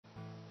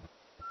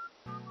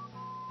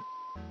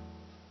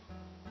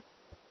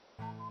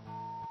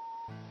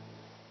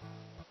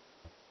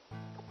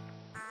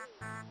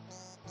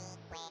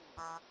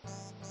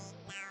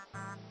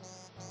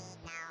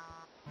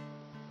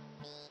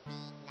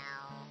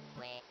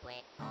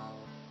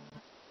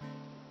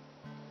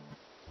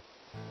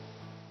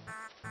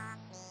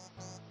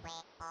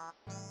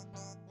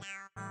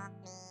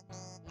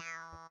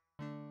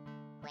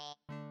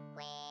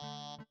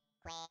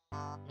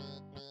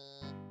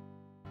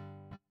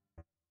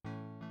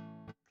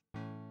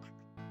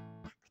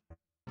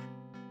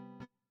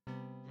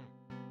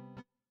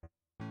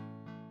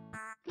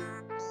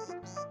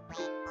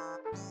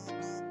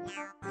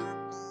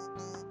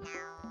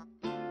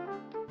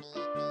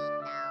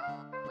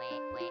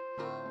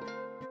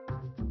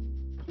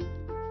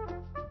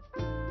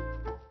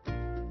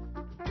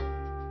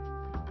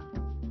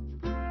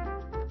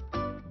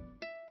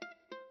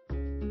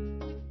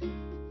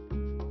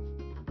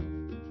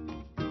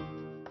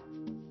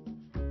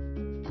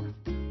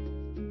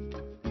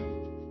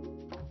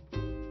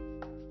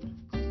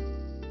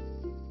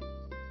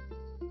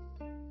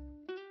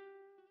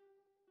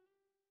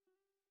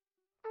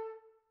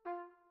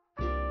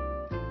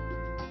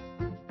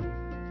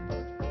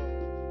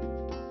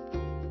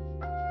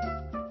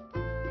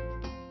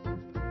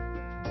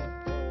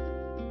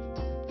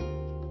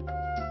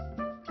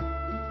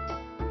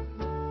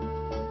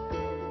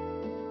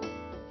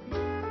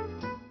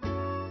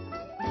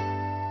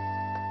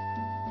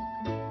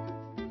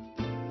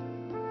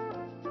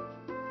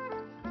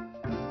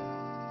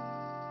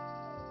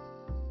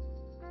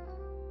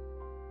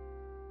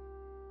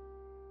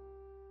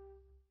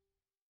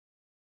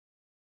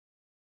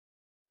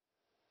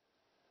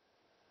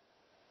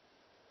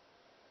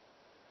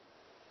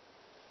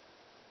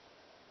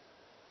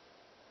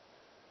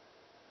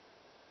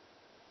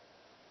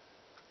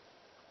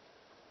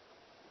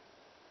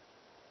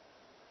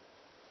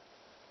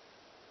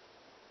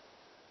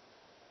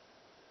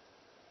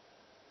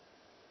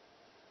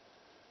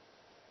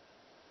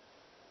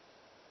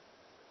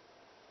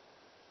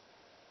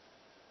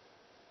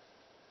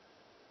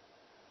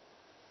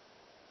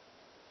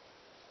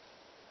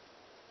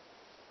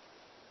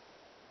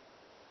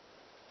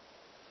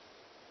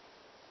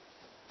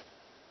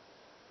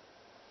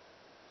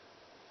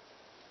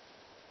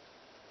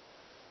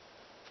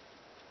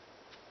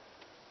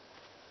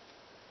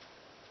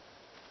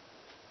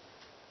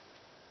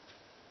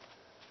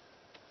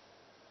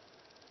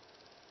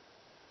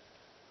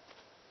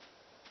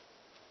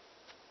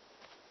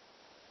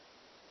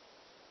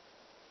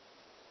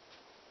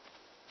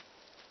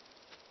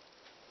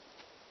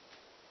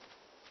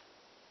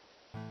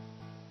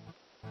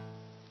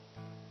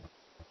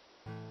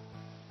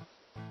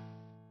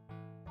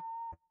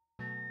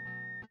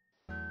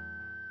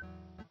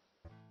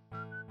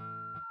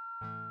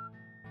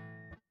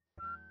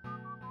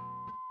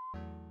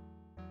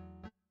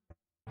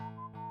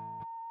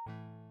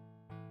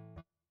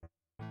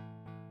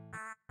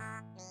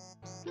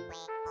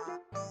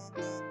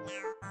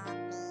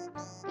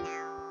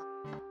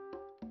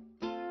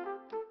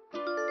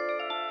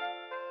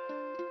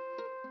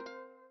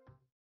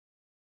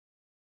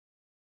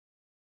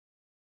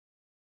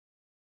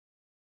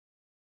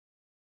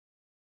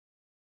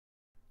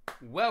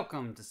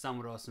Welcome to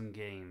Somewhat Awesome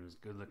Games,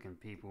 good looking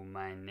people.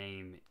 My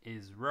name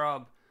is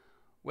Rob.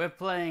 We're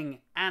playing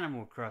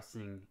Animal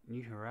Crossing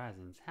New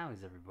Horizons. How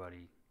is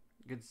everybody?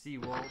 Good to see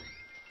you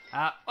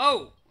all.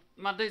 Oh!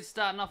 My dude's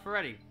starting off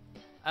already.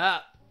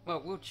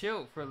 Well, we'll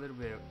chill for a little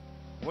bit.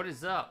 What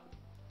is up?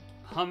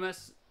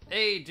 Hummus.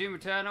 Hey, Doom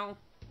Eternal.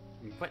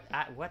 What?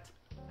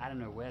 I don't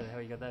know where the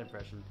hell you got that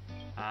impression.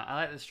 I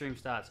like the stream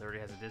starts, already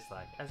has a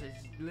dislike. As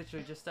it's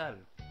literally just started.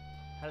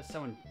 How does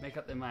someone make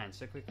up their mind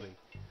so quickly?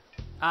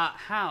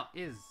 How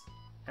is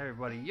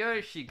everybody?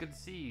 Yoshi, good to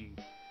see you.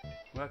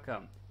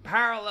 Welcome.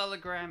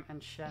 Parallelogram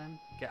and Shannon,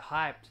 get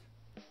hyped.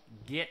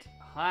 Get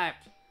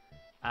hyped.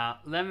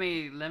 Let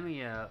me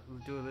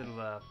do a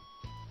little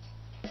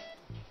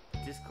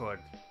Discord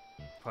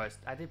post.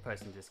 I did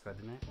post in Discord,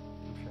 didn't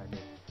I? I'm sure I did.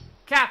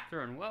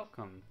 Catherine,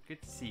 welcome.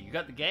 Good to see you. You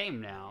got the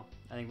game now.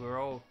 I think we're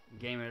all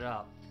gaming it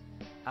up.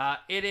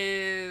 It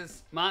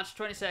is March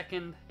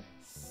 22nd,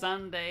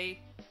 Sunday,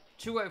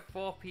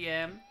 2:04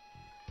 p.m.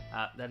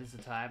 That is the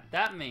time.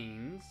 That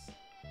means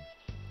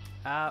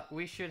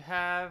we should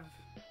have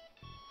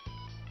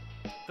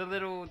the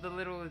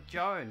little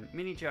Joan,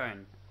 mini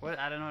Joan. What?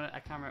 I don't know. I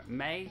can't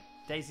remember.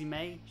 Daisy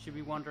May should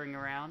be wandering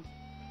around.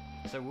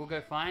 So we'll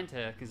go find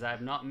her because I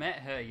have not met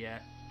her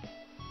yet.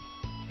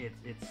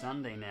 It's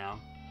Sunday now.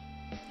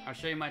 I'll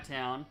show you my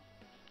town.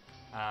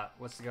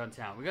 What's to go in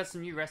town? We got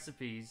some new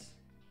recipes.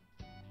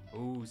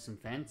 Ooh, some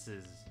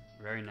fences.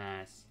 Very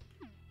nice.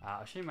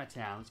 I'll show you my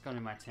town. Let's go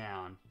into my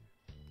town.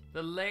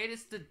 The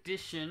latest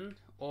addition,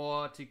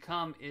 or to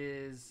come,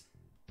 is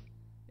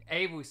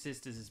Able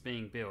Sisters is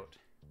being built.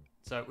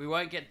 So we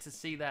won't get to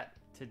see that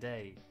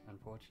today,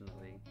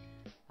 unfortunately.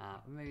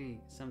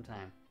 Maybe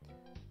sometime.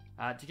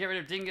 To get rid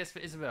of Dingus for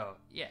Isabel.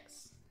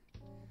 Yes.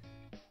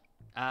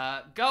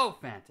 Go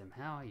Phantom,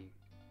 how are you?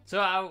 So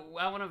I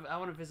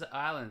want to visit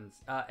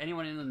islands.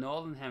 Anyone in the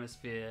Northern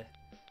Hemisphere,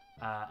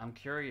 I'm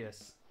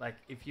curious. Like,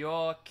 if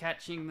you're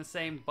catching the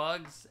same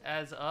bugs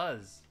as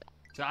us.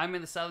 So I'm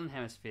in the Southern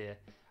Hemisphere.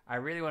 I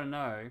really want to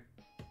know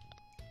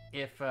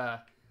if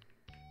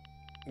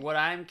what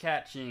I'm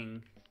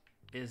catching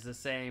is the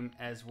same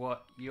as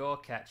what you're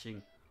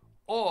catching,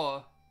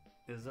 or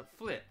is it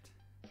flipped?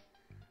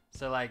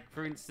 So, like,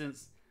 for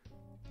instance,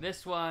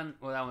 this one,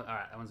 well, that one, all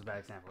right, that one's a bad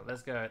example.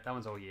 Let's go, that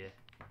one's all year.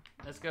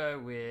 Let's go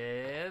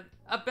with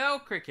a bell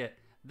cricket.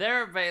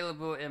 They're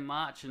available in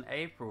March and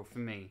April for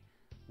me.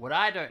 What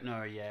I don't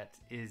know yet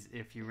is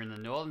if you're in the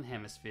Northern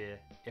Hemisphere,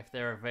 if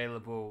they're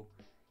available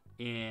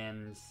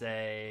in,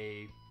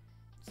 say,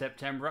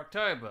 September,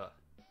 October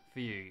for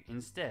you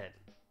instead?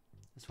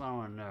 That's what I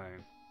want to know.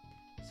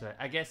 So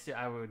I guess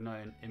I would know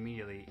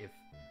immediately if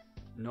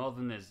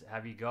Northerners,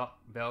 have you got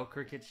bell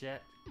crickets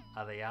yet?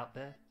 Are they out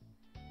there?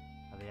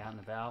 Are they out and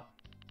about?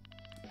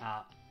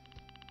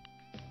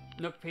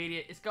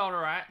 Nookpedia, it's going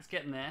alright, it's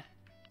getting there.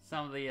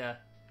 Some of the,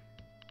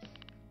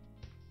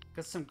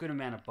 got some good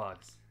amount of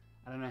bugs.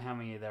 I don't know how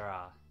many there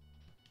are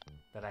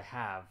that I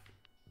have.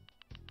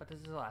 But this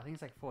is a lot, I think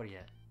it's like 40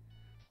 yet.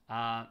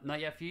 Not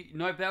yet for you,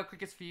 no bell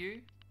crickets for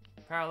you?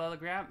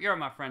 Parallelogram? You're on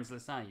my friends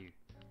list, aren't you?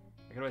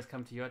 I could always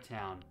come to your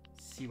town,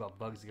 see what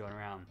bugs are going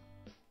around.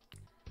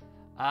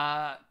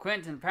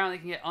 Quentin, apparently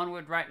you can get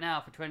Onward right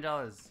now for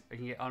 $20. You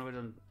can get Onward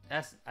on,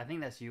 I think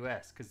that's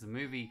US, because the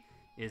movie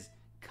is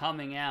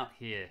coming out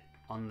here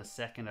on the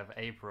 2nd of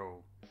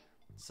April.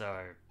 So,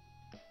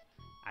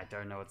 I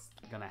don't know what's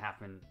gonna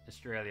happen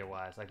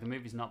Australia-wise. Like, the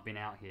movie's not been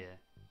out here.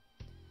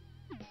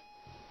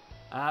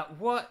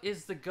 What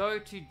is the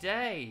go-to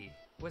day?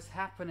 What's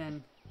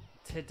happening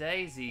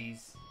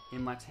todaysies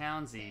in my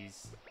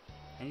townsies?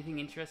 Anything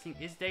interesting?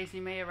 Is Daisy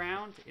May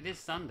around? It is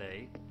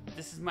Sunday.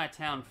 This is my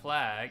town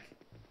flag.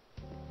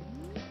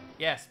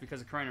 Yes,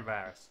 because of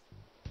coronavirus.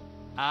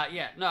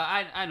 Yeah, no,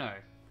 I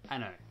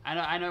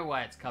know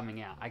why it's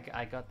coming out.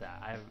 I got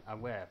that. I'm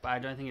aware, but I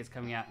don't think it's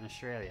coming out in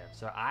Australia,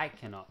 so I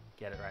cannot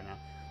get it right now.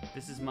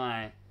 This is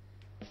my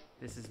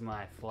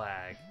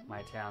flag,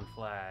 my town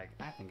flag.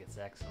 I think it's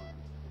excellent.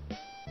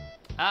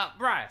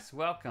 Bryce,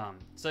 welcome.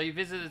 So you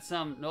visited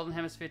some Northern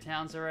Hemisphere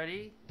towns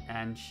already?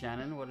 And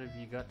Shannon, what have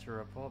you got to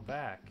report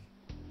back?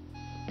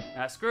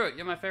 Screw it,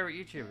 you're my favorite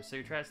YouTuber, so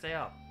you try to stay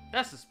up.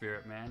 That's the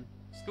spirit, man.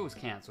 School's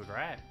cancelled,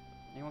 right?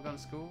 Anyone going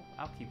to school?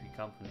 I'll keep you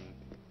company.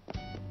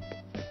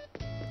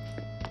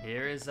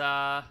 Here is,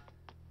 my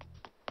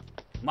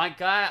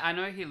guy. I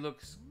know he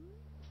looks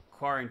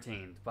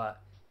quarantined,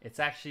 but it's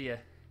actually I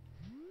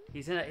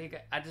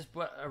just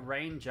bought a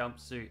rain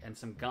jumpsuit and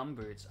some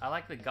gumboots. I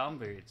like the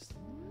gumboots.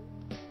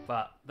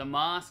 But the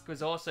mask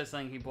was also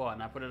something he bought,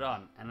 and I put it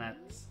on, and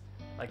that's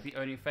like the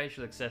only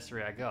facial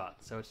accessory I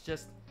got. So it's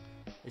just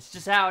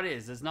how it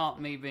is. It's not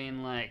me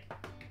being like,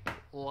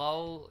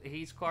 lol,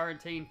 he's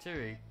quarantined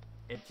too.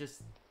 It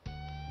just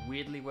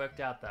weirdly worked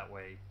out that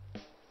way.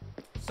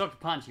 Let's talk to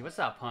Punchy. What's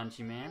up,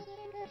 Punchy, man?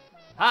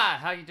 Hi,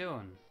 how you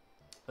doing?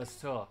 Let's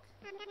talk.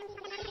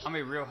 I'm gonna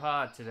be real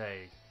hard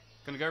today.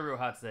 Gonna go real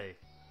hard today.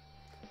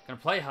 Gonna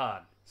play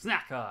hard.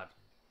 Snack hard.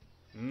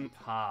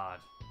 Hard.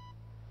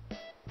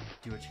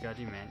 Do what you gotta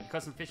do, man. You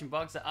got some fishing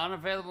bugs that aren't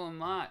available in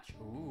March.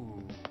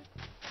 Ooh.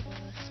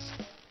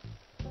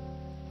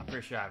 I'm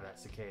pretty sure I have that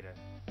cicada.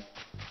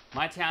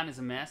 My town is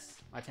a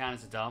mess. My town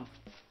is a dump.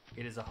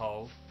 It is a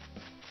hole.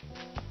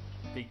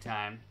 Big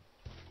time.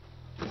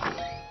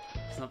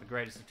 It's not the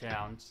greatest of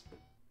towns.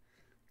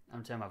 I'm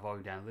gonna turn my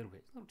volume down a little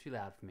bit. It's a little too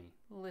loud for me.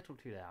 A little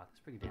too loud.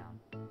 Let's bring it down.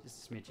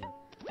 Just a smidgen.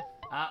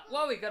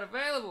 What we got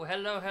available?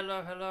 Hello,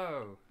 hello,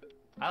 hello.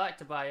 I like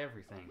to buy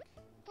everything.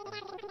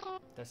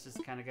 That's just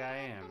the kind of guy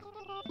I am.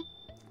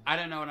 I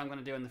don't know what I'm going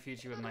to do in the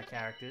future with my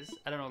characters.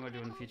 I don't know what I'm going to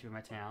do in the future with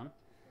my town.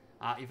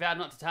 You vowed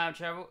not to time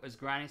travel. It was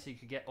grinding so you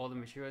could get all the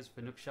materials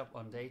for Nook Shop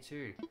on day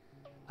 2.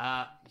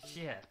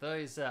 Yeah,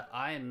 those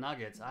iron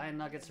nuggets. Iron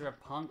nuggets are a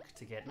punk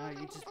to get. No,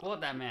 you just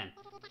bought that, man.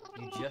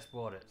 You just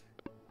bought it.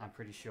 I'm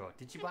pretty sure.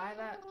 Did you buy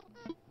that?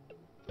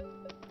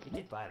 You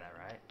did buy that,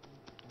 right?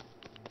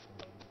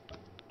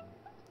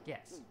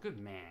 Yes. Good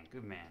man.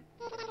 Good man.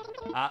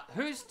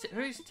 Whose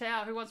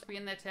town? Who wants to be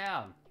in their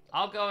town?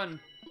 I'll go and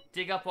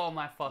dig up all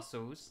my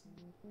fossils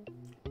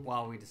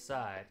while we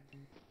decide.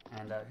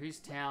 And whose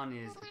town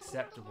is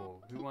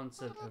acceptable? Who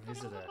wants a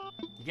visitor?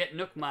 You get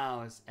Nook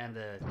miles and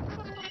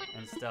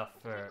stuff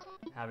for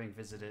having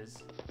visitors.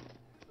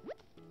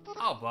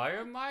 I'll buy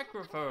a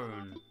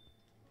microphone.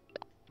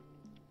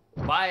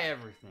 Buy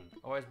everything.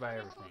 Always buy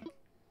everything.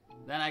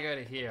 Then I go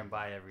to here and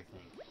buy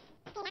everything.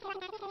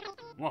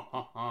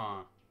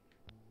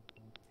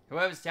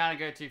 Whoever's town I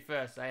go to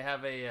first, I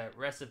have a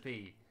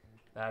recipe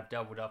that I've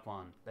doubled up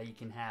on that you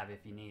can have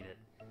if you need it.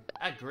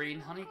 A green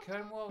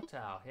honeycomb wall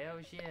towel. Hell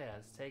yeah,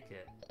 let's take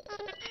it.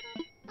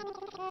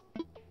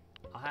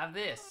 I'll have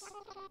this.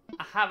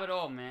 I have it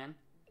all, man.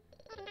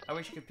 I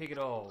wish you could pick it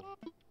all.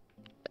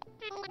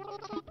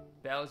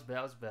 Bells,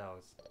 bells,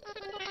 bells.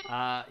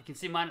 You can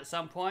see mine at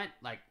some point,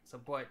 like some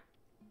point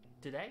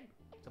today,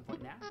 some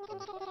point now.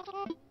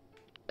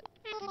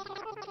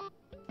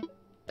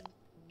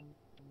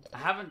 I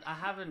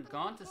haven't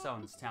gone to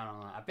someone's town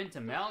online. I've been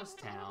to Mel's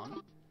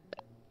town.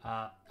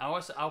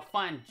 I'll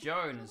find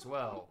Joan as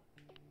well.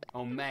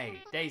 Or May.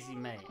 Daisy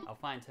May. I'll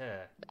find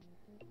her.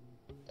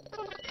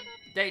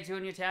 Day 2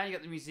 in your town, you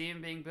got the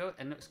museum being built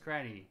and Nook's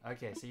Cranny.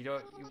 Okay, so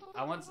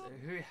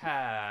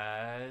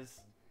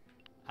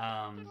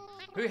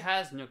who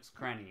has Nook's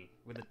Cranny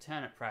with the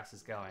turnip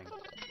prices going?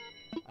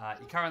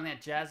 You're currently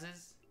at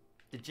Jazz's.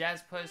 Did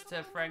Jazz post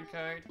her friend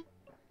code?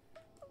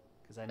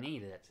 Because I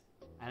need it.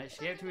 And she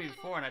gave it to me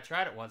before and I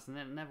tried it once and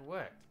then it never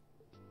worked.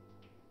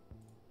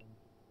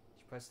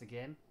 She post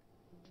again?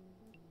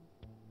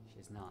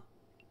 She's not.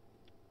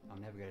 I'll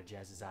never go to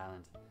Jazz's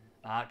island.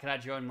 Can I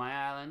join my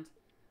island?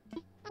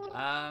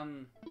 My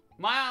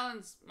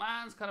island's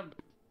kind of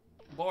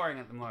boring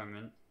at the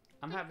moment.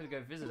 I'm happy to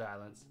go visit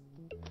islands.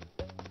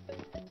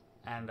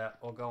 And,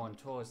 or go on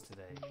tours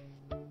today.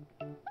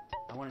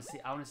 I want to see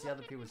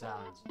other people's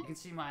islands. You can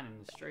see mine in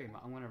the stream.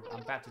 I'm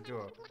about to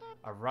do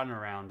a run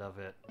around of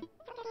it.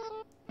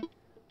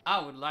 I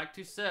would like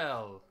to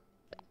sell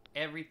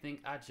everything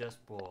I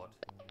just bought.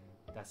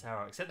 That's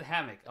how except the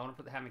hammock. I want to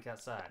put the hammock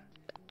outside.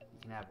 You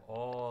can have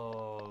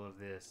all of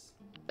this.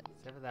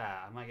 Except for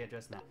that, I might get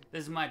dressed now.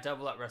 This is my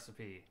double up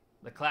recipe.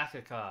 The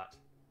clacker cart.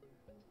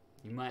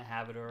 You might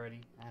have it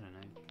already. I don't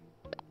know.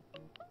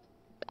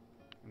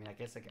 I mean, I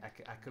guess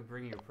I could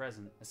bring you a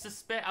present.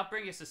 I'll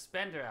bring you a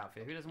suspender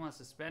outfit. Who doesn't want a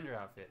suspender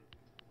outfit?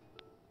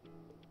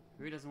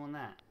 Who doesn't want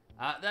that?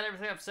 That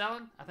everything I'm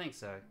selling? I think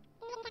so.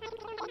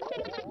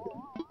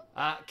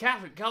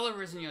 Catherine,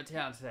 Gulliver is in your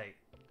town today.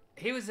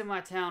 He was in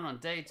my town on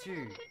day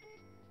 2.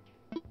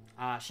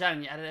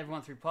 Shannon, you added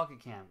everyone through Pocket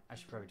Cam. I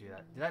should probably do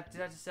that.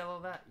 Did I just sell all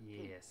that?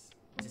 Yes.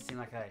 It just seemed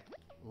like I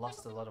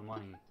lost a lot of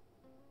money.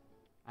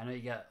 I know you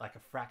get like a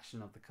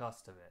fraction of the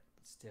cost of it,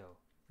 but still,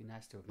 it'd be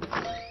nice to have made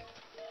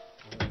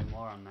a little bit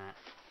more on that.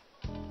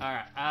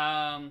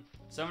 Alright,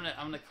 so I'm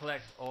gonna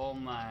collect all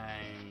my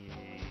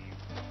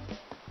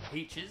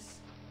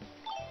peaches.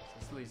 So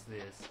let's lose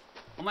this.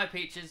 All my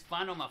peaches,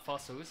 find all my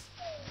fossils.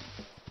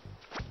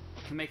 You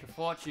can make a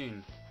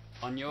fortune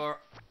on your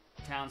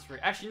town's fruit.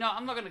 Actually, no,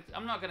 I'm not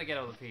gonna get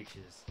all the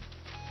peaches.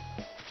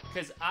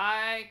 Because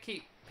I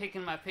keep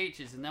picking my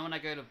peaches, and then when I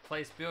go to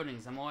place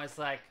buildings, I'm always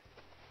like,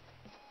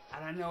 I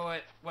don't know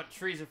what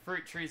trees are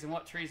fruit trees and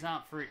what trees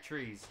aren't fruit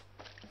trees.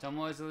 So I'm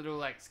always a little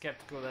like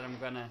skeptical that I'm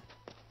gonna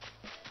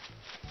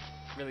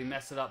really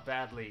mess it up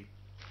badly.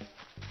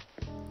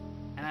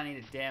 And I need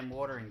a damn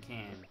watering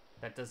can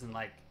that doesn't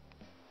like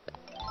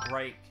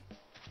break.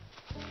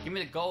 Give me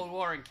the gold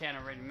watering can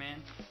already,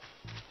 man.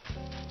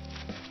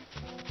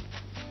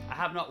 I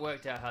have not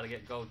worked out how to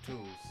get gold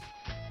tools.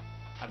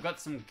 I've got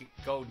some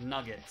gold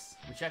nuggets,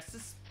 which I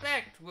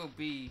suspect will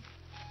be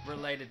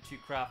related to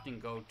crafting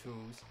gold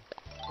tools.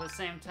 But at the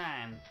same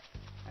time,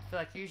 I feel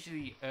like you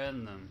usually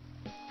earn them.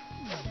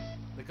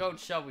 The gold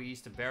shovel you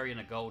used to bury in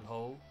a gold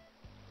hole.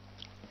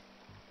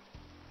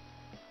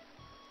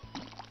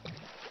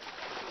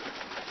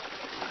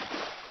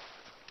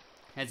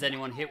 Has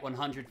anyone hit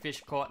 100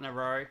 fish caught in a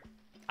row?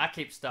 I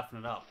keep stuffing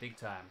it up big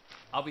time.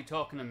 I'll be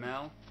talking to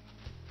Mel,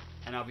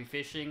 and I'll be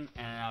fishing,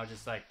 and I'll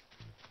just like,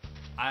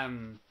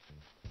 I'm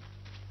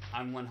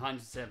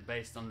 100%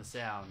 based on the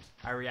sound.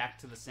 I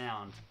react to the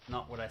sound,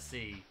 not what I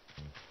see.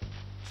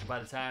 So by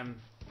the time,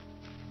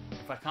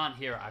 if I can't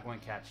hear it, I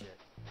won't catch it.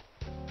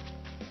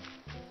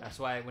 That's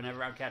why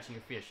whenever I'm catching a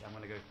fish, I'm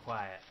gonna go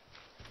quiet,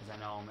 because I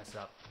know I'll mess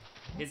up.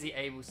 Here's the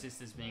Able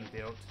Sisters being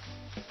built.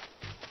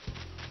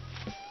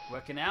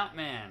 Working out,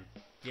 man.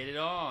 Get it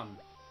on.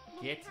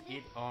 Get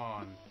it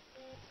on.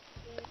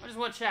 I just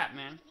want chat,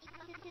 man.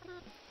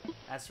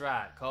 That's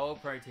right,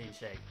 cold protein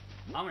shake.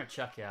 I'm gonna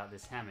chuck out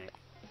this hammock.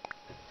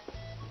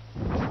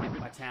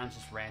 My town's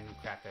just random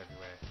crap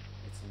everywhere.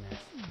 It's a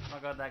mess. Have I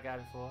got that guy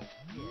before?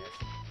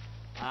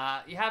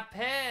 Yes. You have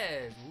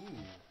pears.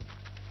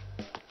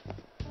 Ooh.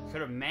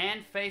 Got a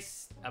man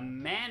face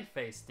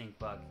stink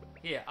bug.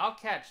 Here, I'll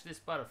catch this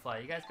butterfly.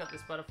 You guys got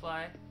this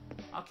butterfly?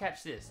 I'll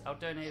catch this. I'll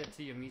donate it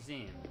to your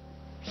museum.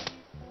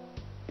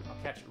 I'll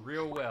catch it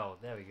real well.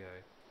 There we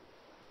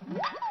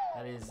go.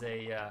 That is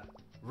a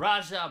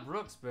Raja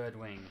Brooks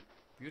birdwing.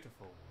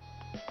 Beautiful.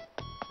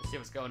 Let's see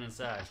what's going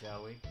inside,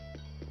 shall we?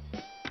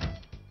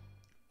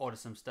 Order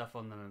some stuff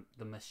on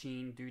the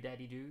machine.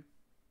 Do-daddy-do.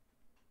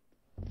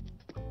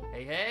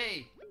 Hey,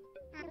 hey!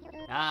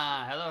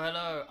 Ah, hello,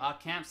 hello. Our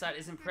campsite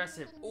is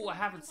impressive. Oh, I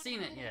haven't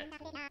seen it yet.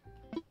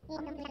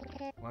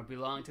 Won't be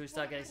long until we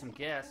start getting some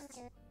guests.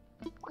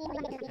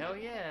 Hell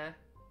yeah.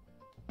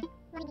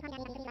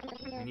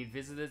 We need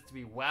visitors to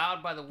be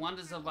wowed by the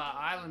wonders of our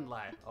island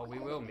life. Oh, we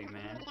will be,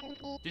 man.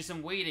 Do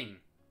some weeding.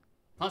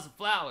 Plant some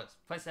flowers.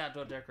 Place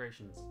outdoor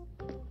decorations.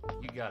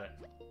 You got it.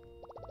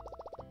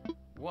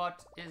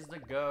 What is the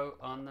go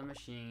on the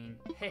machine?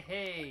 Hey,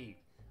 hey.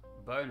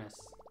 Bonus.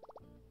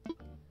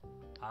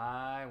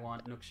 I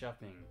want Nook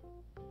shopping.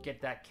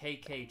 Get that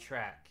KK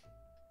track.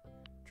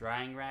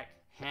 Drying rack.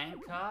 Hand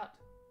cart.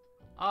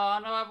 Oh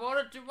no, I've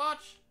ordered too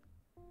much.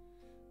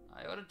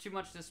 I ordered too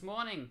much this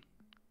morning.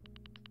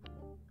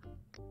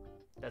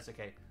 That's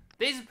okay.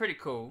 These are pretty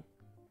cool.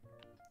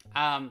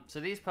 So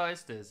these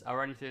posters, I'll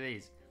run you through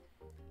these.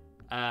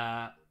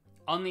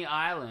 On the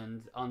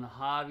island, on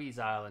Harvey's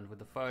island with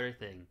the photo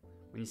thing,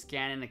 when you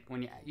scan in,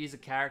 when you use a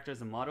character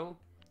as a model,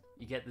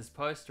 you get this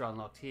poster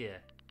unlocked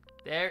here.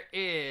 There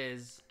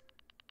is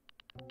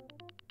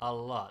a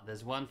lot.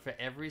 There's one for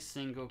every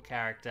single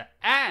character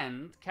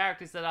and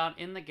characters that aren't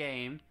in the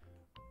game.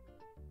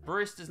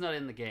 Brewster's not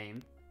in the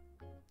game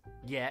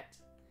yet.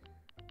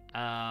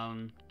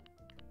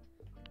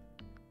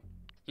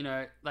 You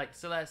know, like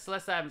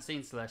Celeste, I haven't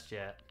seen Celeste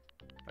yet,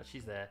 but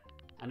she's there.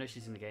 I know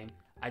she's in the game.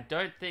 I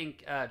don't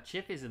think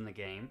Chip is in the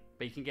game,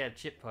 but you can get a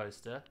Chip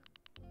poster.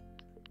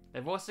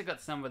 They've also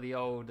got some of the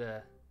old,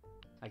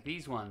 like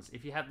these ones.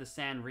 If you have the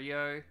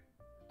Sanrio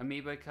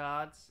amiibo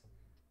cards,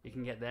 you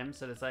can get them.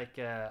 So there's like,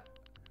 there's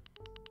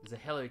a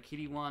Hello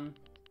Kitty one,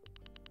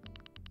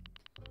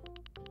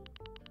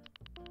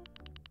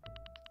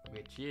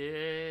 which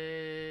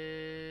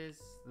is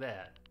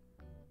there.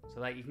 So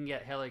like you can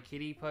get Hello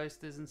Kitty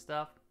posters and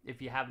stuff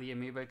if you have the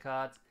amiibo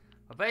cards.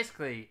 But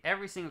basically,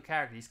 every single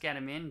character, you scan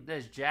them in.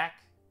 There's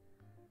Jack.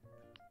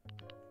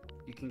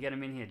 You can get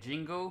him in here.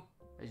 Jingle.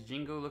 There's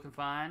Jingle looking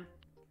fine.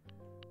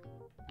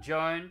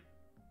 Joan.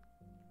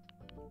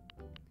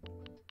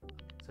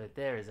 So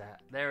there is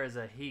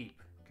a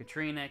heap.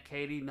 Katrina,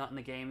 Katie, not in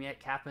the game yet.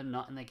 Kappa,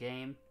 not in the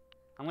game.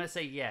 I'm gonna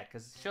say yeah,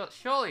 because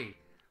surely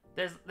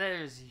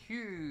there's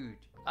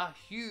a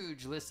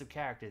huge list of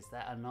characters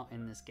that are not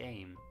in this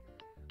game.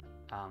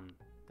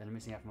 That are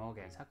missing out from all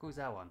games. How cool is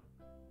that one?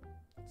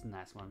 It's a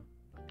nice one.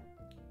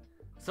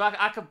 So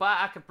I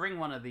could bring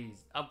one of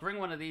these. I'll bring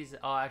one of these.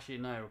 Oh, actually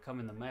no, it'll come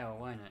in the mail,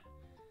 won't it?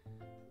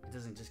 It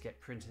doesn't just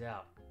get printed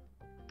out.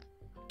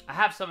 I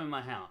have some in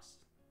my house.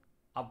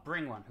 I'll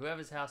bring one.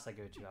 Whoever's house I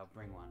go to, I'll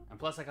bring one. And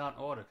plus I can't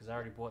order because I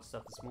already bought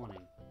stuff this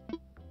morning.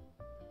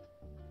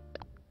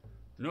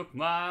 Nook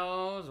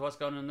Miles. What's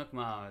going on, Nook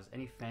Miles?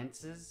 Any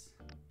fences?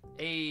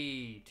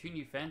 Hey, 2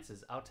 new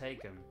fences. I'll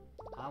take them.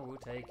 I will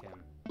take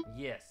them.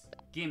 Yes.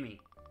 Gimme.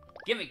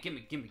 Gimme,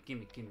 gimme, gimme,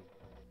 gimme, gimme.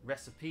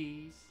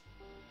 Recipes.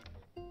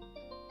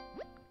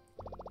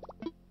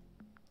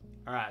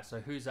 Alright, so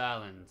whose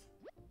island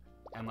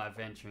am I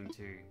venturing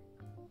to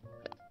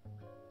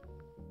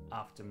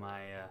after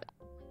my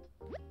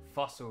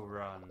fossil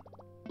run?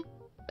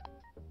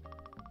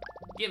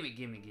 Gimme,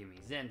 gimme, gimme.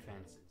 Zen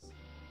fences.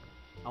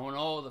 I want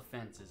all the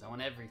fences. I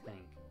want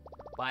everything.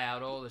 Buy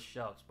out all the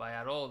shops. Buy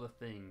out all the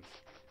things.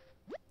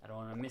 I don't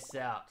want to miss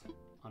out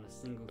on a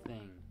single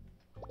thing.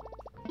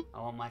 I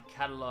want my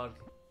catalog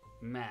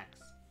max.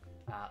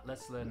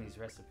 Let's learn these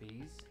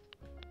recipes.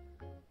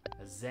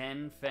 A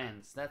Zen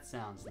fence. That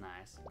sounds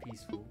nice.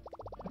 Peaceful.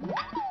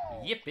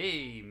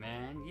 Yippee,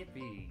 man.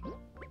 Yippee.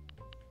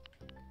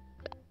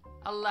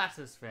 A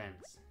lattice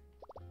fence.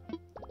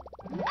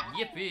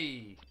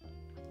 Yippee.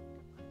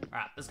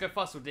 Alright, let's go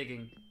fossil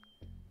digging.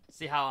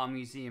 See how our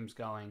museum's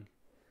going.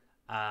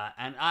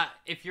 And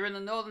if you're in the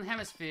Northern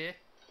Hemisphere,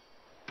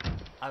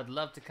 I would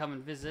love to come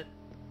and visit.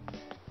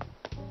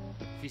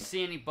 If you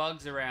see any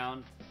bugs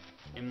around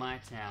in my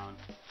town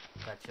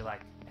that you're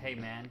like, hey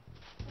man,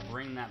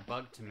 bring that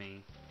bug to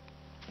me,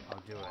 I'll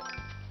do it.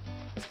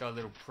 Let's go a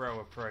little pro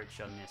approach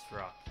on this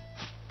rock.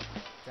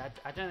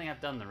 I don't think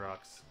I've done the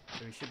rocks,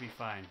 so we should be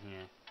fine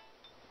here.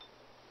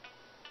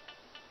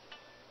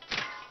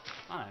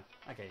 Oh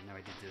no, okay, no, I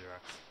did do the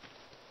rocks.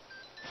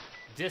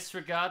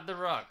 Disregard the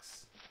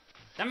rocks.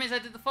 That means I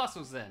did the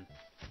fossils then.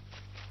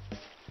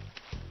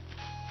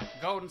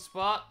 Golden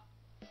spot.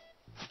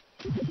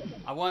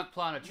 I won't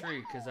plant a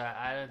tree because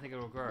I don't think it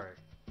will grow.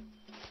 I'm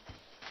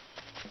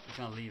just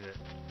gonna leave it.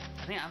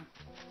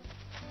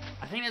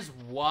 I think there's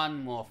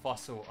one more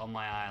fossil on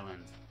my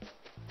island.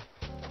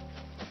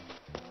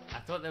 I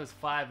thought there was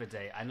 5 a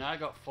day. I know I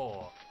got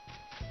 4.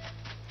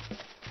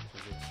 There's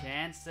a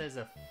chance there's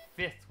a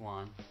 5th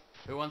one.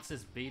 Who wants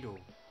this beetle?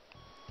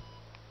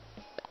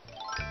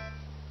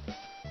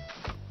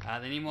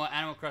 They need more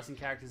Animal Crossing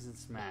characters in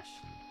Smash.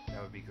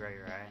 That would be great,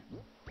 right?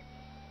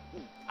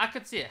 I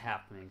could see it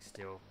happening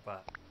still,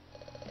 but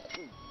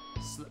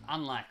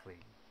unlikely.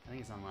 I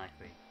think it's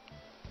unlikely.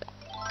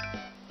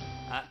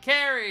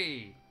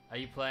 Carrie! Are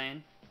you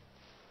playing?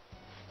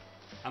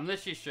 I'm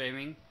literally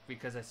streaming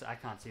because I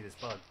can't see this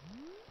bug.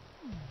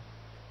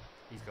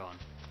 He's gone.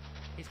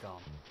 He's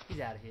gone. He's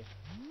out of here.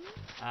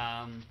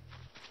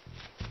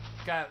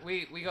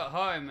 We got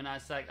home and I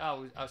was like,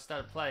 oh, I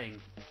started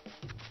playing.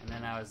 And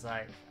then I was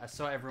like, I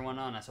saw everyone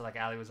on. I saw like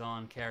Ali was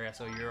on, Carrie, I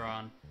saw you were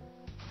on.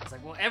 I was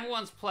like, well,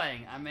 everyone's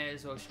playing. I may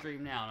as well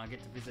stream now and I'll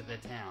get to visit their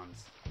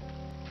towns.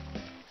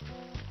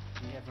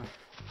 And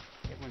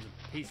everyone's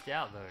pieced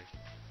out though.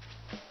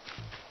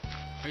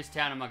 Whose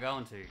town am I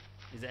going to?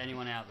 Is there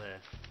anyone out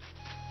there?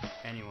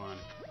 Anyone?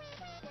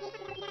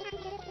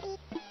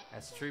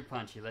 That's true,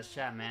 Punchy. Let's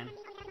chat, man.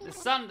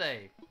 It's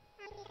Sunday.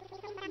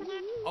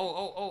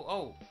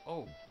 Oh.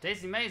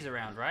 Daisy May's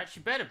around, right? She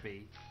better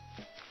be.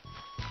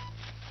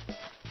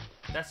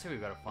 That's who we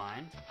gotta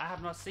find. I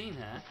have not seen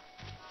her.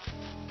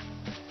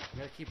 We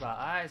gotta keep our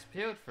eyes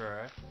peeled for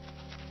her.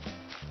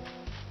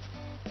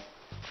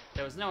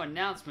 There was no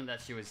announcement that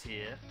she was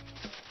here.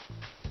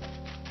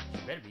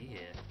 She better be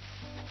here.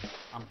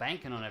 I'm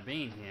banking on her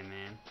being here,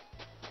 man.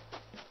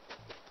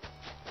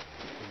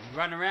 You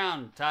run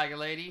around, Tiger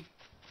Lady.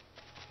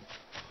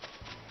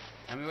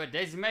 Tell me where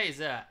Daisy May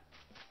is at.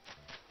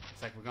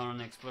 Looks like we're going on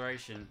an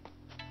exploration.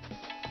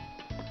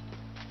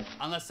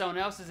 Unless someone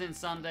else is in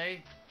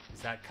Sunday.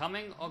 Is that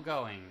coming or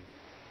going?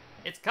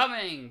 It's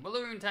coming!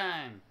 Balloon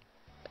time!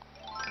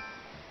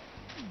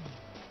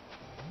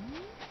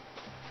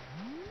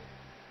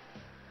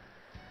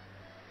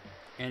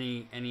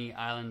 Any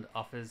island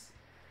offers?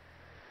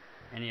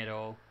 Any at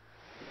all?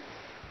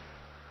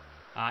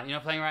 You're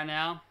not playing right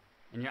now?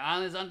 And your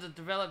island is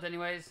underdeveloped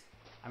anyways?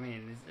 I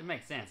mean, it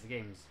makes sense. The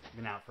game's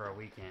been out for a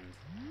weekend.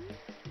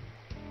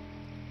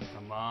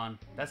 Come on.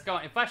 That's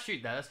going... If I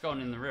shoot that, that's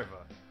going in the river.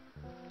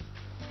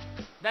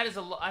 That is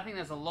I think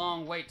there's a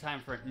long wait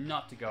time for it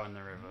not to go in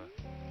the river.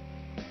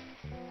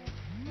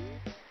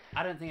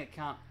 I don't think it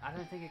can't... I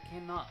don't think it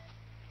cannot...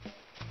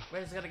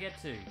 Where's it gotta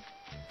get to?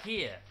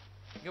 Here.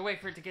 You gotta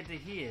wait for it to get to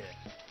here.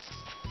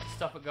 To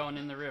stop it going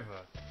in the river.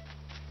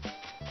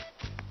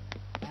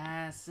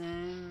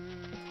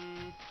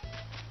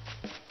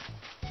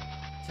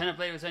 Turnip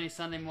Lady was only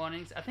Sunday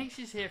mornings. I think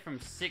she's here from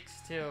 6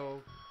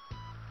 till...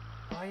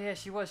 Oh yeah,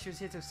 she was. She was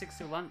here till 6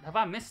 till lunch. Have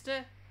I missed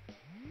her?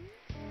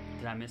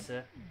 Did I miss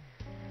her?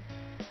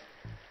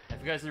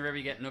 If it goes in the river,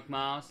 you get Nook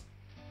Miles.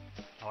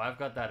 Oh, I've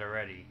got that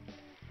already.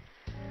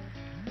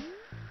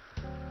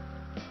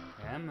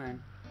 Yeah,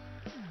 man.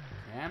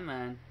 Yeah,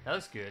 man. That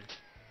looks good.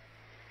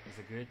 Is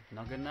it good?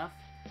 Not good enough?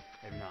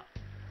 Maybe not.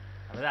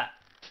 How about that?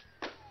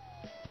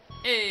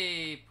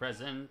 Hey,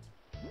 present.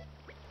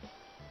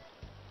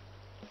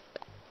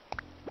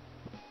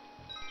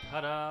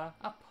 Ta-da!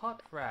 A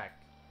pot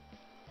rack.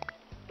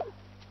 As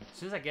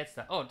soon as I get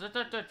stuff. Oh,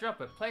 don't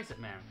drop it. Place it,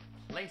 man.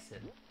 Place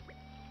it.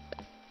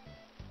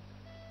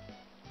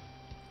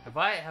 Have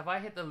I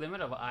hit the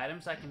limit of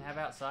items I can have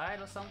outside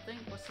or something?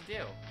 What's the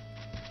deal?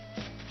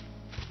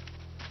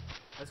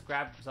 Let's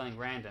grab something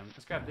random.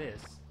 Let's grab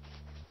this.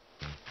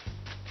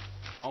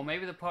 Oh,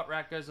 maybe the pot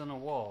rack goes on a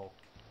wall.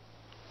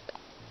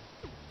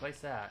 Place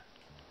that.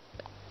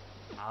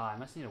 Ah, I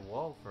must need a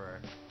wall for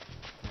it.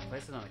 Can I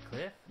place it on a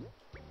cliff?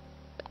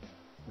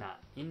 Nah,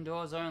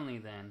 indoors only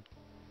then.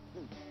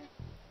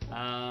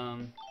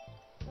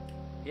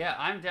 Yeah,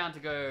 I'm down to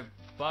go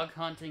bug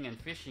hunting and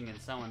fishing in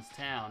someone's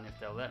town if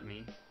they'll let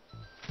me.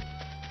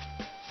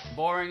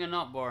 Boring or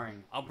not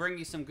boring, I'll bring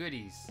you some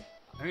goodies.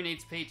 Who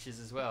needs peaches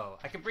as well?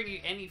 I can bring you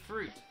any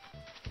fruit,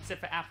 except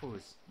for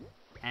apples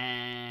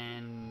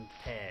and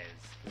pears,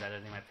 because I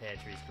don't think my pear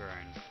tree's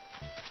grown.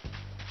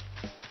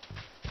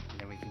 And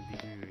then we can be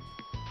good.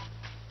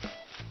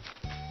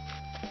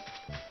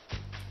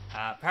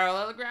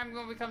 Parallelogram, you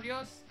want me to come to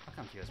yours? I'll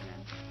come to yours,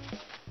 man.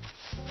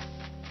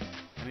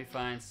 Let me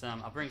find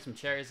some. I'll bring some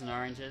cherries and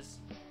oranges.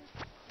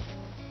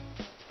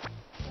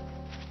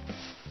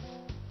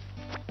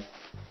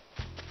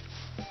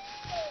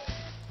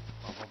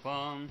 Bum,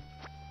 bum,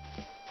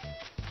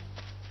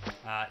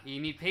 bum.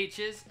 You need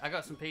peaches? I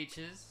got some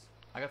peaches.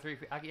 I got 3.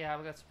 Yeah,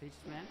 I got some peaches,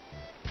 man.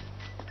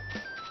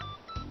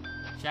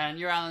 Shannon,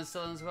 your island's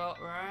still in as well,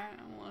 right?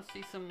 I want to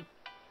see some.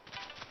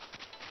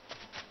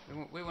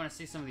 We want to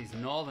see some of these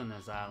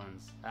northerners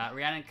islands.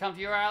 Rhiannon, come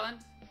to your island.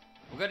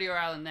 We'll go to your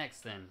island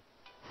next then.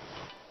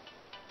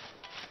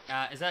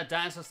 Is that a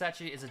dinosaur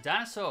statue? It's a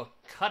dinosaur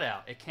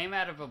cutout. It came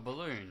out of a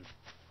balloon.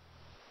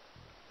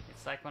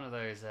 It's like one of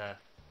those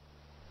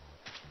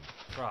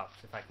props,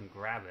 if I can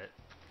grab it.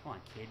 Come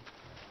on, kid.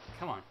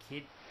 Come on,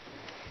 kid.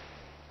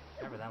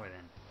 Grab it that way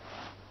then.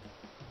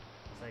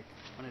 It's like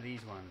one of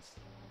these ones.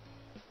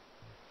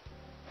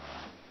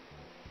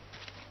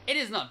 It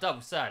is not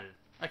double-sided.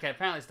 Okay,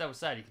 apparently it's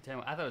double-sided. You can tell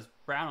me. I thought it was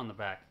brown on the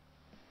back.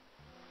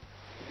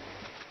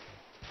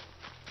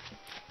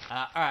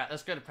 Alright,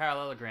 let's go to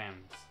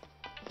Parallelograms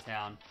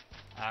town.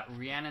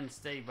 Rhiannon,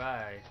 stay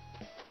by.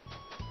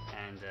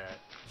 And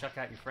check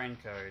out your friend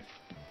code.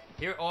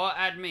 Here, or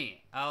add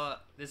me.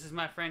 This is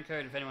my friend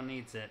code if anyone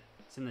needs it.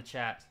 It's in the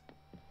chat.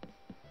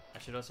 I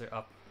should also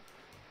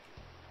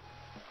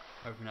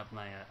open up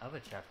my other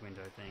chat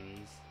window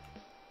thingies.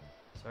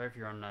 Sorry if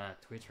you're on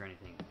Twitch or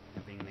anything.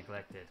 I'm being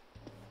neglected.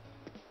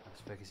 I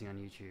was focusing on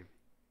YouTube.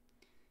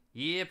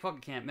 Yeah,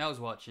 Pocket Camp. Mel's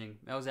watching.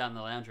 Mel's out in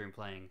the lounge room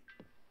playing.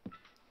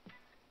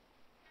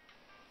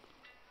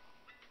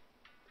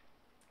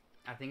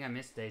 I think I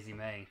missed Daisy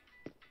May.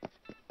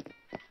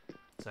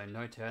 So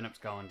no turnips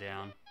going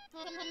down.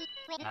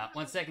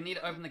 1 second, need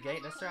to open the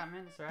gate. That's alright,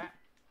 man. That's alright.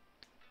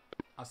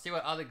 I'll see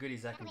what other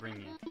goodies I can bring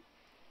you.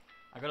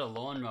 I got a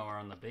lawnmower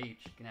on the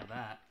beach. You can have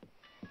that.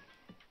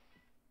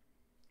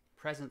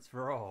 Presents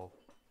for all.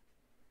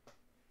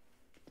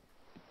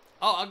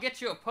 Oh, I'll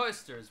get you a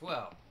poster as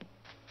well.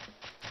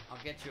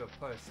 I'll get you a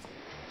poster.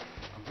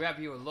 I'll grab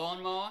you a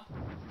lawnmower.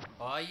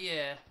 Oh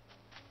yeah.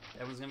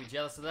 Everyone's gonna be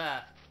jealous of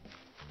that.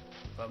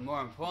 But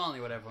more importantly,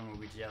 what everyone will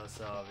be jealous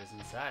of is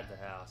inside the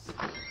house. Do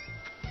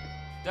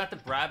I have to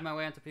bribe my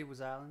way onto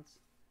people's islands?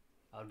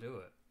 I'll do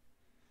it.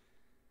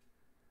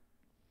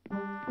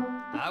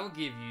 I will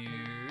give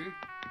you...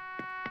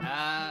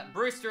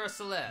 Brewster or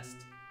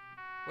Celeste?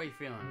 What are you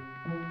feeling?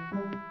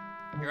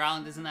 Your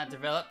island isn't that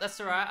developed? That's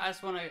alright, I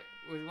just want to...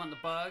 We want the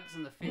bugs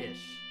and the fish.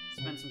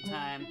 Spend some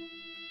time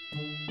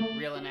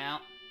reeling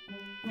out,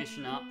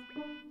 fishing up.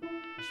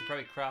 I should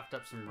probably craft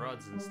up some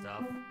rods and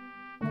stuff.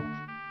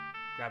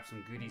 Grab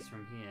some goodies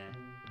from here.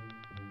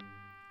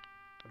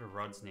 What do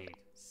rods need?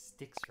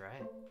 Sticks,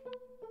 right?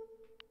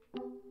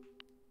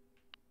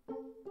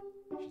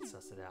 Should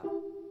suss it out.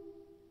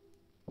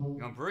 You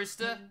want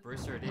Brewster?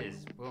 Brewster it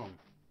is. Boom.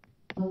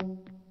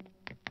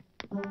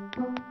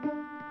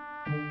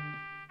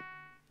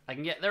 I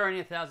can get... They're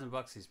only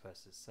 $1,000 these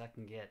posters, so I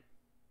can get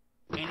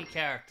any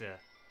character.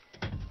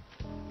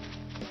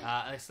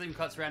 Are slim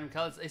cuts random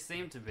colors? They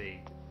seem to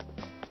be.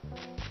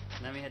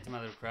 Let me head to my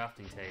little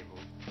crafting table.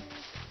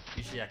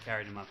 Usually I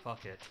carry it in my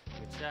pocket,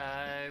 which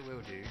I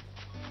will do.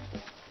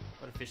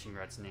 What do fishing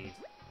rods need?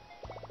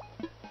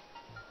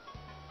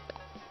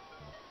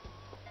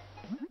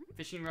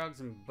 Fishing rods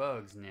and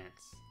bugs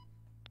nets.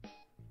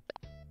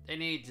 They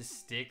need just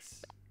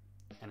sticks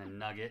and a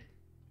nugget.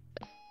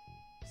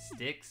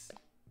 Sticks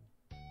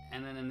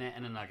and then a net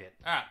and a nugget.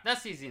 Alright,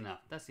 that's easy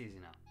enough. That's easy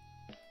enough.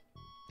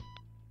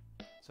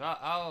 So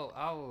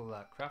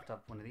I'll craft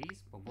up one of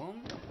these. Boom,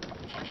 boom.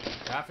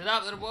 Craft it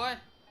up, little boy.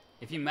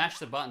 If you mash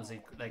the buttons,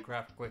 they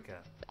craft quicker.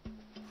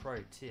 Pro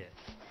tip.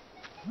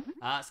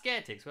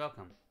 Scare ticks,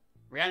 welcome.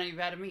 Rihanna, you've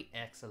had a meet.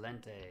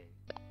 Excelente.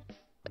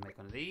 I'll make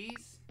one of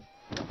these.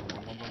 Boom,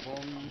 boom, boom,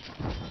 boom.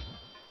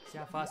 See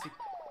how fast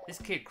this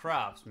kid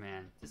crafts,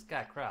 man. This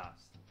guy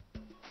crafts.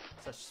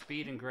 Such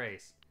speed and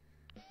grace.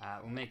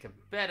 We'll make a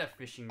better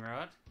fishing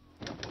rod.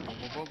 Boom,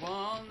 boom, boom,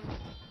 boom.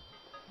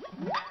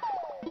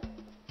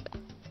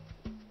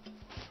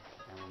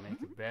 And we'll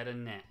make a better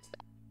net.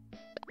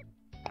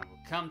 And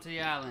we'll come to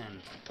the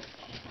island.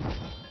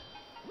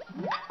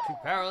 To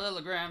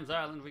Parallelograms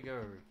Island we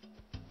go.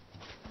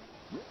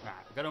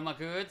 Right, got all my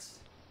goods.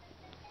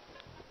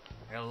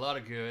 I got a lot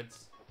of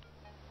goods.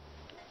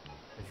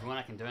 If you want,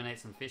 I can donate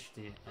some fish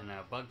to you in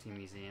a bug tea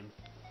museum.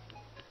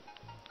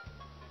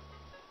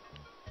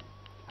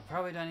 I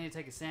probably don't need to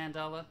take a sand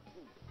dollar,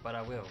 but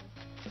I will.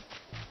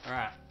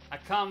 Alright, I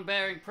come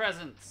bearing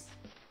presents.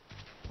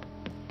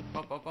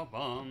 Bum, bum, bum,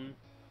 bum.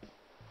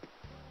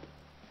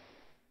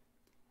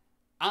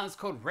 Island's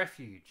called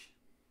Refuge.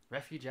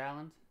 Refuge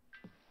Island.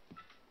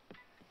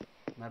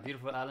 My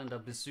beautiful island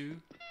of Bisu.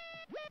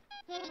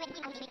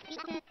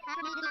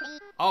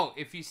 Oh,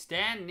 if you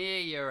stand near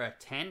your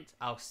tent,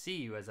 I'll see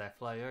you as I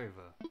fly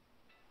over.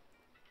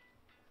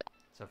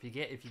 So if you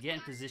get in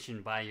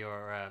position by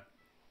your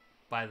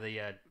by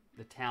the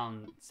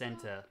town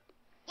center,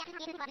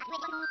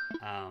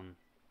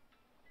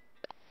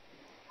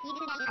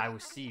 I will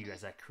see you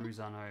as I cruise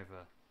on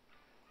over.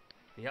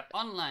 Yeah,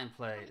 online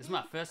play. This is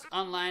my first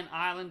online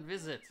island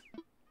visit.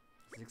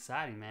 It's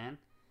exciting, man.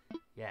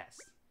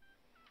 Yes.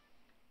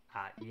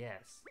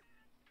 Yes.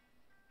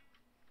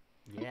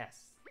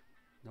 Yes.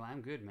 No,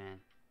 I'm good,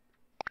 man.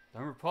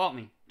 Don't report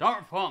me. Don't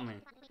report me.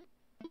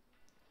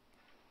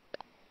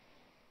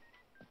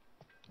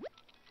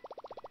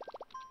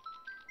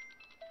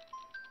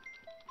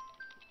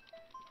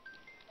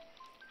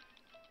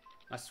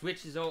 My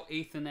Switch is all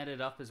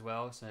Etherneted up as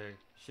well, so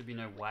should be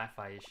no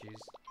Wi-Fi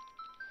issues,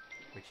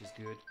 which is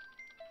good.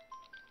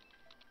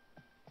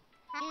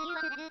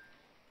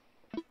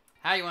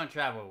 How you want to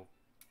travel?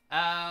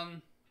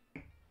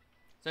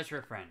 Search for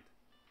a friend.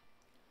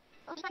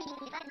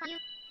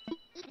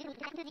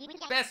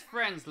 Best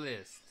friends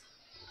list.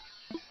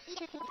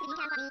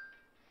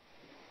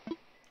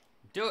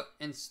 Do it.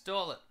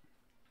 Install it.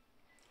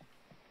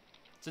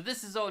 So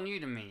this is all new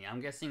to me.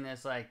 I'm guessing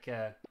there's like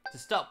to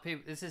stop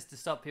people. This is to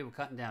stop people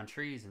cutting down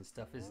trees and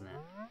stuff, isn't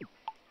it?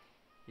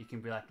 You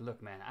can be like,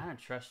 look, man, I don't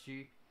trust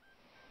you,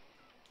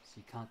 so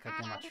you can't cut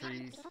down my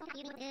trees.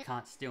 You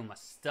can't steal my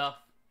stuff.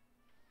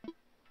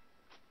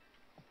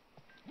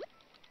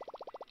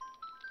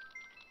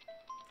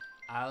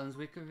 Islands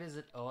we could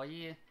visit. Oh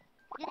yeah.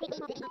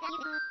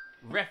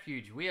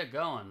 Refuge, we are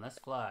going. Let's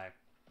fly.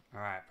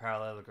 Alright,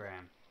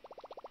 parallelogram.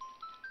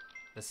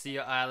 Let's see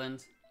your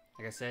island.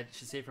 Like I said, you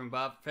should see it from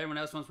above. If anyone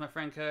else wants my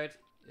friend code,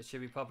 it should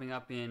be popping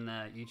up in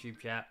YouTube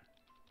chat.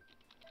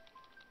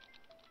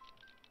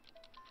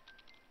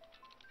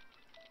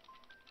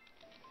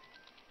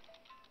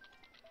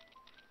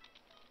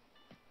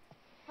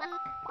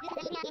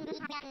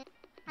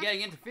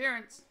 Getting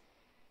interference?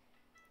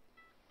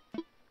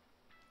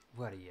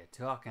 What are you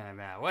talking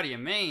about? What do you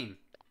mean?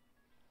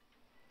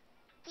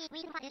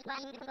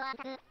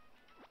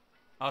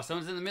 Oh,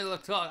 someone's in the middle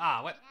of talk.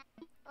 Ah, what?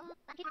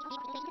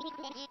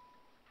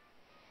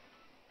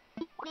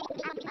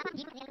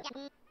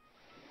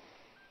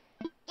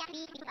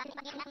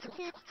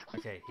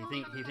 Okay,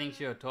 he thinks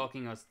you're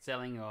talking or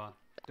selling or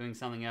doing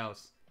something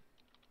else.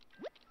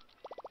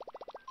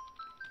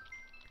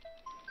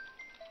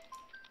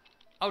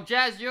 Oh,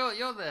 Jazz,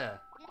 you're there.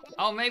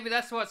 Oh, maybe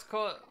that's what's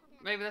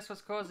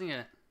causing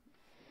it.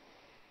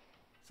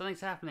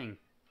 Something's happening.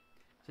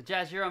 So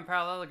Jazz, you're on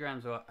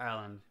Parallelograms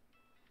Island.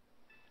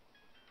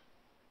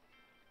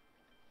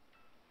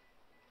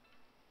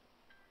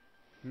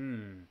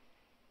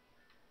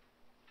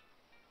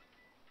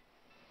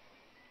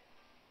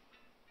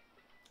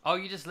 Oh,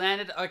 you just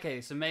landed?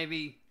 Okay, so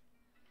maybe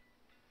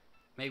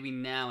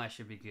now I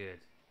should be good.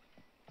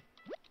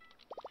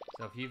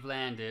 So if you've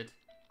landed,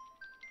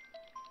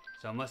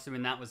 so it must have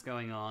been that was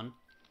going on.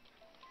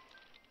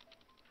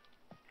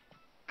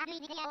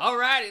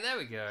 Alrighty, there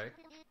we go.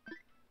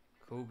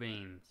 Cool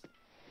beans.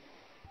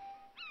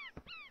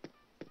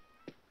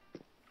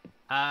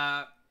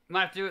 Might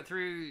have to do it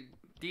through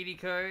DD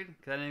code,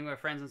 because I don't think we're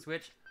friends on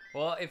Switch.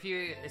 Well, if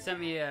you send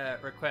me a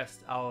request,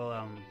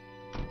 I'll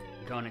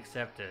go and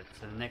accept it.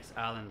 So the next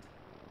island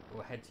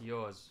will head to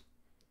yours.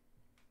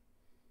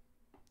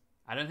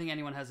 I don't think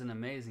anyone has an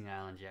amazing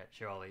island yet,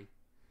 surely.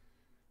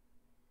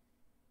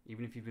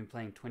 Even if you've been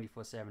playing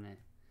 24/7,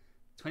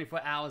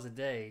 24 hours a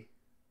day.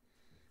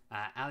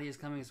 Ali is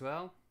coming as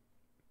well.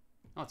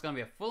 Oh, it's going to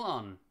be a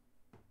full-on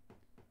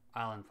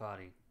island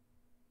party.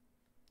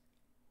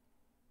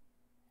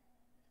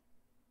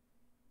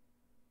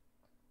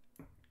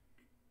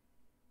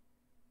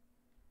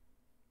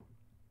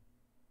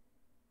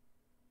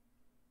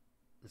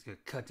 Let's go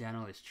cut down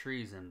all his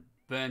trees and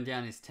burn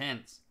down his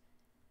tents.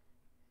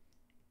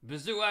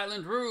 Bazoo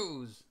Island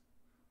rules!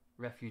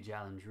 Refuge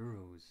Island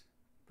rules.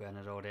 Burn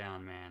it all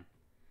down, man.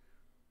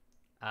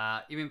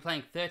 You've been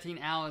playing 13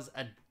 hours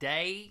a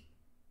day?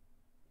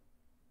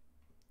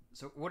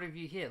 So what have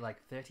you hit, like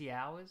 30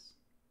 hours?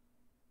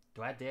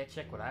 Do I dare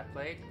check what I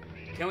played?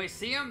 Can we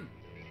see them?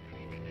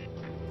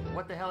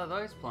 What the hell are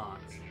those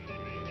plants?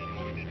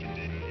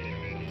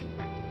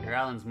 Your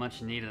island's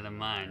much neater than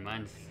mine.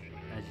 Mine's,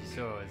 as you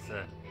saw, it's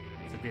a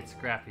bit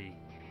scrappy.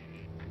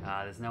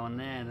 There's no one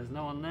there. There's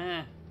no one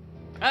there.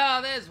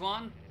 Oh, there's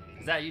one.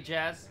 Is that you,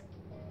 Jazz?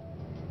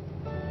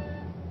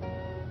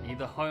 Are you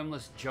the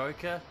homeless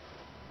joker?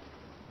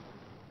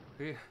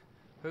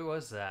 Who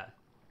was that?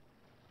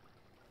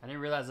 I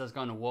didn't realize I was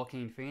going to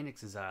Joaquin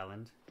Phoenix's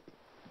island.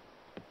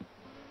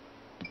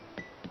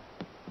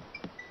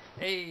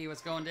 Hey,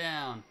 what's going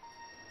down?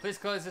 Please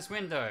close this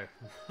window.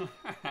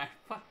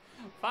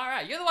 Far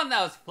out. You're the one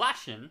that was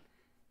flashing.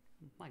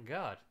 My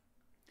God.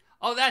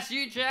 Oh, that's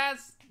you,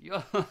 Jazz.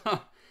 You're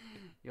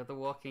the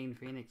Joaquin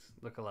Phoenix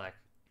lookalike.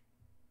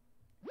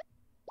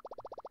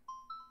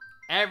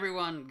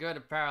 Everyone, go to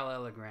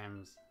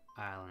Parallelogram's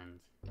island.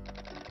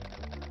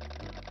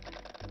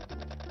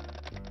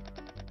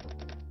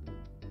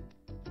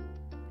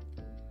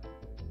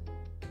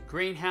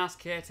 Greenhouse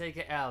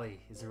Caretaker Alley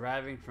is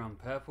arriving from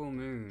Purple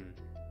Moon.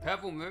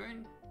 Purple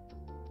Moon?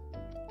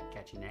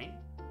 Catchy name.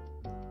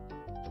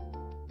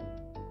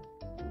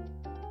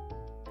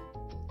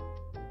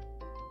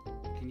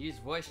 You can use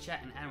voice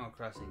chat in Animal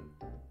Crossing.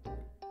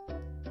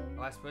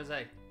 Oh, I suppose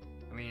I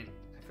mean,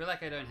 I feel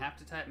like I don't have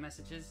to type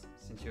messages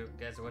since you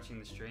guys are watching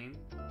the stream,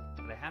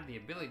 but I have the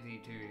ability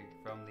to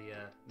from the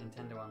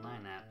Nintendo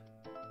Online app.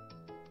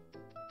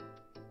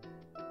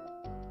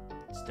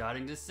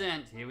 Starting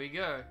descent, here we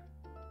go.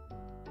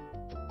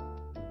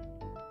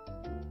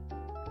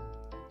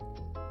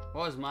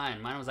 What was mine?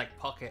 Mine was like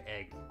Pocket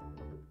Egg,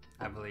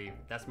 I believe.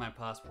 That's my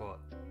passport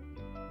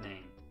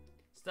name.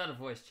 Start a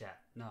voice chat.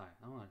 No,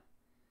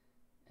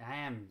 I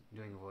am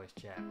doing a voice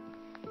chat.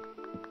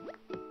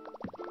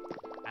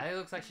 Ali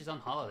looks like she's on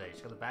holiday.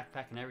 She's got the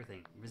backpack and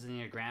everything. Visiting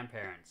her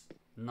grandparents.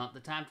 Not the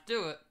time to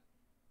do it.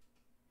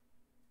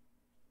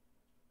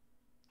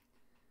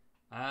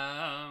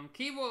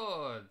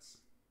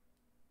 Keyboards.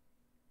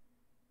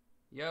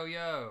 Yo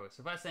yo. So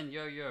if I send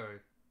yo yo,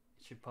 it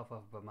should pop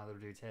up above my little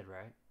dude's head,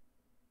 right?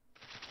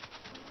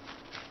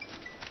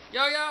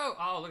 Yo yo!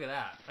 Oh, look at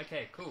that.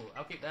 Okay, cool.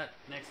 I'll keep that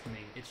next to me.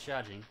 It's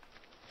charging.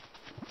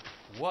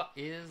 What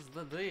is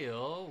the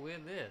deal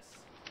with this?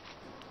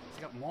 It's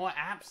got more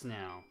apps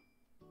now.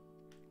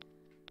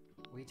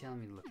 What are you telling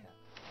me to look at?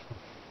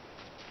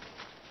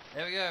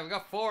 There we go. We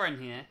got 4 in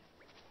here.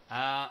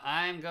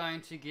 I'm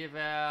going to give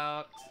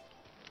out.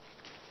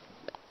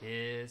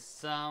 Here's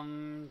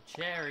some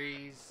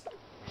cherries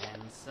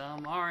and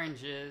some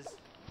oranges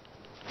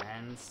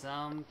and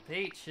some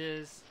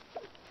peaches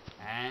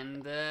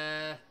and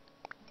a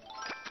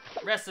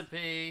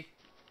recipe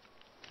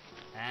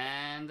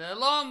and a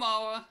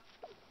lawnmower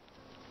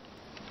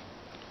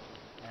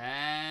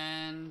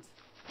and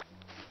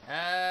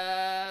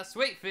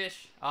sweet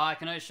fish. Oh, I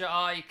can only show.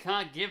 Oh, you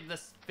can't give the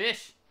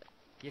fish.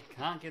 You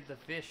can't give the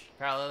fish.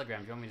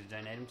 Parallelogram. Do you want me to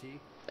donate them to you?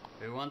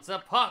 Who wants a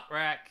pot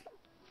rack?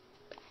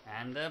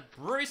 And a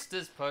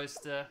Brewster's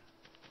poster.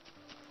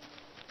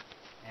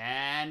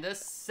 And a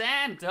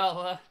sand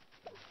dollar.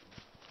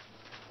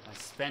 I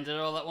spent it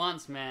all at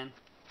once, man.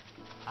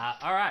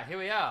 Alright, here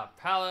we are.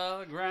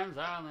 Parallelogram's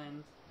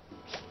Island.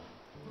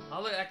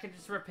 Oh, look, I can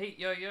just repeat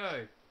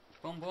yo-yo.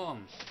 Boom,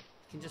 boom.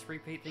 You can just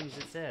repeat things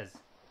it says.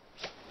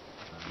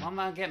 Why am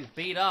I getting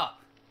beat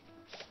up?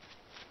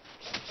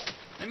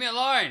 Leave me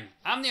alone.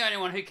 I'm the only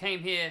one who came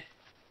here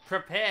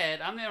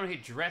prepared. I'm the only one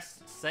who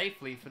dressed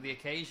safely for the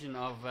occasion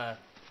of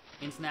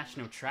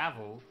international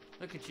travel.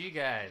 Look at you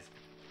guys.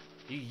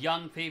 You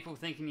young people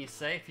thinking you're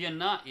safe. You're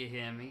not, you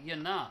hear me? You're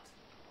not.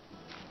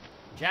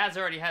 Jazz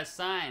already has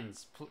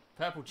signs.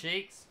 Purple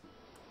cheeks.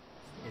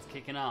 It's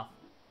kicking off.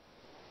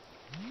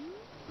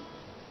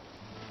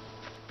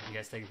 You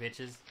guys taking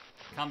pictures?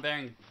 Come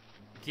bearing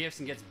gifts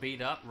and gets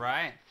beat up,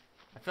 right?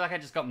 I feel like I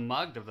just got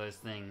mugged of those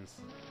things.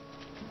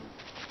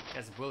 You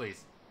guys are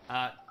bullies.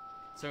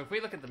 So if we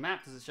look at the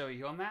map, does it show you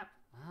your map?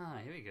 Ah,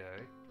 here we go.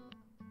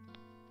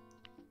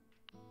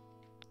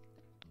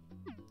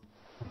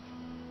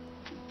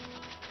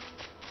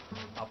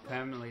 I'll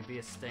permanently be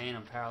a stain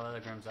on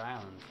Parallelogram's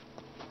Island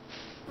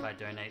if I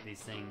donate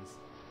these things.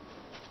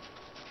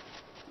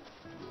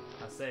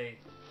 I'll say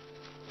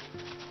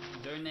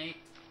donate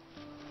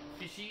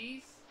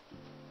fishies.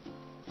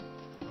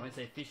 I won't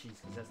say fishies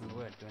because that's not the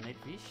word. Donate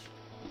fish.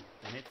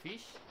 Donate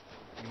fish.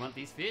 You want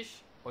these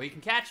fish? Or you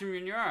can catch them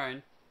on your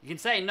own. You can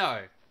say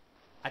no.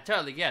 I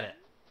totally get it.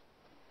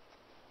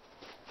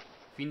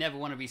 If you never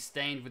want to be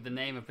stained with the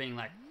name of being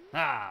like,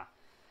 ah,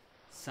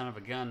 son of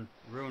a gun,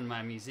 ruined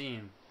my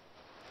museum.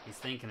 He's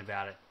thinking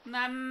about it.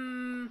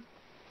 No.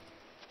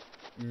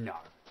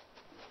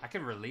 I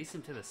can release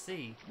him to the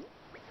sea.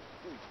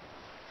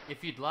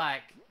 If you'd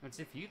like. What's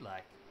if you'd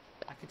like?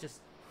 I could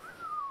just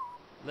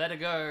let her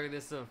go.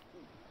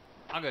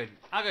 I'll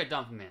go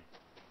dump him in.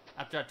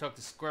 After I talk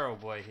to Squirrel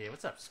Boy here.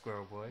 What's up,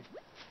 Squirrel Boy?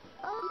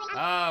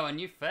 Oh, a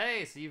new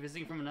face. Are you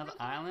visiting from another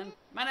island?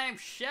 My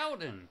name's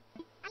Sheldon.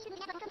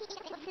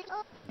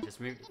 Just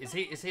move. Is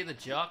he the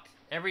jock?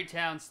 Every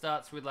town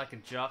starts with like a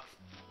jock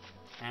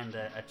and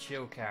a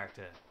chill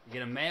character. You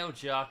get a male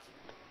jock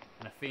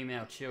and a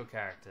female chill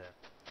character.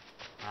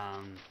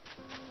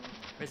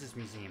 Where's this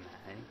museum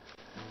at, hey?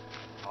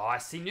 Oh, I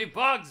see new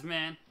bugs,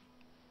 man.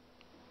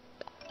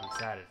 I'm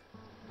excited.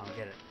 I'm gonna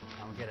get it.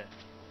 I'm gonna get it.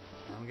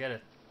 I'm gonna get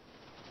it.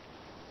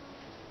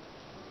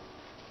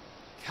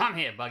 Come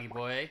here, buggy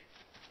boy.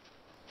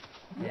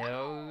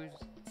 Hell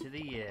to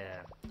the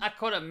air. I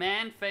caught a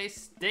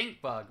man-faced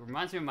stink bug.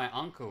 Reminds me of my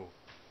uncle.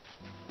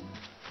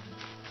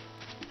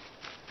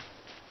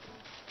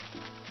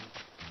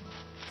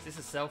 Is this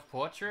a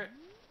self-portrait?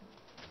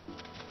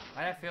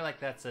 Why do I feel like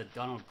that's a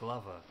Donald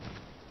Glover?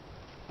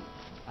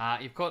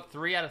 You've caught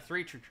 3 out of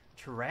 3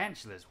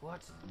 tarantulas.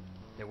 What?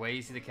 They're way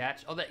easy to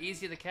catch. Oh, they're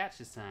easier to catch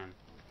this time.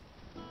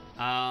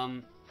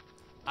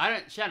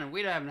 Shannon,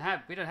 we don't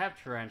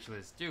have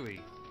tarantulas, do we?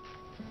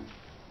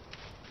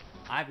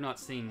 I've not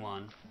seen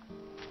one.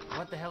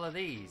 What the hell are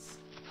these?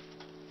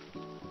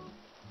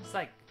 It's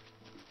like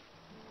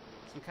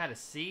some kind of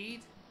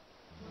seed.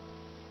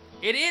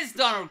 It is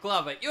Donald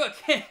Glover. You're a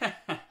kid.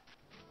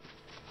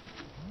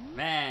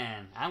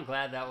 Man, I'm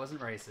glad that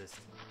wasn't racist.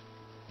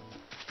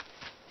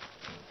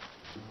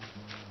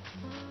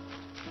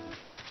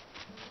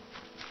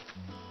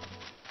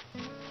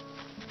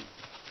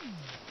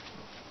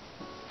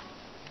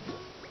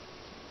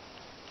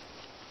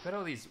 Got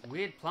all these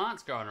weird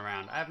plants growing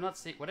around. I have not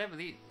seen whatever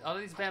these are.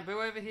 These bamboo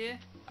over here?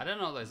 I don't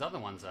know what those other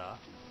ones are.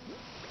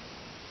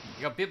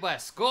 You got bit by a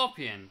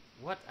scorpion.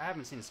 What? I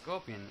haven't seen a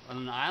scorpion on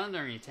an island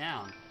or in your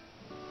town.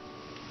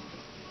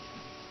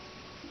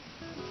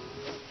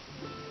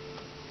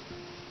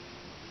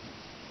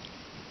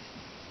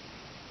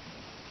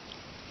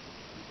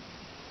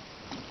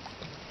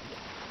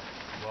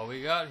 What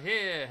we got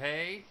here,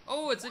 hey?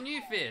 Oh, it's a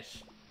new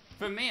fish.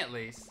 For me, at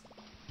least.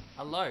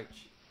 A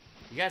loach.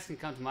 You guys can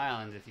come to my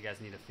island if you guys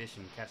need to fish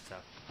and catch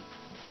stuff.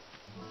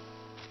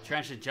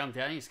 Tarantula jumped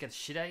down and you scared the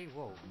shit out of you?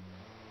 Whoa.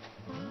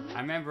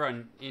 I remember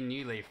in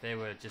New Leaf, they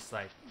were just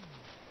like,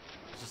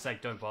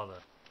 don't bother.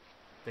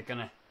 They're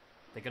gonna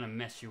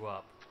mess you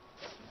up.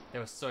 They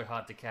were so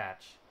hard to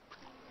catch.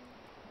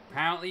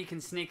 Apparently you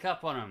can sneak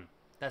up on them.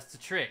 That's the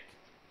trick.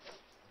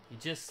 You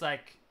just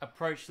like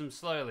approach them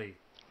slowly.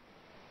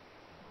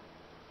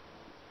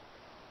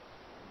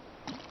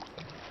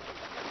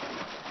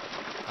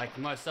 Like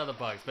most other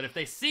bugs, but if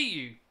they see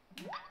you,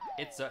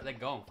 they're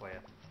going for you.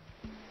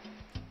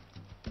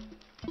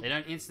 They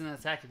don't instantly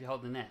attack if you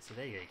hold the net, so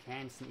there you go.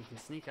 You can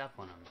sneak up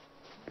on them.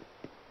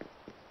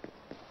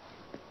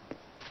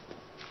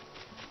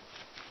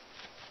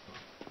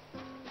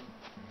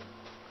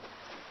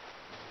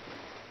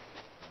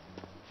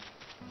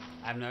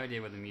 I have no idea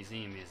where the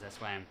museum is.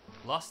 That's why I'm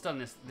lost on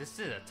this. This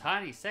is a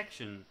tiny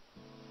section.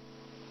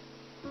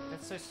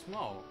 That's so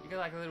small. You got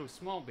like a little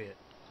small bit.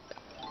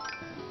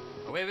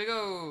 Away we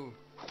go!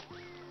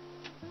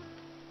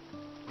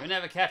 You'll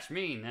never catch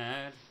me,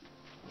 nerd.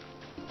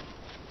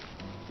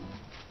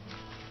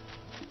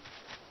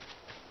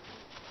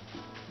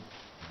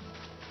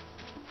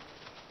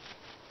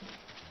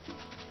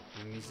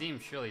 The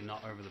museum's surely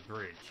not over the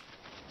bridge.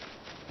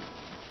 You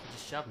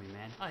just shoved me,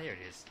 man. Oh, here it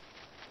is.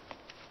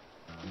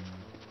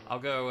 I'll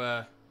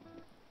go,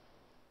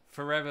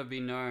 forever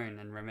be known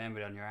and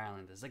remembered on your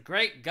island as a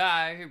great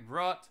guy who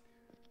brought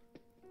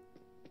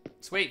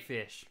sweet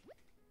fish.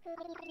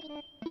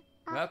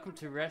 Welcome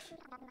to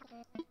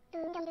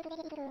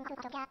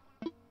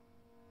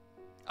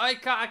Oh, I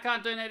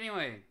can't do it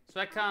anyway. So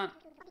I can't.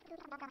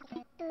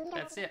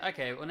 That's it.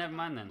 Okay, well, never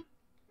mind then.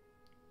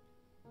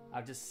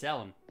 I'll just sell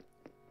them.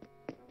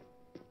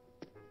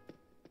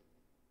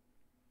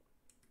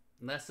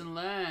 Lesson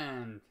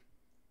learned.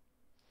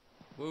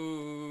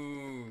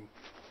 Woo.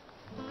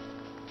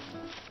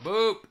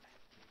 Boop.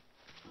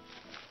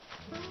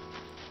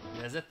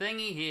 There's a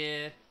thingy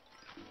here.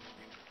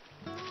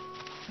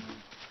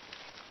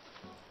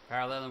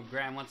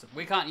 Parallelogram wants.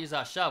 We can't use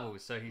our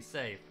shovels, so he's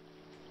safe.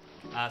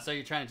 So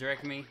you're trying to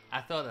direct me?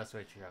 I thought that's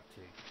what you're up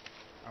to.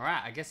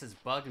 Alright, I guess it's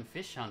bug and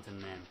fish hunting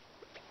then.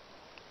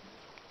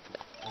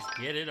 Let's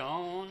get it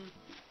on.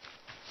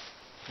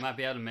 Might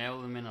be able to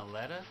mail them in a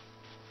letter.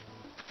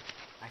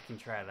 I can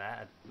try that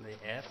at the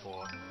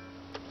airport.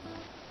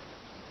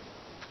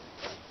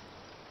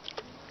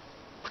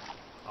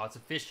 Oh, it's a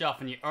fish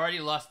off and you already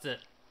lost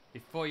it.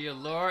 Before your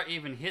lure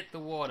even hit the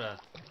water.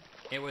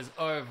 It was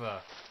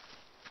over.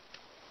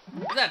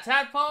 Is that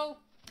tadpole?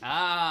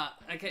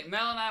 Okay,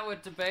 Mel and I were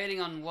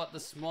debating on what the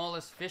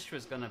smallest fish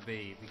was gonna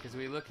be because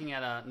we were looking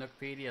at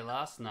Nookpedia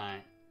last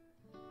night.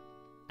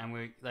 And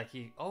we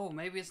oh,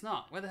 maybe it's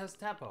not. Where the hell's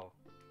the tadpole?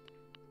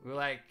 We were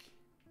like,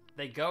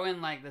 they go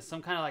in like, there's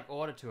some kind of like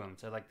order to them.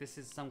 So like, this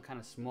is some kind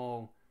of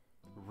small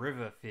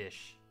river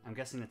fish. I'm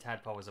guessing the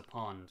tadpole was a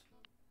pond.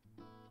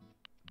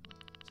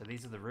 So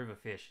these are the river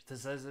fish.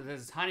 There's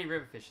a tiny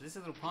river fish. Is this a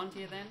little pond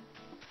here then?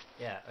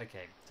 Yeah,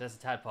 okay. So that's a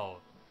tadpole.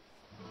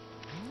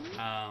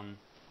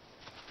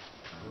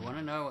 We want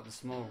to know what the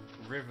small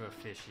river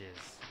fish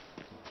is.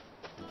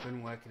 We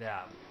couldn't work it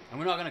out. And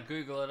we're not going to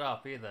Google it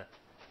up either.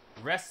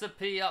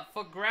 Recipe up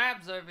for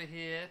grabs over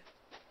here.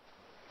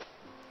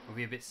 Will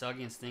be a bit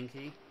soggy and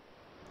stinky.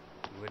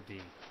 It would be.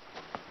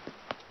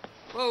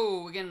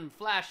 Whoa, we're getting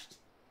flashed.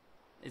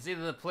 It's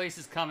either the police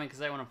is coming because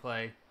they want to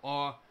play,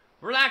 or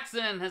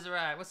Relaxion has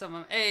arrived. What's up,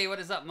 man? Hey, what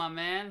is up, my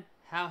man?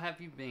 How have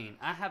you been?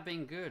 I have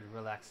been good,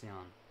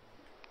 Relaxion.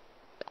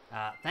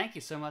 Thank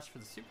you so much for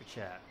the super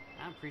chat.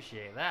 I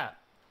appreciate that.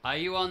 Are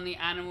you on the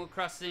Animal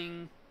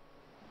Crossing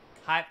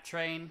hype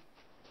train?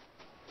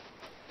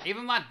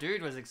 Even my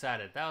dude was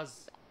excited. That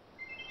was...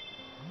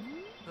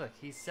 Look,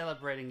 he's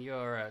celebrating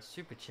your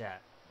super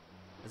chat.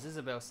 As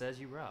Isabel says,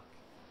 you rock.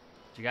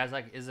 Do you guys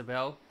like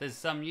Isabel? There's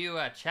some new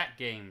chat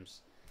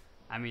games.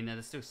 I mean,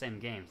 they're still the same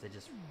games. They're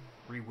just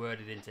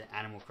reworded into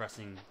Animal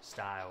Crossing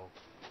style.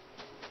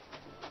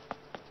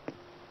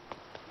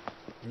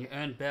 And you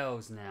earn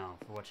bells now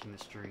for watching the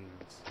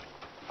streams.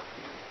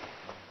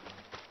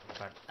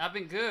 But I've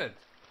been good.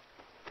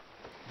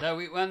 Though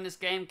when this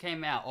game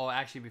came out, or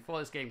actually before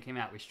this game came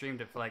out, we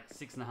streamed it for like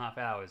 6.5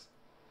 hours.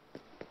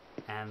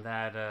 And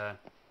that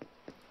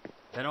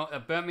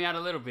burnt me out a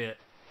little bit.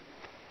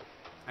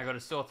 I got a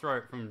sore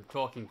throat from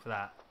talking for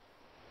that.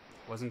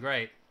 Wasn't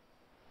great.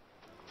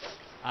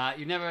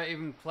 You've never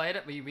even played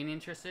it, but you've been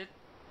interested?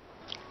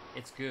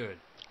 It's good.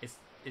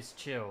 It's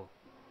chill.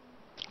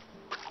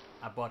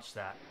 I botched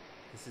that.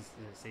 This is,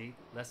 see?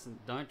 Lesson,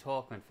 don't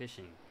talk when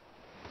fishing.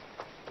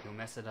 You'll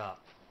mess it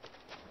up.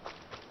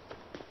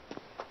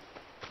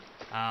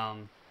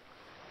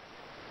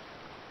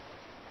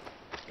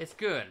 It's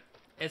good.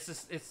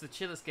 It's the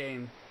chillest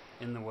game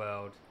in the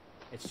world.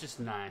 It's just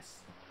nice.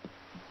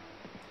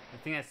 I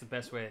think that's the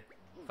best way.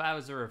 If I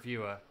was a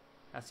reviewer,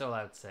 that's all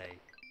I would say.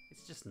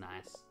 It's just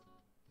nice.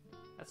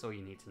 That's all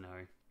you need to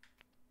know.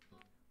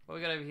 What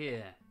we got over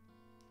here?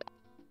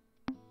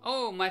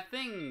 Oh, my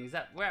thing is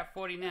that we're at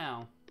 40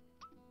 now.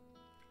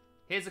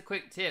 Here's a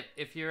quick tip: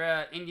 if you're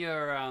in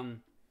your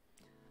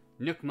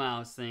Nook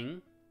Miles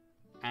thing,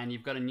 and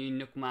you've got a new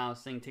Nook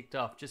Miles thing ticked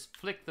off, just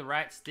flick the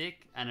right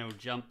stick and it'll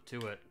jump to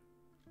it.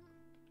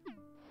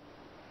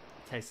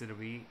 Taste it'll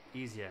be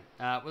easier.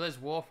 Were those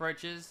wharf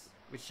roaches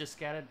which just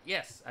scattered?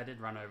 Yes, I did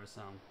run over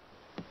some.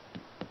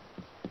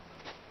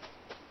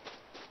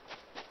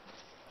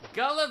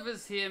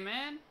 Gulliver's here,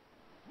 man.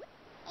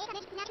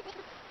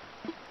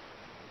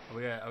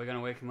 Are we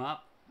gonna wake him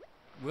up?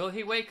 Will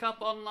he wake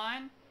up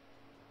online?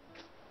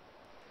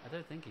 I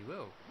don't think he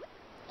will.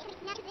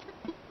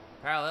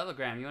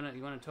 Parallelogram, you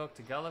wanna talk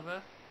to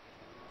Gulliver?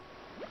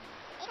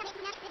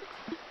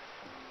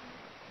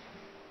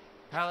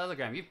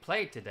 Parallelogram, you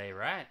played today,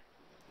 right?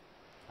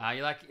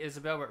 You like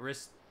Isabel but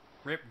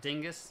Rip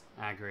Dingus?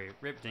 I agree,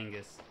 Rip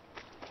Dingus.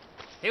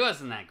 He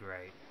wasn't that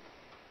great.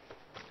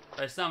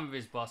 Though some of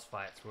his boss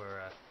fights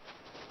were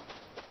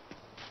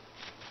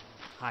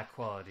high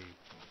quality.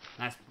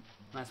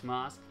 Nice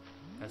mask.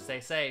 Gotta stay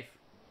safe.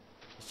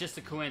 It's just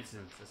a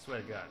coincidence, I swear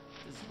to God.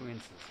 Just a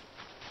coincidence.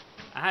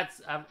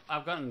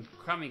 I've gotten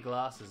crummy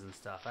glasses and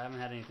stuff. I haven't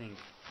had anything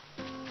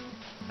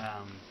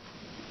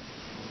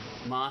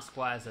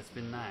mask-wise that's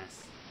been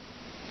nice.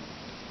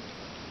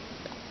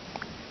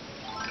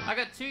 I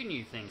got 2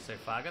 new things so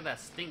far. I got that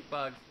stink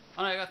bug.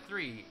 Oh no, I got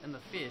 3 and the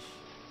fish.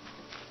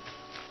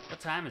 What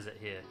time is it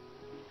here?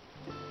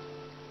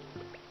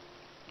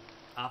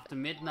 After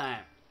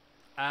midnight.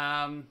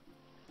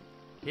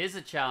 Here's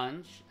a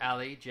challenge.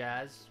 Ali,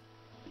 Jazz,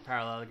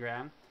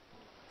 Parallelogram.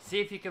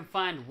 See if you can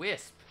find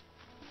Wisp.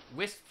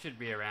 Wisp should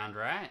be around,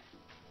 right?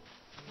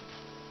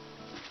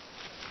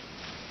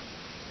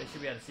 They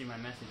should be able to see my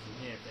message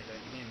in here if they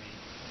don't hear me.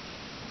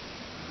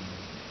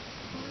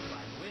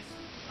 Find Wisp?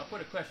 I'll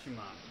put a question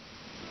mark.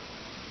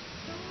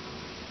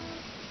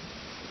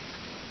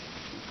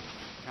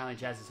 Apparently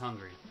Jazz is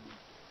hungry.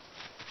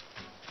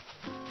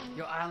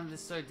 Your island is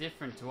so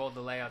different to all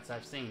the layouts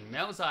I've seen.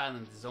 Mel's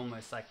island is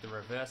almost like the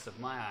reverse of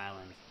my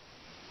island.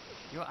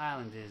 Your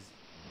island is...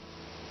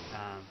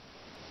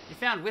 You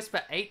found Wisp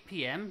at 8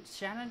 PM,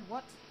 Shannon?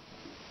 What?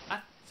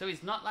 So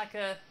he's not like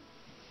a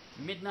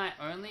midnight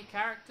only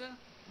character?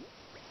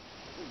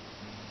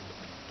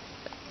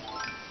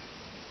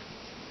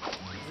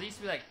 It used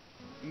to be like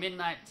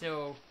midnight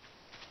till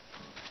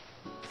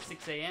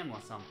 6 AM or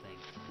something.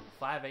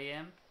 5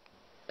 AM?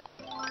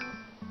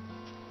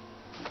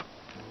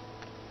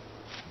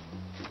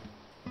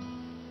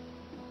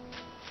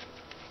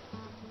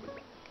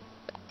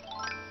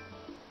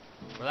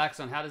 Relax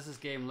on, how does this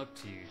game look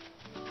to you?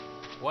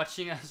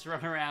 Watching us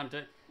run around,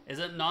 Is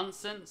it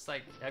nonsense?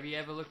 Like, have you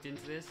ever looked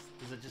into this?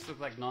 Does it just look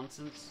like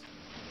nonsense?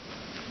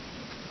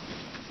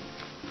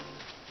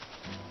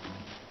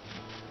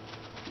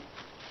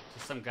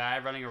 Just some guy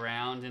running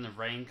around in a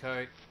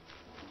raincoat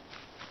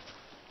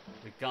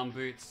with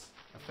gumboots,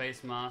 a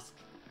face mask,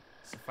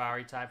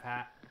 safari type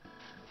hat,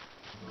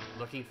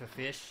 looking for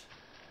fish.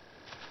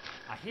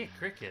 I hear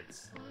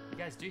crickets. You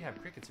guys do have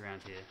crickets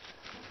around here.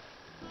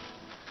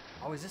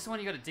 Oh, is this the one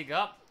you gotta dig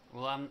up?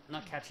 Well, I'm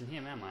not catching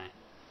him, am I?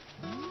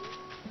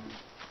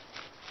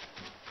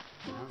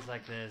 Sounds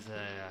like there's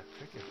a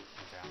cricket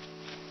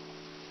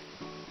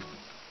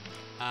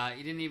about.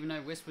 You didn't even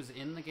know Wisp was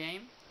in the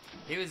game?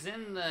 He was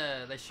in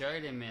the... They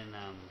showed him in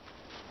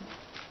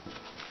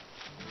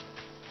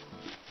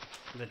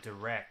the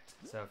Direct.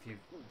 So if you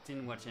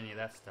didn't watch any of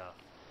that stuff,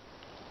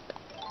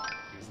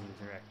 he was in the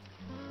Direct.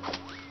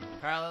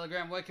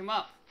 Parallelogram, wake him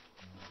up!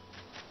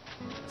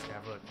 Let's go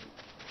have a look.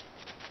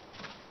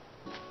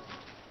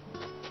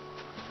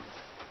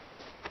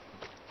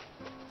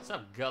 What's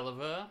up,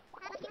 Gulliver?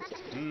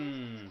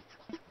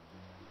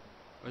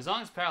 As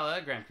long as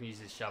Parallelogram can use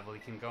his shovel, he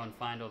can go and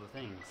find all the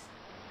things.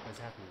 What's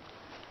happening?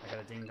 I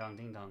got a ding dong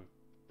ding dong.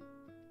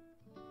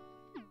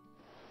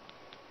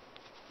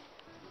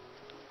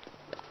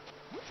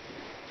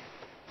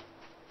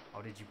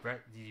 Oh, did you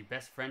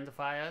best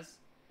friendify us?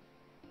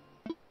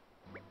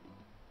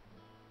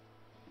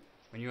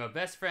 When you are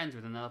best friends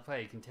with another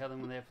player, you can tell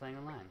them when they're playing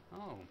online.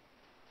 Oh.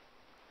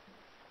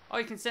 Oh,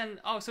 you can send...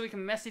 Oh, so we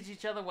can message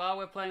each other while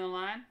we're playing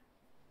online?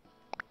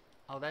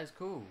 Oh, that is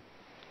cool.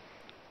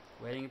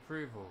 Waiting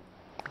approval.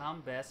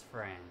 Become best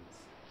friends.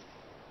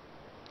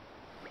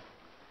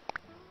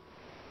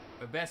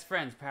 We're best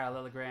friends,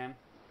 Parallelogram.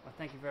 Well,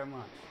 thank you very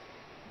much.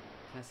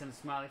 Can I send a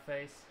smiley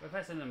face? What if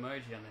I send an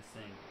emoji on this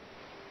thing?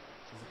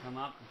 Does it come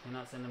up? You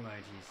cannot send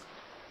emojis.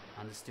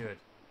 Understood.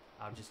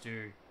 I'll just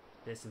do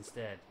this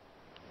instead.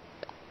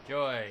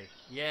 Joy.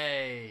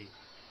 Yay.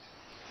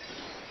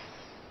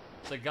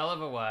 So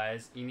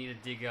Gulliver-wise, you need to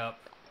dig up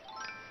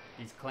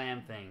these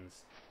clam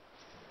things.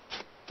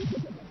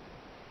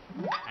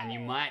 And you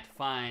might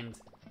find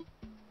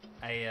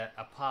a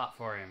part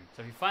for him.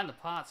 So if you find the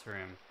parts for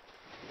him,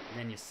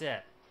 then you're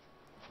set.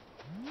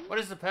 What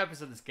is the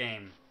purpose of this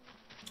game?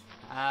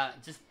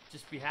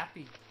 Just be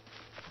happy.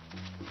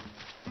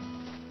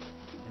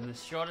 In the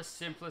shortest,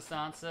 simplest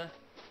answer,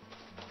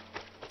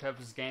 the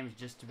purpose of the game is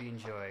just to be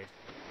enjoyed.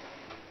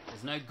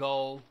 There's no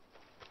goal.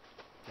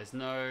 There's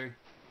no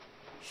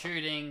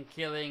shooting,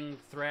 killing,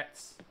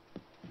 threats.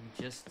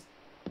 You just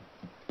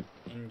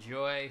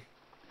enjoy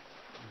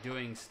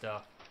doing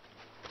stuff.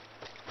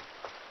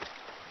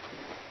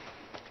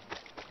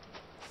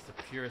 It's the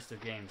purest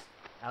of games.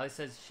 Ali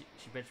says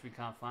she bets we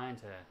can't find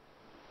her.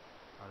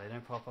 Oh, they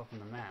don't pop up on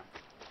the map.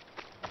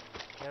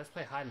 Yeah, let's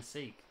play hide and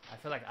seek. I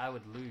feel like I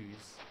would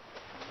lose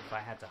if I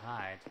had to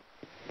hide.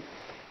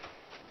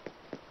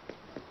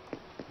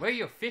 Where are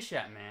your fish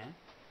at, man?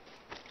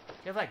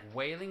 Do you have like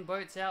whaling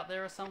boats out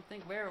there or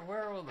something? Where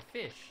are all the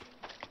fish?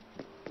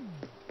 Do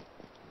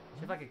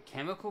you have like a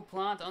chemical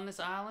plant on this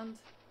island?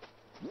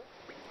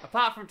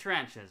 Apart from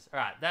tarantulas.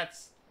 Alright,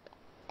 that's...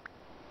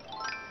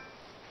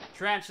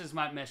 Tarantulas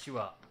might mess you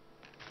up.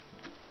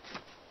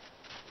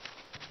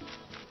 You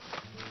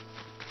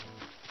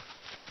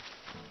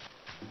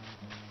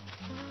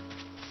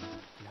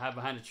can hide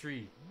behind a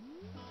tree.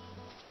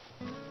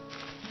 I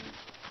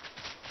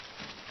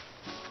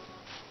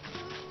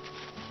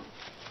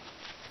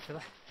feel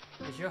like...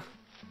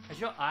 Has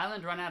your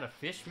island run out of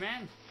fish,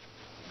 man?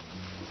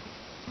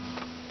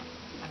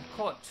 I've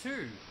caught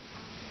 2.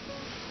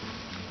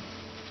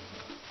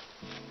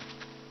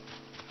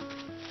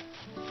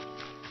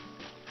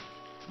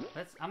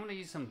 I'm gonna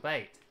use some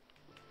bait.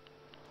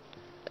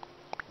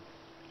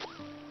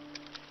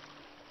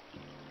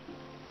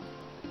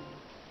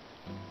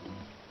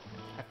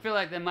 I feel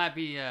like there might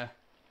be a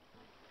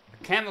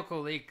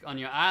chemical leak on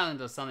your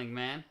island or something,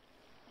 man.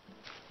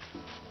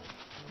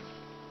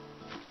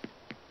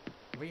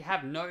 We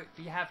have no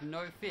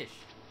fish.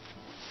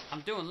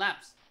 I'm doing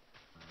laps.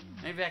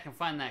 Maybe I can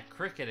find that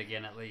cricket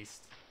again at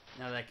least.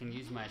 Now that I can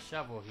use my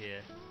shovel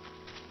here.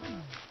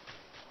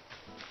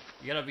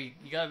 You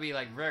gotta be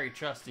like very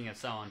trusting of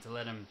someone to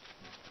let him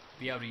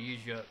be able to use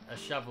a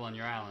shovel on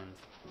your island.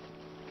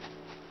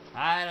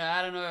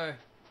 I don't know.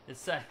 It's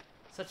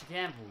such a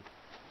gamble.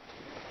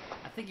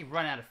 I think you've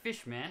run out of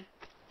fish, man.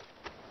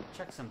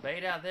 Chuck some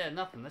bait out there.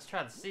 Nothing. Let's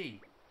try the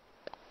sea.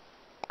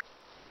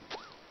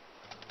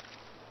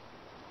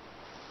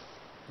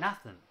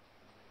 Nothing.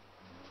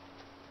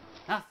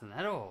 Nothing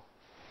at all.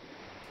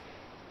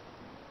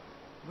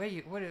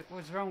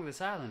 What's wrong with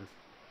this island?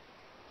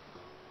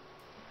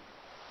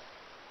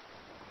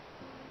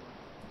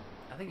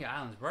 I think your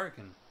island's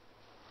broken.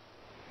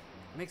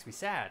 It makes me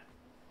sad.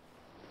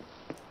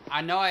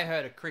 I know I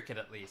heard a cricket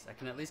at least. I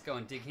can at least go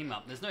and dig him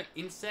up. There's no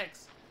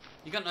insects.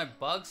 You got no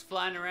bugs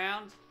flying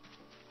around.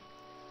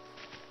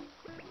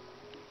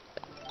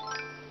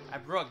 I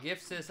brought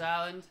gifts to this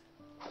island.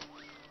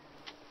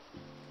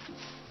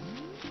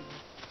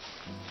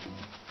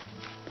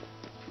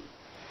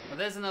 Well,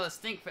 there's another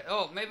stink face.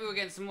 Oh, maybe we're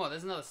getting some more.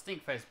 There's another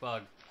stink face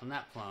bug on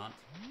that plant.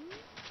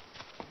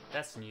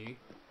 That's new.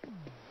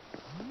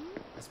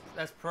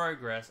 That's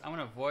progress. I'm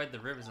gonna avoid the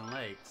rivers and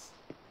lakes.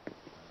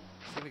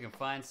 See if we can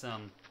find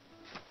some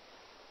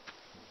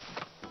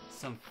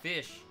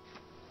fish.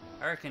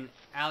 I reckon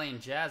Ali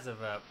and Jazz have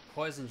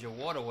poisoned your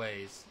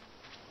waterways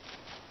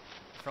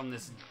from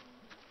this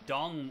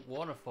Dong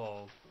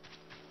waterfall.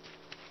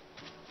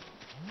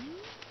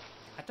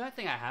 I don't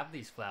think I have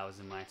these flowers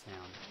in my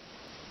town.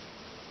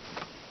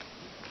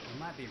 It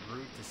might be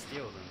rude to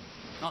steal them.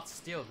 Not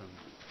steal them.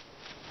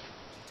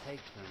 To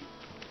take them.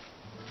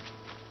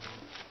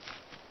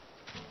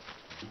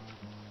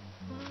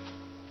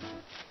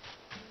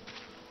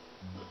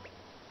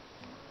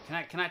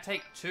 Can I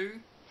take 2?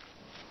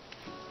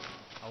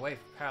 I'll wait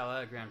for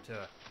Parallelogram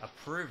to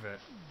approve it.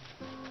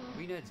 What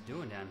are you nerds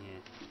doing down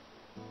here?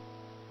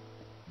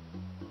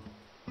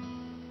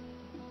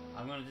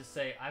 I'm gonna just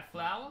say, I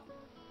flower?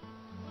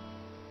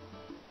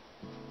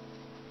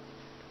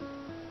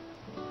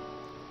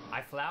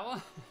 I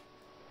flower?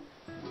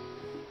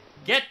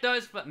 Get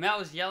those Mel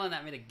was yelling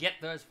at me to get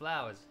those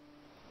flowers.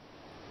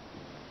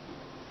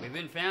 We've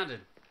been founded.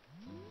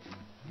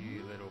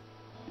 You little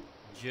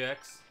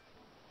jerks.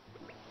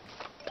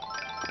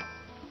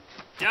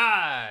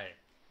 Die!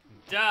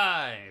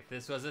 Die! If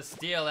this was a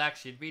steel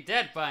axe, you'd be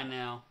dead by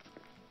now.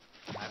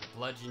 I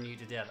bludgeon you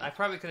to death. I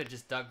probably could have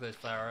just dug those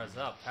flowers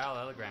up.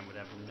 Parallelogram would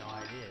have no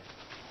idea.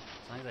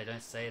 As long as I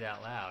don't say it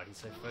out loud. He's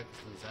so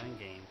focused on his own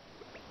game.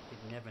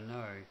 He'd never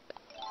know.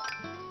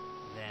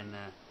 Then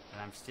that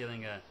I'm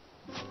stealing a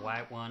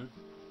white one.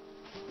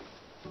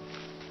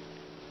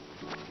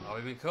 Oh,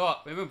 we've been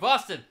caught. We've been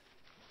busted.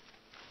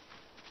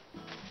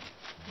 They're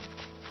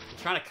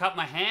trying to cut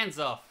my hands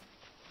off.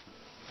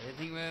 I didn't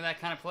think we were in that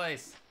kind of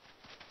place.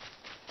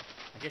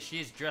 I guess she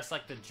is dressed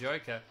like the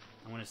Joker.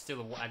 I'm gonna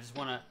steal I just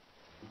want a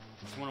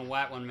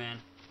white one, man.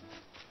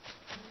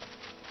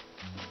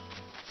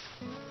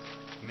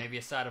 Maybe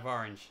a side of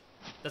orange.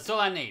 That's all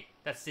I need.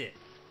 That's it.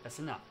 That's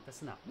enough.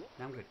 That's enough.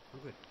 Now I'm good. I'm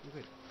good. I'm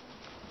good.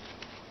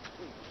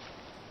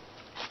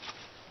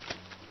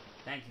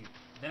 Thank you.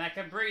 Then I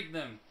can breed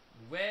them.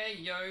 Where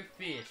yo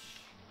fish?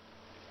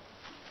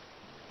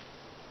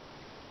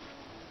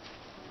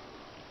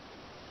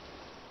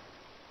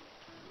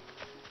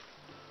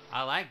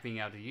 I like being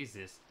able to use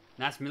this.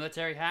 Nice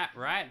military hat,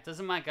 right?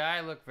 Doesn't my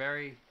guy look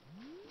very...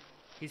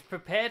 He's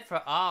prepared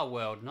for our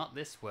world, not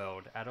this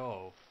world at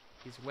all.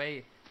 He's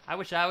way... I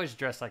wish I was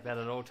dressed like that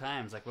at all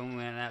times. Like when we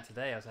went out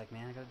today, I was like,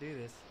 man, I gotta do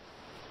this.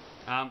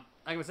 Like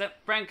I said,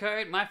 friend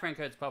code. My friend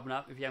code's popping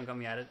up if you haven't got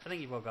me added. I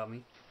think you've all got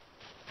me.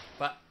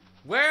 But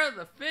where are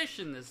the fish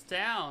in this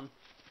town?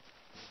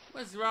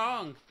 What's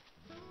wrong?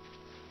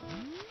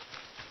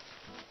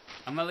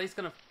 I'm at least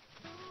gonna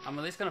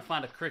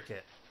find a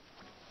cricket.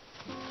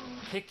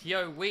 Pick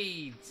yo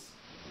weeds.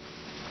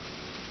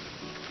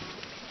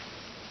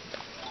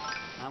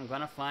 I'm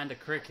gonna find a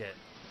cricket.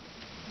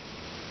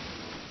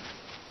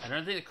 I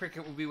don't think the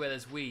cricket will be where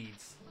there's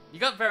weeds. You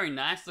got very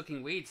nice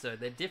looking weeds though.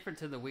 They're different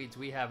to the weeds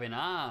we have in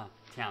our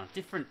town.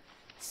 Different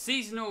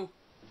seasonal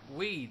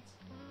weeds.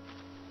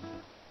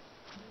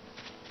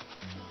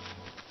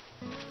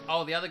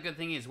 Oh, the other good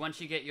thing is once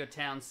you get your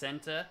town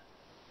center,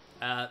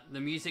 the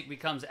music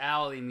becomes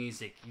hourly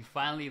music. You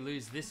finally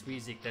lose this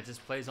music that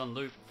just plays on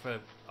loop for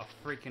a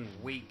freaking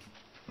week.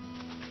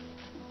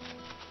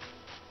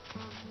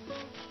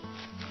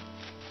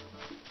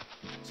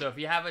 So if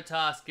you have a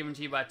task given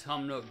to you by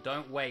Tom Nook,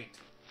 don't wait.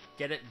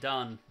 Get it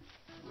done.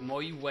 The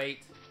more you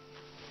wait,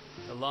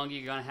 the longer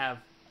you're gonna have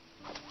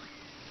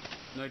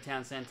no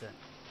town center.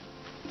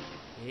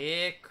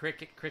 Yeah,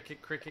 cricket, cricket,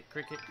 cricket,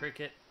 cricket,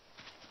 cricket.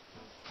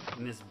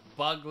 In this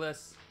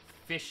bugless,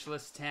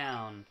 fishless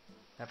town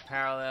that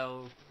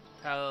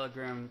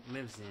Parallelogram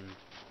lives in.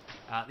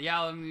 The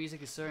hour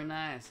music is so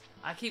nice.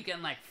 I keep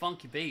getting like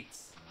funky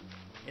beats.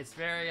 It's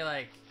very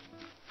like,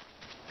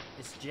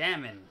 it's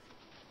jamming.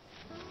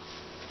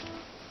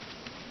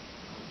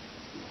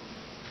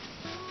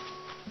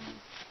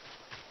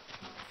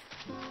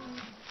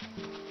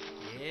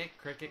 Yeah,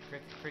 cricket,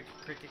 cricket, cricket,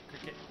 cricket,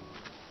 cricket.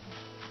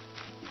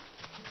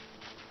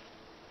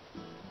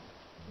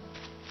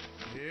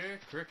 Yeah,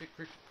 cricket,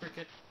 cricket,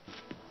 cricket.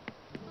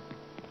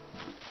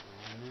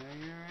 I know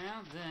you're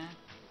out there.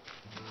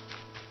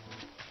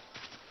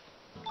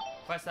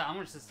 If I start, I'm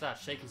gonna just start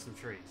shaking some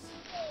trees.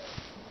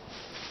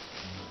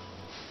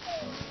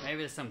 Maybe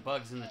there's some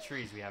bugs in the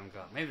trees we haven't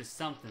got. Maybe there's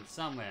something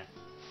somewhere.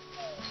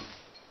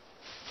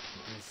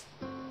 In this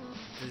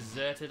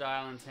deserted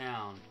island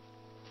town.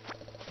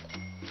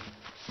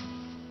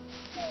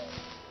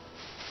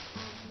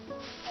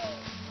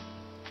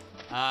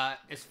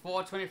 It's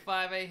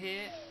 4:25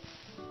 here.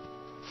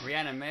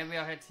 Rihanna, maybe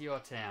I'll head to your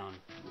town.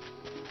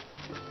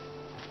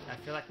 I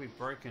feel like we've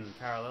broken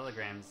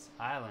Parallelogram's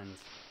island.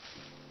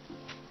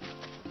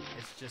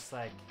 It's just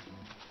like...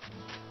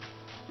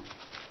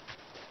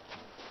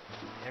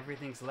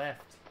 everything's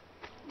left.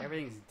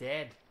 Everything's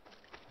dead.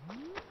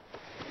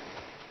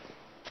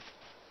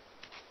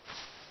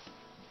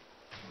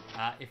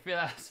 If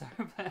you're sorry,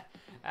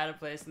 out of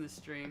place in the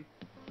stream.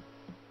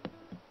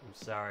 I'm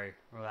sorry.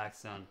 Relax,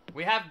 son.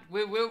 We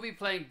will be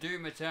playing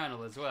Doom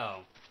Eternal as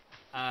well.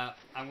 I'm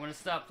gonna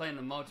start playing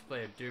the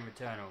multiplayer of Doom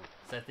Eternal,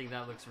 so I think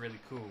that looks really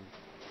cool.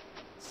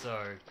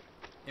 So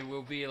it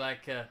will be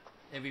like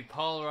it'll be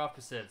polar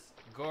opposites: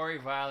 gory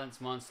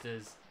violence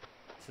monsters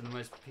to the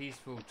most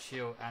peaceful,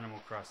 chill Animal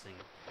Crossing.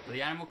 But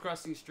the Animal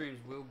Crossing streams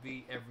will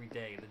be every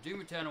day. The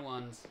Doom Eternal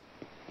ones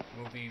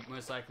will be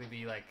most likely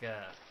be like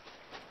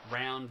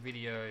round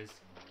videos.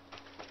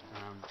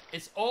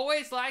 It's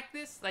always like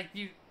this. Like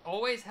you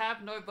always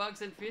have no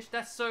bugs and fish.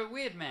 That's so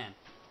weird, man.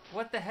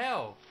 What the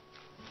hell?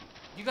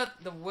 You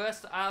got the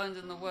worst island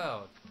in the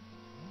world.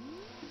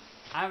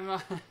 I'm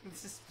not.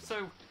 This is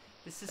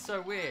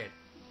so weird.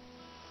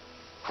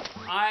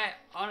 Alright.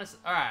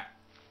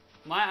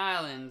 My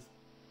island,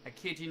 I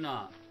kid you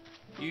not,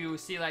 you will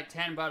see like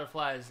 10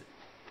 butterflies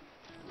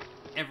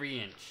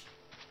every inch.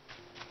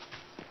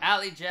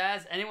 Alley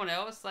Jazz, anyone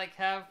else like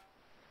have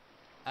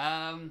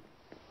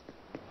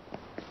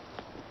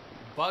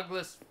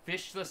bugless,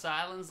 fishless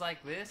islands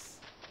like this?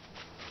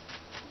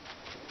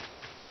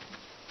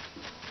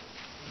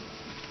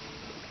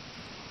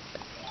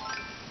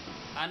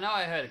 I know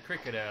I heard a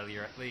cricket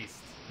earlier, at least.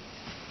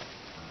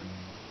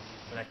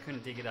 But I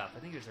couldn't dig it up. I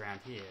think it was around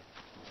here.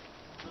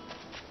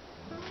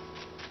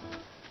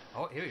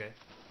 Oh, here we go.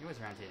 He was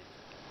around here.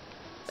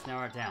 Let's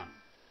narrow it down.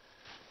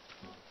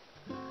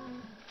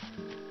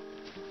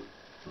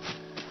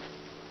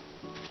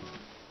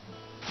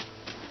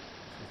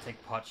 Let's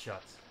take pot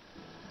shots.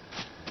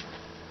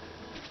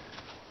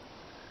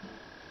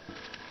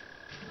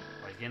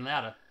 Oh, he's getting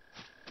louder.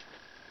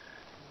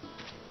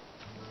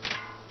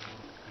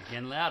 He's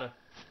getting louder.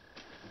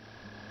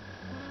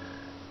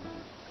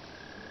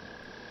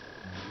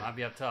 Might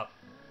be up top.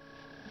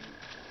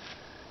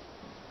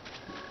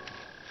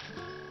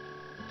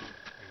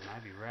 It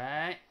might be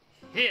right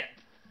here.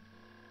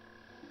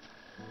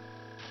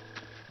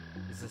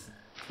 Is this?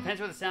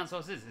 Depends where the sound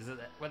source is. Is it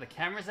where the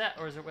camera's at,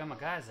 or is it where my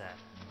guy's at?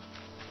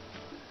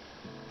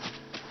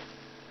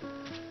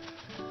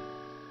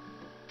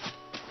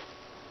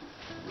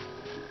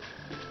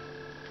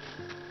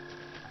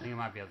 I think it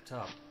might be up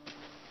top.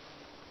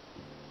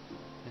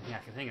 Anything I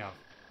can think of.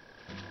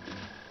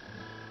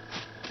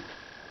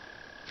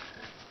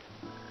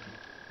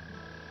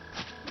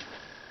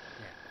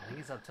 I think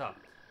it's up top.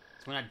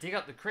 So when I dig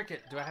up the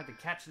cricket, do I have to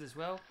catch it as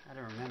well? I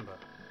don't remember.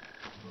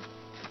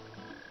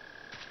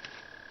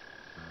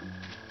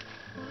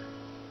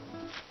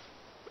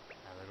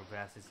 That little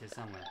bastard's here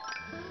somewhere.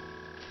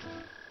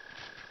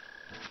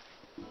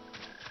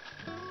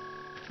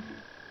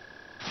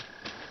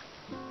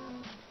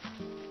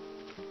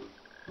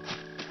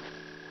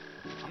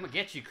 I'm gonna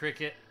get you,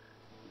 cricket.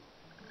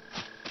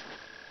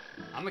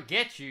 I'm gonna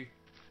get you.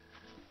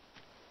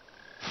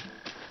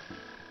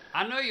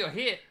 I know you're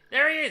here.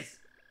 There he is!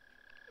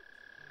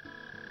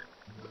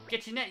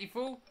 Get your net, you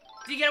fool.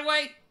 Did you get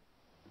away?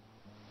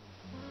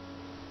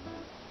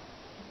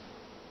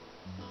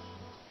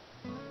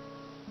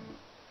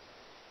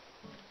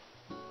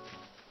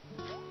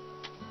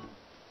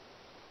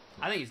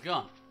 I think he's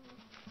gone.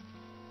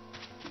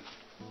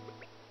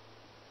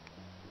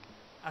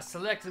 I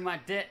selected my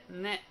net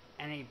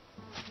and he's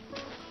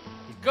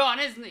gone,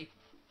 isn't he?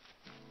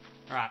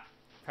 Alright,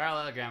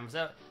 parallelogram.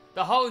 So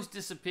the holes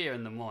disappear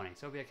in the morning,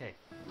 so it'll be okay.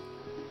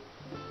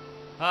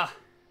 I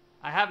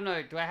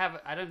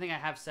don't think I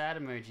have sad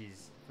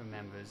emojis for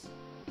members,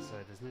 so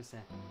there's no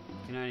sad.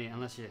 You can only,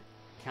 unless you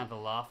count the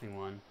laughing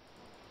one.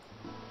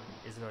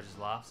 Isabel just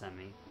laughs at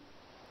me.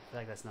 I feel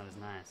like that's not as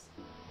nice.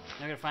 Now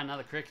I'm gonna find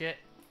another cricket.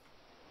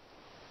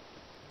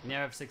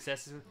 Never have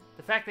successes.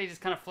 The fact that he just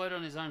kind of floated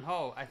on his own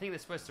hole, I think they're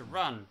supposed to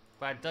run,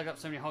 but I dug up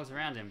so many holes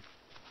around him.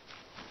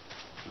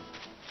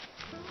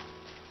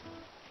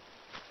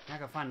 Now I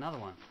gotta find another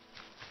one.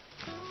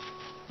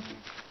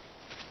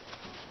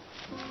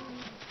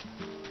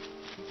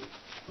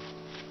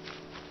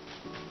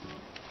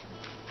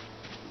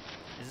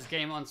 Is this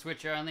game on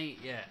Switch only?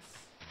 Yes.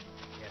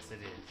 Yes,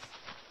 it is.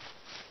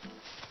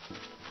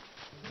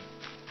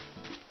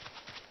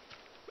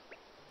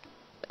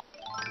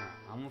 Alright,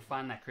 I'm gonna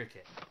find that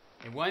cricket.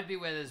 It won't be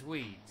where there's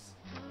weeds.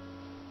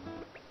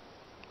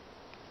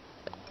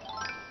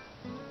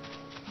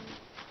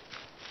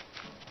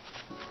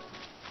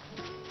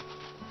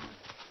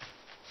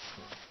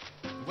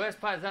 The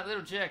worst part is that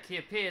little jerk, he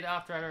appeared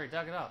after I'd already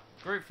dug it up.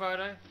 Group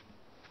photo.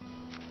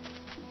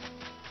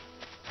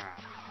 Alright.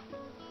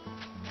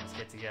 Let's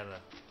get together.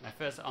 My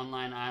first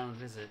online island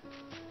visit.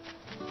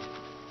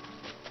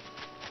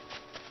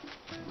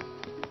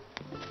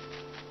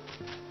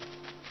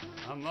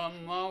 I'm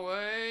on my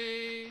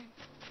way.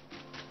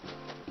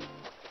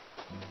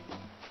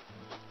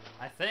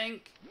 I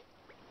think.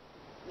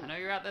 I know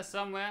you're out there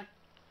somewhere.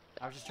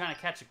 I was just trying to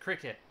catch a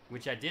cricket,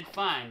 which I did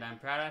find. I'm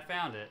proud I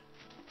found it.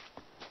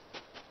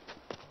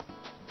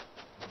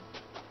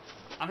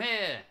 I'm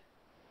here.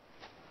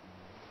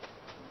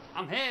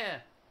 I'm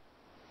here.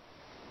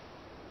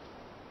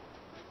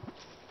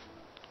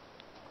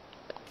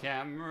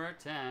 Camera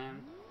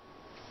time.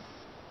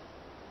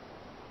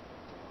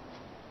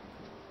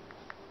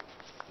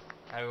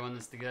 How do we want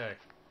this to go?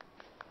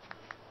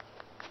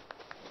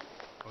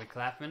 Are we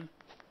clapping?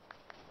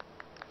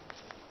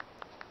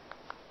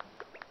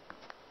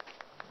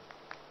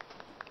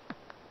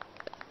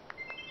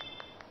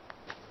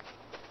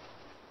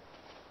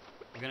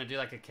 We're gonna do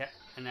like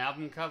an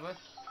album cover.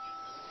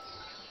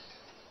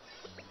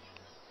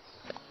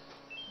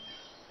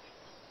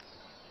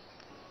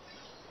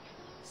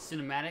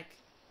 Cinematic.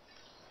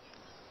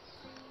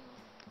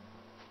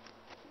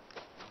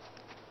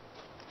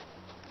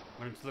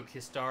 Want it to look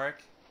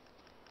historic.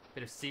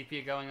 Bit of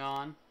sepia going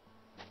on.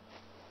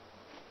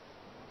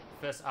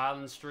 First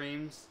island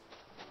streams.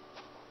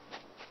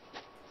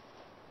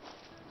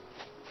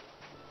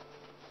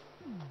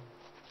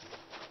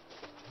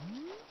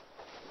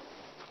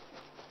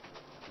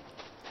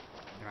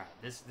 Alright,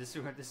 this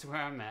is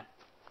where I'm at.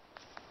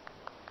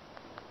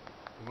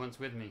 Everyone's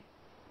with me.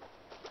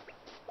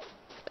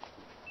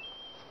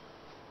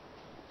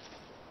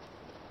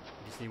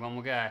 Just need one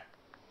more guy.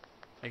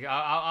 Like,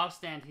 I'll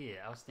stand here.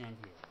 I'll stand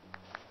here.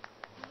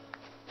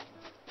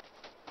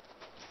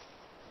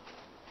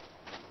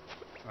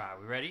 Right,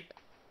 we ready?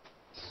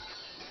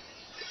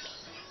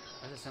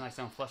 Why does it sound like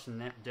someone flushing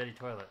the dirty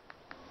toilet?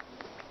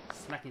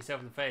 Smacking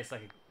yourself in the face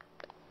like a...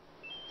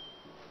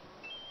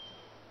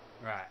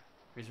 Right,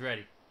 who's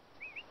ready?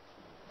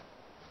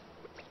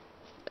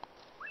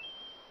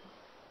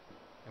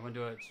 Everyone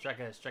do a strike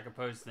a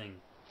pose thing.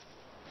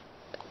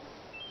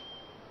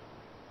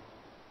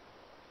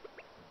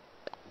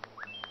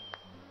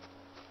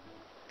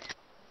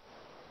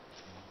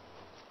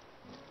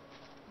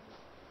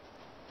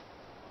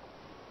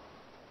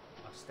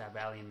 I'll stab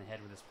Ali in the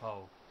head with this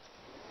pole.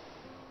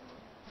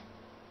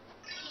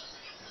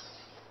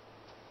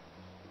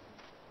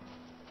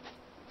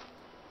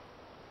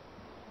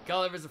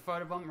 Gulliver's a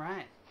photobomb,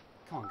 right?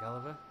 Come on,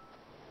 Gulliver.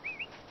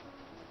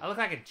 I look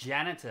like a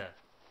janitor.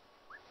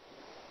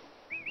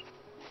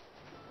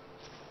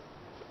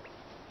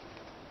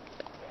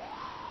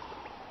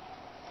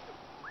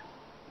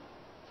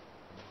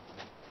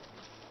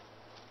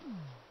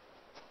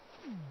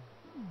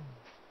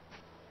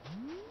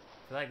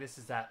 I feel like this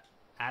is that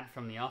ad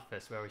from The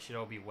Office where we should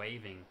all be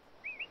waving.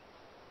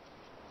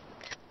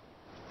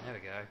 There we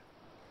go.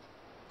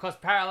 Of course,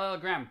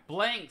 parallelogram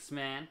blinks,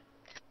 man.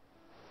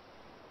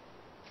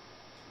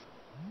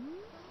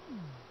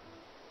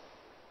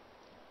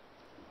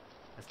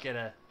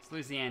 Let's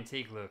lose the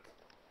antique look.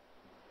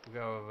 We'll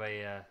go with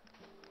a,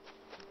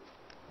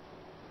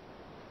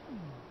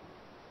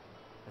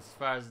 as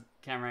far as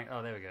camera,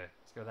 oh, there we go.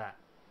 Let's go with that.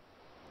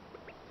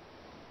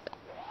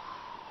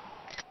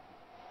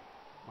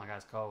 My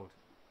guy's cold.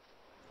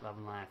 Love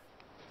and life.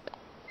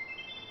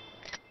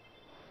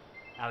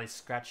 Ali's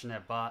scratching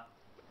her butt.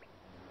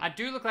 I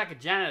do look like a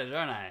janitor,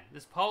 don't I?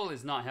 This pole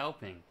is not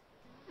helping.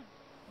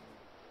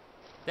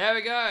 There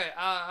we go.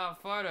 Our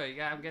photo.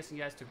 I'm guessing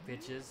you guys took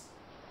pictures.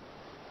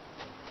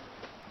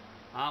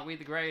 Aren't we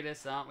the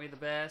greatest? Aren't we the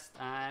best?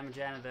 I'm a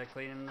janitor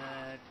cleaning the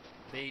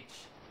beach.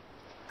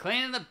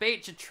 Cleaning the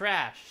beach of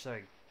trash. So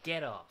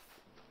get off.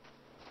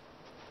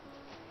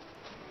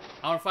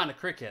 I want to find a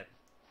cricket.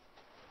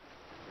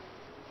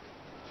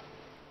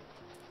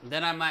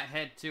 Then I might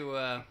head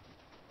to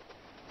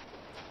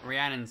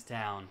Rhiannon's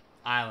town,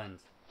 island.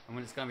 And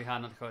when it's going to be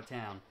hard not to call it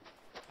town.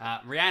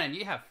 Rhiannon,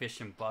 you have fish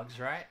and bugs,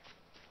 right?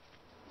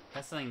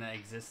 That's something that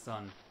exists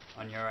on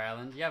your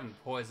island. You haven't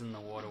poisoned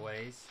the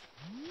waterways.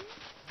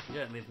 You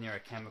don't live near a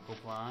chemical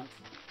plant.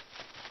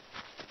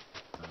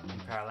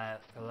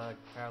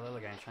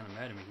 Parallelogram trying to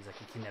murder me. He's like,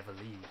 you can never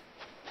leave.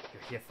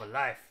 You're here for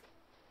life.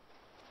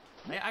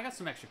 Hey, I got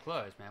some extra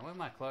clothes, man. Where are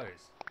my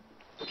clothes?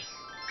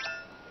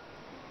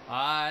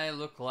 I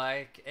look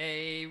like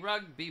a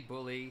rugby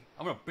bully.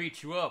 I'm gonna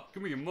beat you up.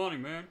 Give me your money,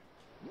 man.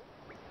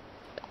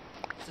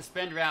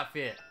 Suspender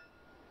outfit.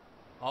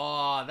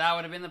 Oh, that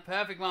would have been the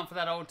perfect one for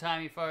that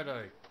old-timey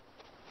photo.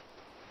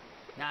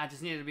 Now I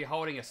just needed to be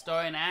holding a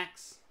stone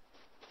axe.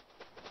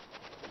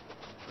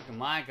 Look at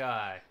my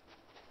guy.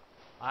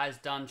 I's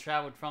done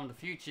travelled from the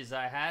futures,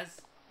 I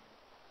has.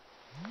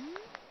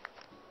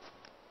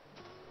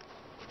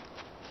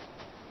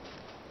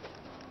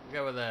 We'll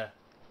go with a...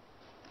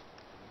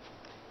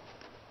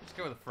 Just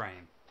go with a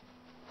frame.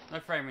 No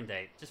frame and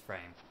date, just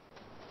frame.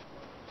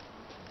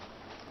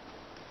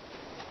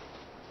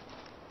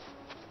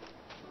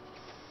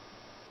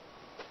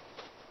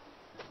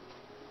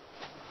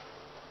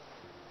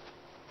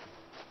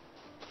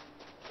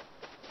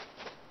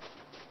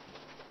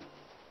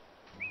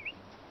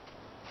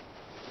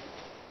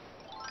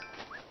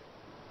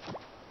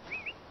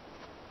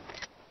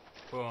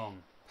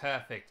 Boom.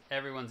 Perfect.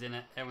 Everyone's in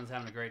it. Everyone's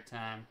having a great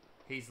time.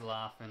 He's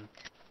laughing.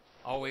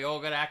 Oh, we all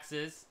got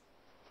axes.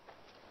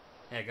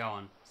 Yeah, go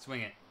on.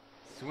 Swing it.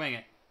 Swing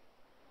it.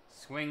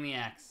 Swing the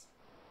axe.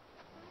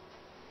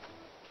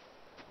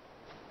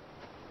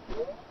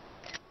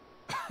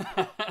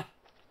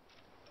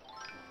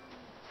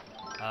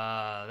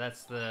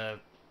 That's the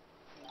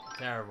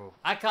terrible.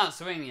 I can't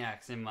swing the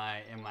axe in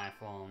my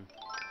form.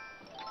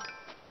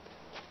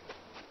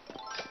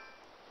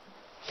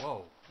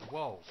 Whoa,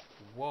 whoa,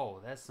 whoa!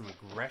 There's some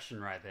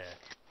aggression right there.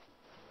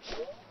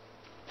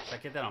 Should I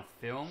get that on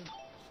film?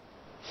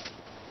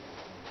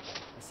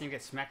 I see him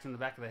get smacked in the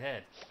back of the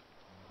head.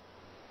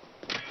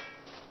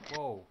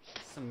 Whoa,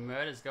 some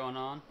murders going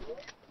on.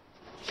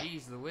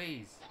 Jeez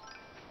Louise.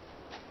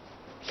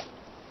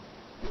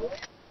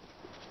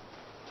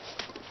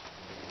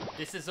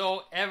 This is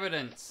all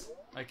evidence,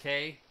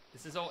 okay?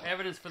 This is all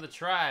evidence for the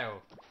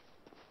trial.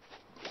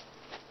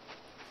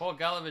 Poor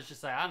Gulliver's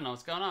just like, I don't know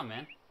what's going on,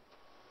 man.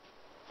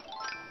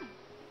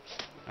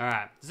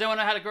 Alright, does anyone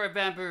know how to grow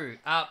bamboo?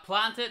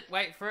 Plant it,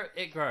 wait for it,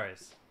 it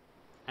grows.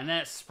 And then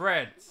it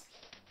spreads.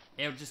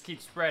 It'll just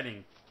keep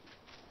spreading.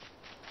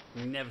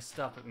 You never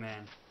stop it,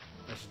 man.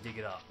 Unless you dig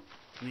it up.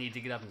 And then you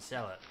dig it up and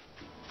sell it.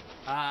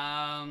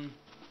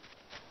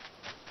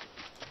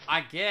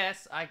 I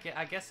guess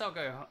I'll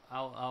go.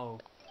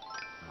 I'll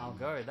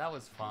go. That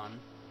was fun.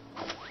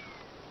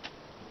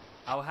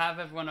 I'll have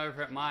everyone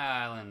over at my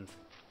island.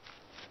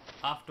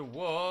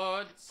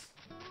 Afterwards.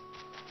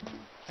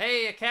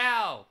 Hey, a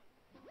cow.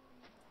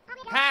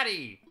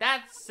 Patty.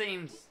 That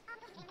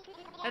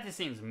just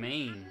seems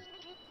mean.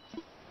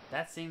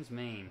 That seems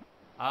mean.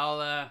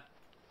 I'll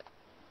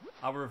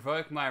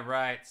revoke my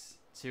rights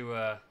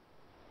to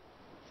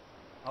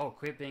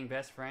quit being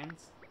best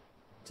friends.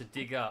 To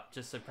dig up,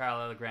 just so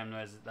Parallelogram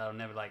knows that they'll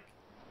never like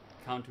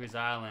come to his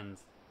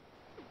island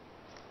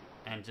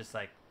and just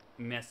like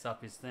mess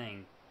up his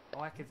thing.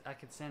 Oh, I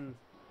could send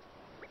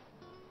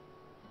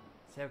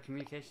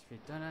communication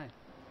feed. Don't know.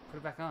 Put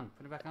it back on.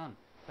 Put it back on.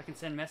 I can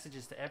send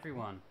messages to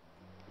everyone.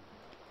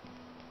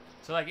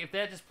 So like if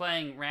they're just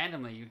playing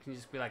randomly, you can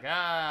just be like,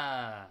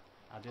 I'll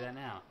do that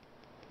now.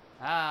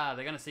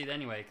 They're gonna see it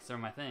anyway because they're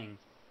on my thing.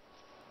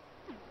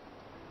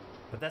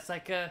 But that's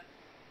like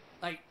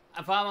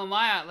if I'm on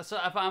my island, so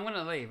if I'm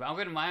gonna leave, I'll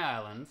go to my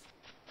island.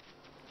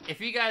 If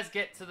you guys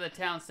get to the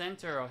town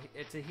center or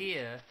to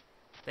here,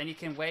 then you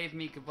can wave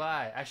me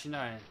goodbye. Actually,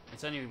 no,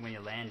 it's only when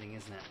you're landing,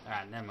 isn't it? All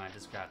right, never mind.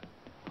 Just grab.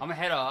 I'm gonna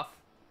head off.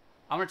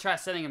 I'm gonna try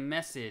sending a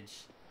message.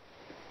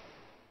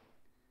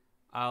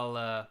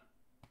 I'll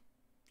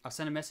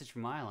send a message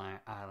from my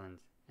island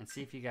and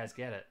see if you guys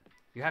get it.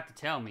 You have to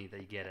tell me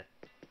that you get it.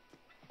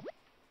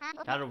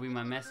 That'll be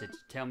my message.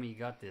 Tell me you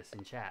got this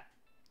in chat.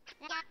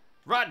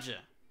 Roger.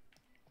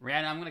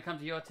 Rihanna, I'm gonna come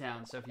to your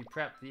town, so if you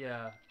prep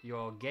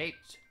your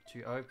gate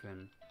to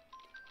open.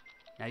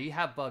 Now you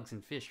have bugs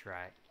and fish,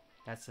 right?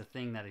 That's the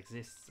thing that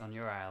exists on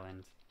your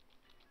island.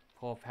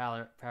 Poor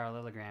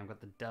Parallelogram got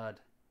the dud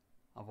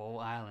of all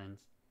islands.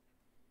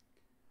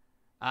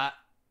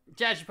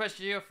 Jazz, you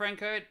posted your friend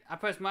code? I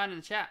post mine in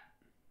the chat.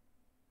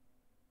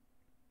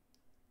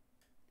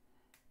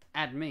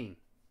 Add me,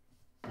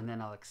 and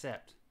then I'll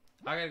accept.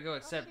 I gotta go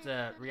accept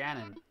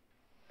Rhiannon.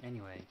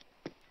 Anyway.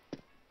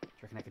 Do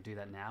you reckon I could do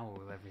that now, or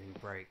will everything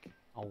break?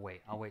 I'll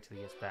wait till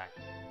he gets back.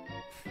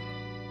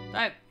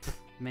 Don't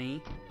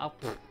me, I'll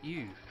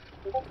you.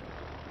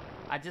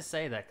 I just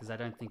say that because I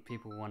don't think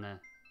people want to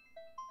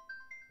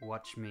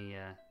watch me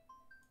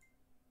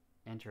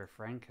enter a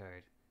friend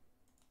code.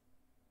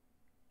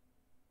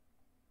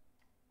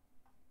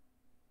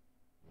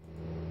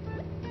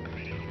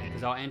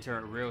 Because I'll enter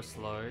it real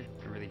slow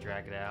and really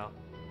drag it out.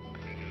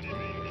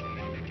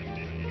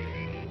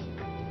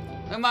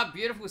 Look at my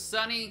beautiful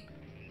sunny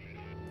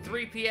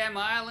 3 p.m.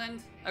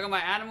 island. I got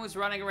my animals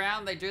running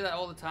around. They do that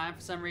all the time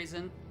for some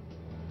reason.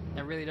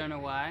 I really don't know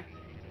why.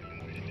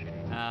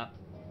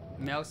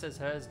 Mel says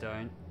hers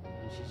don't.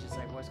 And she's just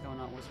like, what's going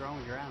on? What's wrong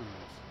with your animals?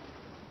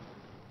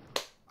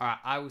 Alright,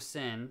 I will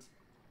send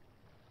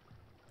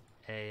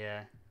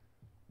a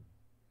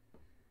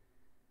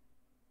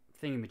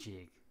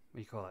thingamajig. What do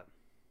you call it?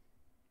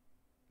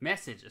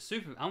 Message.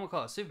 I'm gonna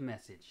call it a super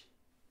message.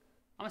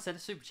 I'm gonna send a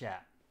super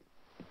chat.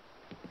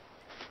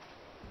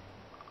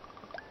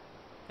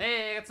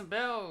 Hey, I got some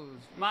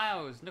bells,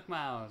 Nook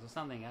Miles, or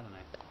something, I don't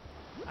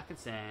know. I can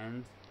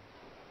send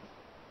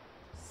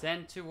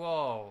to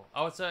all.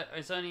 Oh,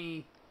 it's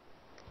only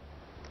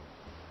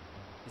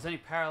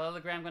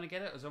Parallelogram gonna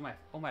get it, or is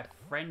all my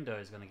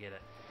friendos gonna get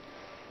it?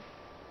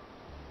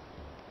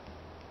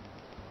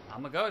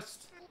 I'm a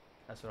ghost.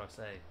 That's what I'll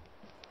say.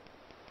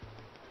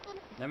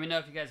 Let me know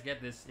if you guys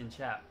get this in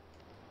chat.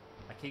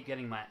 I keep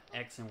getting my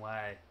X and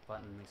Y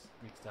button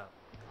mixed up.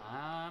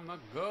 I'm a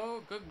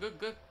go.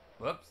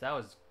 Whoops, that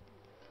was...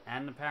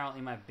 And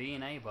apparently my B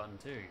and A button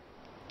too.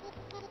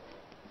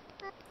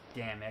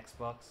 Damn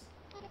Xbox.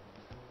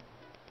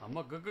 I'm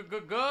a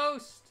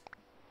ghost!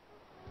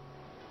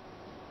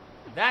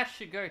 That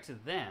should go to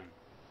them.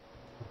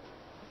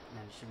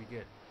 And it should be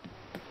good.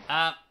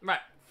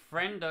 Right.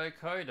 Friendo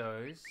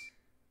Kodos.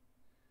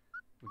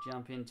 We'll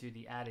jump into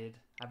the added.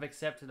 I've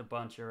accepted a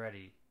bunch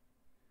already.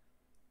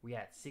 We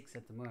at 6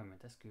 at the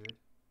moment. That's good.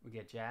 We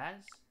get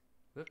Jazz.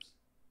 Whoops.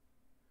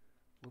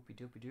 Whoopie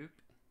doopie doop.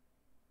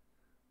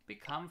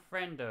 Become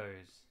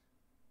friendos.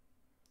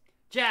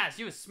 Jazz,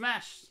 you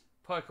smashed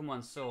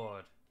Pokemon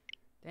Sword.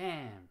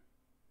 Damn.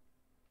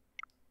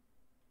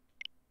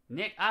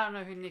 Nick, I don't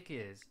know who Nick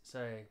is,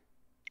 so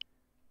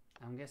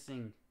I'm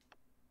guessing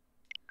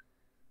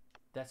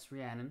that's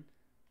Rhiannon.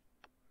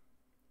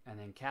 And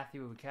then Kathy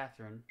will be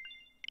Catherine.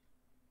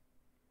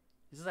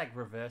 This is like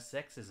reverse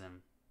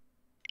sexism.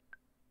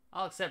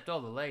 I'll accept all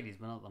the ladies,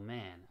 but not the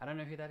man. I don't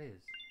know who that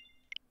is.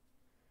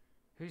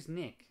 Who's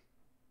Nick?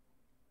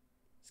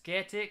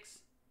 Scaretix?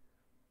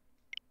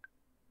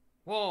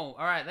 Whoa,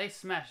 alright, they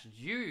smashed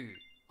you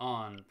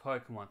on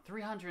Pokemon.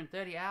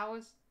 330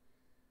 hours?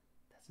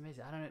 That's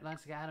amazing. I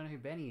don't know who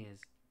Benny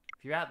is.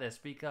 If you're out there,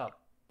 speak up.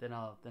 Then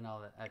I'll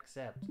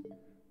accept.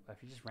 But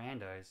if you're just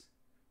randos,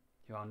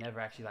 who I'll never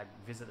actually like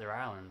visit their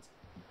island.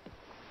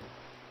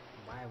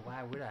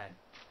 Why would I?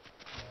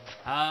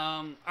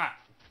 Alright.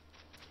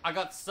 I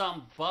got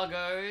some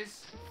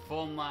buggos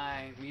for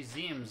my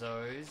museum's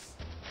O's.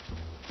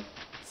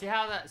 See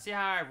how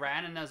I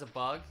ran and there's a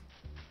bug?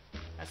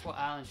 That's what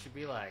islands should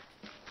be like.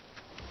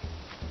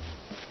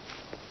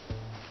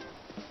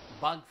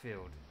 Bug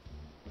filled.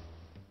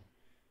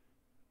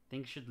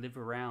 Things should live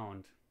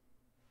around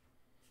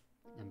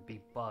and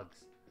be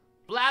bugs.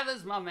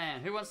 Blathers, my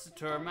man, who wants to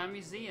tour my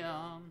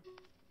museum?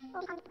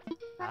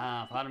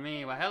 Ah, pardon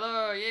me. Well,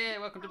 hello, yeah,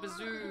 welcome to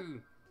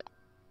Bazoo.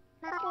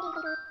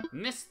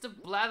 Mr.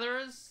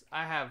 Blathers,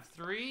 I have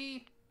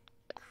 3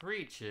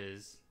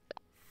 creatures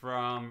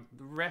from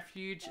the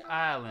Refuge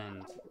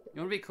Island.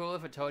 You want to be cool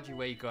if it told you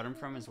where you got them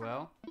from as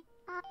well?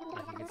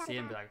 Like you could see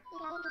him and be like,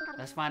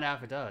 let's find out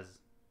if it does.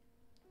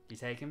 You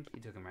take him?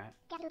 You took him, right?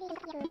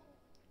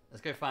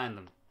 Let's go find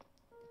them.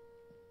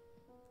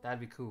 That'd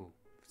be cool.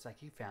 It's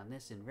like, you found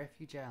this in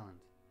Refuge Island.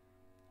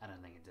 I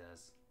don't think it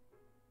does.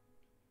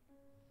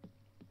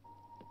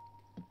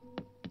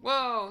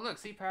 Whoa, look,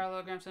 see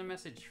parallelograms and a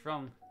message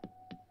from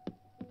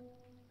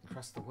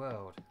across the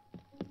world.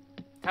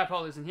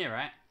 Tadpole isn't here,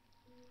 right?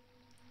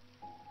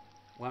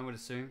 One would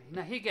assume.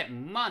 No, he'd get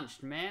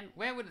munched, man.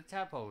 Where would a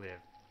tadpole live?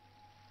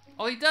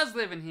 Oh, he does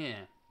live in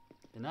here.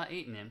 They're not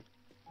eating him.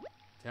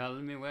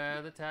 Telling me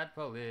where the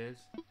tadpole is.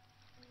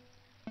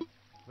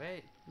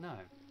 Wait, no.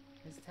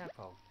 Where's the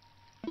tadpole?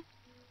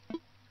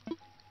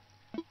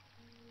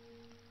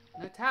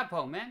 No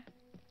tadpole, man.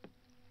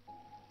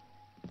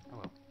 Oh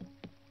well.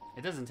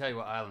 It doesn't tell you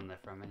what island they're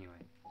from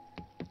anyway.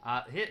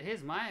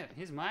 Here's my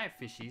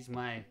fishies.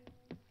 My.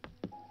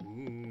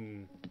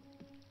 Ooh.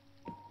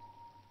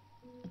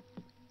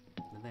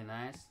 Aren't they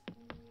nice?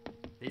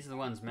 These are the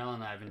ones Mel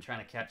and I have been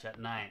trying to catch at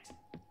night.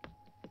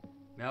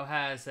 Mel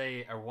has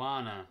a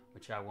Arowana,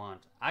 which I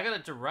want. I got a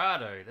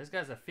Dorado. Those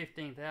guys are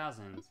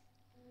 15,000.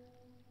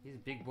 He's a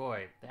big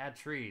boy. They add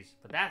trees.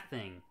 But that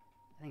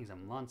thing's a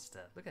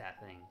monster. Look at that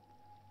thing.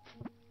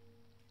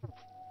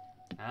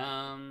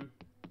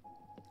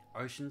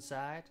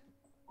 Oceanside.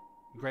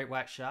 Great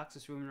white sharks are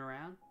swimming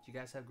around. Do you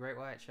guys have great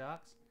white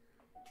sharks?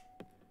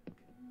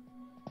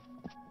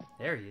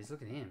 There he is.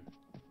 Look at him.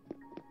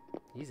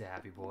 He's a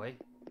happy boy.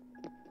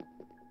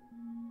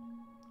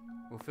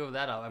 We'll fill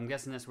that up. I'm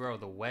guessing that's where all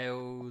the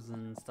whales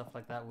and stuff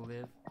like that will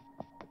live.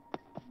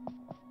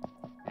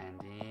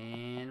 And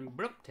in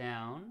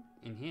Brooktown,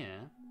 in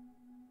here,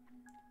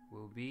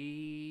 will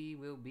be...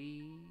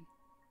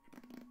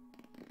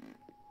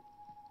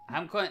 I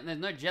haven't quite... There's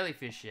no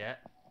jellyfish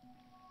yet.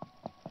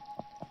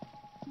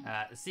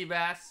 The sea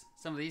bass,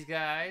 some of these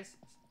guys.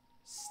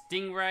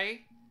 Stingray.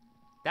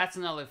 That's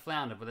an olive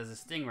flounder, but there's a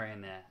stingray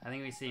in there. I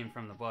think we see him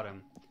from the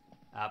bottom.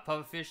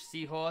 Pufferfish,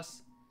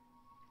 seahorse.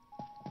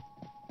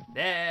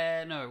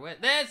 There's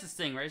the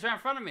stingray. He's right in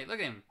front of me. Look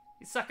at him.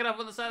 He's sucking up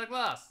on the side of the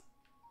glass.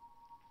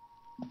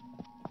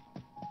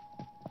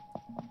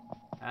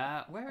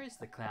 Where is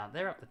the clown?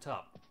 They're up the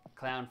top.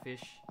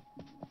 Clownfish.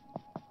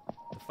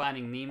 The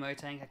Finding Nemo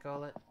tank, I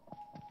call it.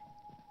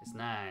 It's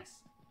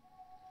nice.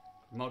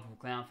 Multiple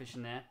clownfish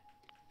in there.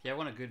 If you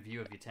want a good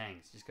view of your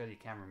tanks, just go to your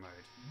camera mode.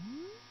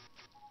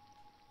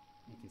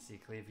 You can see a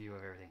clear view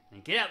of everything.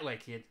 And get out of the way,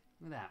 kid.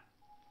 Look at that.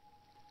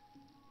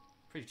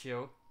 Pretty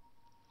chill.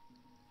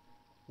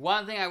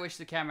 One thing I wish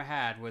the camera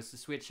had was to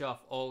switch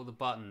off all the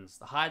buttons.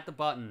 To hide the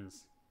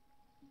buttons.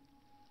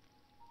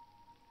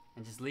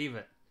 And just leave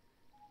it.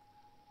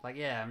 Like,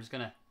 yeah, I'm just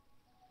gonna...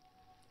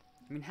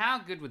 I mean, how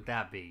good would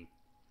that be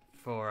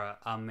for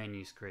a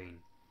menu screen?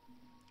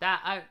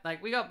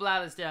 Like, we got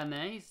Blathers down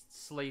there. He's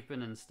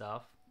sleeping and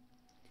stuff.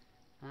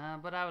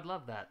 But I would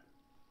love that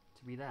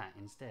to be that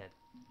instead.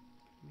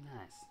 It'd be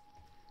nice.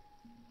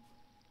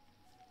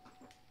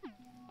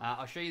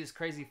 I'll show you this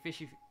crazy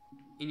fish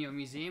in your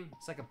museum.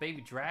 It's like a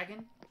baby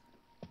dragon.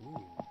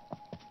 Ooh.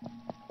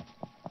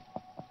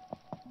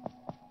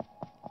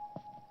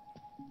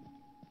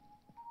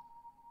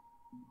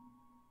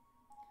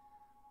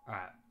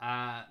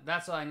 Alright,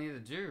 that's all I need to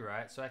do,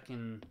 right? So I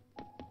can,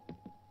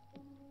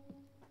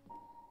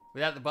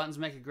 without the buttons,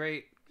 make a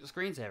great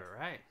screensaver,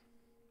 right?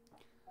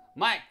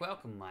 Mike,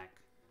 welcome, Mike.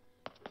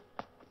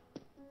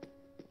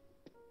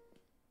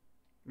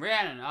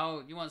 Rhiannon,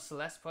 oh, you want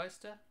Celeste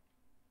poster?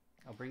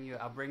 I'll bring you,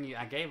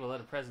 I gave a lot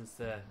of presents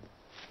to,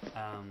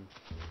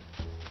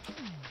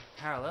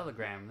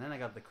 Parallelogram, and then I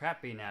got the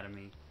crap beaten out of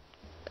me.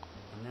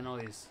 And then all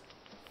these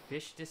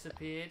fish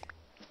disappeared.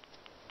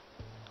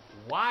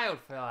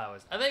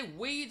 Wildflowers. Are they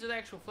weeds or the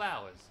actual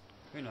flowers?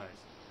 Who knows?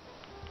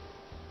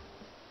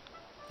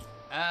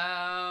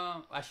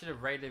 I should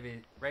have raided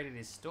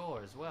his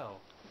store as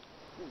well.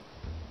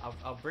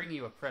 I'll bring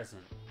you a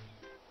present.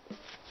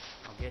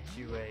 I'll get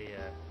you a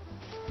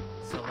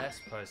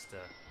Celeste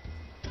poster.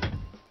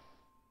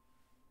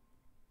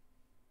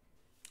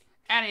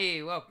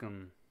 Annie,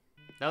 welcome.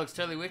 That looks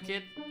totally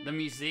wicked. The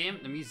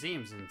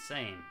museum's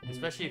insane.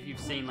 Especially if you've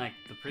seen like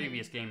the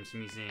previous game's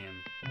museum.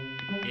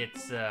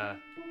 It's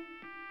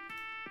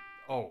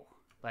oh,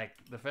 like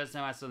the first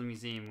time I saw the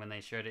museum when they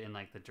showed it in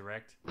like the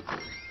direct,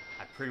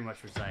 I pretty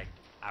much was like,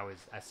 I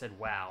said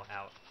wow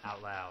out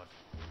loud.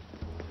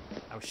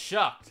 I was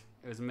shocked.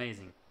 It was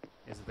amazing.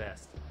 It was the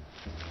best.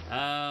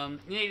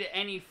 You need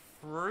any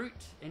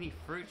fruit? Any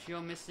fruit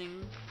you're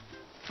missing?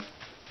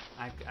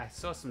 I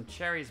saw some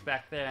cherries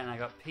back there and I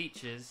got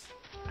peaches.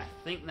 I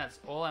think that's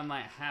all I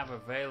might have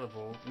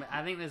available.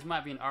 I think there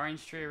might be an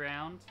orange tree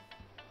around.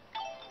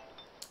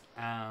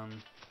 Yeah,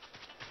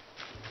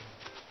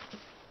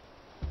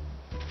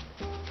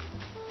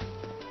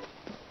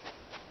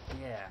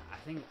 I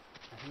think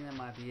that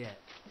might be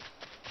it.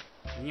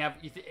 And you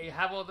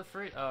have all the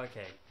fruit? Oh,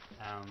 okay.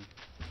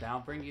 Then I'll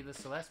bring you the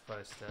Celeste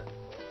poster.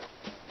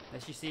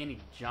 Unless you see any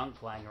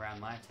junk lying around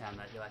my town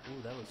that you're like,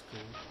 ooh, that was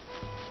cool.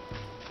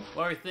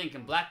 What are we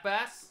thinking? Black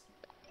bass?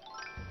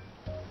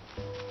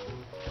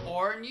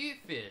 Or a new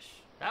fish?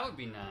 That would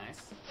be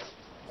nice.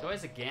 It's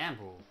always a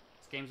gamble.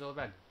 This game's all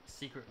about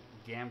secret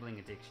gambling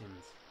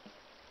addictions.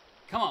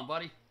 Come on,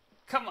 buddy.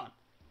 Come on.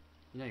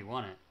 You know you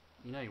want it.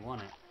 You know you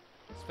want it.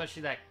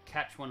 Especially that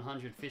catch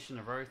 100 fish in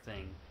a row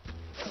thing.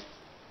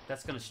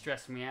 That's gonna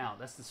stress me out.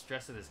 That's the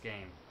stress of this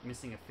game.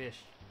 Missing a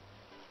fish.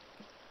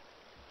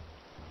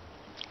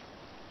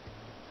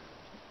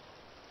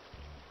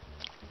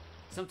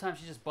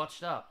 Sometimes you just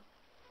botched up.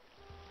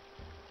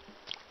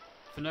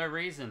 For no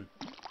reason.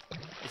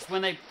 It's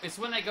when they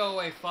go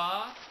away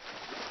far.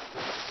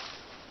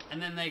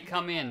 And then they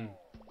come in.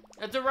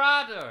 A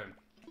Dorado!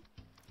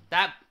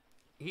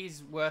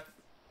 He's worth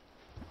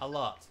a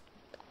lot.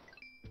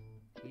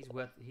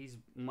 He's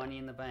money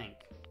in the bank.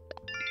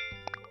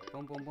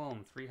 Boom, boom,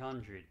 boom.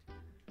 300.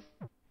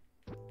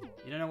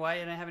 You don't know why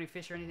you don't have any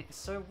fish or anything? It's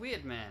so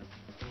weird, man.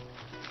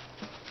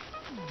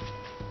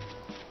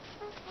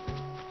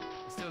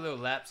 Still little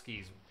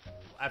lapskis.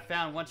 I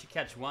found once you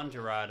catch one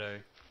Dorado,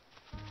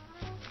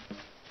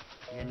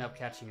 you end up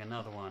catching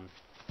another one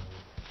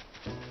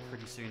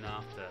pretty soon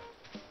after.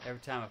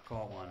 Every time I've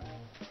caught one.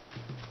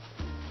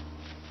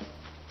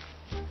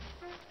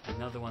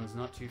 Another one's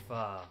not too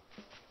far.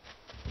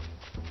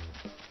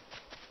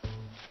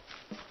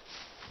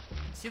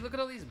 See, look at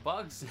all these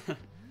bugs.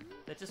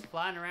 They're just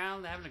flying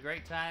around, they're having a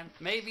great time.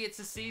 Maybe it's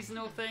a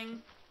seasonal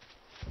thing?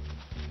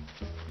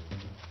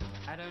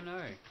 I don't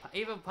know.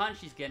 Even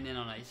Punchy's getting in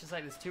on it. It's just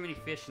like there's too many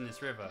fish in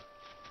this river.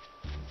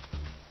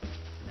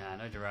 Nah,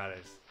 no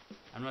Dorados.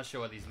 I'm not sure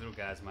what these little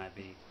guys might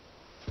be.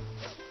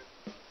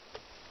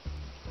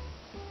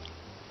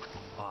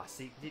 Oh,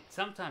 see,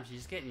 sometimes you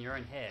just get in your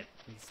own head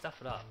and you stuff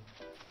it up.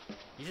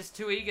 You're just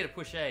too eager to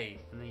push A,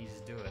 and then you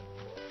just do it.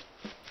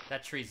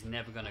 That tree's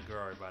never gonna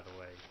grow, by the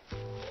way.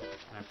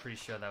 And I'm pretty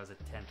sure that was a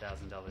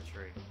 $10,000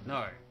 tree.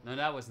 No,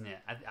 that wasn't it.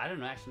 I don't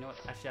know, actually,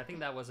 I think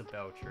that was a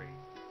bell tree.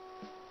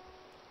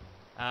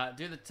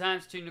 Do the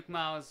 ×2 Nook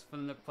Miles for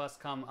the Nook Plus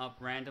come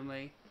up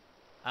randomly?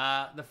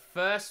 The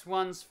first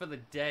ones for the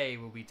day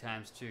will be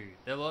 ×2.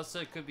 There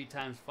also could be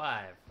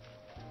 ×5.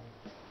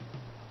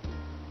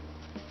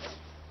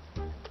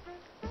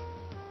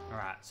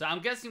 Alright, so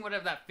I'm guessing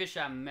whatever that fish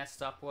I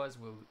messed up was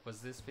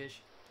this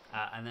fish.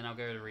 And then I'll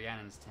go to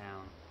Rhiannon's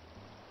town.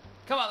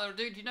 Come on, little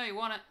dude, you know you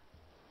want it.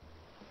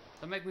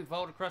 Don't make me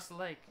vault across the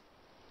lake.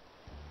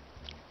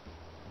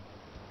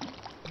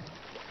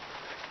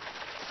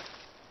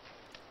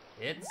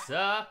 It's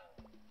oh,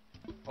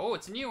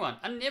 it's a new one.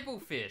 A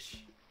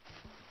nibblefish.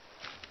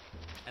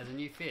 As a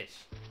new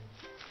fish.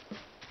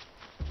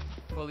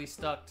 Fully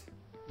stocked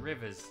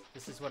rivers.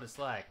 This is what it's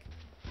like.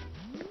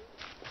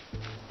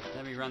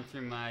 Let me run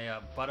through my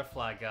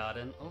butterfly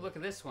garden. Oh, look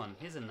at this one.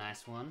 Here's a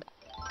nice one.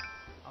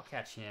 I'll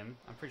catch him.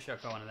 I'm pretty sure I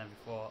caught one of them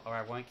before, or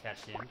I won't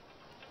catch him.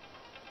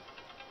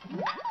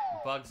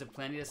 Bugs are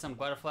plenty. There's some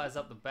butterflies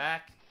up the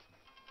back.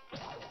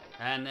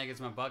 And there goes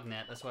my bug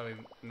net. That's why we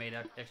made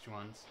extra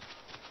ones.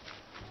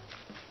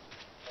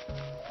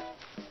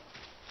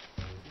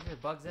 There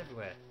are bugs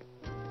everywhere.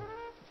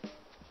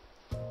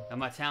 And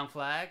my town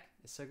flag.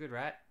 It's so good,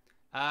 right?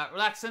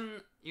 Relaxing.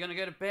 You're gonna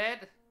go to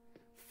bed?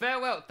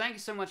 Farewell. Thank you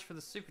so much for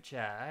the super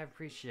chat. I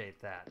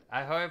appreciate that.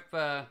 I hope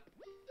to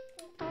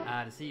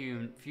see you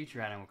in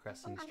future Animal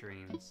Crossing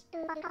streams.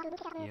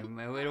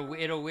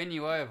 It'll win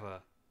you over.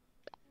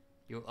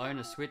 You'll own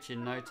a Switch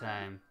in no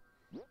time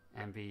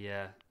and be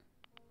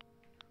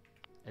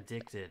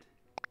addicted.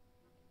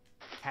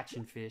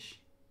 Catching fish,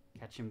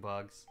 catching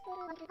bugs,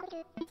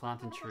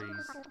 planting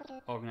trees,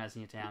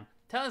 organizing your town.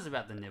 Tell us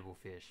about the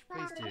nibblefish,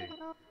 please do.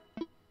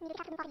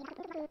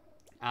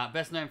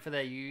 Best known for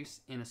their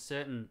use in a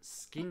certain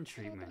skin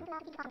treatment.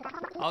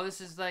 Oh,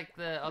 this is like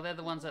they're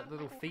the ones that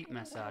little feet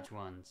massage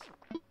ones.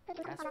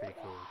 That's pretty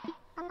cool.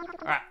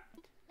 Alright,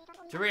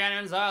 to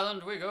Rhiannon's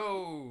Island we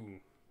go.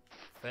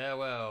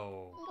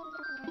 Farewell.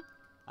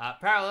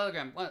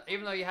 Parallelogram. Well,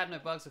 even though you had no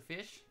bugs or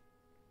fish,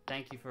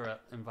 thank you for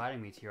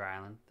inviting me to your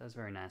island. That was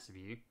very nice of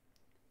you.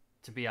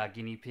 To be our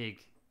guinea pig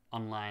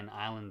online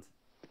island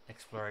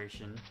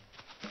exploration.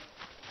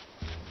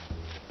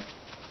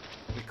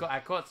 I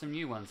caught some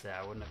new ones there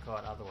I wouldn't have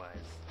caught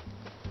otherwise.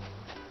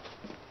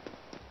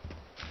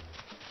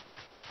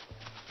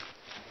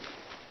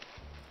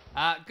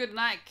 Good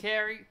night,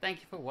 Carrie. Thank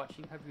you for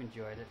watching. Hope you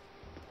enjoyed it.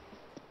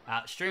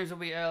 Streams will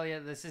be earlier.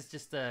 This is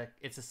just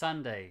it's a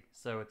Sunday,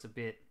 so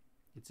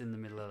it's in the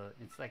middle of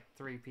it's like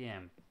 3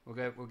 p.m.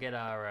 We'll get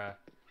our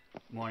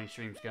morning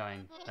streams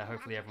going.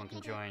 Hopefully everyone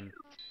can join.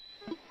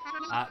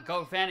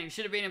 Gold fan, you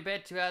should have been in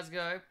bed 2 hours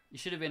ago. You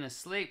should have been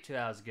asleep 2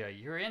 hours ago.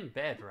 You're in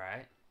bed,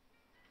 right?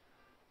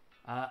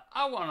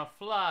 I wanna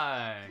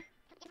fly.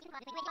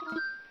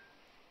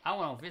 I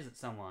wanna visit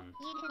someone.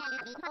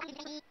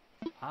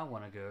 I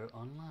wanna go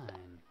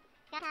online.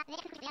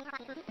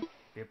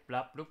 Blip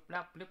blop bloop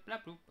blop blip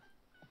blop bloop.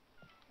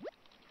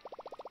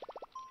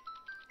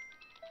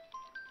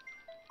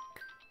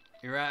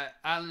 You're right.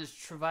 Island is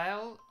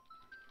Travail.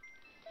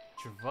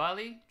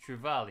 Travali?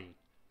 Travali.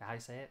 How do you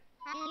say it?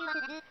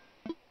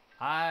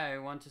 I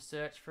want to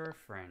search for a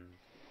friend.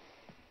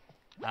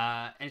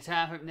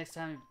 Anytime, hope next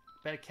time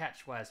better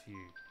catch wise for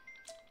you.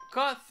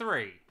 Got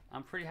 3.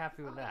 I'm pretty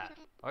happy with that.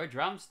 Oh,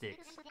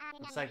 drumsticks.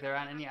 Looks like there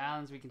aren't any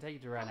islands we can take you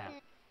to right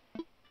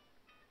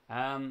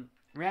now.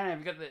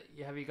 Rihanna,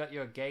 have you got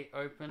your gate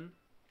open?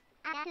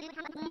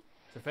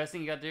 So first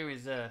thing you gotta do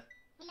is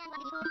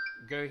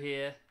go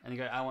here and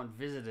go, I want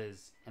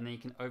visitors, and then you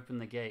can open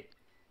the gate.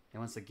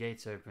 And once the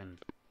gate's open,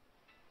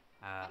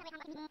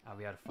 I'll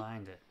be able to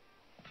find it.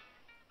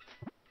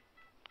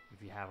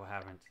 If you have or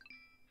haven't.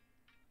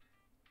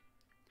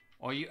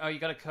 Or you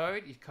got a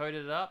code? You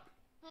coded it up?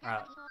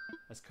 Alright,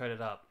 let's code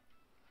it up.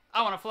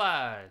 I wanna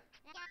fly!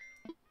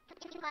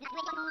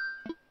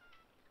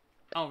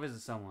 I wanna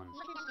visit someone.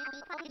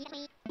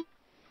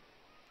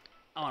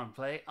 I wanna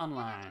play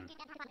online.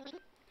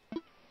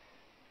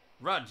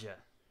 Roger.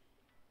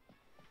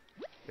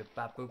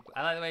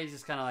 I like the way he's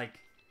just kinda like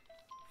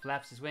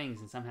flaps his wings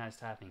and somehow he's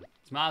tapping.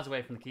 It's miles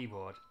away from the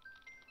keyboard.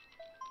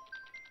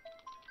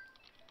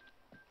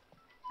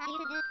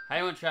 How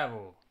you want to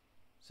travel?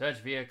 Search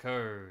via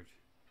code.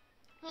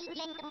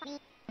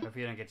 Hope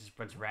you don't get just a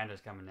bunch of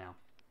randos coming now.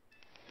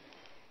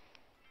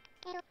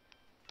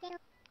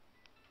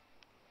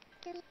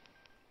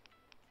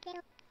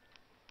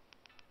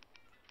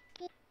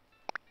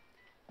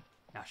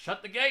 Now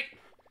shut the gate!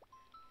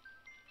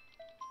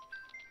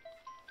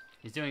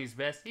 He's doing his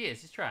best. He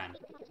is, he's trying.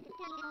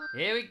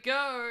 Here we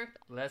go!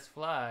 Let's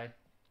fly.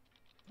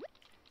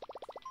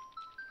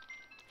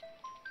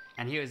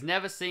 And he was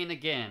never seen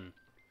again.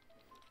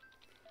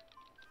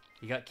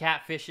 He got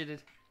catfished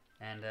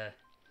and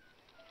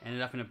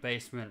ended up in a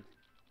basement.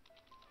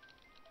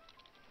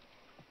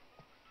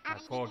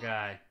 That poor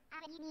guy.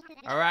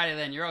 Alrighty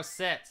then, you're all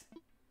set.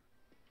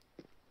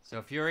 So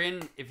if you're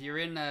in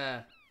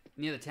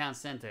near the town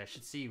center, I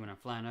should see you when I'm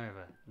flying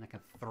over, and I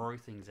can throw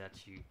things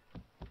at you.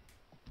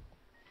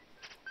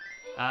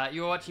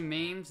 You were watching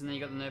memes, and then you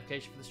got the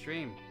notification for the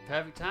stream.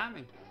 Perfect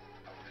timing.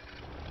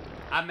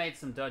 I made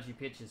some dodgy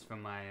pictures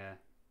from my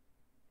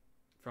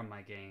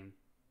game.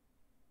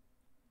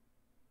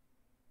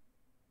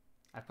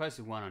 I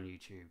posted one on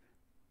YouTube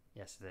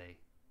yesterday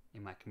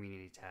in my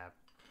community tab.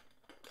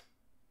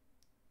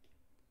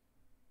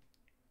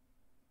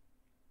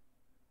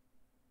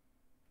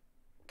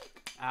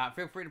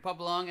 Feel free to pop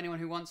along, anyone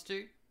who wants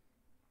to.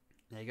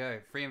 There you go,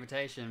 free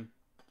invitation.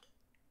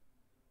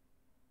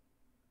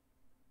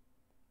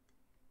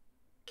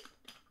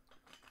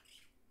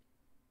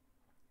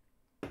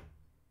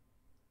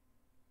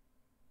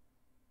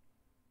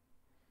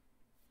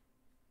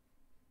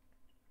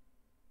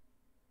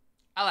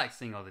 I like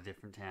seeing all the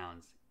different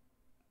towns.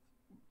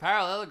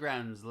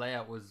 Parallelogram's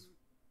layout was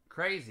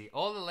crazy.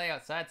 All the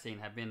layouts I'd seen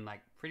have been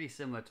like pretty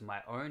similar to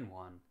my own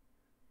one.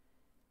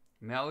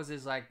 Mel's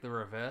is like the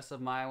reverse of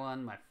my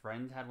one. My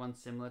friend had one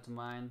similar to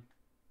mine.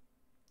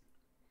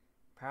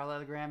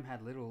 Parallelogram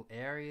had little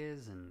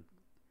areas and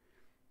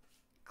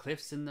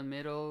cliffs in the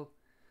middle.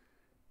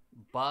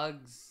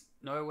 Bugs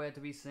nowhere to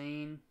be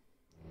seen.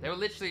 They were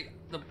literally...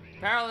 The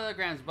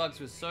Parallelogram's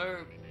bugs were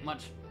so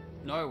much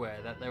nowhere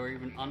that they were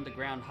even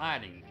underground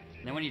hiding.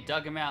 And then when you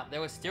dug them out, they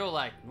were still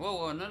like, whoa,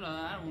 whoa, no,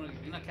 I don't want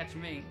to, you're not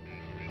catching me.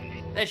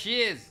 There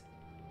she is!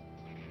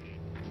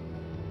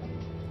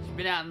 She's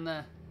been out in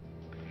the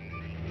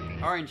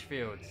orange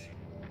fields.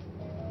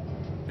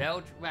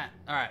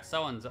 Alright,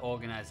 someone's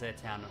organized their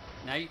town.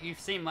 Now, you've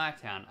seen my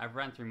town. I've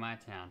run through my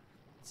town.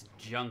 It's a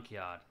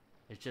junkyard.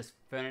 It's just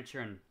furniture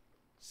and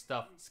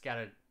stuff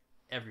scattered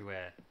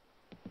everywhere.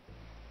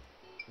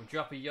 We'll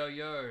drop a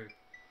yo-yo.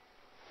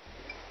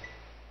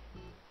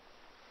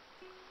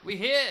 We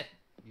here!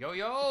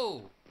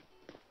 Yo-yo!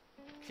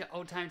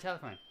 Old-time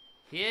telephone.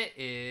 Here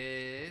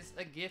is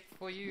a gift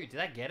for you.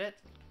 Did I get it?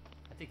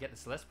 I did get the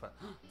Celeste poster.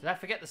 Did I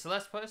forget the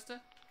Celeste poster?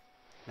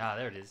 Ah,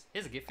 there it is.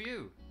 Here's a gift for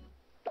you.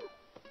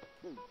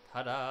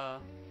 Ta-da!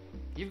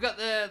 You've got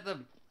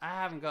the... I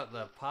haven't got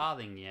the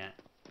pathing yet.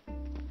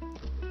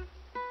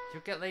 Did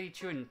you get Lady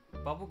chewing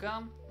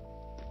bubblegum?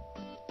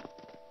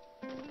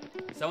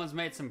 Someone's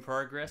made some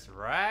progress,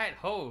 right?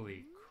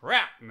 Holy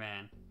crap,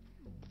 man.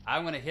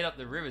 I'm gonna hit up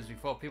the rivers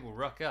before people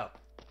rock up.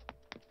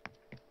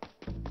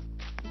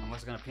 I'm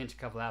also gonna pinch a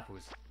couple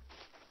apples.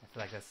 I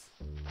feel like that's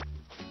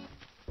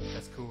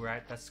cool,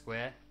 right? That's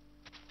square.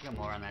 You got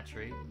more on that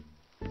tree.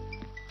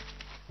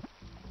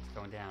 It's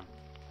going down.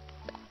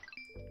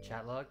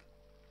 Chat log.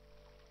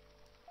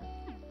 Is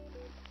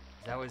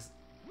that was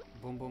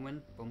boom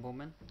boomin'? Boom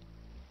boomin'?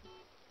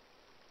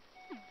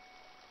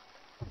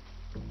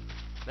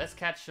 Let's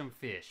catch some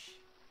fish.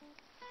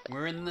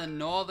 We're in the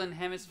northern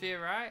hemisphere,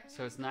 right?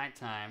 So it's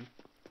nighttime.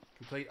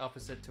 Complete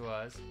opposite to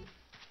us.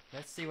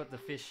 Let's see what the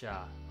fish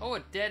are. Oh, a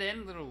dead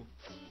end little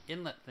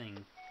inlet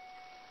thing.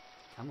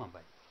 Come on,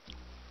 buddy.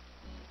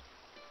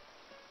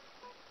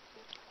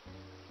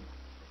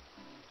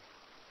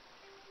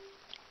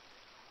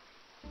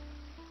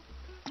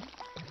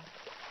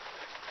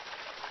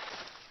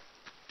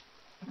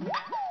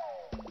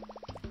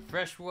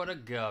 Freshwater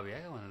gobby. I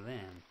got one of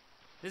them.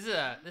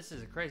 This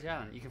is a crazy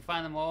island. You can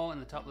find them all in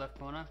the top left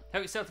corner.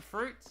 Help yourself to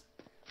fruits.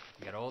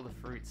 You got all the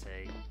fruits,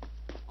 hey?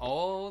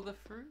 All the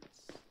fruits.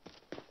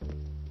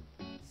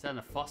 Starting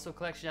a fossil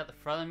collection at the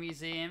front of the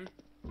museum.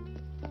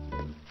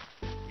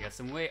 You got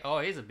some weird. Oh,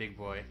 here's a big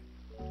boy.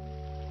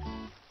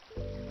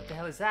 What the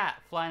hell is that?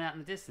 Flying out in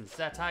the distance. Is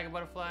that a tiger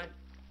butterfly?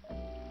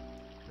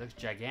 It looks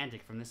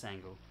gigantic from this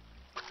angle.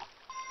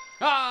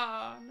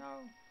 Ah, no.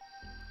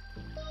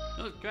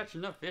 Not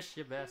catching no fish,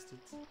 you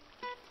bastards.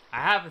 I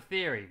have a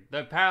theory.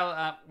 Though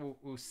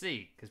we'll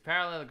see. Because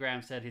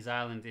Parallelogram said his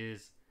island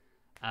is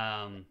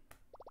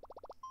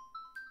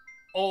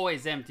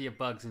always empty of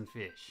bugs and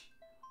fish.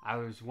 I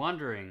was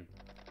wondering.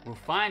 We'll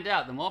find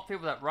out. The more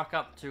people that rock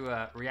up to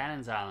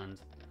Rhiannon's island,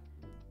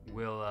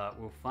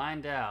 we'll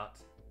find out.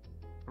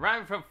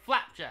 Arriving from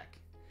Flapjack.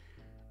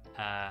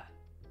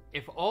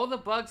 If all the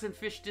bugs and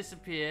fish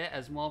disappear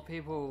as more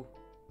people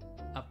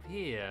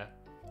appear,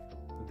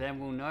 then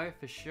we'll know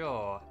for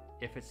sure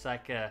if it's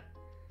like the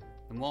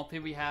more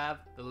people we have,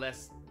 the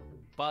less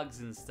bugs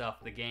and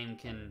stuff the game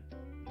can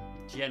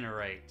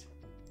generate.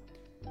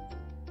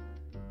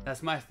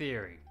 That's my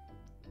theory.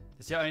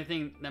 It's the only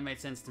thing that made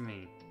sense to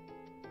me.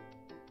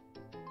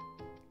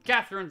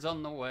 Catherine's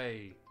on the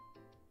way.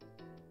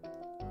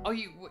 Oh,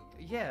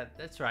 yeah,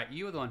 that's right.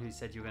 You were the one who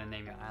said you were going to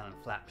name your island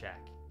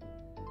Flapjack.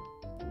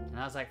 And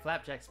I was like,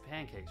 Flapjack's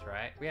pancakes,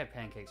 right? We had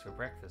pancakes for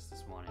breakfast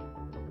this morning.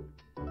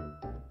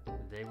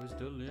 The day was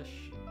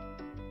delish.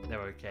 They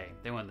were okay.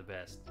 They weren't the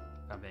best,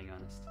 if I'm being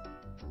honest.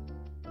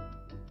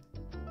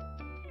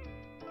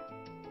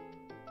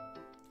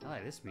 I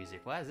like this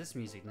music. Why is this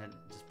music not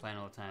just playing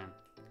all the time?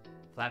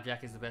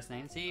 Flapjack is the best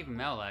name. See, even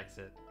Mel likes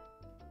it.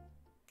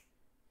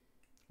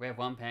 We have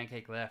one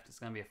pancake left. It's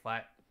going to be a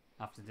fight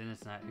after dinner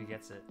tonight. Who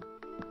gets it?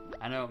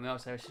 I know what Mel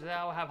says. She said,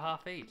 I'll have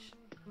half each.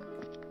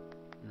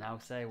 And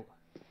I'll say,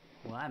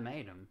 well, I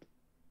made them.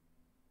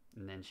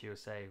 And then she'll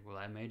say, well,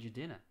 I made you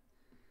dinner.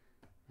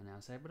 And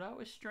I'll say, but I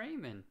was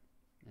streaming.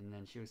 And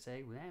then she'll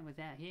say, well, I was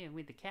out here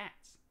with the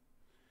cats.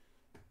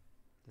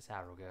 That's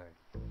how it'll go.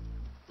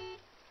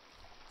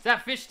 Is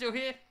that fish still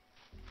here?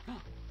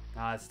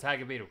 Ah, it's a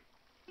tiger beetle.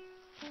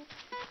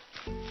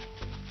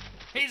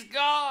 He's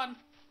gone!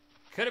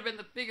 Could have been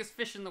the biggest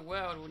fish in the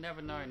world. We'll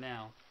never know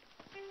now.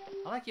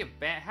 I like your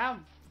bat. How?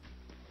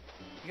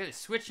 You got a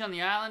switch on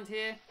the island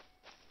here?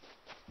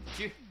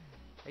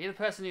 Are you the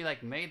person who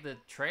like made the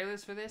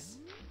trailers for this?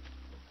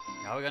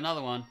 Oh, we got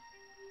another one.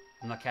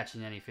 I'm not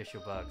catching any fish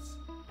or bugs.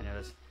 I know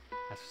that's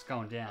what's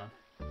going down.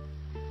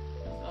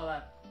 That's all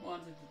I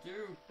wanted to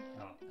do.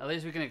 Oh, at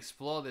least we can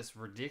explore this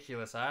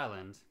ridiculous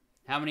island.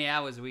 How many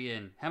hours are we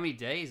in? How many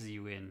days are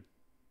you in?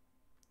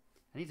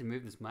 I need to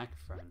move this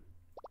microphone.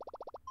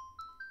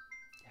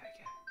 There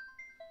we go.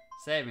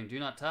 Saving, do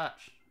not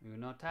touch. Do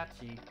not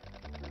touchy.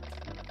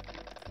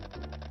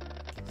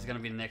 This is going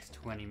to be the next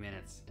 20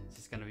 minutes. It's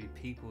just going to be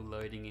people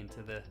loading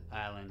into the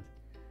island.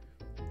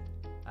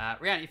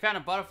 Rhiannon, you found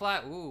a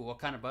butterfly? Ooh, what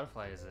kind of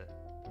butterfly is it?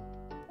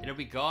 It'll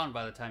be gone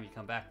by the time you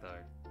come back,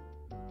 though.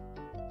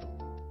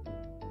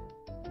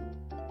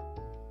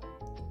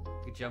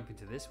 We could jump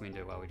into this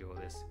window while we do all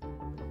this.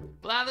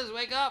 Blathers,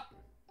 wake up!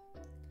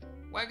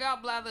 Wake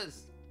up,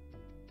 Blathers!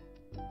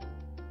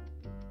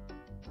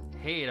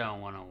 He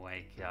don't want to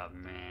wake up,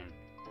 man.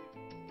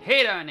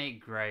 He don't eat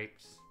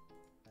grapes.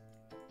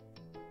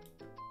 Do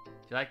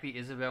you like the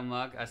Isabel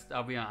mug?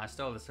 I'll be honest, I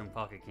stole this from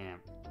Pocket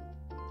Camp.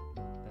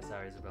 That's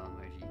our Isabel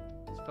emoji.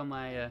 It's for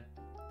my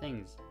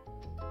things.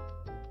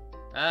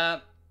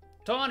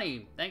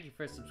 Tawny, thank you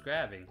for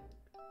subscribing.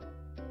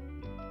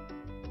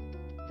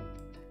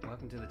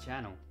 Welcome to the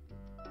channel.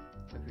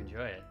 Hope you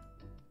enjoy it.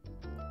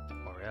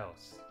 Or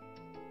else.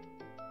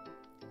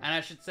 And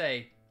I should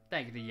say,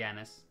 thank you to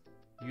Eunice,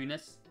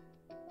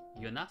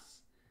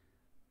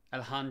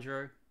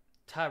 Alejandro,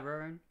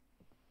 Tyrone,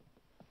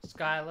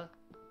 Skylar,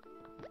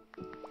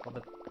 all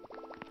the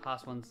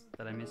past ones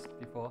that I missed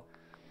before.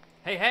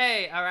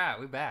 Hey, alright,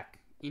 we're back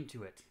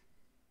into it.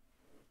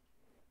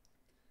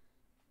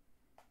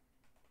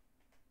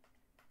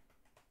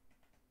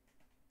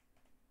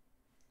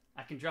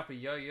 I can drop a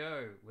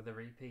yo-yo with a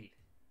repeat.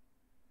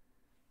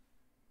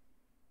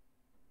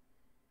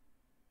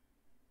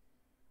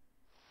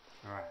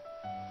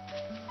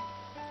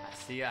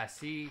 I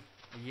see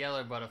a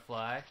yellow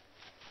butterfly.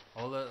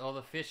 All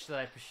the fish that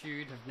I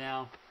pursued have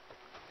now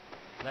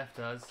left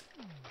us.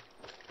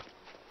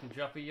 Can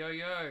drop a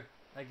yo-yo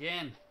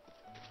again.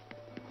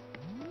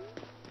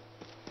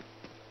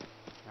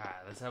 Alright,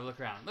 let's have a look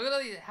around. Look at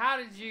all these. How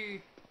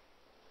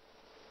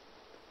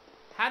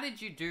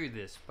did you do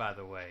this, by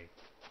the way?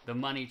 The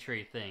money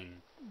tree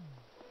thing.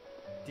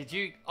 Did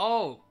you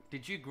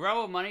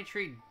grow a money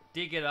tree,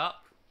 dig it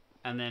up,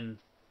 and then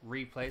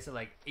replace it,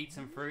 like eat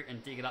some fruit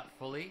and dig it up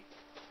fully?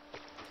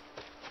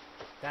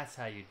 That's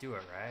how you do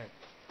it, right?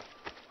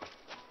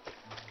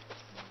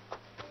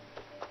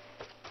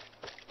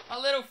 A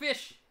little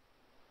fish!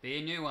 Be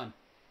a new one.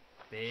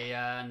 Be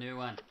a new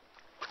one.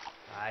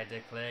 I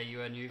declare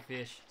you a new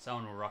fish.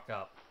 Someone will rock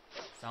up.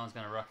 Someone's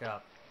gonna rock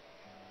up.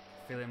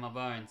 Feel it in my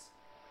bones.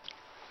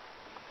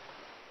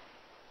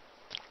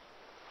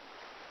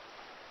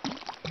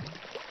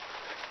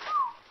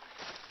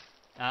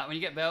 When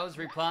you get bells,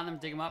 replant them,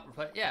 dig them up,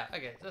 replace. Yeah,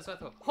 okay, that's what I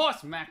thought.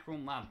 Horse mackerel,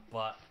 my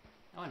butt.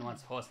 No one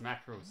wants horse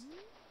mackerels.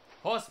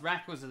 Horse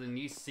mackerels are the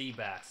new sea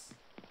bass.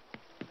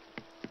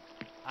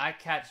 I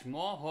catch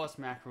more horse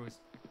mackerels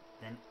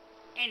than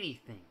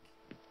anything.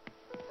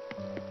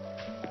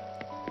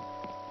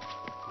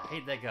 I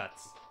hate their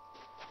guts.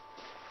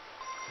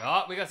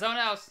 Oh, we got someone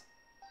else.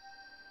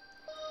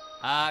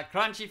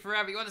 Crunchy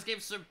forever. You want this game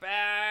so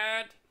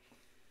bad?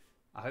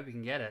 I hope you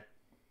can get it.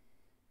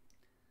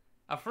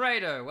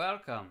 Alfredo,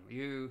 welcome.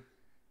 You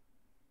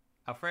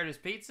Alfredo's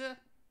Pizza?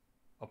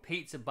 Or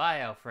pizza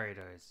by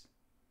Alfredo's?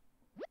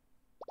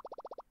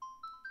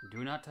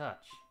 Do not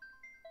touch.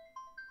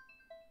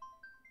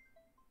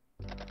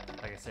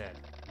 Like I said.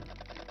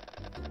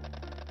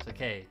 It's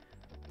okay.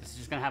 This is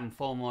just gonna happen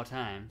 4 more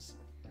times.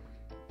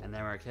 And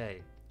then we're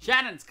okay.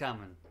 Shannon's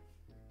coming!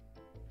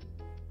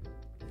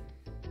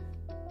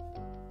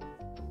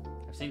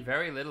 I've seen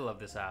very little of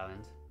this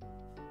island.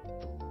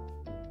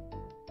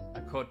 I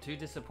caught 2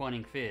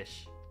 disappointing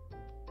fish.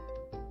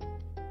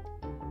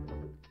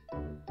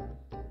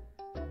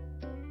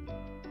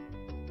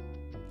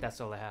 That's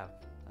all I have.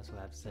 That's what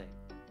I have to say.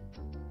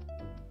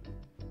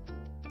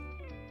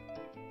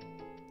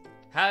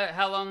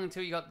 How long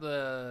until you got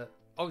the...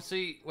 Oh, so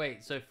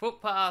wait, so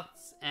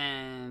footpaths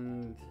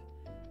and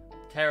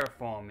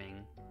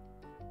terraforming.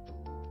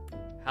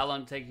 How long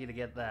did it take you to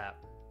get that?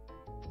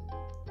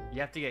 You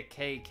have to get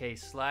KK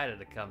Slider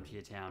to come to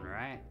your town,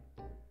 right?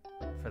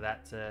 For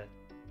that to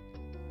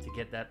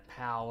get that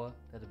power,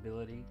 that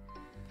ability.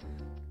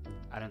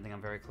 I don't think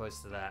I'm very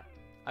close to that.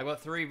 I've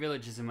got 3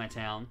 villages in my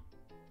town.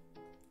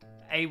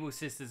 Able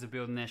Sisters are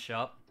building their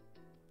shop.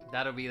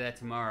 That'll be there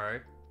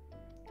tomorrow.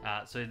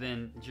 So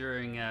then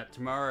during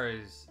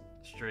tomorrow's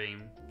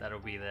stream, that'll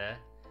be there.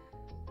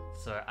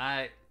 So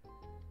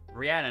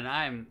Rhiannon,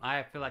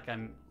 I feel like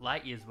I'm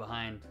light years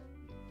behind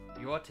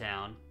your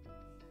town.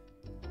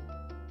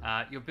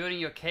 You're building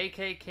your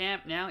KK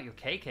camp now? Your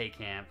KK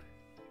camp?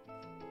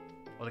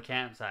 Or the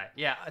campsite?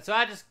 Yeah, so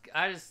I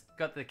just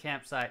got the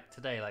campsite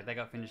today, like they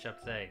got finished up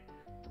today.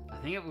 I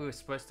think we were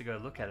supposed to go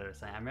look at it or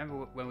something. I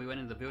remember when we went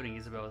into the building,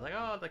 Isabel was like,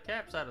 oh, the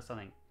campsite or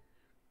something.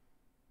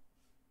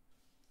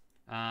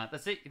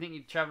 That's it? You think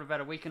you traveled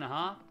about a week and a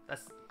half?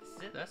 That's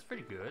it? That's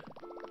pretty good.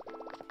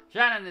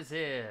 Shannon is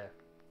here!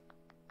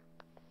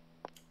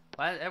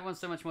 Why everyone's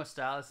so much more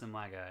stylish than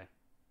my guy?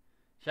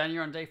 Shannon,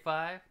 you're on day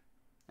 5.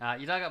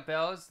 You dug up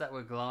bells that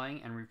were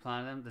glowing and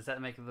replanted them. Does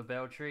that make it the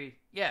bell tree?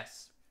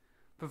 Yes.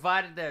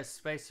 Provided there's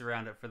space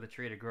around it for the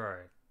tree to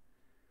grow.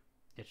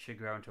 It should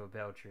grow into a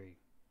bell tree.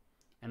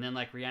 And then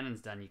like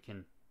Rhiannon's done, you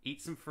can eat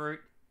some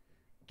fruit,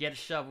 get a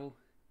shovel,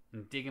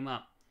 and dig them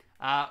up.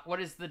 What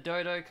is the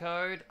dodo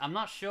code? I'm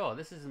not sure.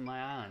 This isn't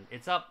my island.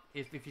 It's up.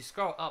 If you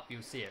scroll up,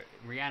 you'll see it.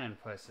 Rhiannon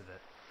posted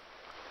it.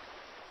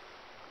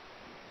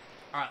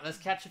 Alright, let's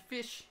catch a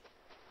fish.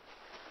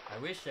 I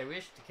wish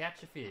to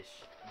catch a fish.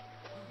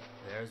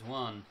 There's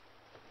one.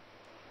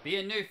 Be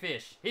a new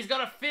fish. He's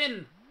got a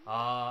fin!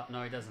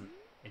 No he doesn't.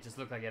 It just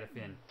looked like he had a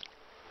fin.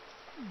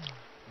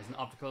 It's an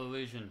optical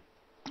illusion.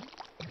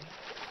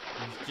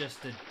 He's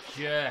just a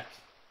jerk.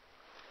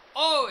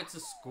 Oh, it's a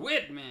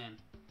squid, man.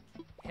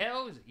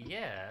 Hells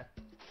yeah.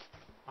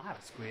 I have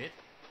a squid.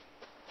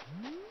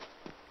 Did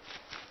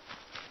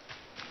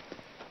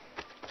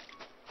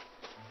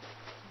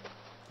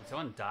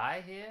someone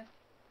die here?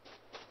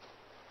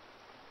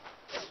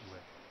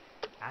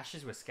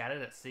 Ashes were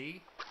scattered at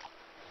sea?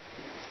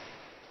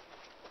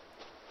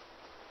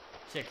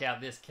 Check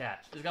out this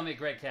catch. This is gonna be a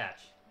great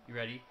catch. You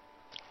ready?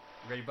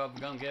 You ready,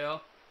 bubblegum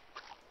girl?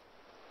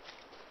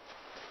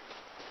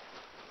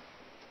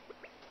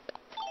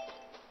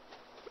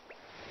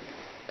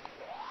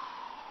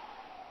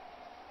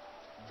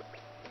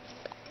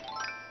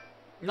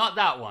 Not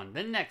that one,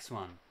 the next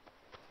one.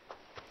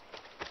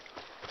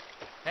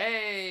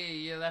 Hey,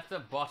 you left a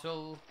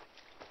bottle.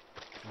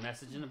 A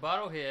message in the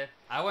bottle here.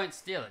 I won't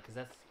steal it because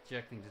that's a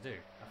jerk thing to do.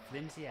 A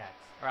flimsy axe.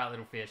 Alright,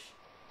 little fish.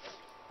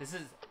 This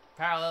is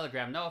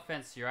parallelogram. No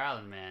offense to your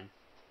island, man.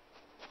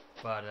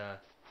 But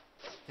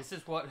this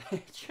is what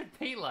it should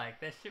be like.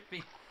 There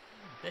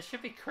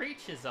should be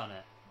creatures on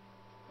it.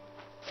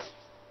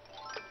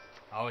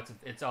 Oh, it's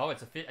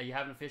a fish. Are you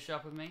having a fish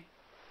up with me?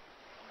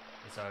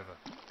 It's over.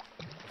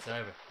 It's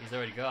over. He's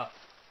already got.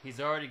 He's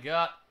already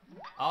got.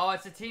 Oh,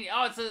 it's a teeny.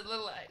 Oh, it's a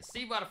little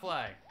sea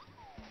butterfly.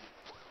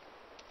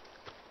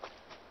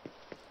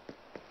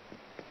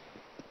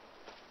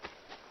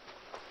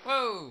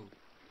 Whoa!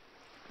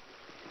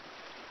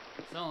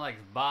 Someone like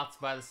baths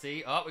by the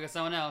sea. Oh, we got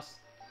someone else.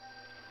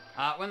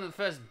 When will the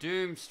first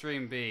Doom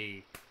stream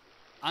be?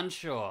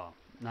 Unsure.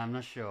 No, I'm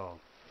not sure.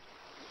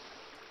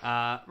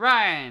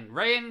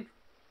 Ryan.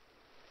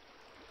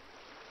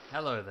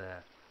 Hello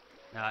there.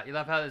 You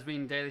love how there's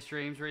been daily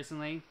streams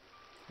recently?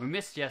 We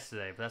missed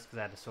yesterday, but that's because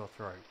I had a sore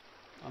throat.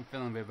 I'm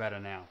feeling a bit better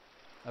now.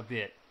 A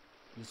bit.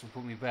 This will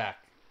put me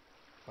back.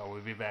 But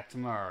we'll be back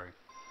tomorrow.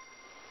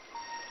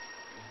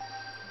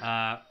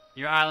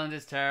 Your island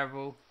is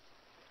terrible.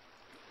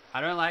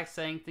 I don't like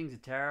saying things are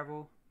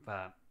terrible,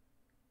 but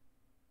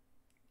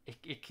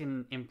it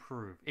can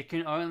improve. It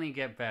can only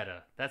get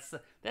better.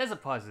 There's a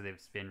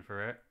positive spin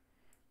for it.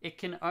 It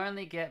can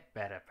only get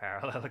better,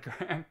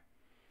 Parallelogram.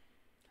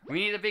 We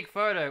need a big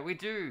photo. We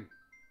do.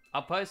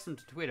 I'll post them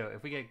to Twitter.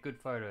 If we get good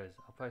photos,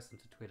 I'll post them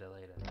to Twitter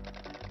later.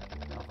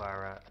 Of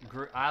our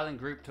island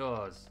group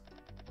tours.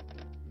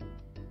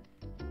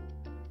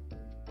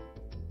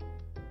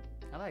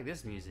 I like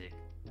this music.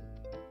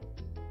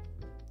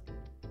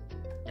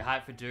 You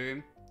hyped for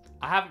Doom?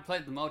 I haven't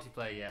played the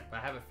multiplayer yet, but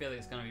I have a feeling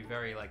it's going to be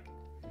very, like,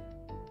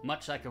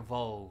 much like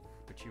Evolve,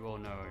 which you all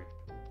know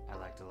I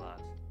liked a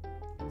lot.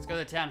 Let's go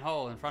to the town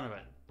hall in front of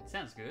it.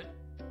 Sounds good.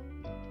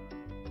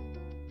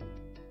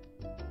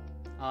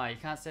 Oh, you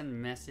can't send a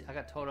message. I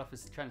got told off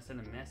as trying to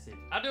send a message.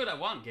 I'll do what I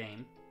want,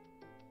 game.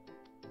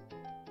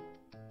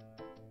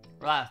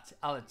 Right,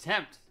 I'll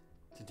attempt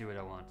to do what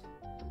I want.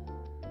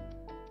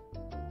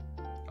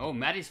 Oh,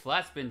 Maddie's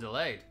flight's been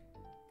delayed.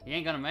 He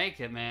ain't gonna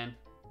make it, man.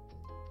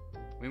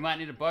 We might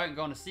need a boat and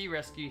go on a sea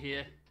rescue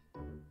here.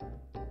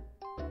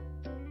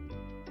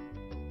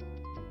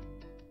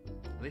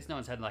 At least no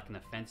one's had like an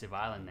offensive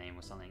island name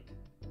or something.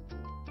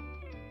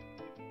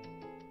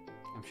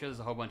 I'm sure there's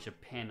a whole bunch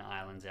of pen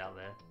islands out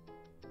there.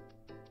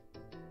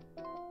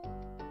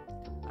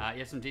 You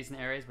have some decent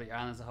areas, but your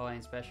island as a whole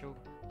ain't special.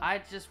 I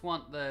just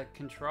want the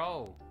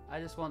control. I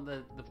just want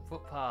the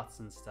footpaths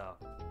and stuff.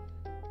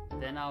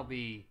 Then I'll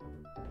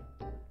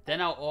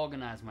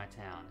organize my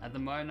town. At the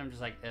moment, I'm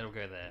just like, it'll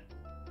go there.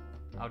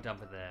 I'll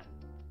dump it there.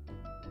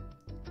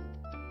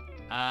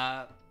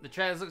 The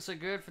trailers look so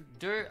good for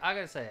Doom. I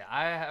gotta say,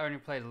 I only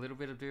played a little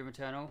bit of Doom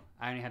Eternal.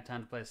 I only had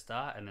time to play the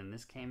start, and then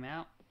this came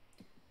out.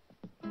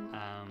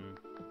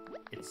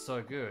 It's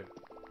so good.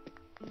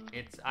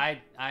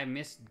 I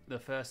missed the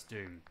first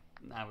Doom.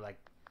 Like,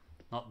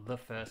 not the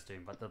first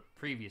Doom, but the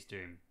previous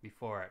Doom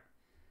before it.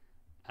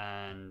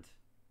 And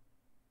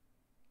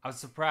I was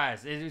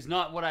surprised. It was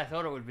not what I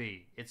thought it would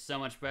be. It's so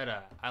much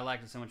better. I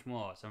liked it so much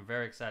more. So I'm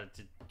very excited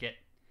to get,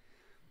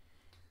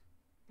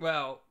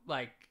 well,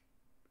 like,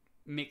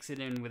 mix it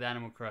in with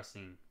Animal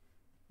Crossing.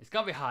 It's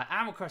gonna be hard.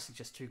 Animal Crossing's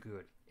just too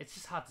good. It's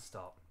just hard to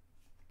stop.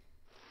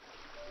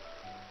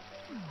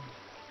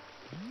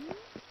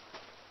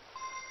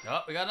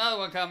 Oh, we got another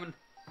one coming.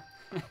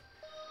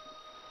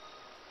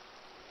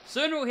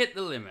 Soon we'll hit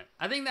the limit.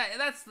 I think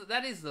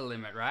that is the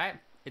limit, right?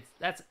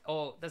 That's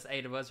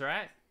 8 of us,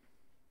 right?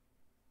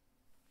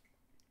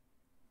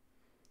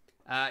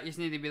 You just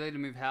need the ability to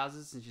move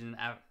houses since you didn't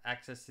have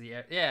access to the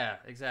air. Yeah,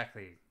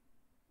 exactly.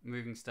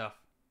 Moving stuff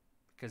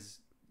because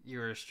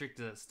you're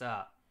restricted at the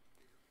start.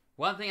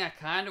 One thing I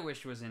kind of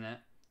wish was in it.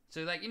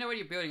 So, like, you know when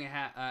you're building a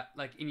house,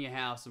 like, in your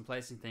house and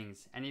placing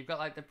things, and you've got,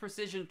 like, the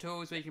precision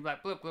tools where you can be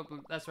like, bloop, bloop,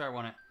 bloop, that's where I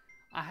want it.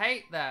 I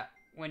hate that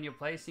when you're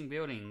placing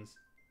buildings.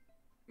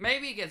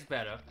 Maybe it gets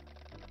better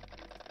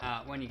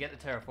when you get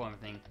the terraforming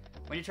thing.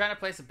 When you're trying to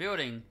place a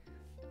building,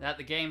 that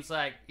the game's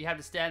like, you have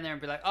to stand there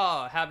and be like,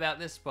 oh, how about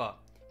this spot?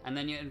 And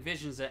then you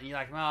envisions it, and you're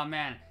like, oh,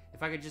 man,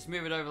 if I could just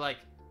move it over, like,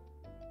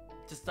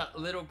 just a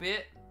little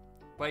bit,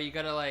 but you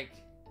gotta, like,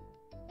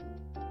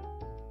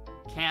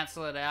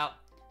 cancel it out.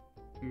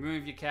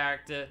 Move your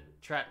character.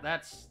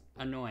 That's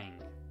annoying.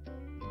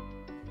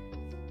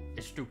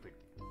 It's stupid.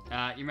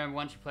 You remember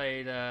once you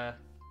played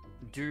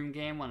Doom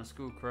game on a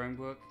school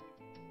Chromebook?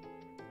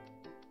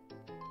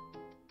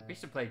 We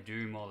used to play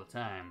Doom all the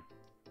time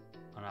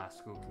on our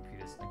school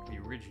computers, like the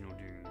original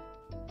Doom.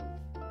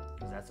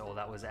 Because that's all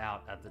that was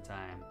out at the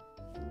time.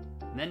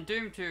 And then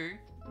Doom 2,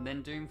 and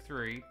then Doom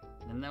 3,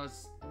 and then there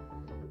was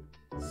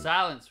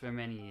silence for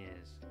many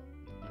years.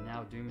 And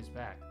now Doom is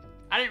back.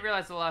 I didn't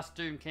realize the last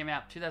Doom came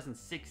out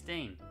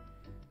 2016.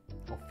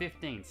 Or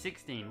 15,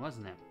 16,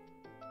 wasn't it?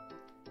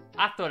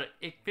 I thought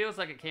it feels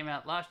like it came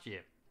out last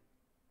year.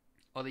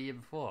 Or the year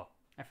before.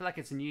 I feel like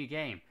it's a new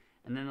game.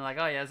 And then they're like,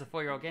 oh yeah, it's a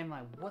 4-year-old game.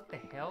 I'm like, what the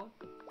hell?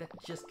 That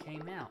just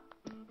came out.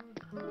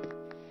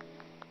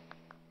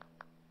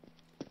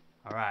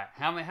 Alright,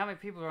 how many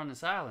people are on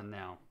this island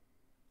now?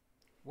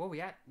 What are we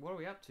at? What are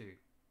we up to?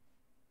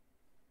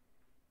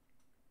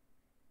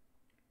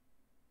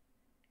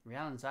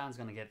 Realan's Island's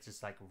gonna get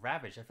just like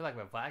ravaged. I feel like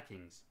we're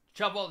Vikings.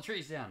 Chop all the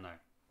trees down though.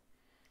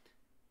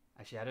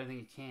 Actually, I don't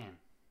think you can.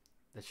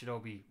 That should all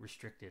be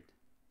restricted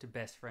to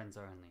best friends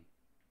only.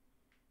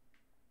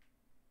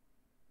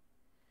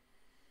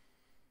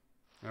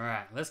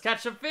 Alright, let's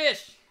catch some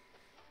fish!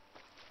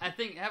 I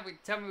think,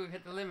 tell me we've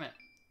hit the limit.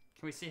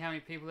 Can we see how many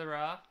people there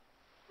are?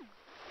 I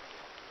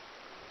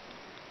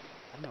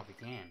don't know if we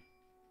can.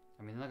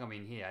 I mean, they're not gonna be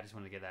in here. I just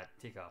wanted to get that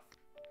tick off.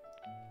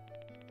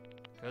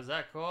 Because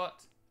I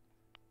caught...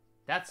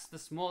 That's the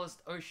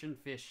smallest ocean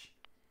fish.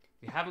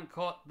 We haven't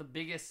caught the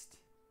biggest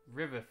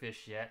river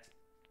fish yet.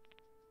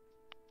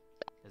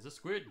 There's a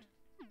squid.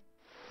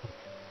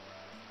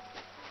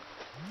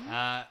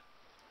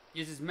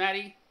 Uses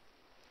Maddie.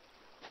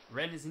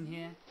 Ren is in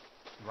here.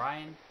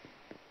 Ryan.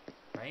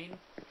 Rain.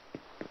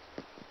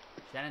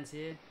 Shannon's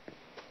here.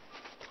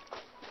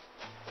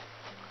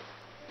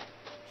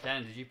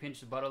 Shannon, did you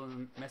pinch the bottle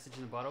and the message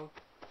in the bottle?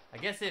 I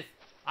guess if...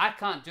 I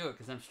can't do it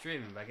because I'm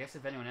streaming, but I guess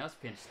if anyone else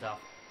pinched stuff...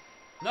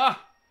 No!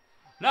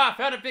 No, I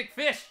found a big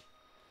fish!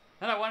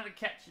 And I wanted to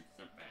catch it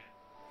so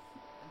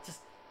bad. Just...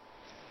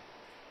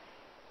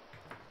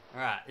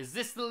 Alright, is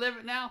this the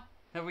limit now?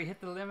 Have we hit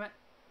the limit?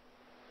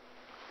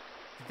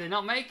 Did they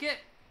not make it?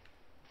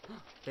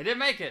 They did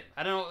make it!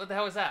 I don't know, what the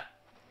hell was that?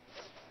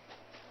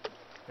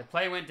 The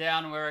play went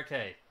down and we're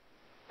okay.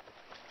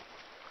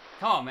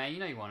 Come on, man, you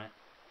know you want it.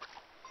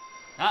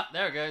 Ah,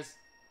 there it goes.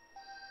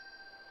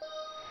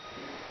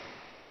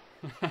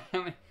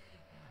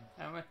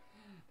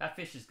 That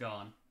fish is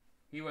gone.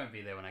 He won't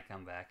be there when I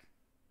come back.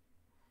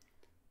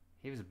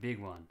 He was a big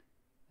one.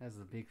 That was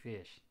a big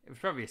fish. It was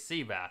probably a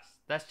sea bass.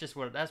 That's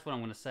what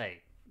I'm gonna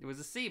say. It was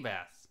a sea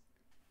bass.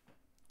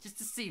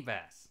 Just a sea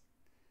bass.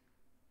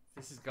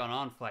 This has gone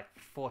on for like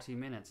 40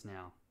 minutes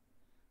now.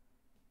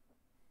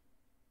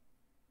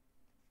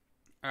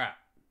 Alright.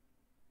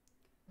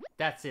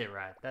 That's it,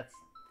 right?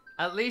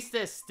 At least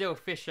there's still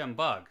fish and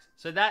bugs.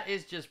 So that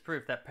is just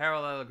proof that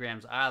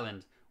Parallelogram's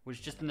Island was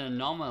just an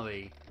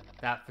anomaly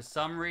that for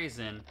some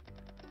reason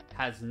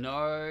has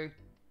no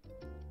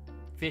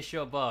fish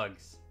or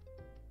bugs.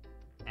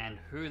 And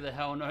who the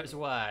hell knows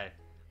why.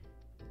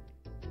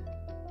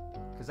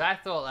 Because I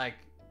thought like,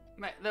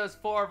 there was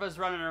 4 of us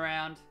running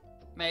around.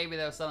 Maybe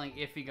there was something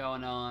iffy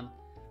going on.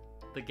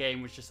 The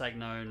game was just like,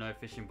 no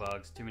fish and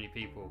bugs, too many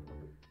people.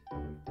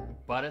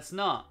 But it's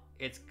not.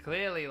 It's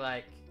clearly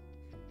like,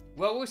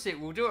 well, we'll see.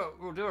 We'll do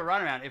a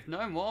run around. If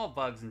no more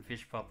bugs and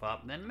fish pop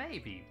up, then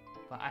maybe.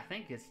 But I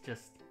think it's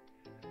just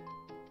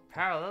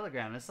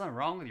Parallelogram. There's something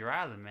wrong with your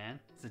island, man.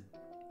 It's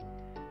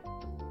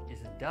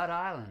a dud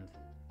island.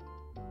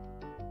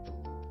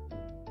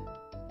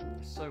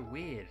 It's so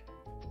weird.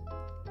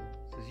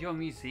 So is your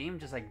museum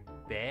just like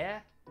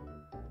bare?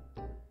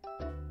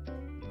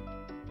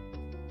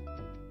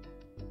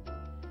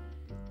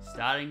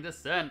 Starting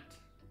descent.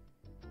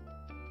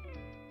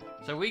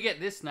 So we get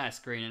this nice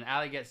screen, and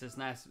Ali gets this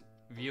nice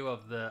view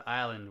of the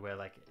island where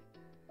like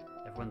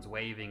everyone's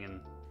waving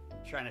and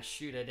trying to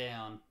shoot her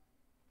down.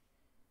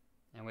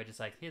 And we're just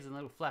like, here's a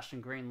little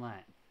flashing green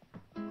light.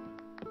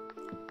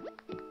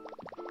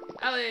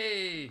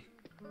 Ali!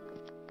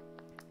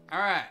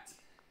 Alright.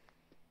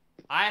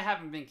 I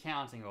haven't been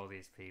counting all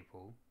these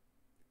people.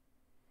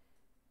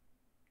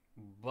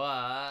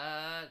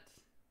 But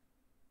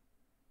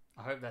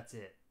I hope that's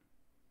it.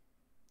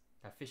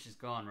 That fish is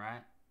gone,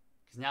 right?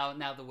 Because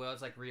now the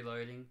world's like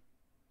reloading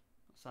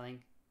or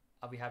something.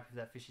 I'll be happy if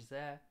that fish is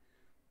there.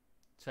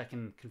 So I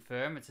can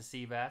confirm it's a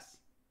sea bass.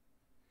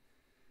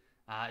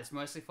 It's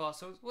mostly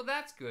fossils. Well,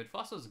 that's good.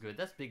 Fossils are good.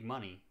 That's big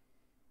money.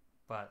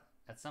 But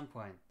at some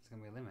point, there's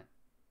going to be a limit.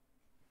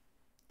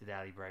 Did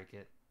Ali break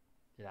it?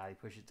 Did Ali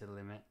push it to the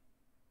limit?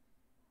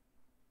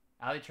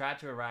 Ali tried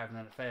to arrive and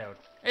then it failed.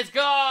 It's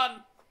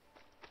gone!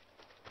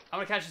 I'm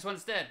going to catch this one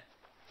instead.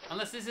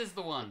 Unless this is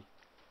the one.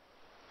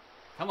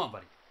 Come on,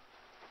 buddy.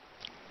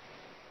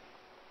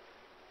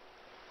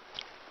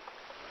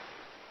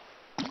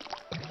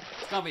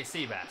 It's gonna be a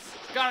sea bass.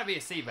 It's gotta be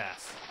a sea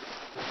bass.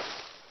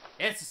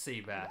 It's a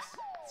sea bass.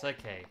 It's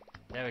okay.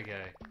 There we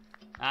go.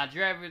 Do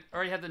you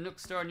already have the Nook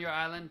store on your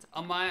island?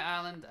 On my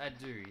island, I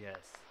do, yes.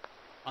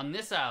 On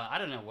this island, I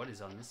don't know what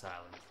is on this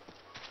island.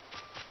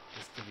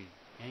 This could be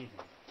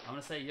anything. I'm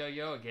gonna say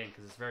yo-yo again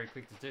because it's very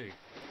quick to do.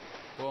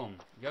 Boom.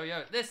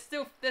 Yo-yo. There's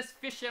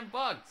fish and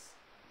bugs.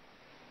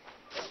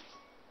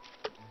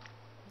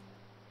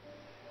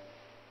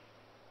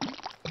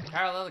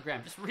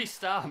 Parallelogram, just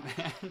restart,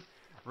 man.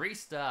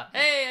 Restart.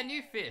 Hey, a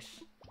new fish.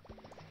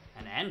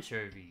 An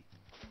anchovy.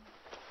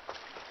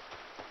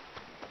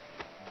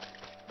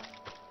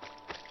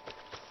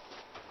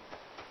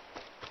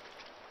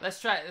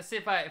 Let's try. Let's see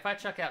if I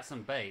chuck out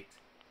some bait,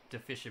 do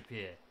fish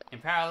appear? In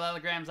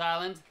Parallelogram's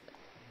Island,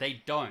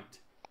 they don't.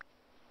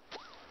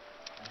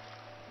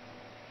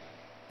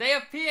 They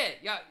appear.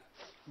 Yo,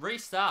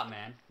 restart,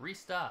 man.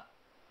 Restart.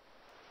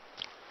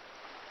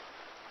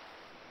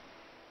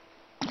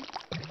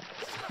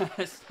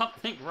 There's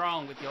something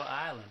wrong with your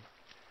island.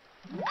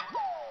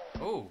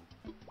 Oh,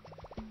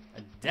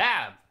 a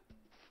dab.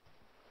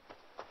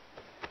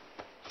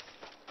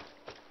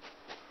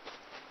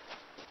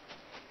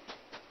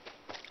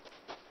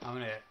 I'm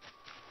gonna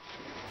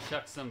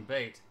chuck some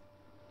bait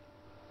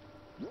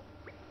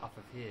off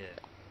of here.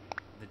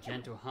 the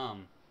gentle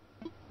hum.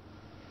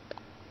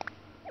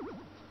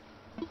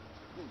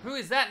 Who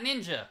is that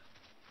ninja?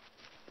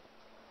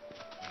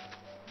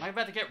 Am I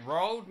about to get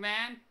rolled,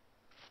 man?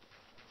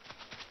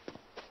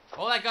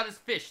 All I got is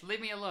fish.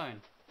 Leave me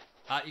alone.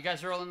 You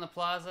guys are all in the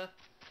plaza?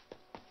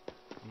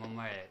 I'm on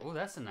my way. Oh,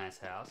 that's a nice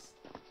house.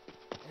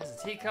 There's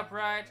a teacup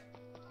ride.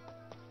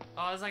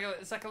 Oh,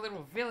 it's like a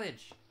little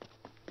village.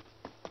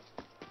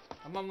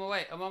 I'm on my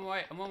way. I'm on my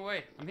way. I'm on my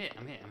way. I'm here.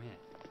 I'm here. I'm here.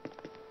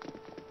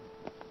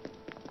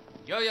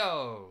 Yo,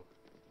 yo.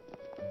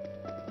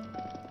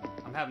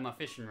 I'm having my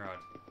fishing rod.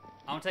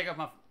 I'm gonna take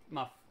off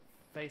my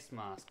face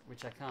mask,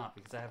 which I can't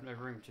because I have no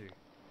room to.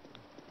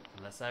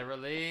 Unless I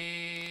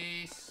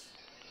release.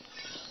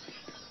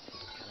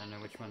 I don't know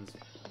which one's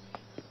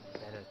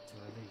better to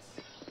release.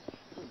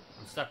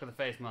 I'm stuck with a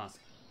face mask.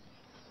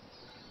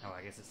 Oh,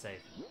 I guess it's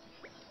safe.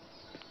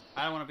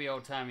 I don't want to be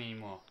old-timey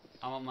anymore.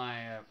 I want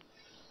my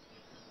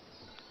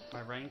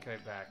my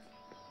raincoat back.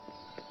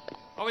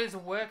 Oh, it is a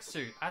work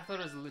suit. I thought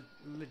it was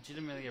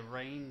legitimately a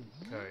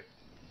raincoat.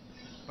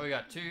 Oh, we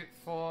got 2,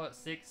 4,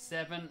 6,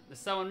 7. There's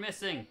someone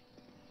missing.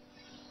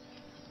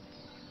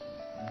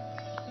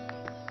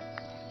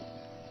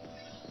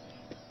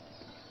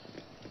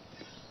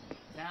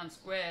 Town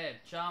square,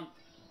 chump.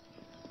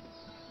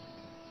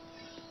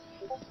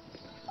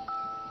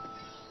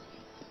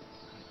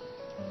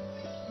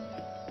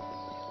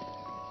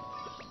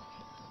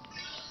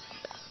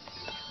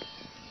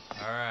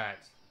 Alright.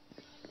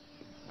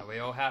 Are we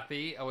all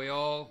happy? Are we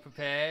all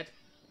prepared?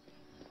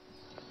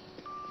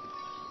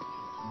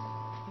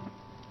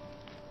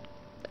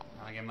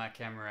 I'll get my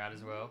camera out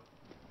as well.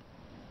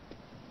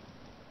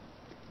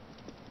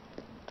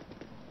 You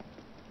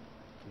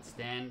can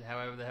stand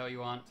however the hell you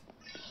want.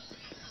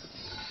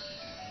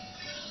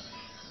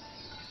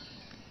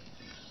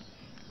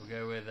 We'll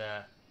go with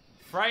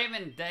frame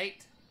and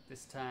date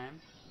this time.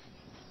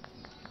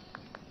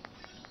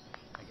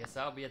 I guess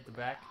I'll be at the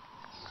back.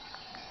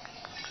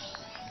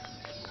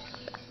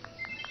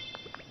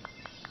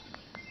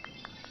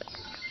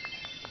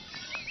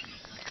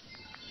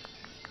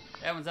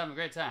 Everyone's having a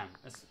great time.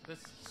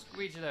 Let's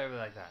squeeze it over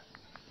like that.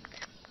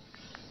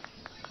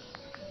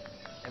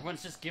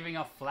 Everyone's just giving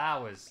off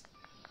flowers.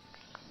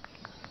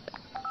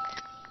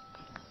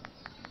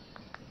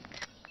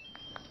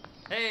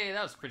 Hey,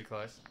 that was pretty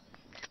close.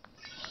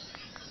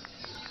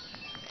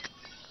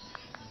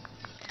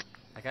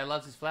 That guy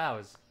loves his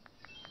flowers.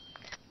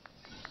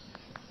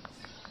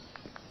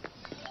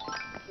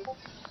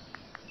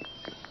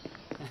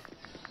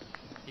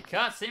 You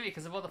can't see me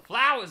because of all the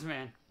flowers,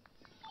 man.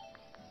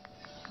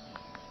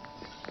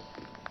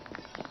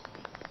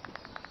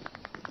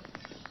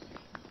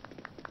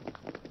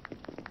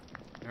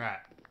 Right.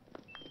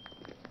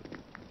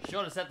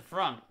 Shortest at the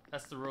front.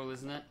 That's the rule,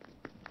 isn't it?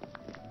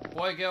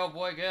 Boy, girl,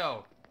 boy,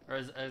 girl. Or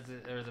is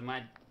it am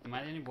I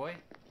the only boy?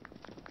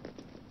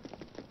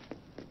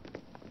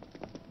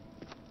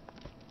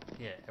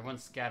 Yeah, everyone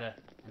scatter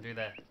and do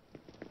that.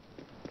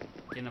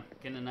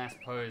 Get a nice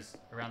pose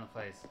around the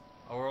place.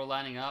 Oh, we're all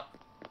lining up?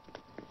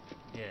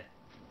 Yeah,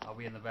 I'll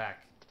be in the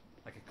back.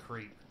 Like a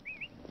creep.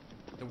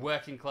 The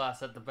working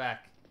class at the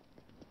back.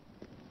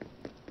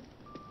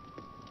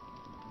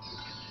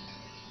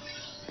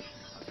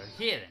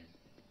 Here then.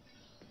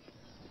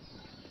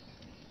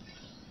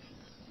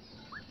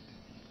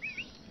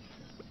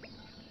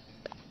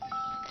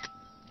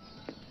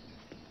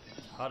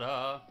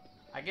 Ta-da!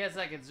 I guess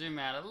I could zoom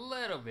out a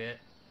little bit.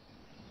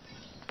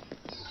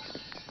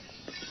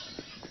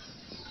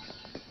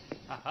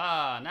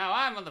 Haha! Now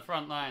I'm on the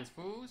front lines,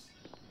 fools!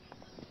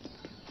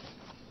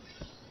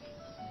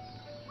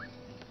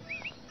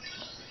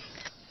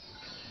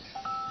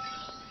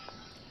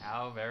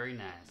 How very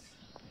nice.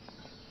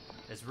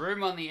 There's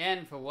room on the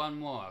end for one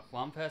more. If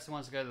one person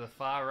wants to go to the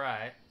far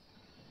right,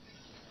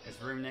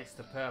 there's room next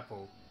to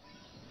purple.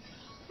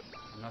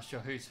 I'm not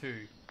sure who's who.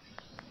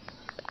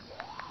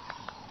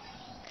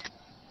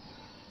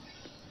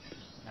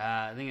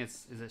 I think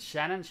is it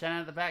Shannon? Shannon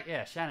at the back?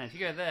 Yeah, Shannon. If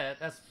you go there,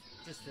 that's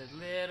just a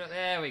little...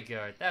 There we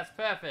go. That's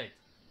perfect.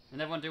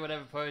 And everyone do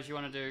whatever pose you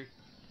want to do.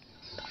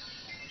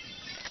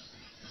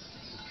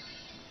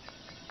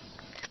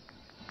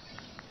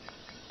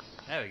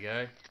 There we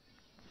go.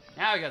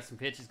 Now we got some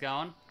pictures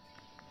going.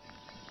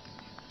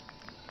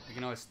 We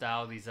can always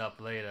style these up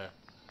later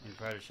in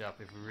Photoshop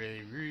if we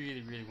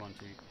really want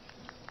to.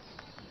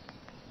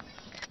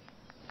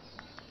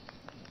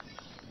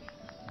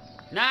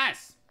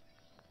 Nice!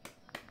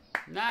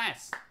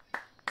 Nice!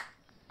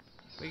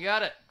 We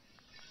got it.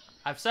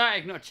 I'm sorry I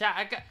ignored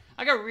chat.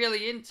 I got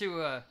really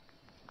into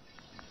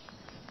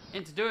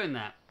doing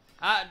that.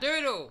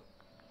 Doodle!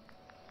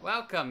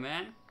 Welcome,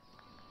 man.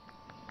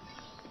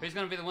 Who's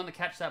gonna be the one to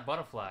catch that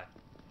butterfly?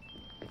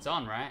 It's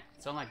on, right?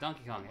 It's on like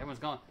Donkey Kong. Everyone's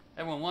going.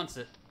 Everyone wants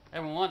it.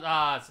 Everyone wants.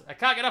 I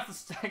can't get off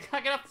the. I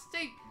can't get off the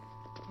stick.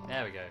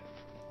 There we go.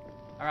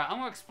 All right, I'm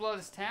gonna explore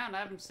this town. I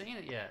haven't seen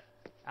it yet.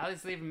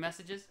 Ali's leaving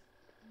messages.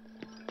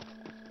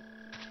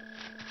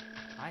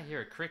 I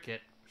hear a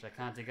cricket, which I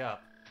can't dig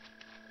up.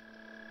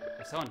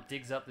 If someone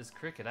digs up this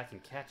cricket, I can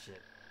catch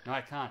it. No,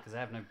 I can't because I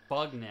have no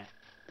bug net.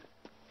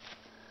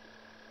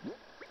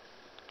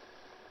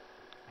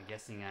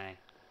 guessing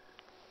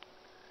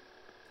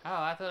Oh,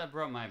 I thought I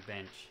brought my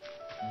bench.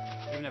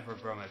 Even if I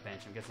brought my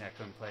bench, I'm guessing I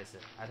couldn't place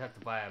it. I'd have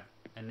to buy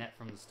a net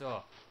from the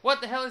store.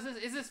 What the hell is this?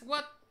 Is this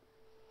what?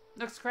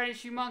 Looks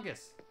crazy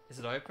humongous. Is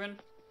it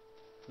open?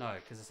 No,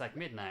 because it's like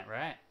midnight,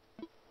 right?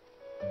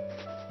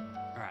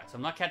 Alright, so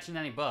I'm not catching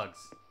any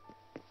bugs.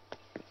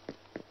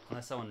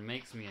 Unless someone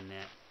makes me a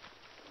net.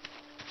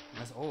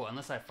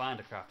 Unless I find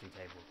a crafting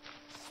table.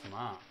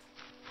 Smart.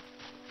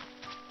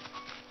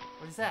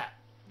 What is that?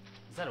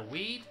 Is that a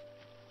weed?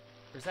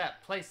 Or is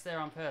that placed there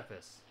on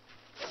purpose?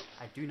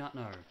 I do not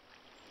know.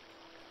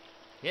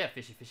 Yeah,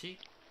 fishy fishy.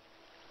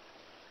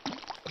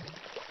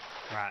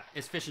 Right,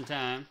 it's fishing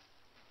time.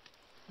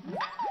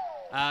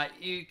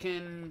 You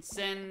can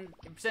send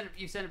a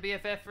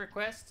BFF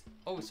request.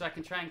 Oh, so I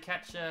can try and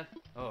catch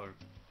oh.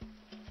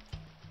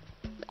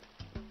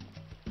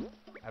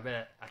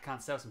 I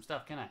can't sell some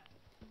stuff, can I?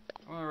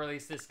 I want to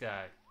release this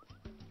guy.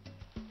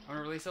 I want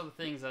to release all the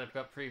things that I've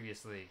got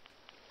previously.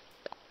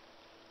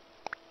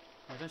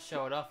 Oh, don't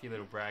show it off, you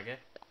little bragger.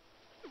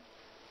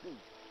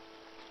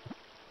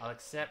 I'll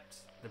accept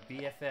the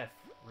BFF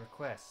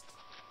request.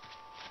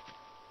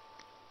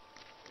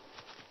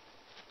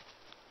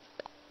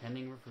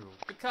 Pending approval.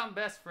 Become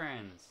best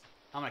friends.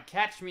 I'm gonna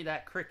catch me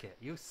that cricket.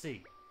 You'll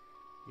see.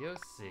 You'll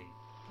see.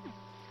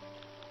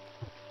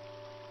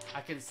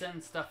 I can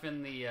send stuff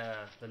in the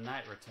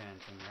night return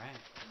thing, right?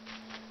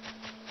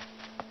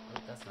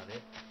 Oh, that's not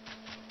it.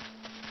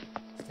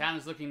 This town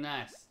is looking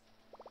nice.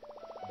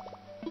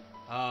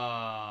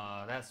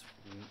 Oh, that's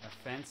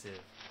offensive.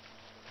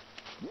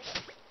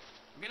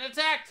 I'm getting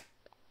attacked!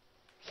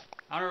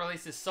 I want to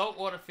release this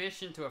saltwater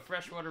fish into a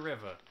freshwater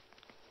river.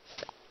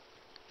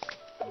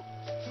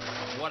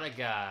 What a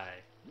guy.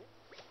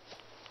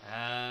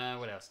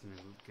 What else can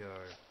we go?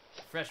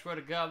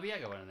 Freshwater gubby, I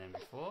got one of them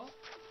before.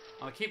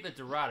 I'm gonna keep the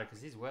Dorado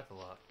because he's worth a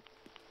lot.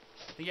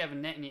 I think you have a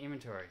net in your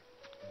inventory.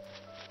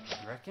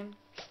 You reckon?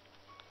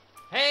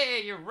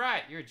 Hey, you're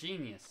right. You're a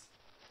genius.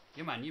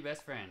 You're my new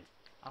best friend.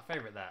 I'll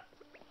favorite that.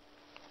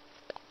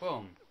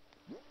 Boom.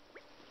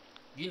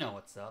 You know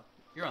what's up.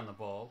 You're on the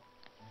ball.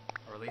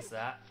 Or at least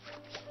that.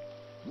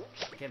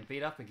 Getting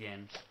beat up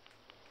again.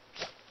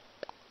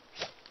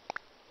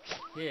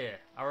 Here,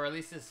 I'll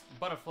release this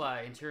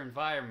butterfly into your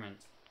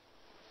environment.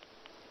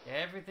 Yeah,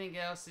 everything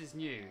else is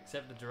new,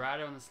 except the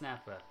Dorado and the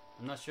Snapper.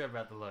 I'm not sure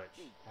about the Loach.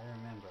 I don't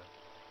remember.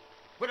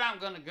 But I'm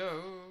gonna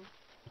go,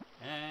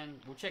 and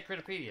we'll check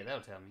Critterpedia,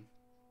 that'll tell me.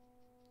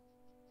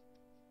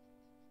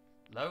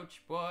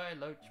 Loach boy,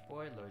 Loach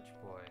boy, Loach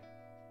boy.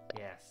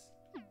 Yes.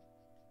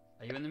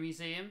 Are you in the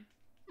museum?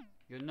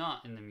 You're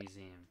not in the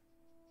museum.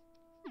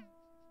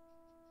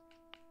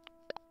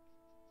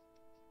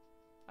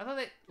 I thought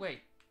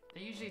wait,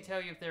 they usually tell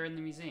you if they're in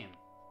the museum.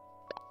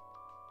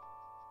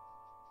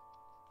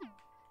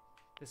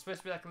 There's supposed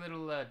to be like a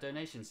little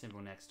donation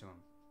symbol next to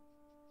them.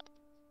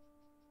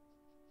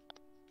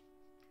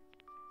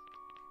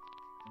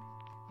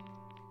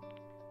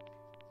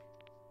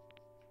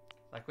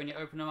 Like when you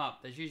open them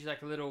up, there's usually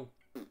like a little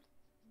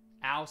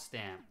owl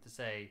stamp to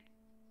say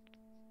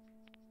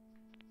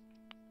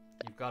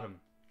you've got them.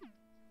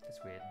 That's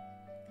weird.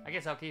 I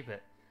guess I'll keep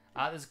it.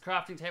 There's a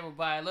crafting table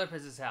by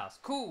Lopez's house.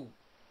 Cool!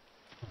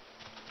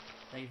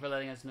 Thank you for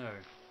letting us know.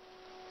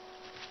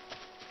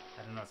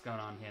 I don't know what's going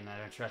on here and I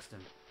don't trust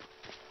him.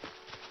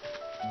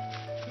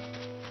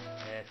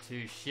 They're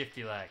too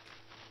shifty like.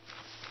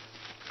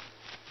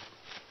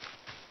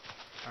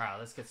 Alright,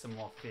 let's get some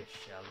more fish,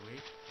 shall we?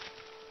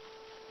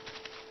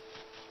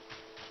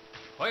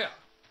 Oh yeah!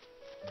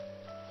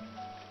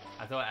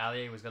 I thought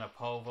Ali was gonna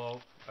pole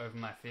vault over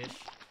my fish.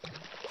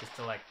 Just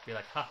to like, be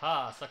like,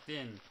 haha, sucked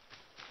in.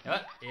 You know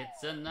what?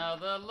 It's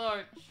another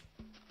loach!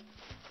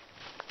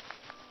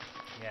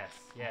 Yes,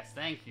 yes,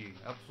 thank you.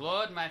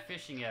 Applaud my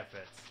fishing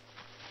efforts.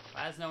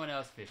 Why is no one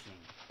else fishing?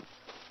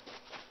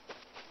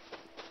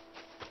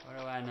 What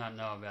do I not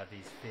know about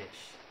these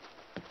fish?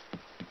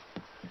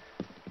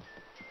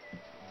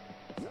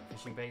 Some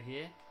fishing bait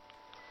here.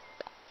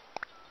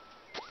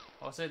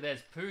 Also,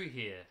 there's poo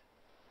here.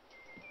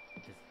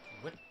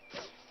 What?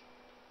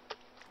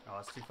 Oh,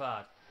 it's too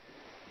far.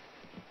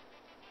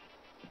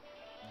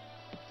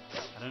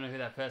 I don't know who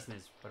that person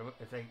is, but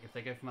if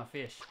they go for my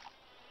fish,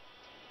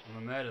 I'm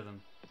gonna murder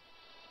them.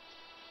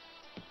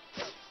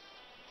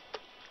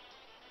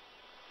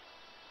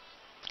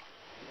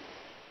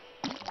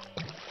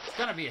 It's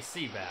gonna be a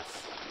sea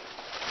bass.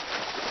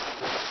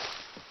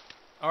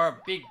 Or a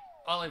big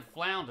olive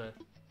flounder.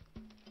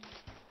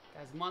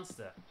 Guy's a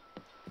monster.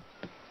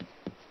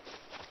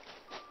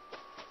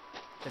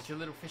 That's your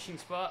little fishing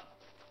spot?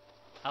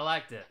 I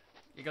liked it.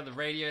 You got the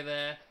radio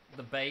there,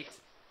 the bait.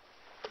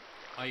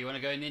 Oh, you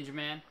wanna go, Ninja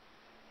Man?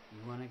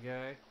 You wanna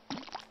go?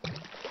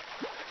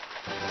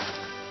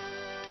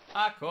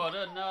 I caught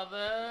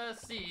another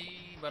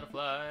sea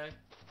butterfly.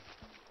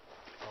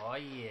 Oh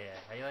yeah,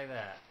 how you like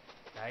that?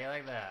 How you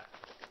like that?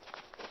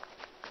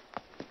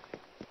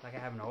 Like I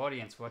have an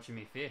audience watching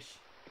me fish.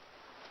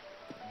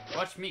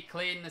 Watch me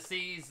clean the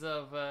seas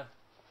of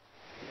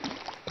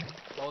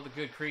all the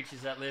good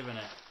creatures that live in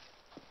it.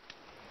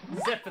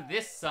 Except for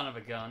this son of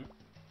a gun.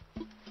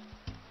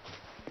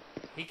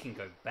 He can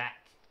go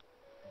back.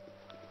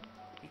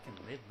 He can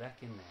live back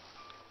in there.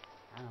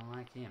 I don't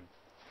like him.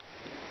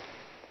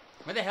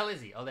 Where the hell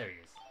is he? Oh, there he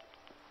is.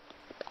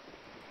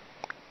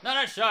 No,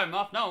 don't show him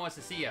off. No one wants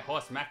to see your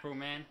horse mackerel,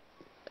 man.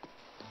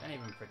 Don't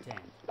even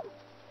pretend.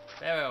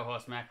 Farewell,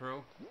 horse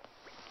mackerel.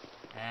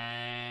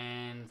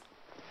 And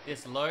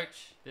this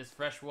loach, this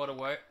freshwater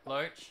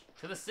loach,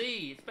 to the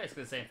sea. It's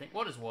basically the same thing.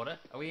 What is water?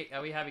 Are we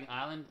having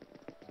island?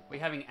 Are we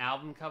having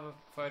album cover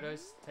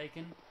photos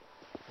taken?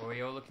 Or are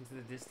we all looking to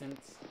the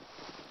distance?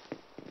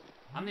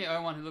 I'm the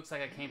only one who looks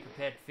like I came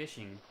prepared for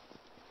fishing.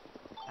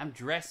 I'm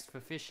dressed for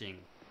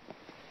fishing.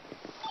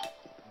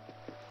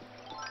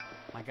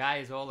 My guy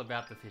is all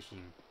about the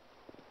fishing.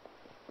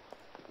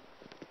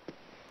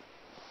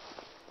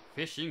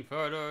 Fishing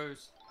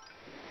photos.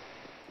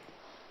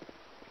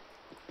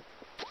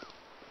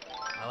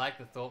 I like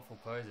the thoughtful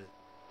poses.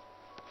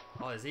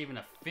 Oh, there's even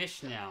a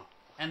fish now.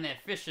 And they're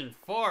fishing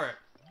for it.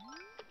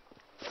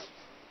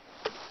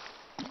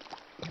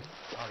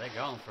 Oh, they're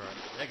going for it.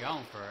 They're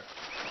going for it.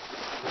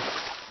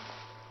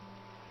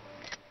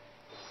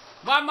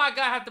 Why my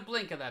guy have to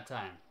blink at that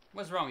time?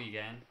 What's wrong with you,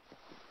 gang?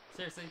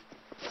 Seriously?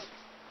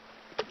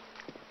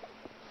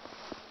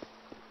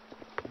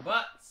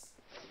 Butts.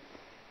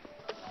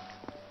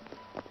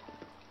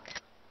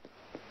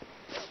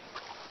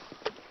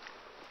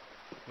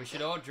 We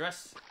should all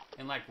dress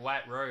in like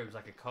white robes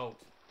like a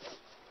cult.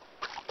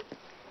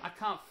 I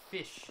can't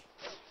fish.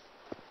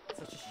 It's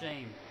such a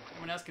shame.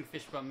 Everyone else can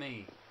fish but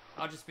me.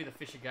 I'll just be the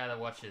fisher guy that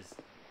watches.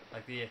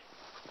 Like the...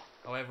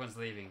 Oh, everyone's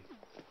leaving.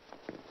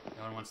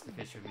 No one wants to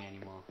fish with me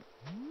anymore.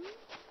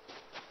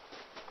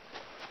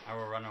 I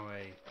will run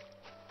away.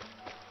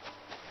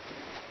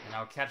 And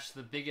I'll catch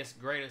the biggest,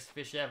 greatest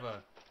fish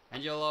ever.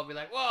 And you'll all be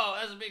like, whoa,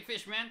 that's a big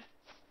fish, man.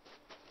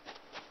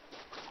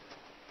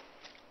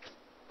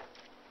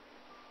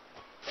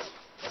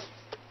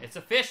 It's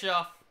a fish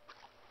off.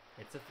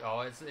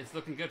 It's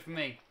looking good for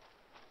me.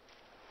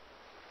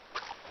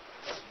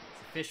 It's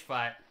a fish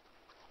fight.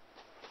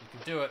 You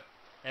can do it.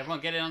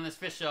 Everyone get in on this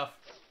fish off.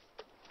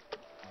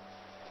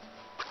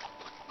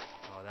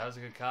 Oh, that was a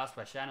good cast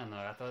by Shannon, though.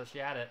 I thought she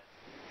had it.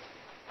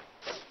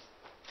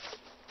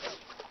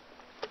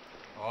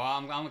 Oh,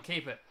 I'm gonna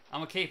keep it.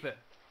 I'm gonna keep it.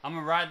 I'm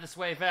gonna ride this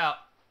wave out.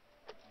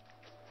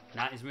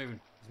 Nah, he's moving.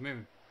 He's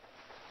moving.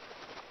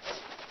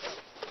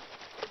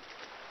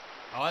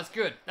 Oh, that's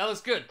good. That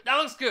looks good. That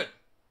looks good.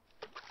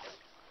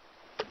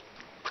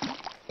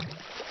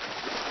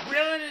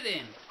 Reeling it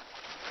in.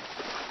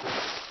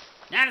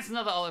 And it's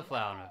another olive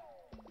flower.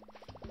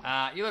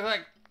 You look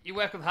like you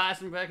work with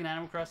Heisenberg in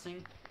Animal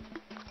Crossing.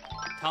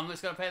 Tom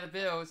looks gotta pay the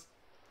bills.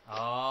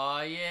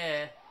 Oh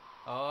yeah.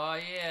 Oh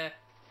yeah.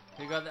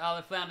 We got the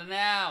olive flounder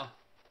now.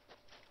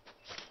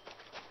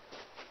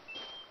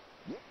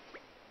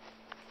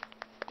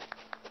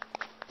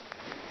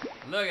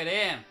 Look at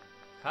him.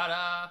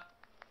 Ta-da.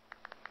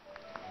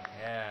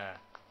 Yeah.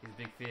 He's a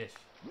big fish.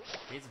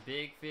 He's a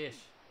big fish.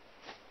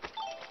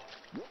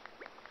 He's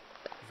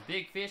a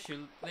big fish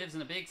who lives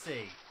in a big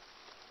sea.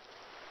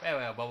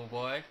 Farewell, Bubble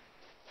Boy.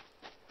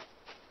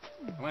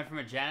 I went from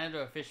a janitor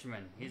to a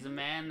fisherman. He's a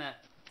man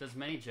that does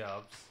many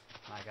jobs.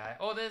 My guy.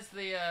 Oh, there's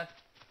the,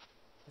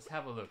 let's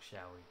have a look,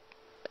 shall we?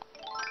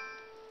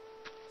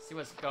 See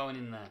what's going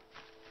in the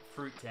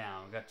fruit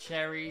town. We got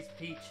cherries,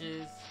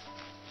 peaches,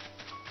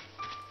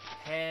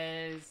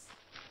 pears,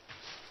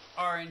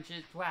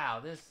 oranges. Wow,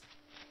 this is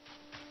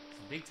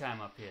big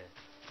time up here.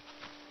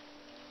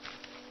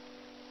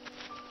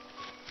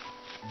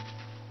 I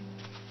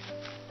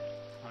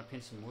want to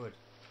pinch some wood.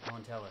 I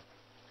won't tell her.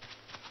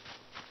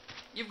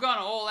 You've gone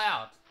all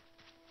out.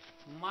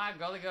 My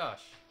golly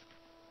gosh.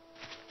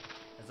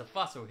 There's a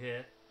fossil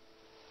here.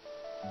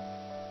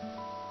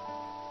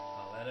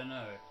 I'll let her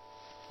know.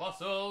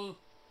 Fossil!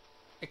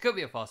 It could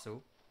be a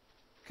fossil.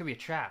 It could be a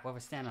trap. What if I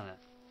stand on it?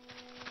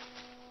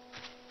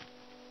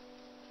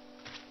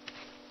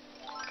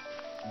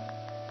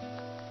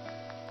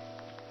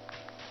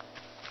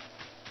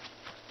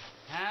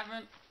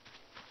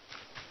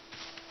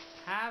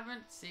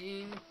 Haven't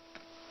seen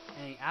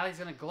anything. Allie's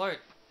gonna gloat.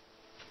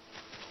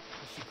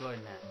 What's she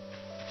gloating at?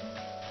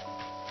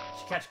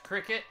 She catch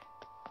cricket?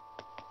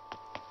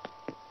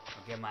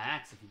 I'll get my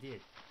axe if you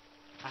did.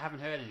 I haven't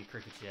heard any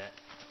crickets yet.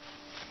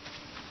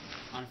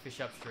 On fish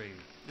upstream.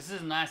 This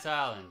is a nice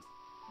island.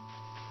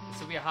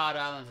 This will be a hard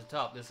island to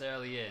top this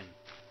early in.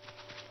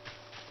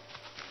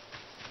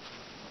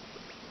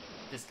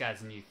 This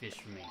guy's a new fish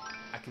for me.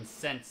 I can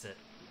sense it.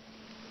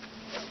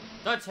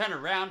 Don't turn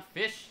around,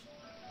 fish.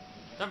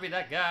 Don't be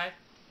that guy.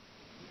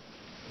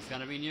 He's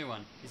gonna be a new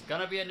one. He's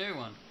gonna be a new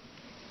one.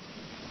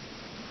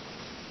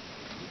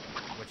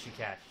 What'd she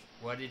catch?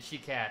 What did she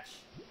catch?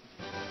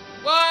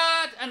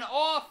 What? An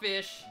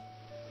oarfish?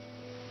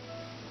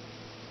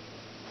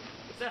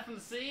 Is that from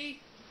the sea?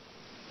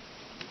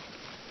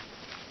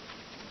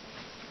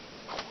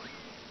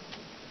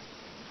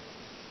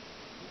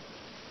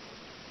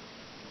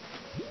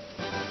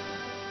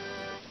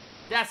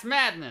 That's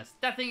madness.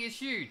 That thing is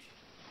huge.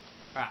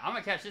 Alright, I'm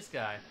gonna catch this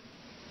guy.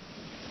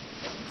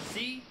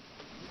 sea?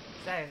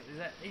 Is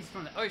that he's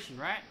from the ocean,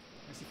 right?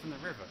 Or is he from the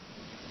river?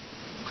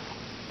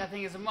 That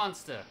thing is a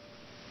monster.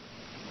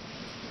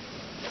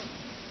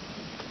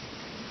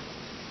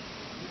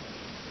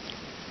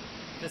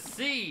 The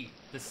sea!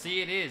 The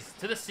sea it is.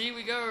 To the sea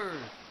we go!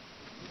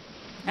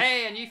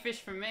 Hey, a new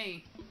fish for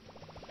me.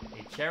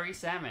 A cherry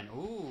salmon.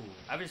 Ooh,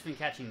 I've just been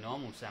catching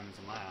normal salmons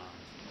on my island.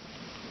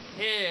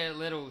 Here,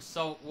 little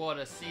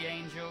saltwater sea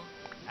angel.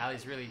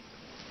 Ali's really...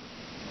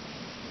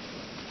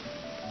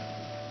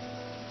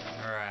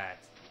 Alright.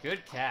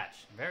 Good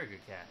catch. Very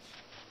good catch.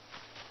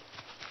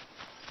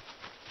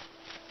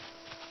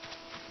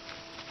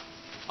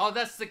 Oh,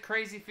 that's the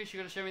crazy fish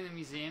you're going to show me in the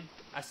museum?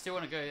 I still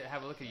want to go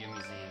have a look at your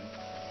museum.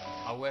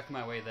 I'll work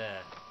my way there.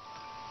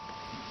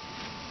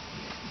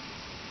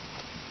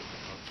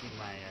 I'll keep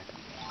my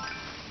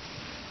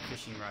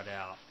fishing rod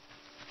out.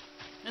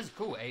 This is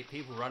cool. 8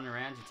 people running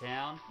around your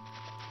town.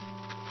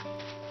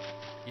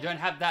 You don't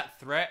have that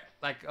threat,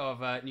 like,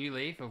 of New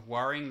Leaf, of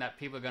worrying that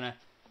people are going to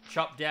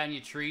chop down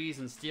your trees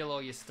and steal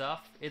all your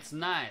stuff. It's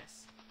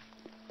nice.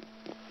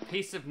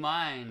 Peace of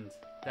mind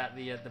that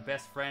the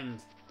best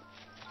friend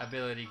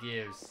ability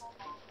gives.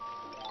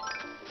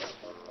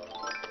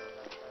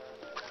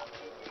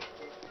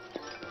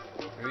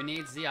 Who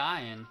needs the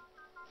iron?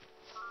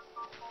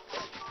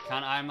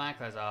 Can't iron my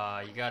clothes. Ah,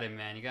 oh, you got him,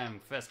 man. You got him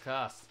first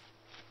cast.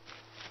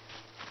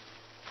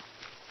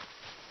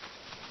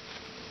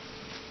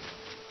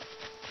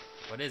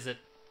 What is it?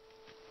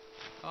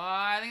 Oh,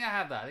 I think I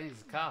have that. I think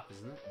it's a carp,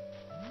 isn't it?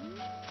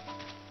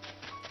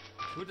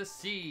 To the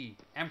sea.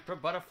 Emperor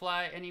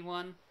Butterfly,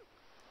 anyone?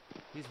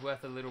 He's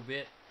worth a little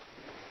bit.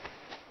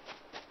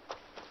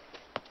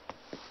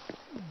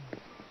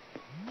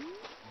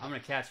 I'm gonna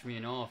catch me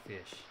an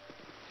oarfish.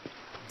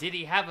 Did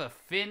he have a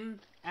fin,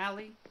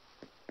 Ali?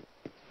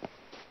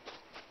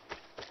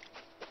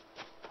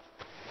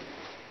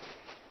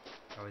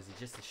 Or is he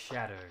just a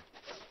shadow?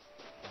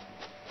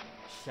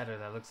 Shadow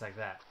that looks like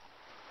that.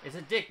 It's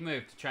a dick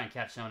move to try and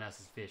catch someone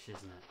else's fish,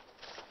 isn't it?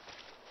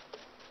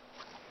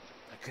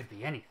 That could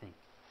be anything.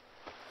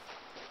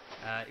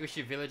 You wish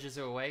your villagers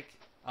are awake?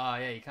 Oh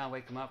yeah, you can't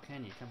wake them up,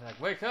 can you? Come back.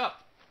 Wake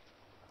up!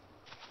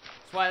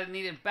 That's why they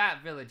needed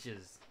bat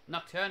villagers.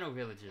 Nocturnal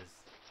villagers.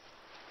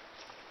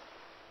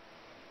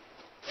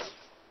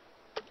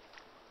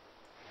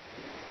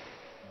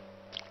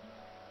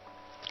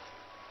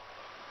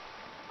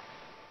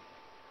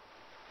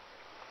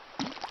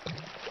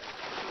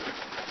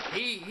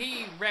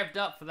 He revved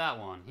up for that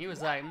one. He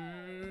was like,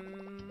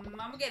 I'm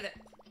gonna get it.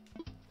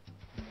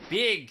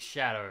 Big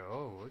shadow.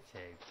 Oh,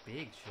 okay.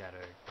 Big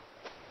shadow.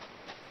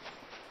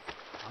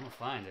 I'm gonna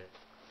find it.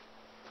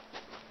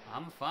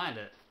 I'm gonna find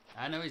it.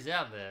 I know he's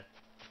out there.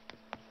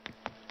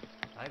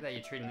 I like that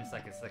you're treating this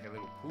like it's like a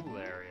little pool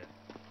area.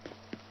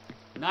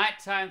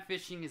 Nighttime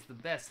fishing is the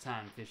best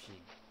time fishing.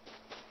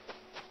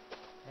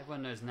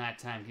 Everyone knows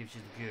nighttime gives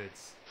you the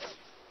goods.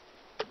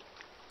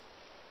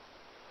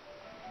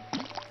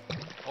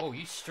 Oh,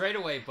 you straight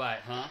away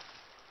bite, huh?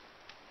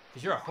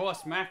 Because you're a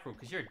horse mackerel,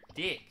 because you're a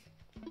dick.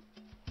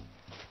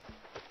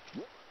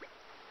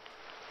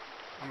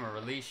 I'm gonna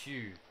release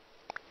you.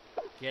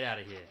 Get out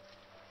of here.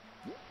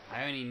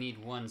 I only need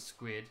 1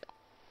 squid.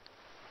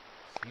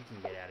 So you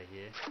can get out of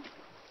here.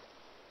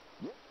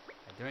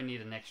 I don't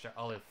need an extra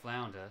olive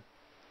flounder.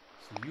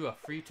 So you are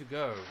free to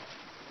go.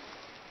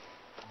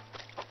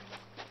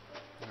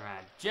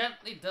 Alright,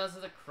 gently does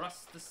it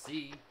across the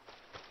sea.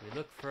 We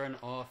look for an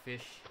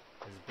oarfish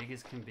as big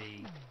as can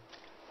be.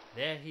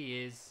 There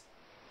he is,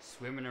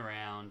 swimming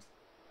around.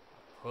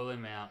 Pull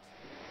him out.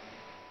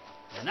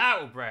 And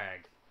I will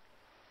brag.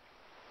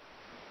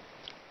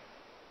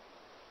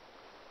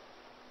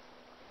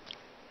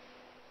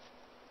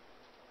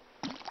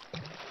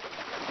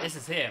 This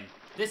is him.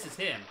 This is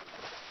him.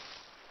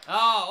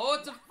 Oh,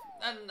 it's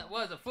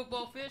what is it,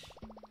 football fish?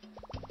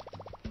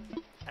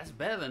 That's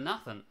better than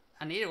nothing.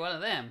 I needed one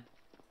of them.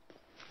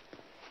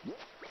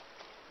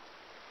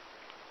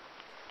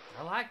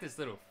 I like this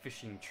little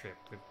fishing trip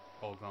we've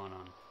all gone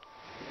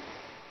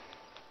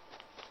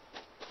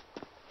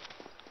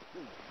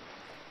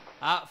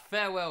on.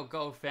 Farewell,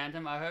 Gold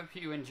Phantom. I hope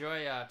you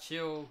enjoy our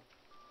chill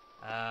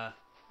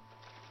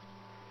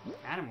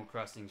Animal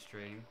Crossing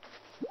stream.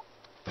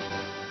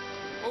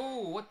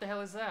 Oh, what the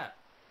hell is that?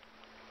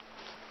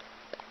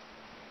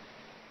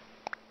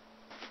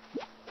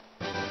 Well,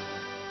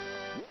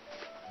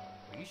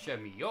 you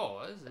showed me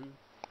yours and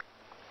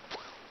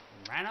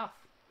ran off.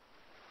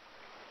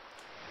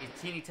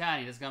 It's teeny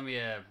tiny. There's gonna be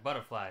a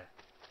butterfly.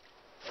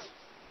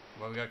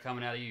 What we got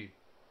coming out of you?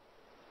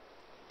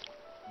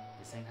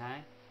 You saying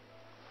hi?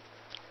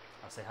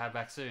 I'll say hi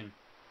back soon.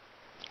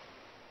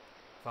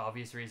 For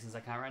obvious reasons I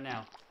can't right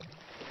now.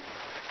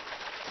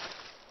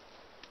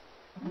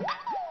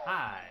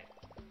 Hi.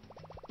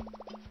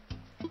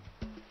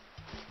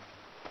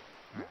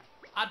 Right.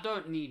 I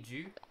don't need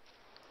you.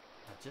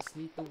 I just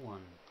need the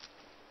one.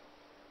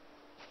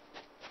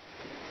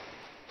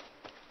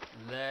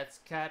 Let's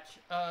catch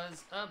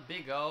us a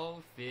big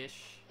old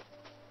fish.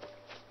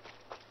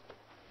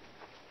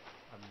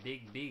 A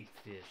big, big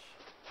fish.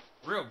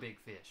 Real big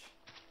fish.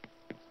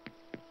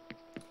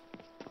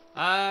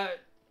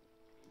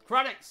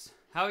 Chronix,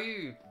 how are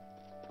you?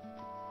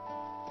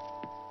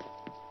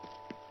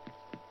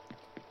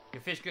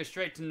 Your fish go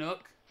straight to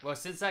Nook. Well,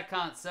 since I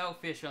can't sell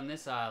fish on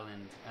this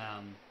island,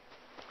 I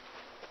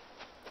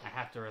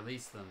have to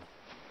release them.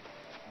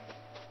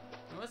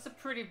 Well, that's a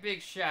pretty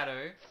big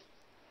shadow.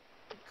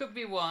 Could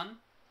be one.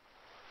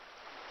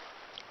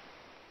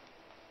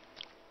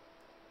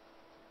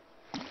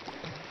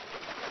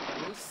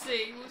 We'll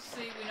see, we'll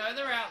see. We know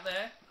they're out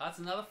there. That's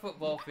another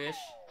football fish.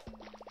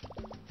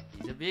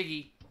 He's a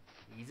biggie.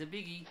 He's a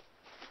biggie.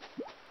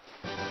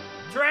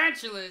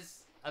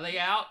 Tarantulas! Are they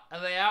out?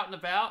 Are they out and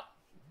about?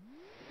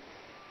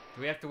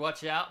 Do we have to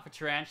watch out for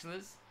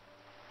tarantulas?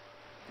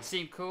 They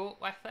seem cool.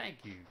 Why,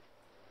 thank you.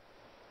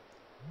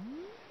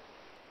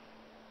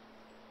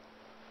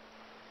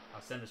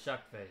 I'll send a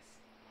shuck face.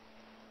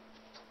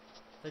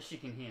 So she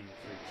can hear me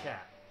through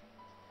chat.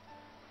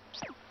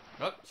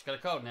 Oh, she's got a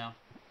cold now.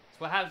 That's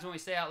what happens when we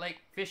stay out late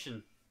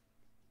fishing.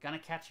 Gonna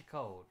catch a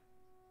cold.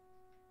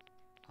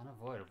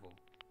 Unavoidable.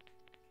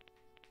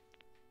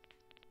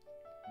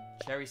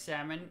 Cherry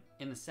salmon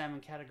in the salmon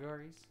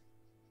categories.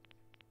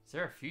 Is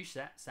there a few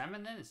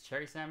salmon then? Is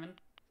cherry salmon?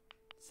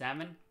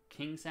 Salmon?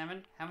 King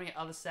salmon? How many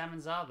other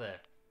salmons are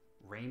there?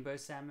 Rainbow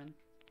salmon?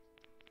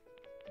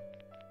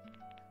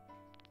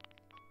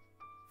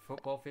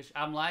 Football fish?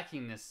 I'm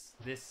liking this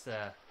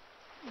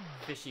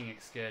fishing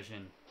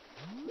excursion.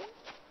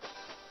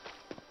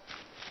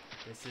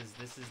 This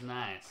is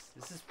nice.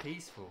 This is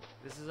peaceful.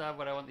 This is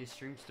what I want these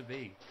streams to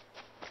be.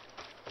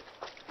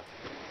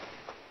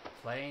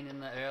 Playing in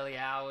the early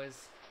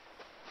hours.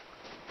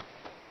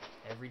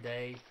 Every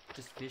day,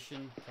 just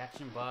fishing,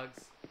 catching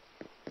bugs.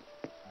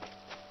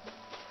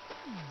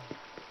 I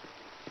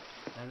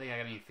don't think I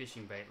got any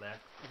fishing bait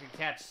left. I could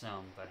catch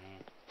some, but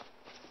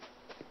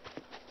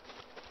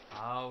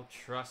I'll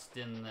trust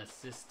in the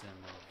system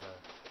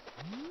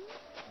of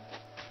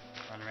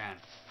run around.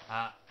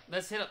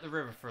 Let's hit up the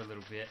river for a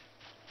little bit.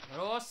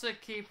 But also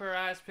keep our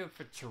eyes peeled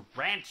for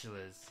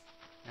tarantulas.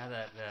 Now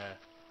that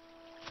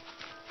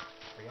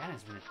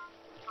Brianna's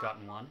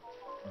gotten one.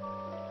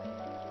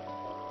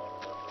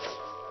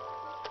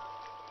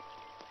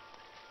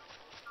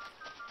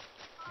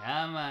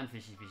 Come on,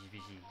 fishy, fishy,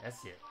 fishy.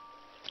 That's it.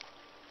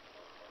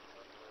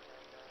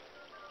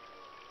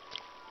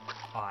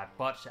 Oh, I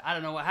botched it. I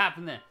don't know what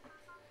happened there.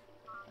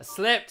 I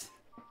slipped.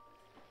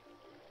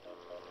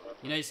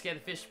 You know you scare the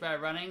fish by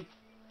running?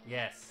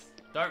 Yes.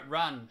 Don't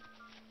run.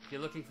 If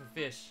you're looking for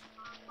fish,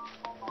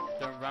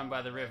 don't run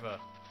by the river.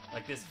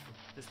 Like this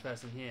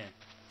person here.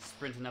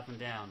 Sprinting up and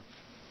down.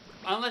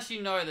 Unless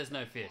you know there's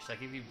no fish.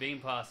 Like if you've been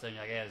past there and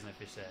you're like, yeah, there's no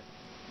fish there.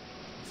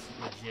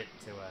 It's legit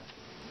to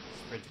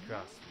sprint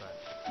across. But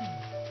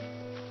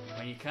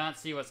when you can't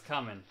see what's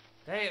coming.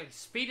 Hey,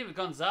 Speedy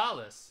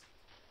Gonzalez.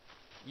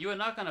 You are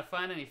not going to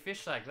find any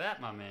fish like that,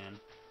 my man.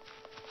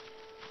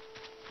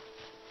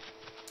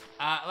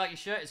 I like your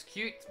shirt. It's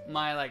cute.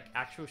 My like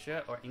actual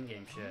shirt or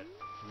in-game shirt.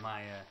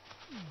 My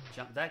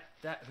jump.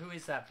 Who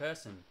is that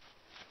person?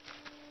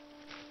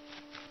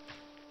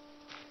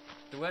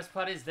 The worst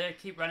part is they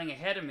keep running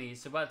ahead of me.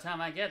 So by the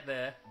time I get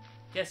there,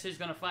 guess who's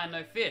going to find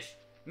no fish?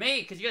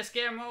 Me, because you got to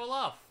scare them all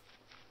off.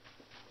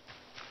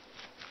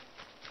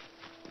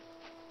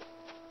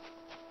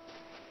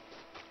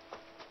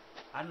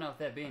 I don't know if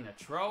they're being a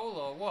troll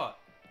or what.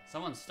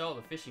 Someone stole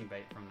the fishing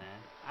bait from there.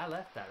 I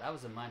left that. That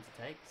was mine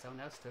to take. Someone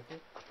else took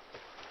it.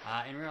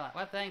 In real life,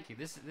 well, thank you.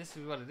 This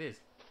is what it is.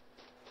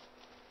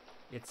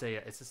 It's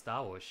a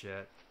Star Wars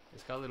shirt.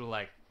 It's got little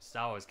like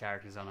Star Wars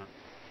characters on it.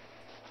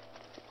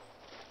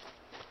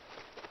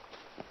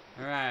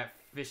 All right,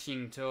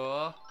 fishing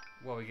tour.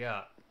 What we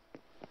got?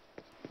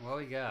 What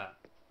we got?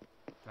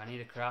 Do I need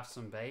to craft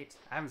some bait?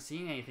 I haven't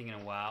seen anything in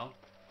a while.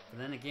 But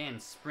then again,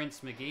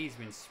 Sprints McGee's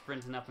been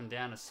sprinting up and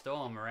down a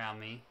storm around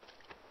me.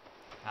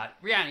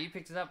 Rihanna, you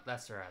picked it up?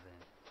 That's alright then.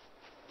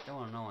 Don't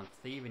want no one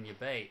thieving your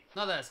bait.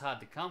 Not that it's hard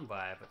to come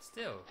by, but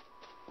still.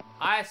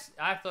 I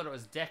thought it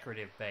was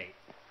decorative bait.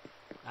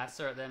 I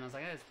saw it then and I was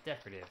like, oh, it's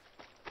decorative.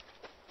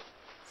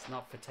 It's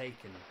not for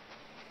taking.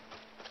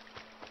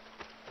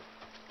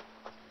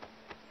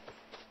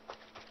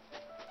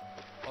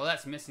 All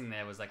that's missing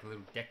there was like a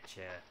little deck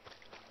chair.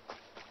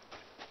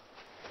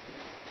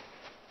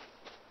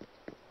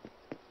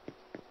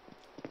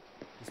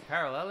 Has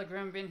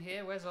Parallelogram been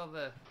here? Where's all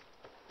the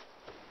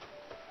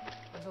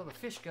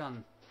fish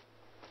gone?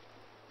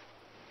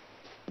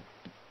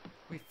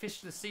 We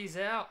fished the seas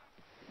out.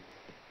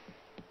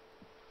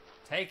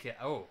 Take it.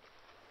 Oh.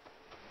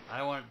 I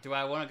don't want. Do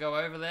I want to go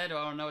over there? Do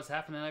I want to know what's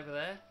happening over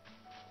there?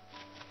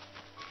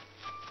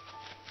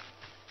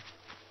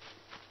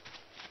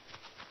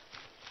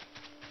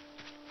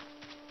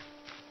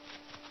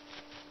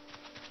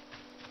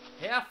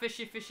 Yeah,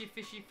 fishy, fishy,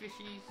 fishy,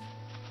 fishies.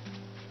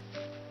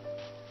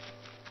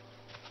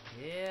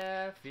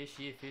 Yeah,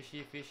 fishy,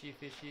 fishy, fishy,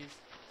 fishies.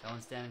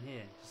 Someone's standing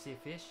here. Did you see a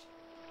fish?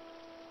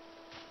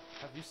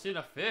 Have you seen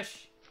a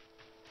fish?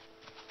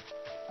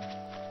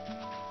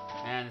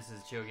 Man, this is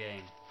a chill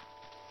game.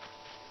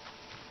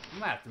 I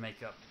might have to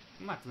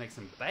make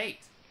some bait.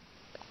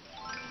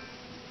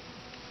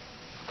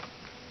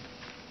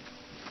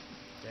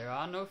 There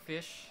are no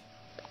fish.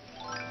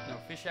 No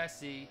fish I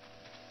see.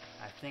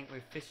 I think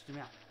we've fished him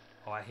out.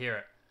 Oh, I hear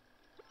it.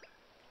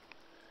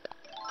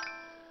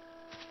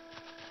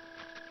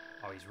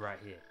 Oh, he's right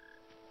here.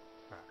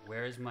 Right,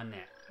 where is my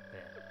net?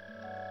 There.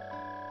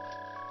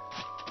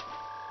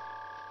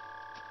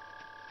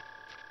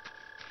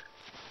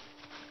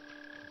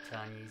 I'm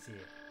telling you, he's here.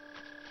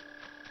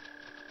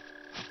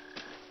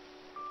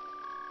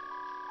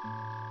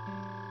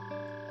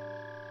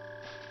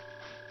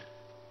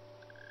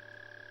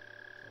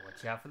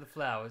 Watch out for the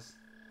flowers.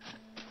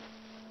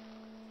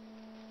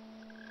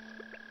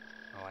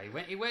 Oh, he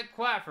went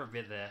quiet for a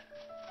bit there.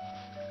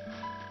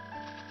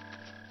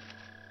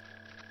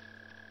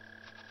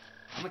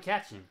 I'm gonna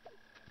catch him.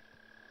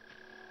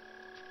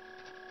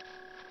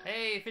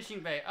 Hey,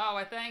 fishing bait. Oh,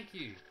 I thank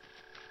you.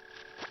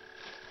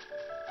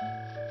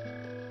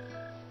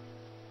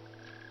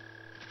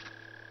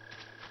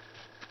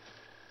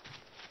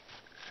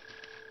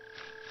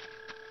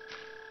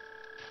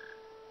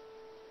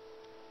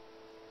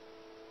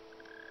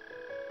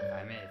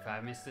 If I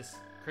miss this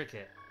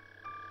cricket.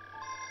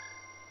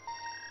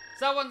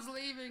 Someone's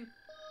leaving.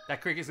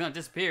 That cricket's gonna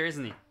disappear,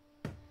 isn't he?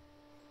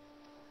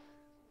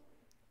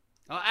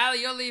 Oh, Ali,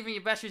 you're leaving.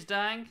 Your battery's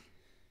dying.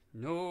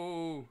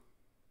 No.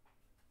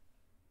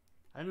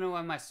 I don't know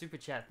why my my full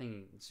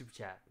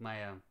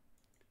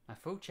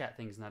chat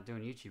thing is not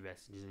doing YouTube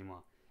messages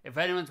anymore. If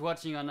anyone's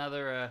watching on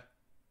other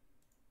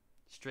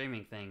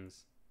streaming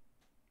things,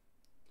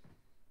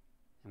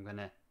 I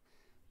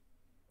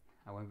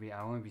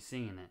won't be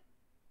seeing it.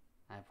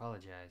 I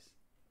apologize.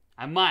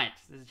 I might.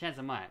 There's a chance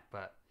I might,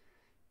 but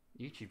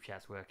YouTube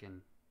chat's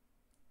working.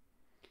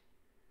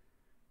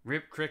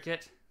 Rip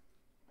cricket.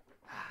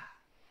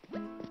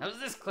 I was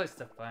this close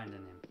to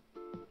finding him.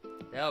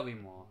 There'll be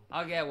more.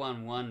 I'll get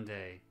one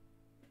day.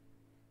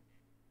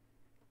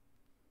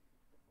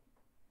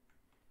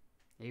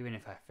 Even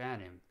if I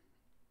found him,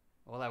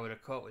 all I would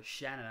have caught was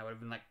Shannon. I would have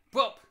been like,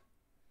 boop!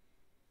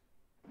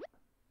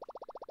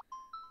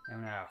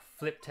 And I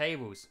flip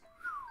tables.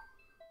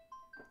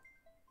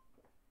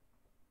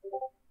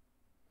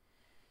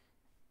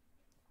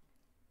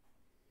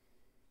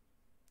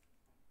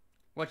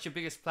 What's your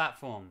biggest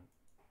platform?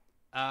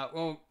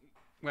 Well,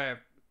 we're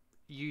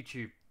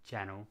YouTube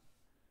channel,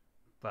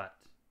 but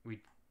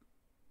we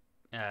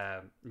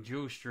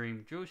dual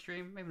stream,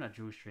 maybe not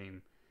dual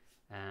stream,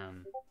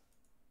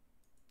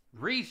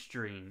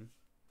 restream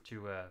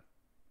to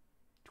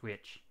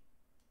Twitch.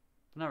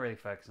 I'm not really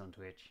focused on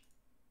Twitch,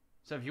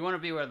 so if you want to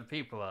be where the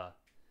people are,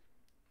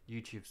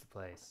 YouTube's the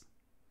place.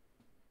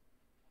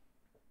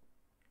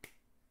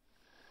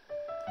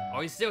 Oh,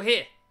 he's still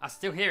here. I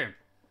still hear him.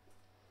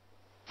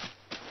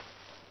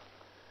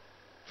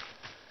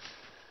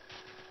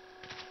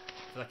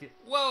 Like it.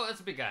 Whoa, that's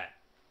a big guy.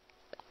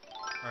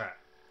 Alright.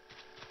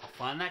 I'll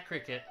find that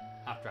cricket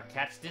after I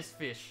catch this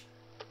fish.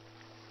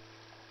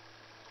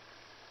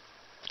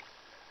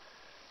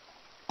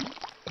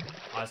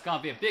 Oh, it's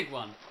gonna be a big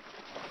one.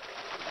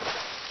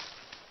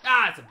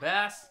 Ah, it's a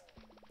bass.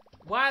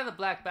 Why are the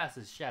black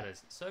basses'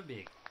 shadows so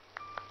big?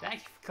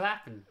 Thank you for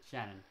clapping,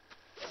 Shannon.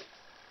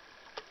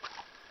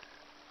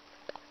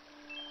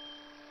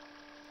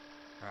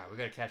 Alright, we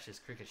gotta catch this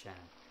cricket,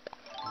 Shannon. We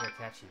gotta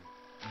catch him.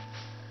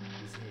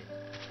 He's here.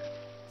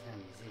 Tell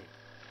me he's here.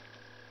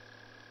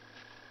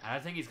 I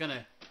don't think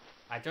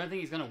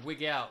he's gonna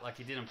wig out like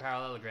he did on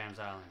Parallelograms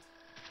Island.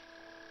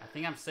 I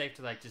think I'm safe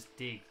to like just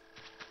dig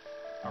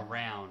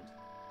around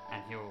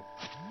and he'll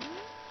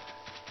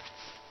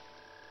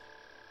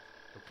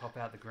pop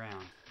out the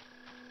ground.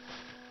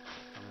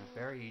 I'm gonna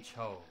bury each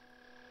hole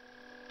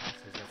so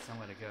he's got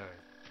somewhere to go.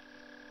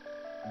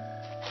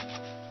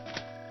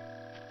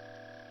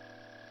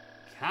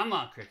 Come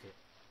on, cricket.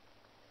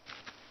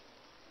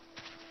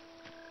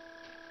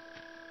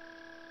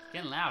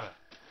 Getting louder.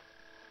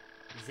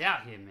 He's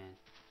out here, man.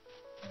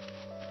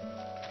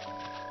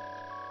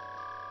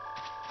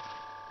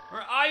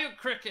 Where are you,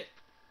 cricket?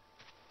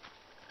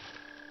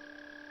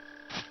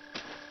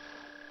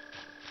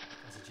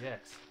 That's a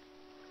jet.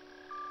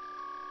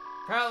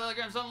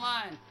 Parallelograms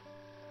online.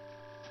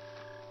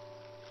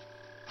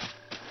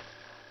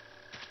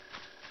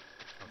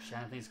 Oh,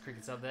 Shannon thinks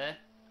cricket's up there.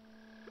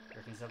 You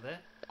reckon it's up there?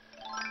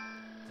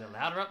 Is it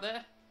louder up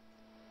there?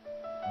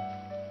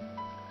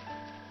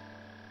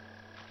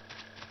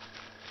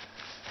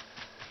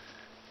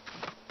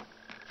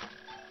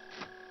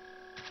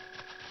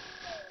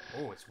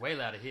 Oh, it's way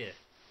louder here.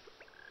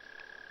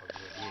 Oh,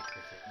 you're here,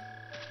 cricket.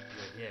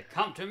 You're here.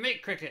 Come to me,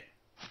 cricket.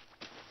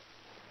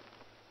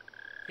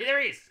 Here, there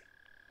he is.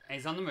 And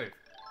he's on the move.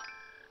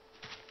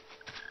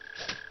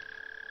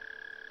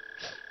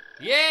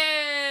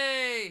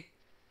 Yay!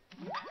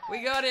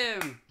 We got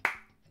him.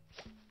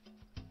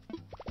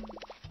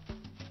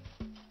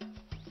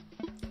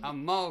 A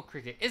mole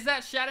cricket. Is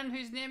that Shannon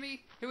who's near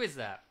me? Who is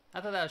that? I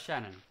thought that was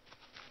Shannon.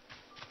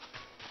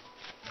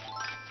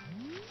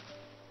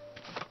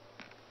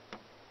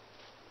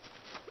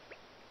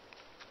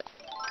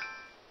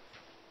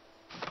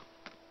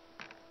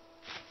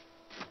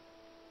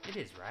 It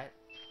is, right?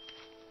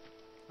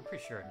 I'm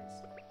pretty sure it is.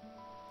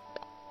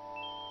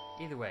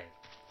 Either way,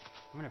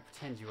 I'm gonna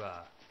pretend you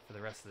are for the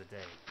rest of the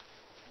day.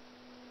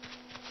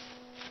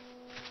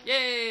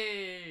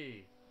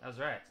 Yay! I was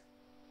right.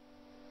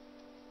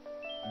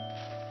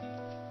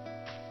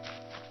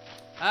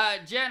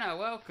 Jenna,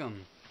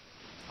 welcome.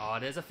 Oh,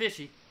 there's a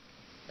fishy.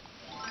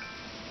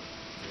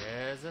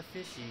 There's a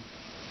fishy.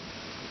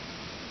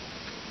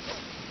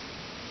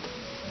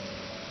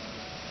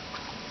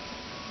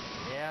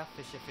 Yeah,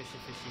 fishy, fishy,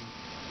 fishy.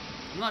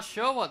 I'm not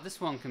sure what this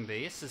one can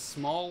be. It's a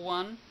small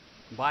one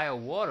by a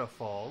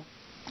waterfall.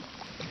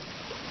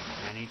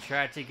 And he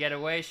tried to get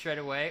away straight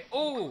away.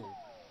 Oh!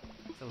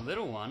 It's a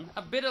little one.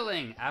 A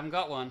bitterling. I haven't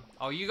got one.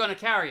 Oh, you're gonna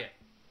carry it.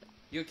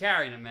 You're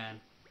carrying it, man.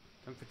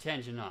 Don't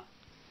pretend you're not.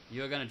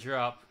 You're gonna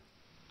drop.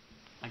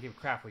 I give a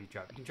crap what you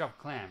drop. You can drop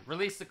a clam.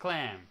 Release the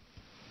clam.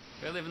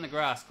 Go live in the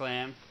grass,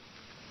 clam.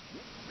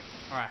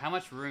 Alright, how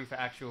much room for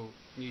actual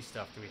new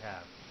stuff do we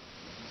have?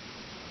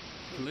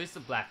 You can lose the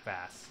black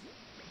bass.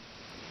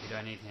 You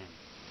don't need him.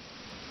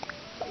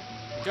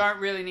 You don't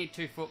really need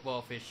 2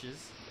 football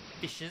fishes.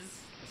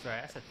 Fishes? That's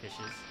right, I said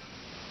fishes.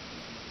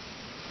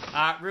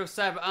 Real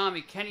Cyber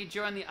Army, can you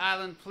join the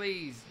island,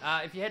 please?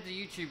 If you head to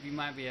YouTube, you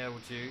might be able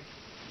to.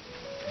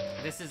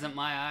 This isn't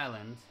my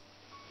island.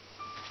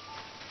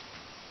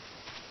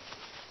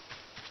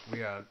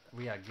 We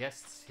are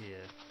guests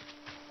here.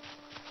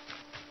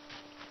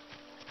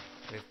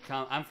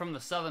 I'm from the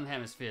southern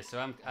hemisphere,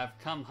 so I've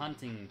come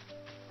hunting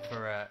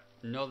for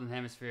northern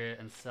hemisphere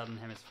and southern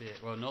hemisphere.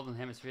 Well, northern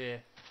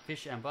hemisphere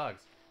fish and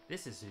bugs.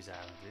 This is whose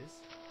island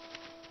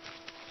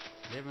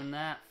is. Living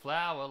that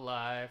flower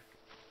life.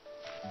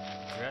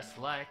 Dressed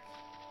like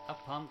a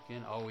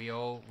pumpkin. Oh,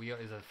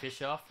 is it a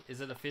fish off?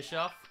 Is it a fish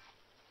off?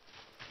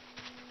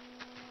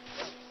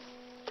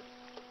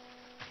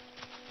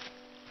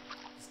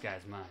 This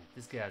guy's mine.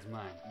 This guy's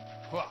mine.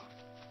 Whoa.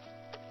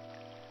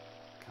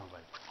 Come on,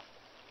 buddy.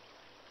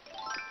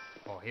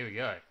 Oh, here we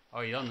go.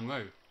 Oh, he's on the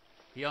move.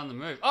 He on the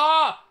move.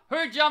 Oh!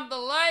 Who jumped the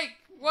lake?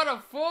 What a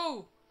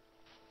fool!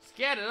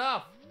 Scared it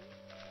off.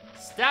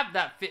 Stab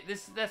that fish.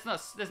 There's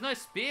no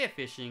spear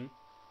fishing.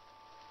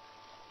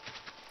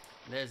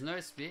 There's no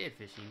spear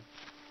fishing.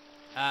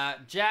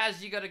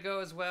 Jazz, you gotta go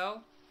as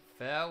well.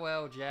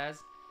 Farewell, Jazz.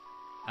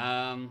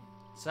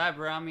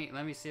 Cyber Army,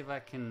 let me see if I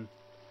can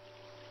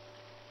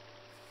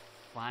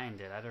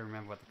find it. I don't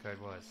remember what the code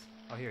was.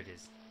 Oh, here it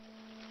is.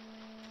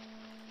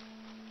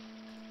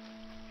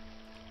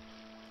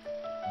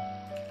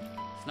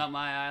 It's not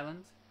my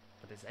island,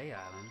 but it's a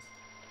island.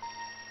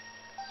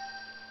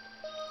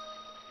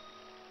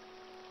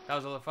 That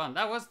was a lot of fun.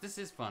 This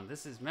is fun.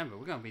 Remember,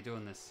 we're gonna be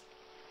doing this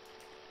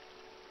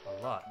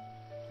a lot.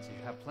 So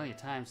you have plenty of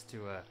times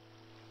to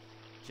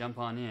jump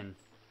on in.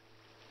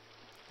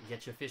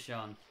 Get your fish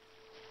on.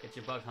 Get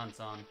your bug hunts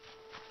on.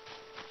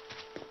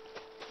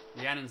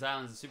 Rhiannon's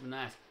Islands are super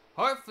nice.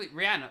 Hopefully,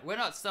 Rhiannon, we're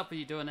not stopping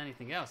you doing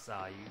anything else,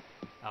 are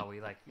you? Are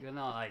we? Like, you're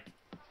not like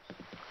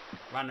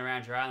running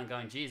around your island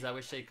going, geez, I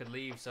wish they could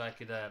leave so I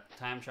could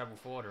time travel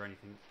forward or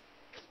anything.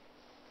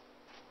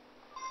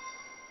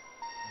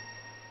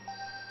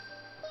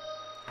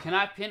 Can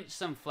I pinch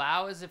some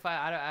flowers if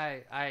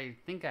I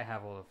think I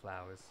have all the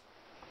flowers.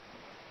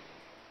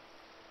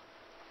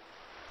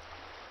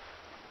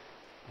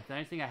 I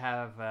don't think I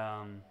have,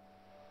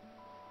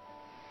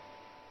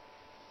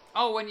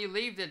 Oh, when you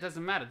leave, it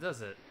doesn't matter,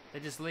 does it? They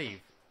just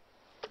leave.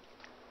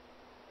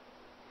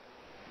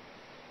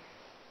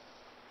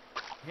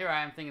 Here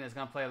I am thinking it's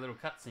gonna play a little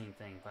cutscene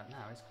thing, but no,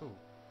 it's cool.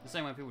 The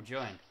same when people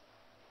join.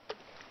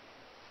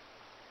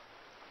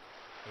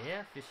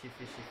 Yeah, fishy,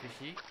 fishy,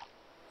 fishy.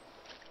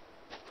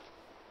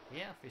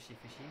 Yeah, fishy,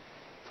 fishy.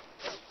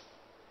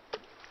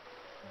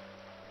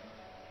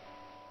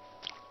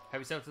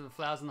 Help yourself to the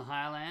flowers in the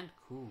highland.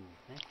 Cool,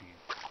 thank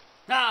you.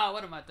 Ah,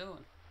 what am I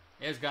doing?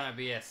 There's gonna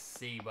be a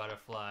sea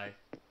butterfly.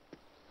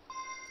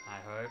 I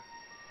hope.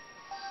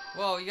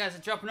 Whoa, you guys are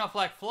dropping off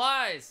like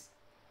flies.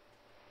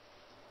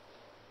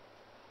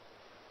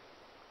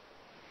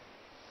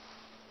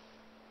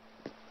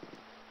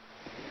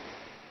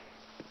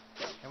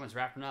 Everyone's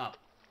wrapping up.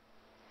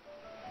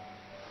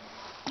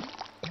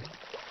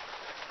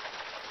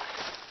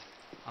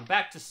 I'm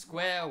back to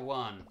square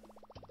one.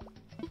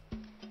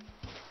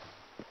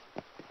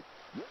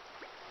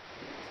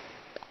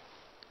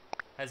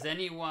 Has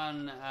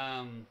anyone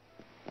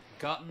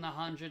gotten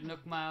 100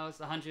 Nook Miles,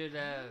 100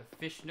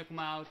 fish Nook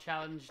Mile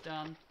challenge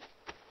done?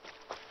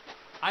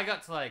 I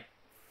got to like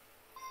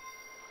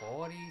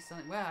 40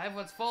 something. Wow,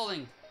 everyone's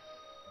falling.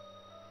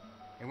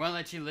 It won't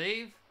let you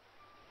leave?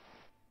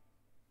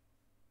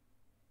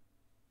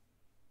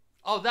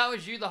 Oh, that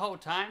was you the whole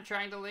time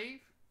trying to leave?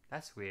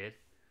 That's weird.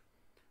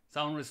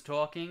 Someone was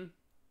talking.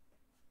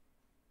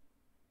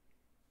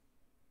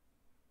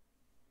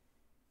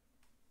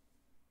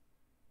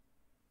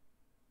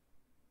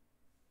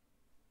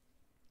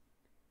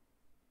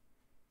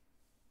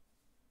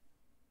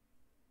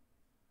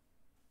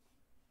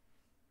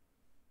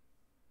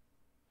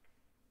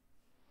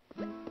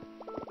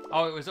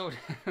 Oh, it was all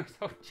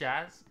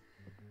Jazz?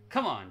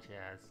 Come on,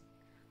 Jazz.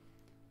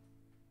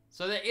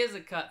 So there is a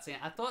cutscene.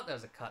 I thought there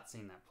was a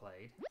cutscene that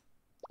played.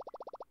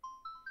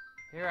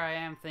 Here I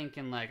am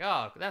thinking like,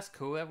 oh, that's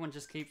cool. Everyone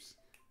just keeps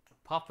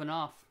popping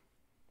off.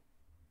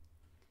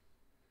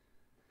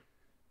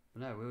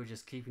 But no, we were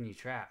just keeping you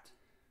trapped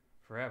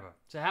forever.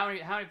 So how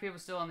many people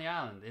still on the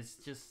island? It's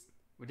just,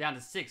 we're down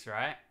to 6,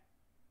 right?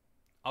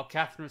 Oh,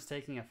 Catherine was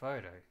taking a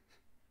photo.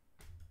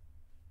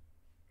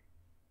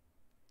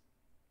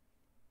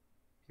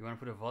 You want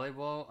to put a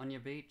volleyball on your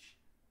beach?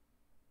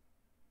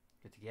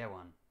 Good to get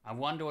one. I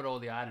wonder what all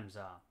the items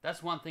are.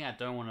 That's one thing I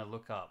don't want to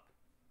look up.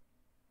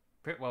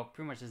 Pretty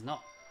much it's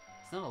not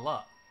a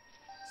lot.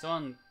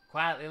 Someone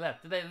quietly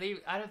left. Did they leave?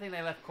 I don't think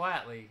they left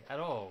quietly at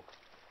all.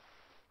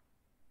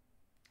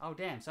 Oh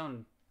damn,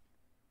 someone,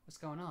 what's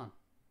going on?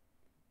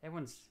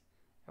 Everyone's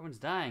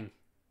dying.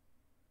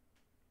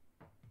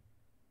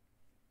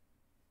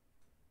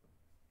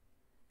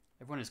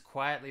 Everyone is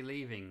quietly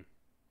leaving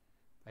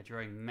by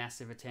drawing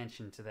massive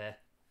attention to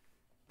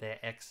their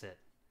exit.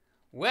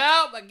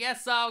 Well, I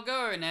guess I'll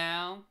go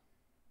now.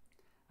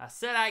 I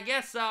said I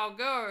guess I'll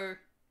go.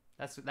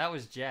 That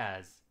was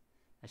Jazz.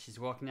 As she's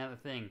walking out the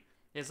thing.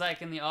 It's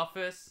like in The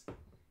Office,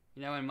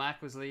 you know when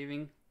Mike was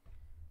leaving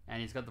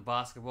and he's got the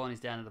basketball and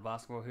he's down at the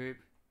basketball hoop.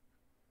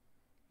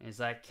 And he's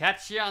like,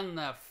 catch you on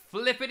the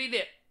flippity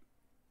dip.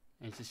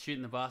 And he's just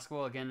shooting the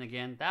basketball again and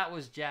again. That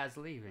was Jazz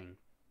leaving.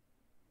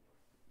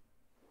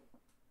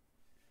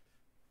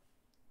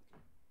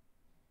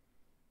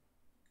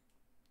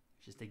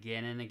 Just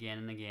again and again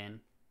and again.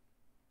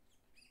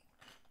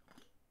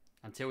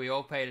 Until we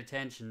all paid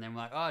attention. Then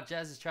we're like, oh,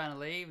 Jazz is trying to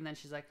leave. And then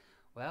she's like,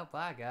 well,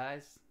 bye,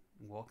 guys.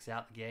 And walks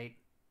out the gate.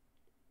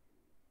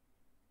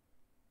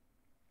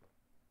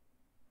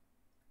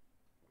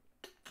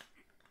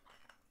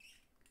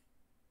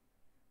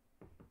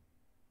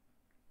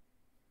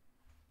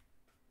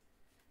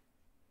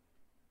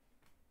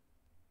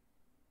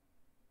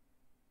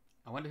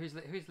 I wonder who's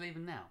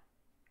leaving now.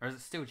 Or is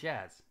it still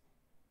Jazz?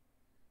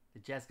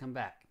 Did Jazz come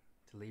back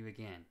to leave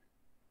again?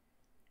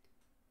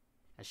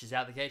 As she's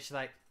out the gate, she's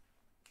like,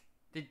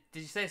 Did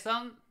you say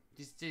something?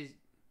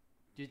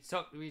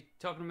 Were you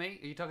talking to me?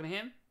 Are you talking to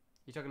him?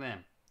 Are you talking to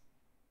them?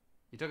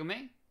 You talking to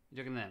me? You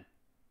talking to them?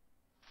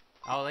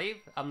 I'll leave?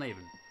 I'm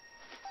leaving.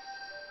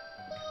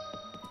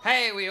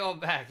 Hey, we all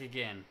back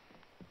again.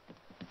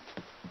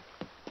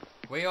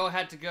 We all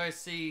had to go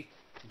see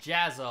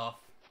Jazz off.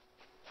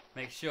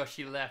 Make sure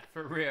she left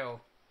for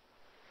real.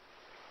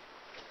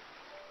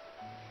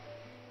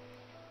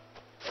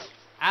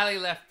 Ali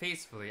left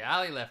peacefully.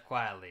 Ali left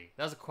quietly.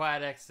 That was a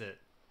quiet exit.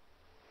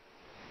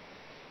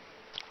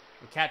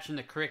 We're catching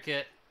the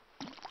cricket.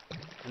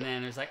 And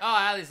then it was like, oh,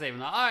 Ali's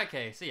leaving. Oh,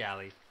 okay. See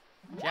Ali.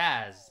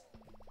 Jazz.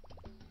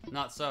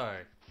 Not so.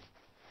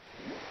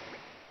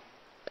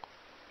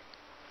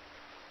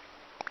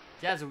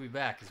 Jazz will be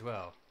back as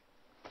well.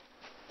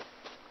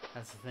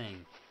 That's the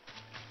thing.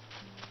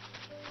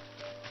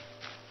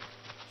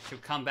 She'll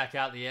come back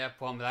out the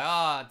airport and be like,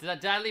 oh,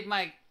 did I leave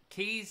my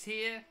keys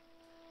here?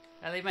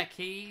 Did I leave my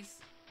keys?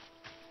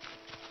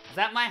 Is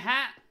that my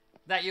hat?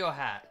 Is that your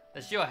hat?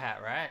 That's your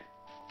hat, right?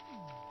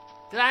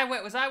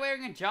 Was I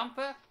wearing a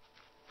jumper?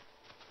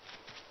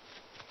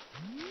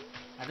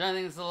 I don't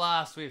think it's the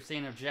last we've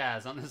seen of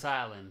Jazz on this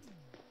island.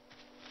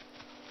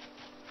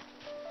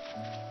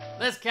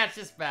 Let's catch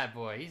this bad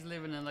boy. He's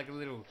living in like a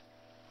little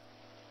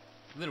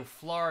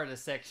Florida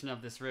section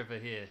of this river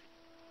here.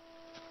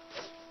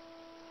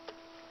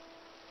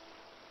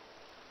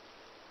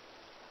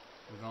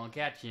 We're gonna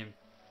catch him.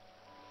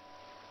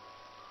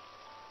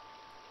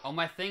 Oh,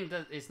 my thing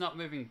it's not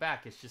moving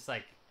back. It's just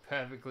like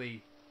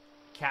perfectly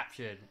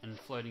captured and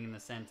floating in the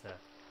center.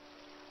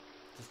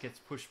 Just gets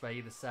pushed by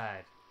either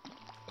side.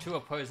 Two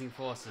opposing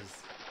forces.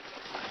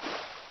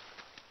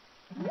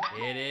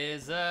 It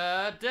is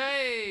a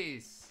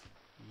Dace!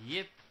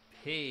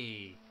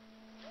 Yippee!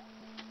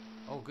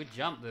 Oh, good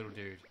jump, little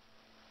dude.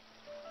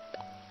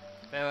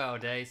 Farewell,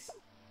 Dace.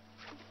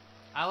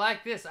 I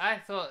like this. I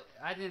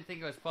didn't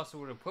think it was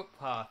possible to put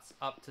parts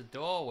up to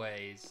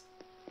doorways.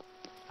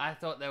 I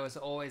thought there was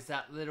always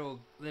that little,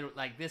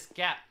 like this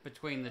gap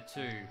between the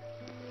two.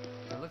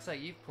 It looks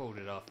like you've pulled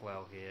it off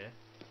well here.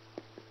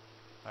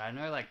 But I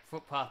know like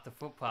footpath to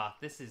footpath,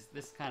 this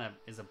kind of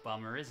is a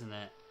bummer, isn't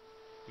it?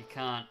 You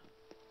can't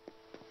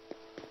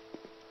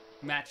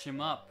match them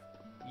up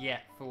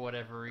yet for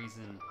whatever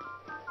reason.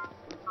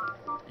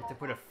 You have to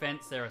put a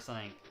fence there or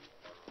something.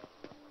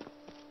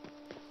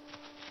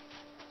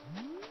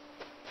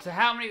 So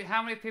how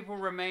many people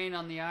remain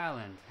on the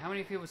island? How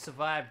many people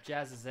survived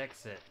Jazz's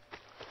exit?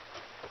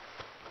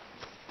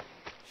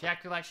 She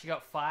acted like she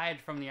got fired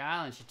from the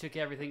island. She took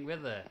everything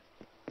with her.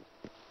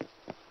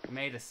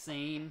 Made a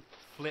scene,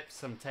 flipped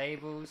some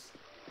tables.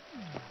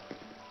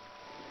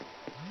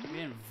 We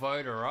didn't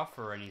vote her off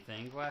or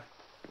anything. Why?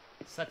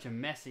 Such a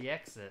messy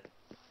exit.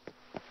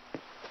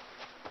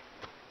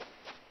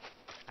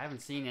 I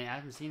haven't seen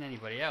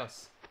anybody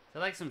else. Is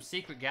there like some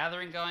secret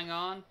gathering going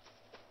on?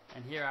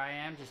 And here I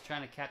am just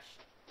trying to catch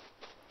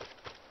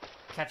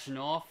an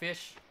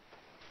oarfish.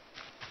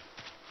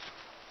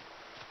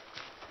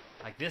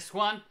 Like this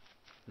one?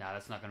 No,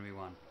 that's not gonna be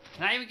one.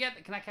 Can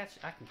I catch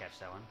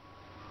that one?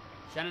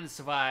 Shannon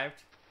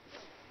survived.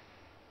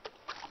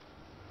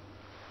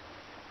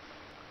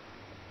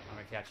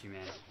 gonna catch you,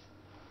 man.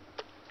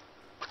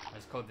 I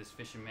just called this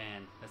fishing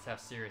man. That's how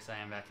serious I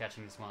am about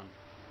catching this one.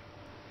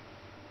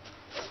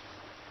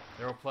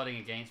 They're all plotting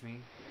against me.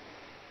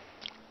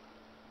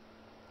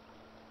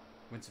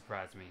 Wouldn't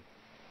surprise me.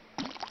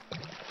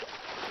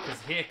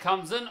 Because here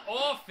comes an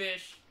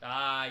oarfish!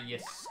 Ah, you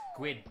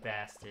squid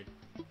bastard.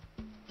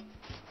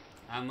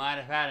 I might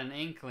have had an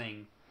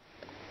inkling.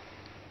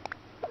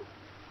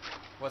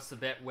 What's the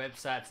bet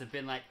websites have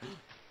been like?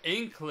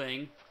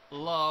 Inkling?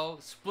 Lol.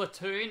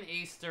 Splatoon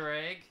Easter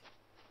egg?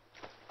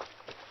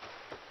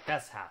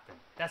 That's happened.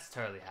 That's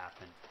totally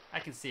happened. I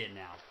can see it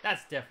now.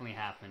 That's definitely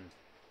happened.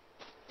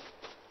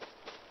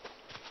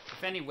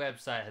 If any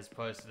website has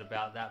posted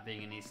about that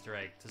being an Easter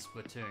egg to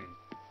Splatoon,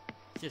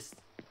 just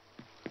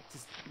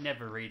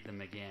never read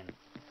them again.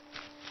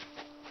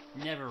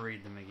 Never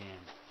read them again.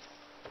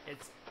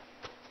 It's...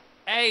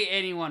 A,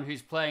 anyone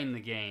who's playing the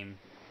game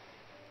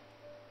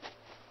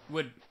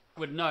would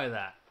know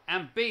that.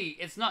 And B,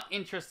 it's not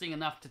interesting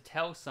enough to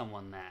tell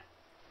someone that.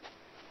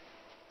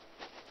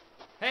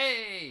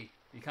 Hey!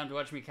 You come to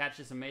watch me catch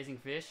this amazing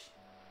fish?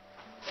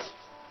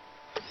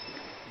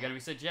 You're gonna be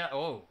so jealous.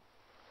 Oh.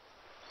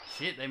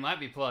 Shit, they might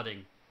be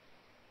plotting.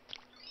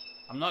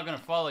 I'm not gonna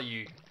follow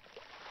you.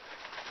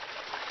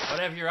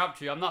 Whatever you're up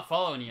to, I'm not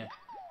following you.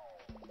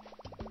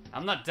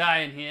 I'm not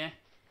dying here.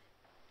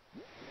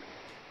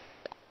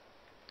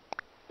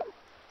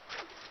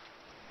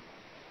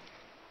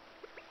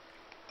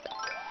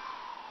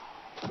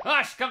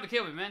 Ah, she come to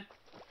kill me, man.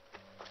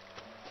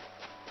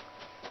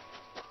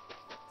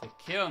 To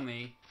kill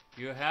me,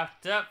 you have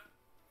to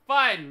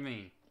find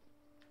me.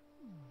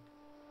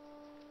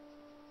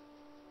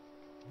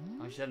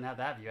 Oh, she doesn't have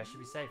that view. I should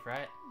be safe,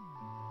 right?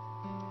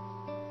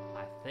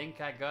 I think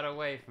I got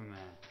away from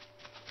her.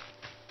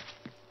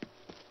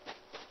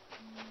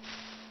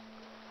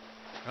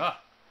 Oh.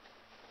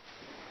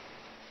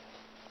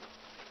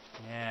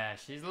 Yeah,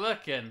 she's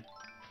looking.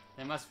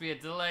 There must be a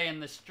delay in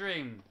the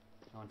stream.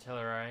 I won't tell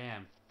her where I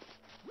am.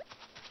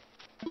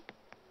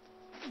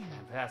 She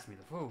ran past me,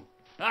 the fool.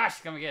 Ah,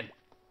 she's coming again.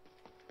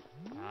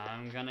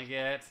 I'm gonna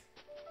get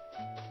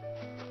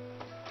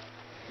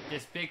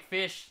this big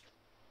fish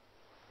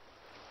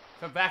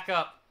for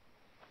backup.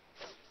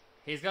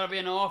 He's gotta be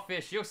an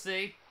oarfish, you'll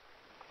see.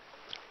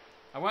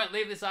 I won't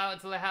leave this island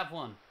until I have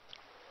one.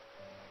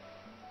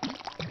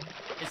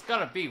 It's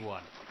gotta be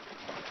one.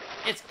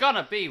 It's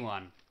gonna be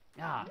one.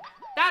 Ah,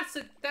 that's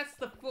the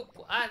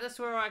football. That's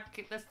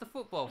the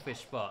football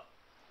fish spot.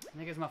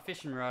 And there's my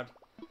fishing rod.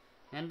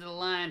 End of the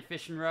line,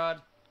 fishing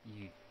rod.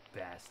 You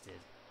bastard.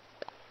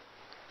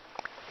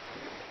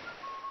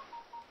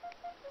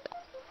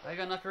 Oh, you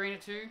got an ocarina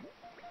too?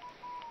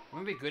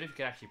 Wouldn't it be good if you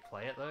could actually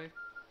play it though?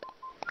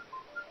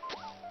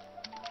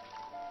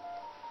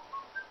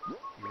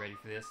 You ready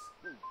for this?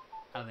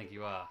 I don't think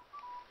you are.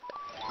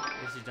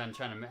 She's done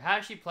trying to. How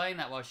is she playing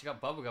that while she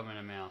got bubblegum in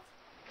her mouth?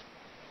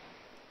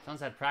 Someone's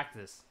had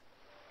practice.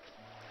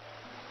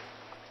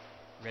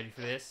 Ready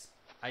for this?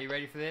 Are you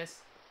ready for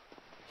this?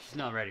 She's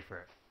not ready for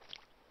it.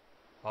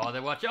 Oh,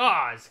 they're watching.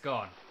 Oh, it's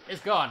gone.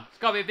 It's gone. It's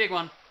gotta be a big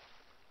one.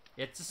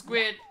 It's a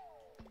squid.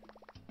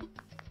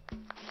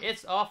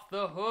 It's off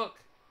the hook.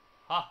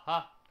 Ha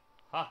ha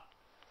ha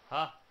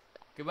ha.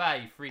 Goodbye,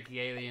 you freaky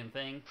alien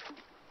thing.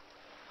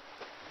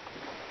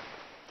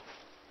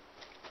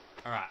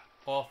 Alright,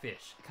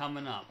 oarfish.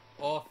 Coming up.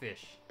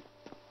 Oarfish.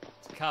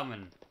 It's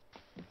coming.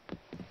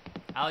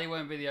 Ali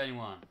won't be the only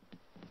one.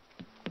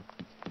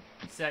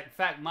 So, in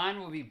fact, mine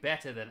will be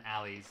better than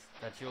Ali's.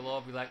 That you'll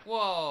all be like,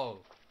 whoa!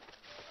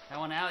 That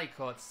one Ali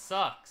caught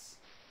sucks.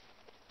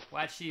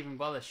 Why'd she even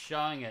bother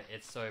showing it?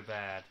 It's so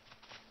bad.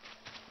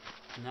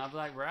 And I'll be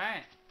like,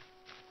 right.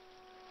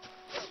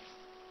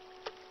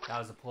 That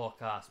was a poor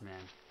cast, man.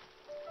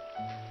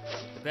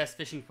 The best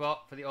fishing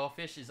spot for the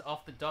oarfish is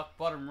off the dock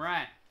bottom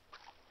right.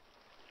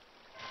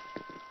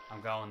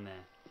 I'm going there.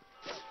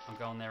 I'm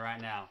going there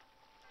right now.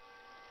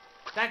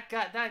 That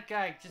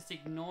guy just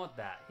ignored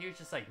that. He was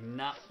just like,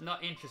 not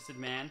interested,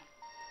 man.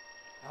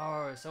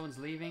 Oh, someone's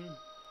leaving?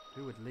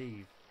 Who would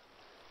leave?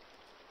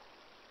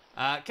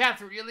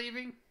 Catherine, you're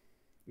leaving?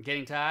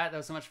 Getting tired? That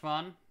was so much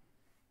fun.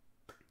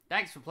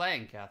 Thanks for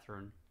playing,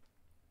 Catherine.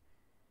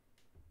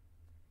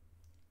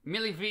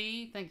 Millie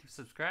V, thank you for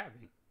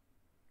subscribing.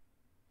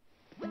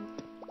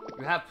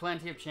 You have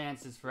plenty of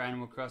chances for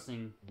Animal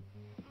Crossing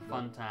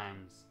fun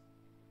times.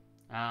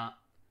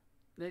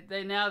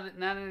 They now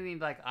they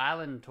need like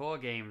island tour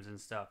games and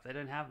stuff. They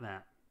don't have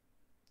that.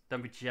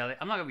 Don't be jelly.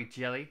 I'm not gonna be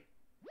jelly.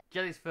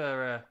 Jelly's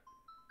for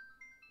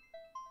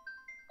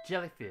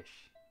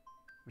jellyfish,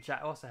 which I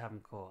also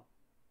haven't caught.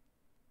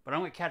 But I'm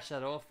gonna catch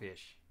that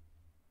oarfish.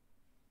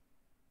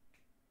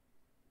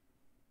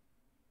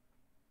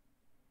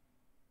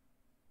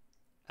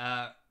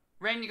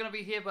 Rain, you're gonna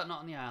be here, but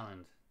not on the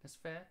island. That's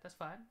fair. That's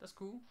fine. That's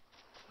cool.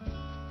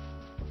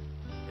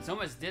 It's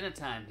almost dinner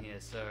time here,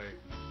 so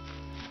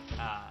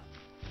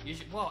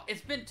usually, well,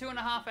 it's been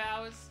 2.5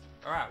 hours.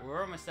 All right,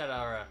 we're almost at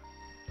our.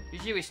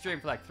 Usually we stream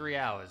for like 3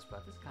 hours,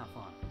 but this is kind of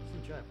fun. It's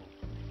enjoyable.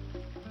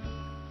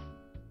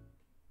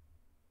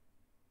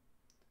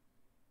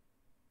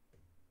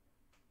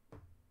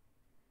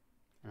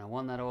 And I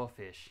want that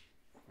oarfish.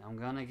 I'm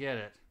gonna get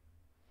it.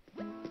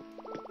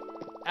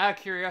 Out of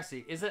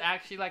curiosity, is it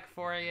actually like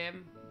 4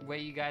 a.m. where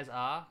you guys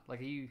are? Like,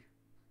 are you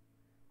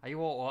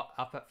all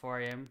up at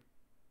 4 a.m.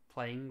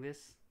 playing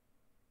this?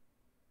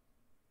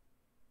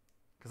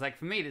 Because like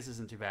for me, this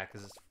isn't too bad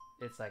because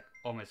it's like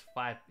almost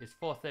 5. It's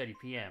 4:30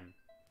 p.m.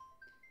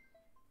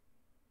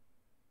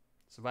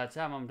 So by the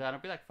time I'm done,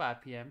 it'll be like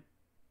 5 p.m.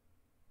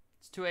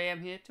 It's 2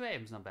 a.m. here. 2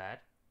 a.m. is not bad.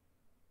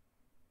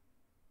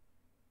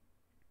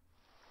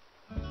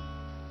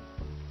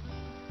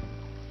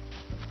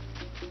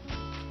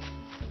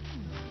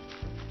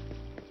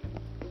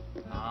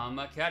 I'm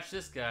gonna catch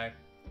this guy.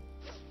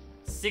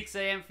 6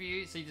 a.m. for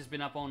you, so you've just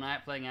been up all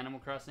night playing Animal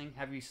Crossing.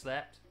 Have you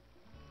slept?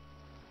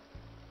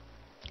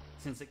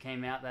 Since it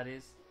came out, that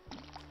is.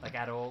 Like,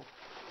 at all.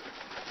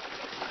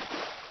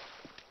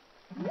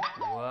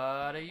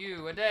 What are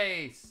you? A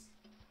dace!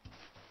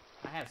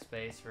 I have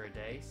space for a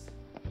dace.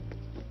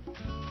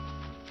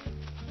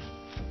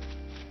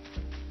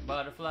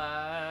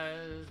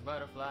 Butterflies,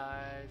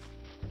 butterflies.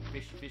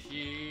 Fishy,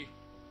 fishy.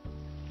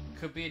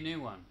 Could be a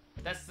new one.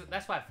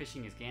 That's why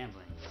fishing is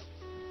gambling.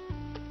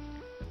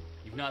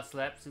 You've not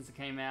slept since it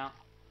came out.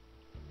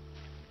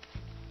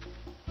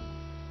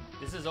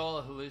 This is all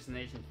a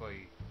hallucination for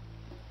you.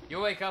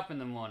 You'll wake up in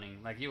the morning,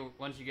 like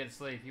once you get to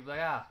sleep, you'll be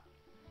like, I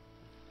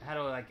had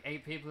like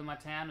 8 people in my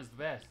town, is the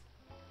best.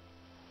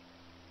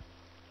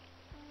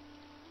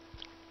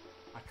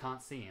 I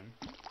can't see him.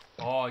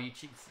 Oh, you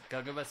cheats.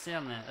 Gotta go back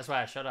down there. That's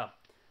why I shut up.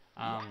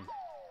 And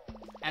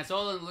it's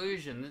all an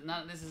illusion.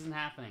 This isn't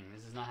happening.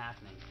 This is not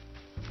happening.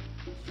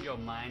 It's your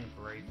mind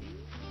breaking.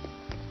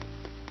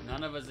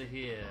 None of us are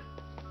here.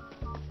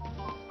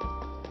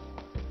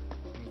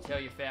 You tell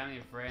your family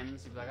and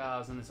friends, you'll be like, I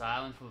was on this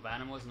island full of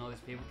animals and all these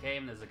people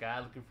came and there's a guy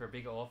looking for a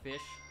bigger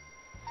oarfish.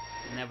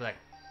 And they'll be like,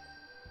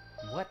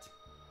 what?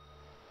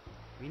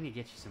 We need to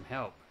get you some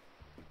help.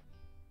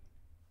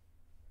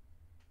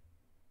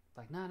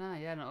 Like, no,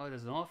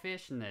 there's an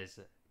oarfish and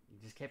you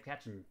just kept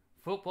catching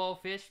football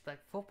fish.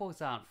 Like,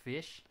 footballs aren't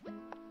fish.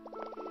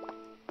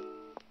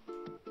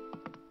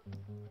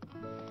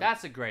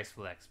 That's a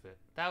graceful expert.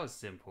 That was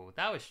simple.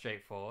 That was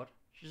straightforward.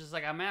 She's just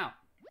like, I'm out.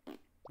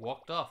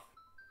 Walked off.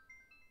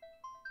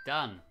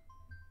 Done.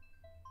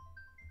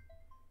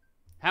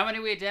 How many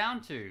are we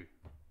down to?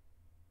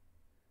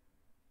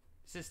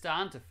 This is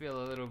starting to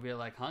feel a little bit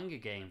like Hunger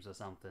Games or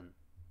something.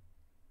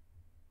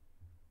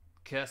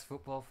 Cursed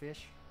football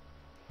fish.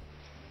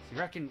 So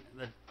you reckon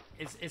that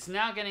it's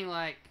now getting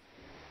like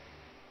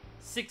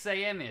 6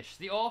 a.m.-ish.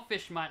 The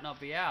oarfish might not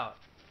be out.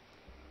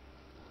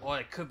 Or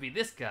it could be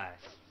this guy.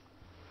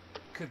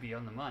 Could be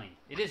on the money.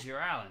 It is your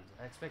island.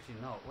 I expect you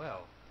to know it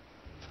well.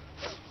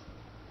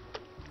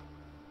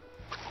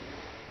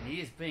 And he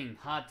is being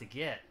hard to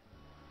get.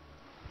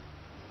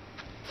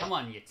 Come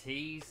on, you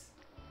tease.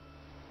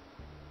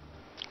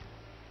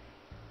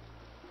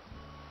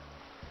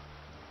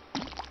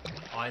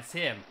 Oh, it's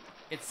him.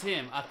 It's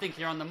him. I think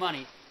you're on the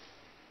money.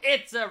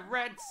 It's a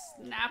red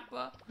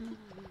snapper.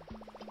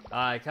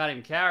 I can't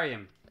even carry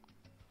him.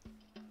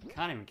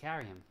 Can't even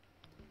carry him.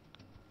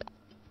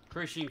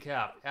 Crucian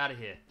carp, out of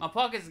here. My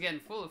pockets are getting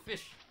full of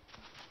fish.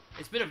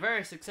 It's been a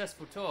very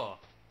successful tour.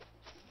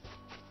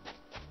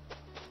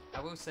 I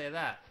will say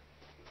that.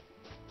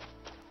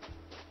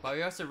 But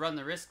we also run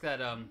the risk that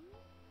the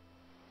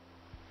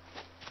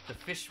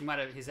fish might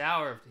have, his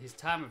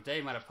time of day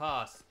might have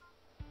passed.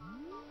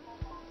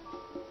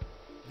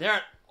 They're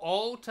at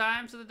all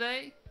times of the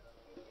day?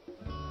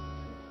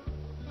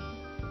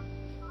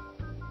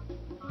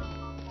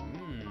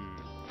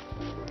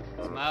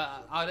 So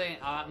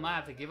I might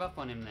have to give up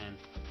on him then.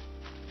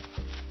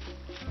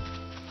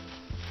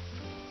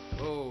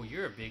 Oh,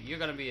 you're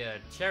gonna be a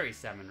cherry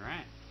salmon,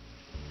 right?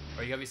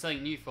 Or you gonna be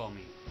something new for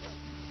me?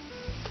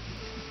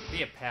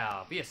 Be a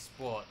power, be a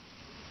sport.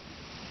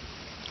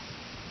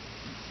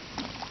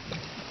 You're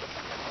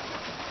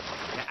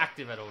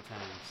active at all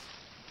times.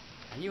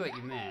 I knew what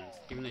you meant,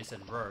 even though you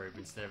said robe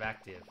instead of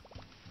active.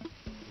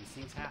 These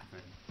things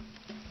happen.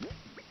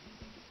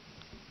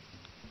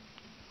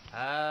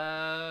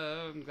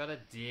 Got a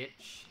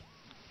ditch.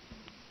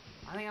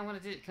 I think I'm gonna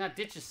ditch. Can I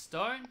ditch a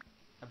stone?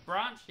 A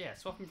branch? Yeah,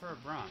 swap him for a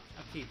branch.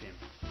 I'll keep him.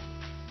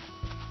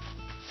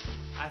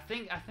 I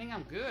think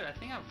I'm good.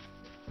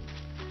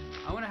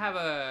 I want to have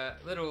a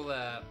little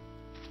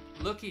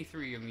looky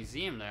through your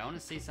museum though. I want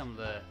to see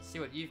see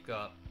what you've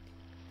got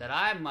that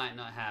I might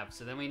not have.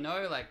 So then we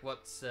know like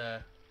what's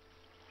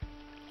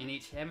in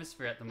each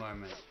hemisphere at the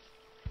moment.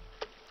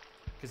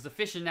 Because the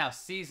fish are now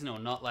seasonal,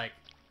 not like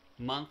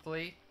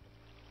monthly.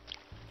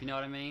 If you know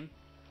what I mean.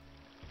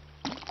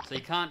 So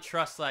you can't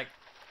trust like.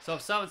 So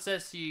if someone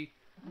says to you,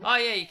 "Oh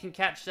yeah, you can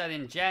catch that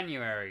in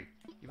January,"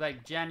 you're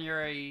like,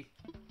 January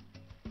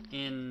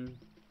in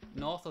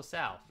north or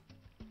south?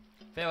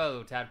 Farewell,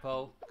 little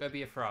tadpole. Go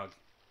be a frog.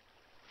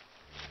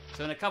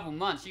 So in a couple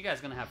months, you guys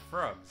are gonna have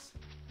frogs.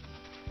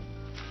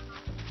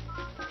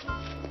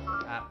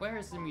 Where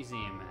is the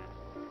museum at?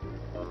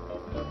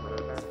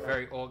 It's a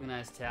very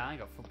organized town. You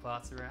got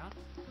footpaths around.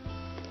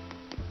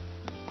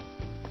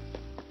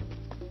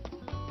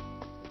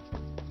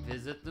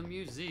 visit the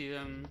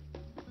museum.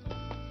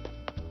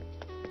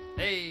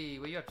 Hey,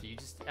 what are you up to? You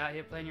just out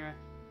here playing your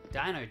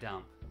dino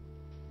dump.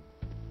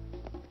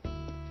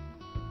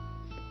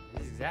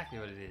 This is exactly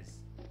what it is.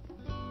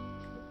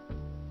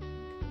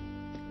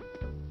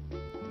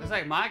 Looks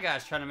like my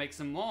guy's trying to make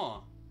some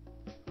more.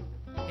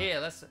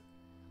 Here,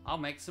 I'll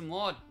make some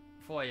more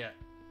for you.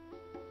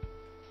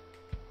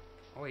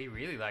 Oh, he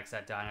really likes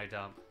that dino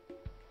dump.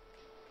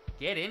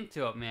 Get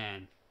into it,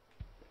 man.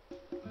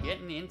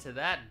 Getting into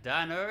that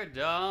dino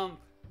dump.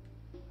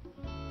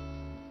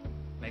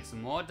 Make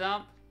some more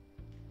dump.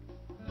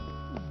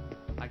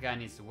 My guy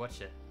needs to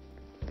watch it.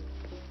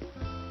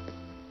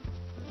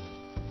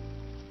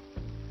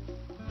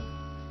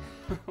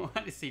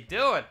 What is he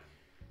doing?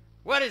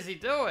 What is he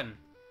doing?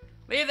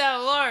 Leave that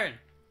alone.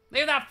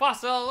 Leave that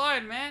fossil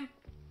alone, man.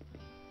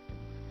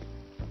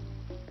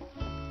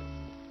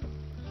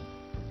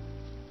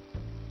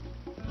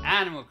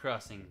 Animal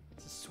Crossing.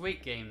 It's a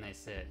sweet game, they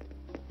said.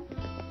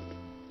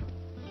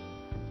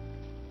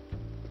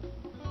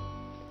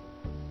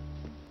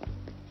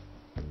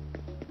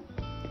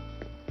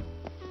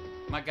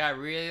 My guy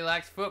really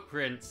likes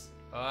footprints.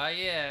 Oh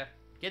yeah.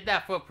 Get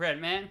that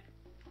footprint, man.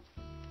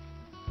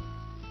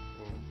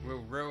 We'll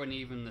ruin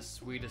even the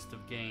sweetest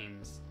of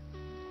games.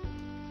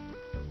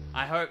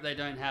 I hope they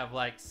don't have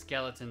like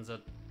skeletons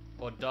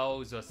or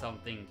dolls or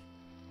something.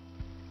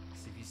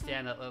 So if you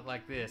stand up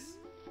like this.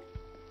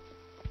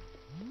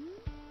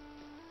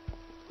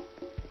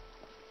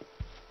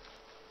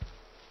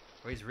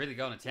 Oh, he's really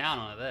going to town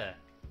on it there.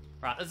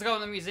 Right, let's go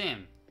in the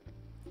museum.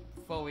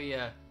 Before we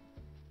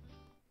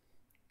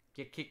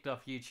get kicked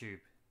off YouTube.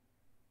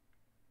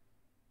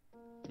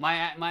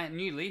 My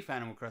new Leaf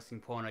Animal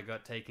Crossing porno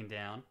got taken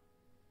down.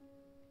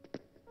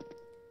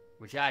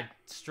 Which I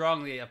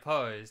strongly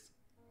opposed.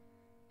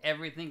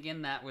 Everything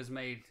in that was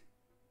made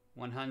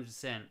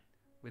 100%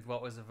 with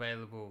what was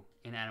available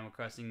in Animal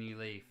Crossing New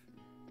Leaf.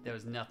 There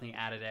was nothing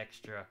added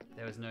extra.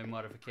 There was no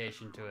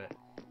modification to it.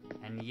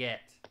 And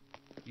yet,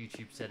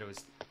 YouTube said it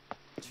was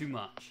too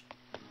much.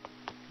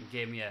 It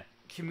gave me a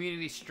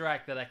community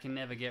strike that I can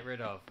never get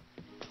rid of.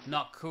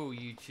 Not cool,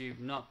 YouTube.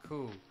 Not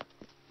cool.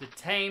 The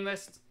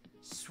tamest,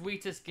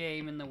 sweetest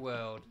game in the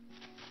world.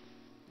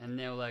 And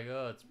they were like,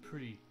 oh, it's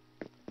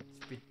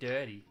a bit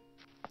dirty.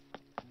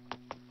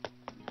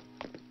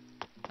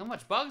 How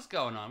much bugs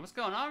going on? What's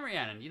going on,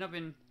 Rhiannon? You not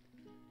been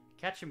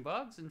catching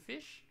bugs and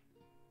fish?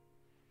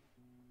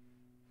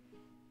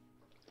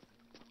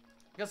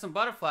 Got some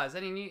butterflies.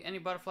 Any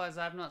butterflies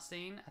I've not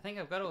seen? I think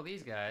I've got all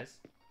these guys.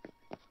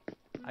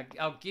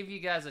 I'll give you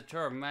guys a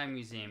tour of my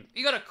museum.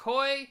 You got a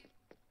koi?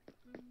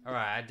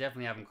 Alright, I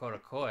definitely haven't caught a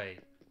koi.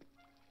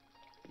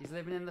 He's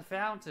living in the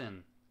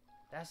fountain.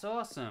 That's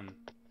awesome.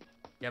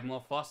 You have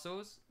more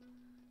fossils?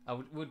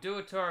 We'll do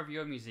a tour of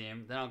your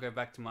museum, then I'll go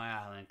back to my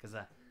island, because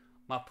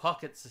my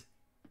pockets,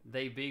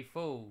 they be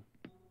full.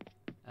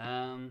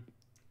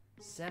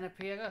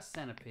 Centipede, I got a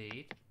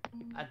centipede.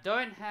 I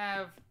don't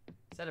have,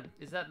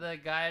 is that the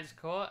guy I just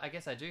caught? I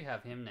guess I do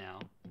have him now.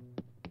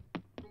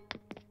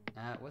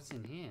 What's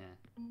in here?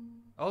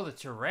 Oh, the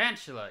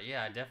tarantula.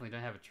 Yeah, I definitely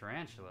don't have a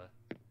tarantula.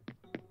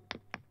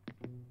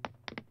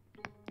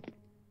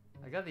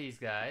 I got these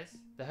guys.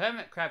 The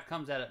hermit crab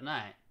comes out at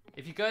night.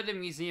 If you go to the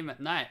museum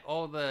at night,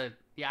 all the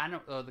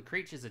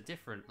creatures are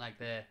different. Like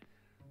they're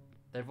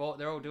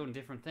all doing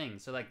different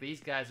things. So like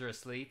these guys are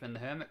asleep and the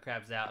hermit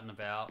crab's out and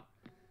about.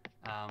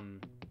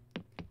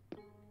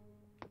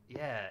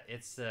 Yeah,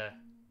 it's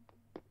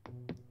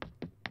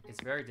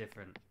very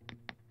different.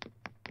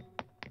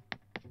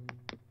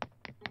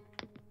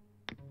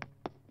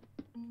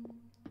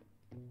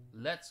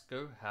 Let's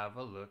go have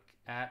a look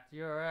at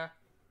your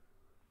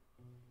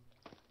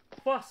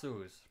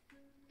fossils.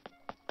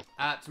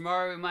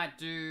 Tomorrow we might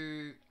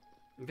do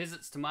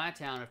visits to my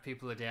town if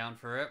people are down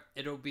for it.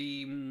 It'll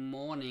be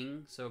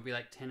morning, so it'll be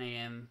like 10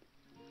 AM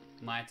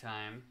my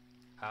time.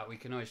 We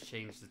can always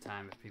change the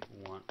time if people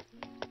want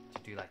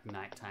to do like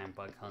nighttime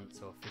bug hunts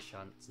or fish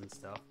hunts and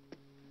stuff.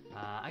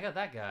 I got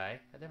that guy.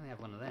 I definitely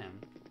have one of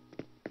them.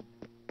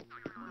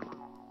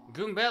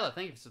 Goombella,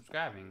 thank you for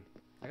subscribing.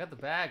 I got the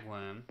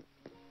bagworm.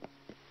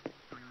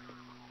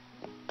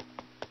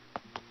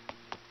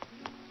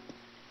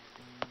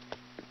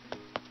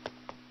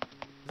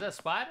 Is that a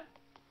spider?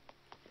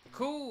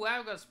 Cool, I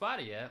haven't got a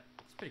spider yet.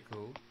 It's pretty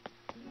cool.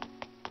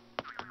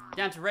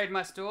 Down to raid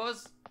my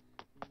stores?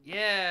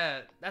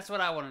 Yeah, that's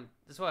what I wanted.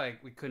 That's why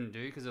we couldn't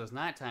do, because it was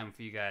nighttime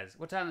for you guys.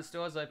 What time the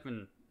stores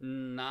open?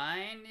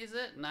 9, is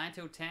it? 9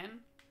 till 10?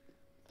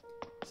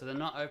 So they're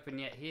not open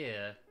yet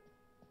here.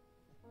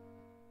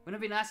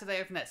 Wouldn't it be nice if they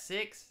opened at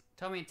 6?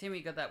 Tommy and Timmy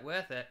got that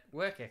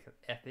work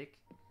ethic.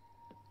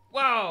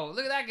 Whoa,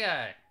 look at that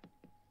guy.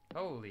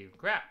 Holy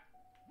crap.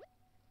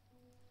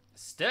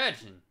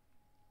 Sturgeon.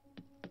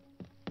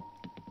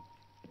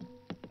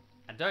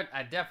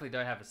 I definitely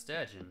don't have a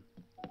sturgeon.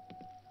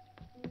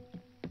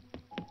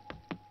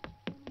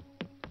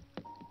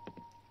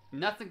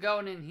 Nothing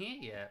going in here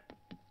yet.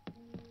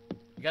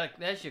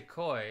 There's your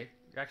koi,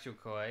 your actual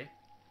koi.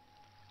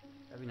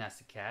 That'd be nice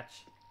to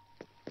catch.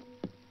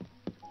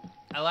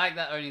 I like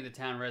that only the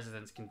town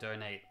residents can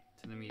donate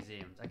to the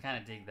museums. I kind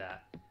of dig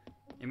that.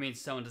 It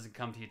means someone doesn't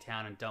come to your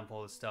town and dump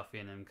all the stuff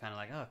in, and I'm kind of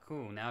like, oh,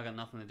 cool, now I got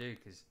nothing to do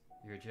because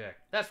you're a jerk.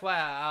 That's why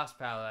I asked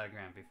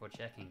Parallelogram before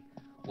checking.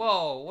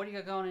 Whoa, what do you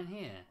got going in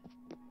here?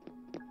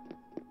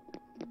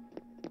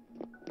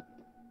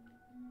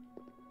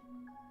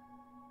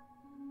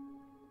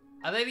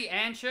 Are they the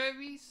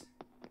anchovies?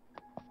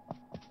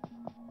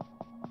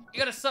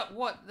 You got a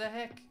what the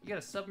heck? You got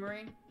a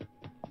submarine?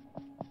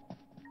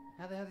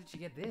 How the hell did you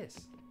get this?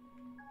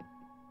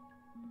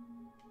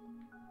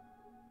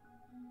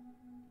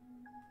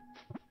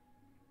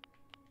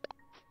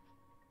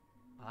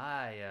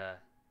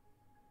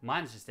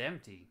 Mine's just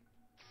empty.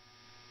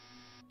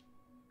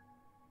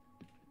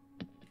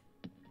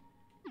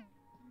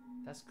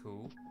 That's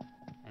cool.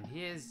 And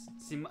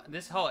see,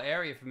 this whole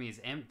area for me is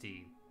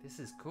empty. This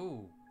is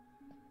cool.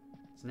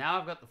 So now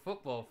I've got the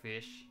football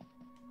fish.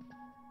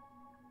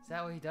 Is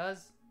that what he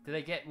does? Do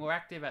they get more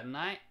active at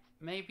night,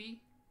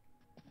 maybe?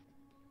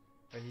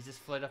 Or does he just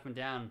float up and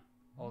down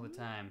all the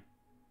time?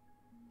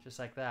 Just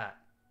like that.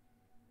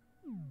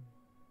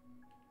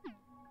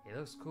 Yeah, that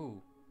looks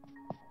cool.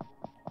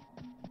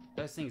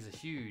 Those things are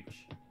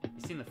huge.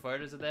 You seen the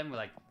photos of them where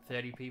like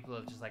 30 people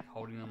are just like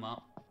holding them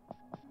up?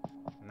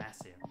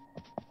 Massive.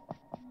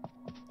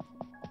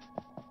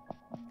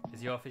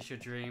 Is your fish your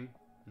dream?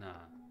 Nah.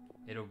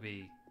 It'll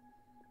be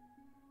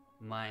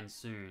mine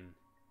soon.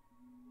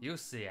 You'll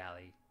see,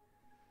 Ali.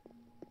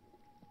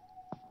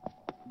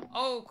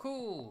 Oh,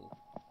 cool!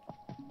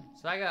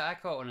 So I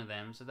caught one of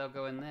them, so they'll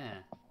go in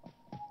there.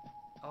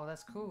 Oh,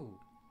 that's cool.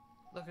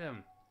 Look at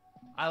them.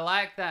 I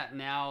like that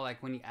now,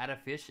 like when you add a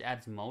fish, it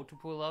adds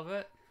multiple of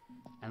it,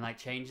 and like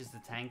changes the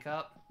tank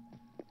up.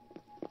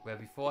 Where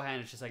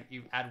beforehand it's just like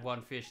you add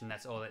one fish and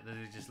that's all, they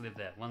just live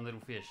there. One little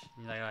fish.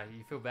 And you're like, oh,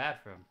 you feel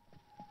bad for them.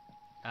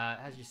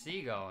 How's your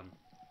sea going?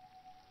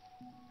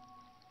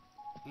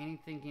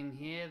 Anything in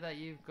here that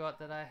you've got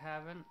that I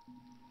haven't?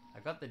 I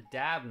got the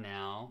dab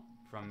now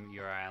from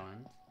your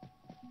island.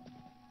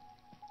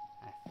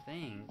 I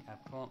think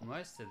I've caught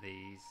most of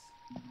these.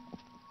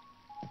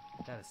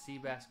 Is that a sea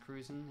bass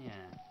cruising? Yeah.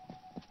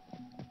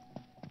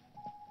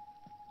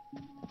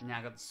 Now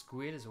I got the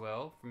squid as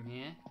well from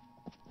here.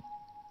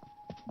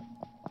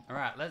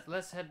 Alright,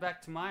 let's head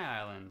back to my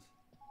island.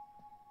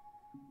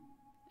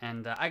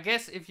 And I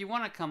guess if you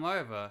want to come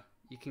over,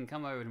 you can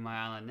come over to my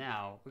island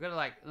now. We've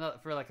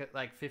got for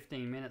like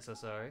 15 minutes or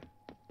so.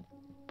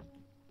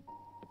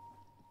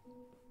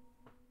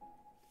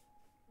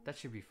 That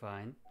should be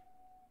fine.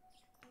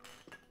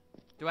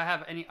 Do I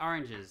have any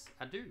oranges?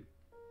 I do.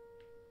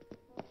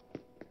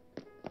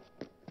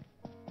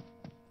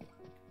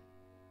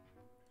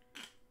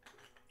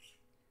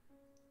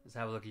 Let's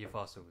have a look at your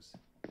fossils.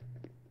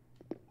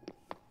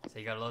 So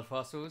you got a lot of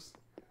fossils?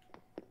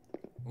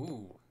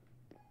 Ooh.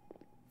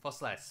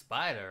 Fossilized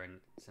spider and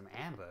some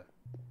amber.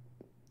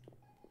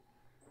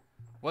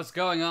 What's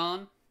going on?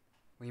 What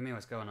do you mean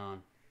what's going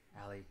on,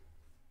 Ali?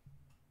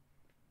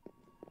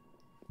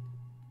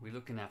 We're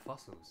looking at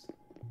fossils.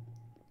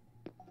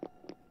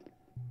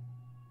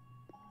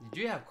 You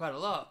do have quite a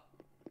lot.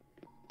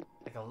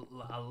 Like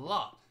a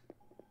lot.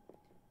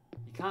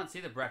 You can't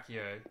see the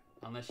brachio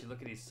unless you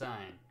look at his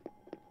sign.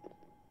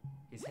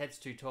 His head's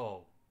too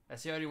tall.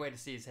 That's the only way to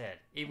see his head,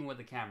 even with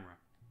the camera.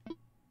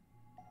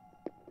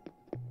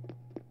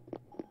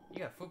 You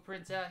got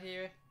footprints out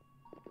here?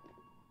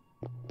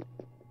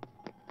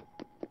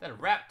 Is that a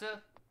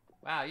raptor?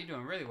 Wow, you're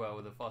doing really well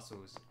with the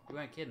fossils. You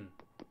weren't kidding.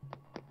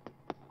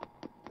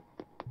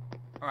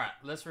 Alright,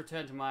 let's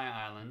return to my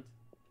island.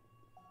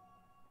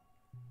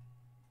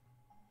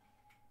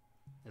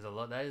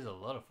 That is a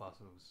lot of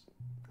fossils.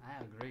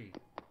 I agree.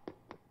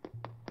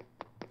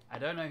 I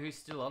don't know who's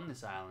still on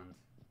this island.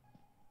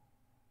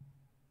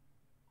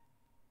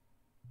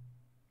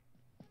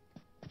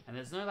 And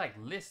there's no like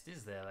list,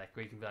 is there? Like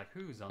where you can be like,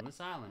 who's on this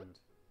island?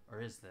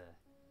 Or is there?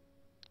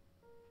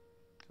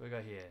 So what we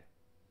got here?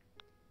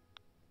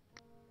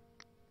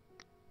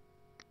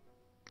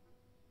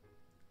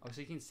 Oh,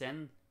 so you can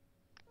send...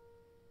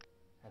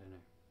 I don't know.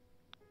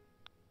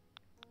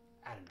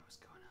 I don't know what's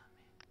going on,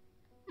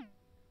 man.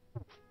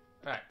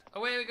 Alright,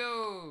 away we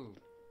go!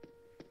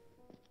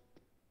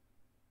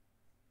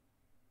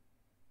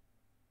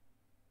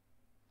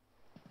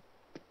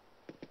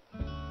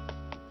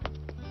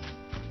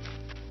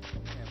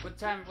 Yeah, what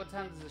time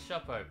does the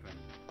shop open?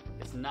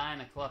 It's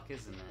 9 o'clock,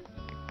 isn't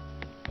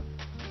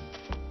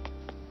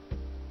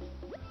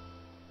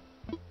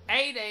it?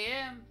 8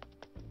 AM?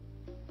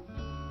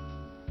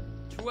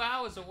 2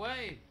 hours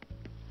away.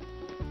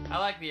 I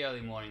like the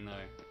early morning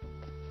though.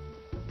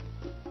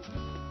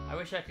 I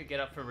wish I could get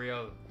up for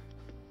real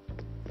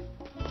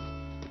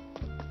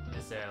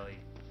this early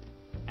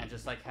and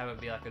just like have it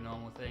be like a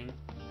normal thing.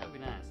 That would be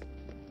nice.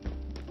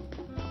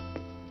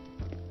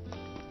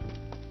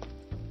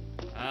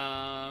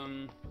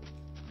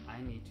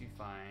 I need to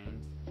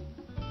find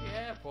the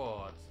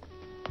airport.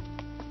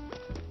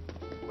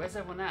 Where's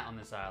everyone at on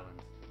this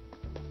island?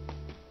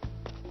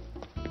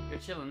 You're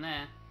chilling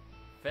there.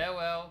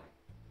 Farewell.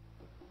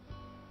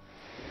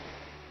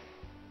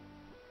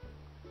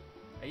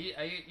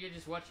 You're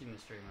just watching the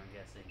stream, I'm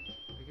guessing.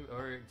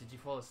 Or did you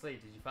fall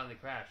asleep? Did you finally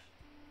crash?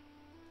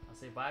 I'll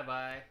say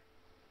bye-bye.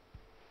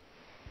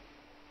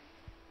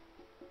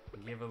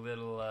 Give a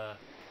little, there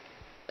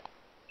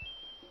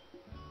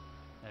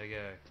we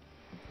go.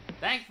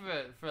 Thanks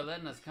for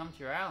letting us come to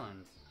your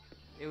island.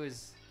 It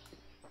was...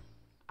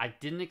 I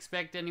didn't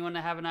expect anyone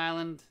to have an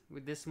island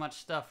with this much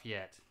stuff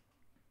yet.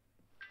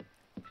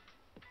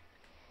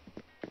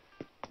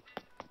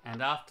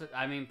 And after...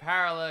 I mean,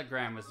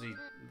 Parallelogram was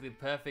the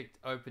perfect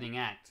opening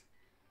act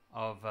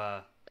of,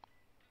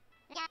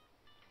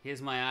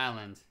 here's my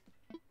island.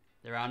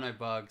 There are no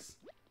bugs.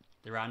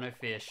 There are no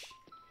fish.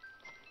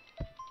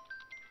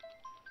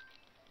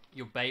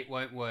 Your bait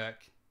won't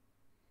work.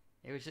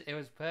 It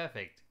was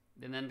perfect.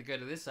 And then to go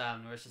to this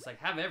island where it's just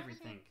like, have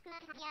everything.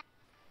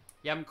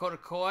 You haven't caught a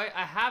koi?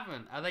 I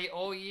haven't. Are they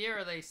all year or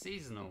are they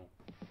seasonal?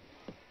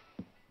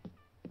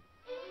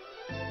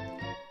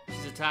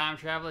 She's a time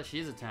traveler?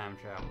 She's a time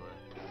traveler.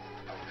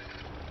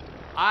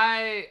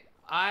 I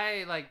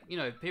like, you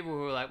know, people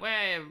who are like,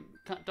 well,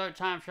 don't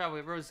time travel,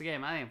 it ruins the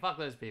game. I think, fuck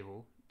those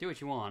people. Do what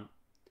you want.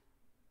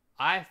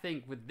 I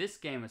think with this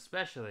game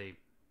especially,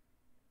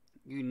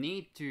 you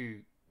need to,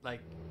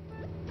 like,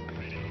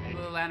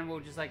 little animal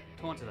just like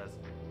taunted us.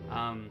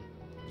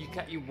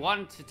 You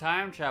want to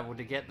time travel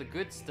to get the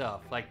good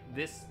stuff, like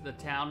this, the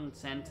town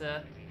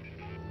center,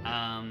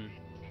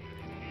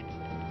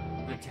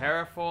 the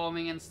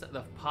terraforming and stuff,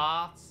 the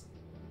paths.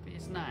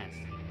 It's nice.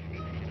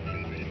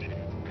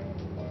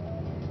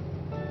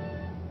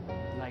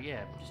 Like,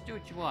 yeah, just do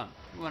what you want.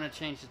 You want to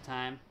change the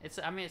time.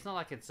 I mean, it's not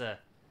like it's a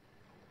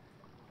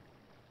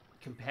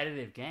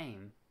competitive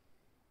game.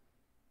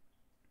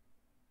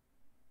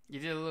 You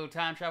did a little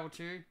time travel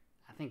too?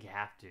 I think you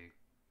have to.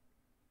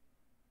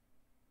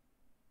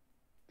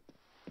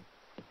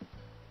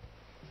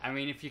 I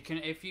mean, if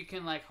you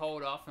can like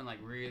hold off and like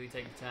really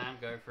take your time,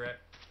 go for it.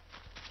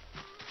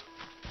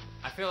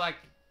 I feel like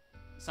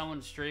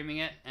someone streaming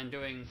it and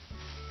doing,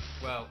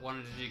 well,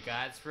 wanted to do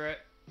guides for it.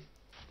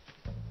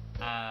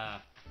 I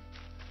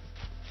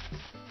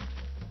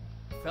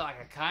felt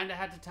like I kind of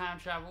had to time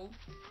travel.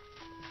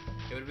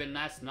 It would have been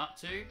nice not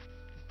to,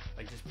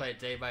 like just play it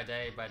day by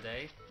day by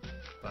day,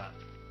 but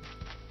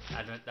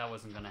that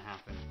wasn't gonna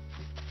happen.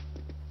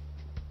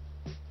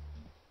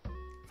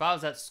 If I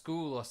was at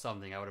school or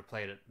something, I would have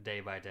played it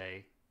day by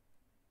day.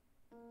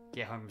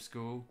 Get home from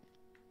school,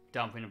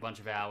 dump in a bunch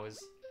of hours,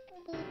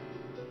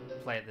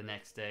 play it the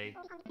next day.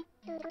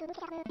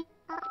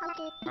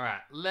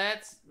 Alright,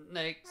 let's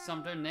make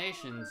some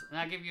donations, and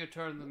I'll give you a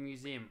tour of the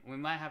museum. We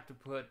might have to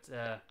put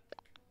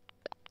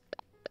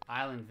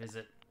island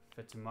visit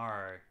for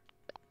tomorrow's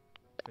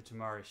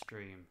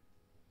stream.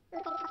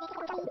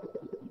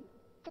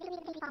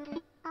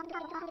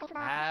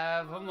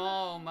 Have them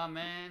all, my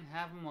man,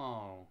 have them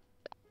all.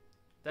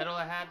 That all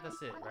I had?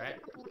 That's it, right?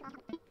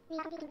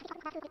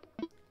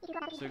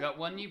 So we got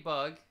one new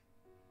bug,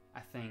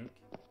 I think.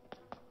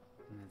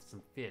 And then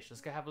some fish.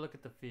 Let's go have a look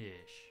at the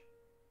fish.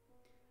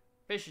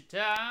 Fishy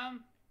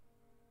time!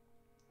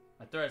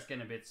 My throat's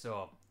getting a bit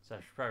sore, so I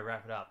should probably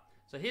wrap it up.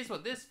 So here's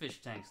what this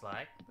fish tank's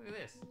like. Look at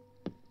this.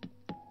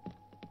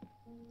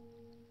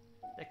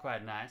 They're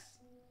quite nice.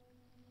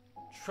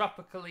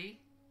 Tropically.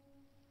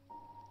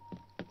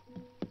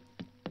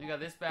 We got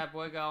this bad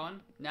boy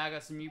going. Now I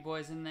got some new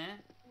boys in there.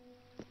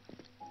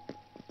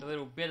 The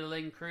little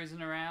bitterling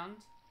cruising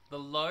around. The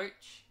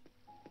loach.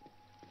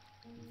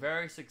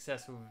 Very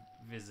successful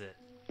visit.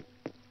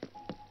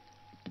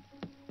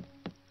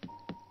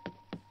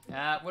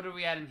 What do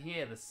we add in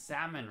here? The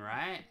salmon,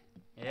 right?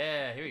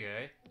 Yeah, here we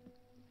go.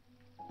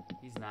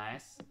 He's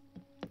nice.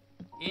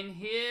 In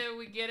here,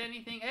 we get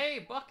anything? Hey,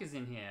 Buck is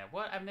in here.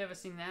 What? I've never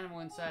seen an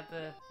animal inside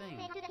the thing.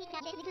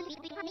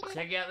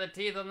 Check out the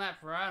teeth on that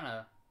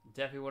piranha.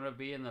 Definitely want to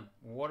be in the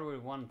water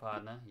with one,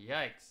 partner.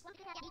 Yikes.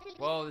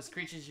 Whoa, this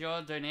creature's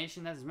your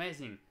donation? That's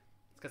amazing.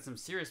 It's got some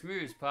serious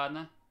moves,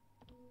 partner.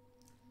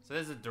 So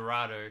there's a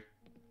Dorado,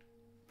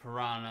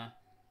 piranha,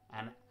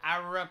 and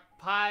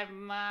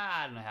Arapaima.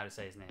 I don't know how to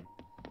say his name.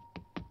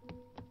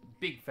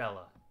 Big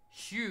fella.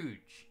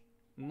 Huge.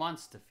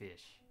 Monster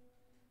fish.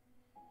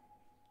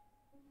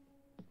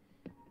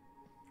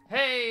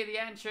 Hey, the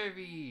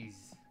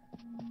anchovies.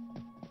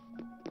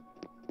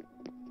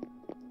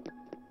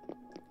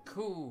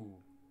 Cool.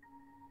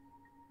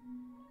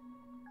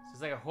 So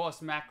it's like a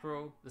horse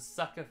mackerel, the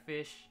sucker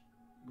fish,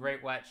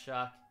 great white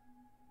shark,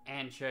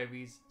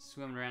 anchovies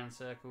swimming around in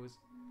circles.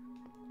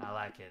 I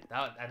like it.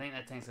 I think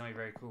that tank's gonna be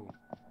very cool.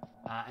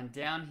 And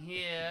down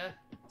here,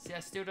 see,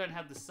 I still don't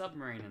have the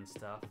submarine and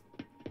stuff.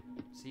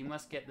 So you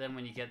must get them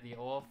when you get the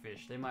ore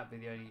fish. They might be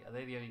the only. Are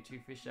they the only two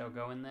fish that'll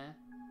go in there?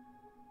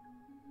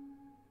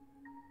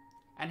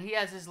 And he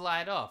has his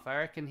light off. I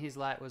reckon his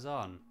light was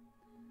on.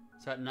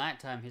 So at night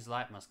time, his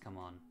light must come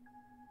on.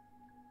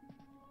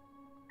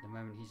 The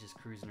moment he's just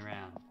cruising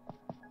around.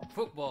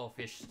 Football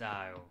fish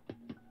style.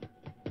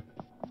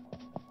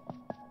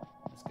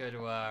 Let's go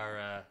to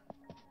our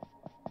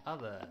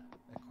other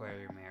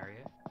aquarium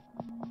area.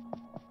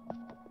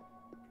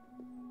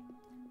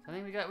 So I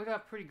think we got a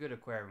pretty good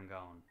aquarium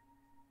going.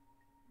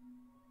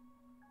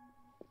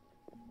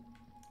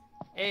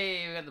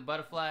 Hey, we got the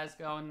butterflies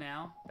going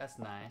now. That's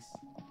nice.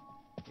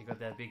 You got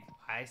that big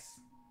ice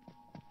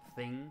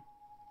thing.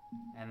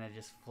 And they're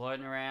just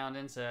floating around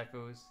in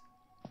circles.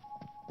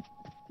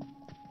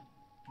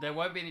 There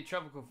won't be any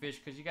tropical fish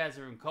because you guys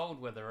are in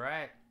cold weather,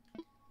 right?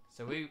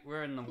 So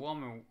we're in the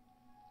warmer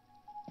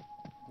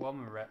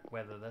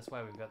weather. That's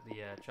why we've got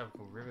the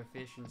tropical river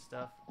fish and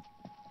stuff.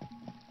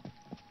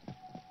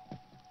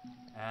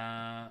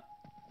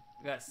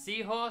 We got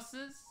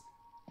seahorses.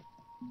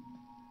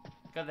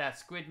 Got that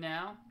squid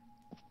now.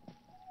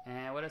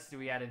 And what else do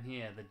we add in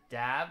here? The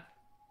dab.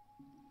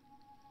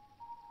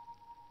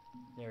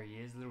 There he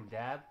is, little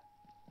dab.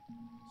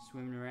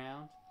 Swimming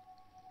around.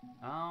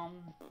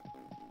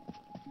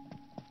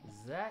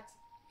 Is that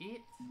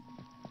it?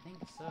 I think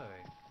so.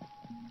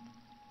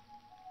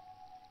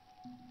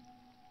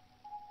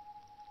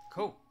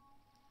 Cool.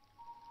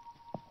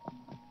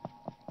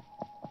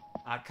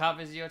 Can't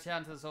visit your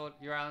town till it's all,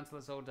 your island till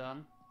it's all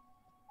done.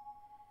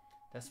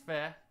 That's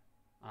fair.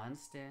 I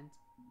understand.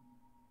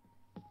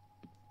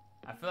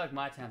 I feel like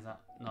my town's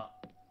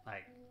not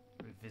like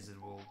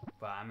visitable,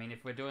 but I mean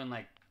if we're doing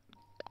like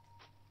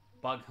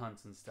bug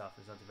hunts and stuff,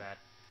 it's not too bad.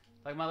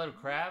 Like my little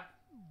crab.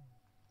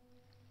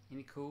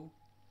 Any cool?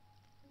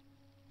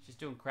 Just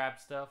doing crab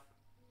stuff.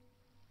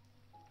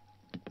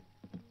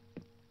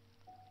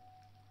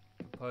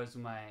 Compose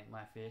with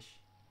my fish.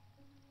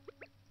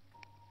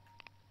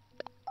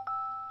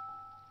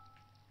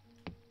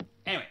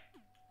 Anyway,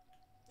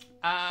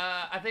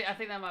 I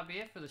think that might be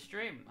it for the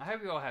stream. I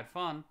hope you all had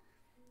fun.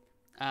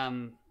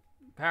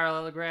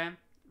 Parallelogram,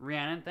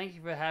 Rhiannon, thank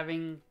you for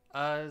having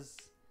us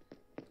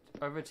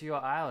over to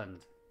your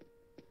island.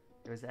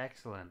 It was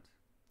excellent.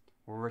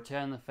 We'll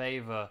return the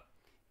favor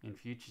in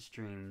future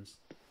streams.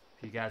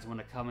 If you guys want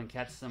to come and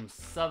catch some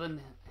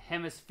Southern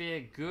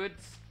Hemisphere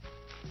goods,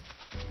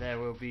 there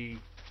will be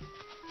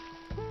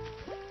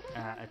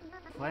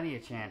plenty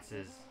of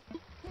chances.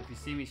 If you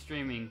see me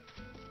streaming,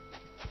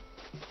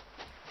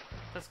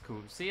 that's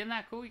cool. See, isn't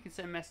that cool? You can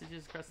send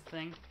messages across the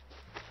thing.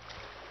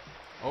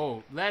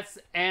 Oh, let's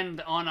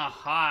end on a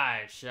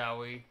high, shall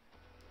we?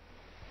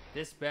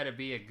 This better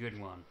be a good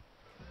one.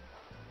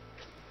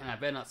 And I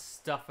better not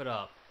stuff it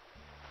up.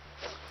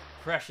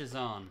 Pressure's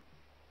on.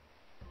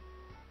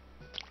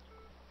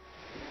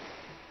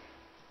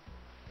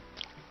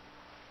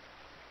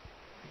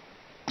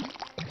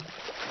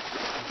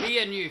 Be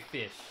a new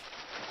fish.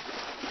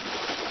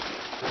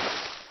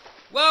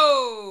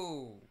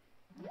 Whoa!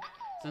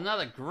 It's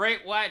another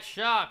great white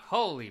shark.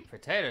 Holy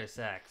potato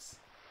sacks.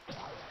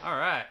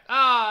 Alright.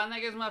 Ah, and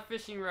there goes my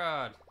fishing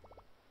rod.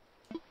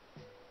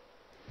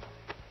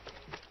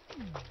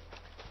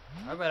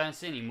 I hope I don't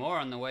see any more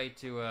on the way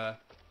to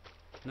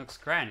Nook's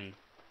Cranny.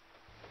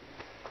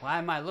 Why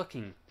am I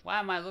looking? Why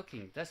am I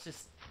looking? That's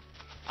just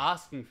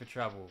asking for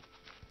trouble.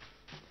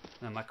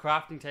 No, my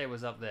crafting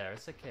table's up there.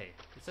 It's okay.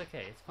 It's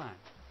okay. It's fine.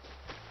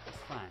 It's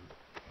fine.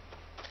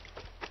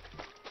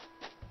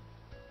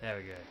 There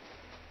we go.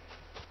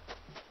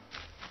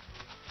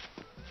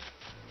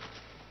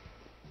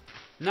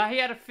 No, he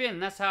had a fin.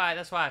 That's why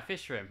I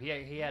fished for him.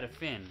 He had a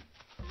fin.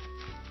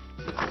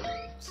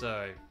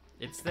 So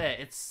it's there.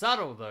 It's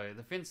subtle though.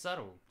 The fin's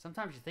subtle.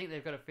 Sometimes you think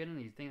they've got a fin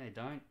and you think they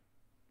don't.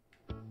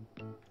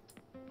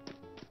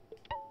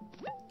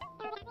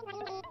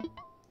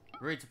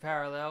 Rude to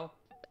Parallel.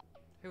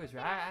 Who was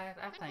rude? I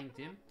thanked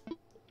him.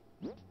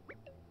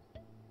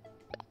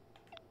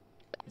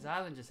 His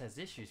island just has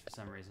issues for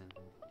some reason.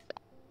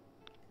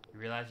 You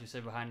realize you're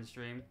so behind the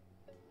stream?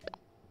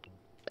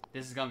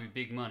 This is gonna be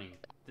big money.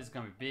 This is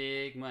gonna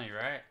be big money,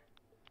 right?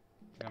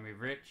 You're gonna be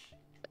rich.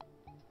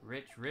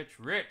 Rich, rich,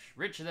 rich.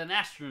 Richer than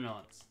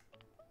astronauts.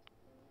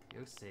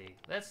 You'll see.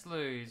 Let's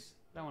lose.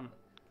 I don't want to...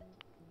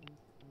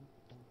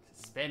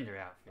 Suspender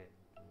outfit.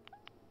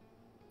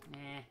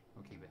 Nah,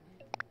 we'll keep it.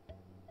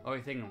 What are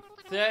we thinking?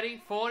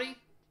 30? 40?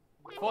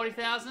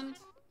 40,000?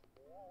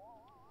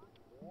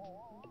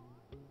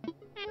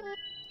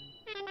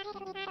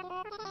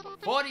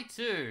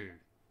 $42.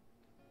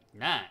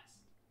 Nice.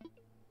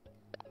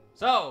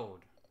 Sold.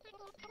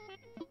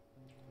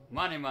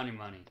 Money, money,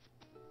 money.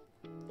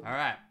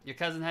 Alright. Your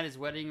cousin had his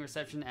wedding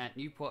reception at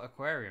Newport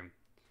Aquarium.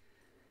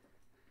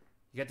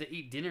 You got to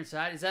eat dinner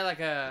inside? Is that like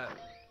a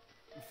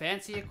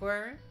fancy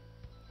aquarium?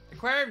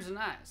 Aquariums are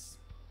nice.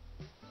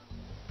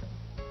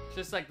 It's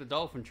just like the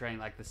dolphin train,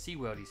 like the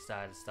SeaWorld-y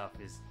side of stuff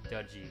is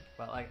dodgy.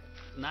 But like,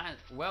 nice,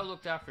 well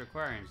looked after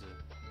aquariums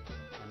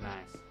are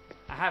nice.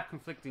 I have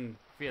conflicting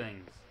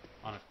feelings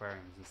on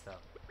aquariums and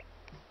stuff.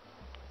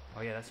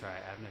 Oh yeah, that's right,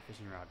 I have no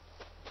fishing rod.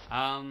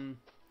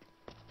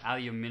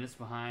 Ali, you're minutes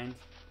behind.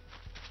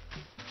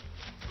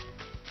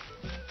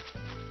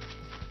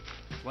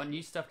 What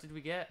new stuff did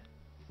we get?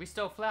 We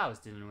stole flowers,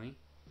 didn't we?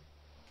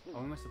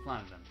 Oh, we must have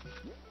planted them.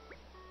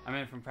 I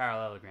mean, from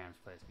Parallelogram's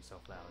place, we stole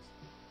flowers.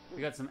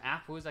 We got some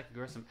apples. I could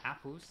grow some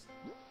apples.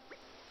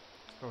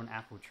 Let's grow an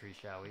apple tree,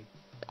 shall we?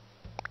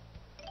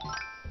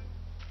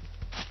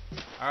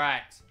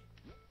 Alright.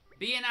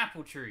 Be an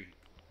apple tree.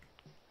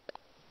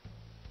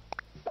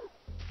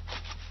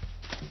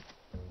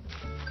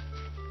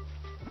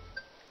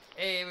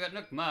 Hey, we got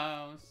Nook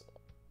Miles.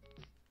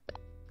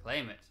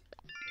 Claim it.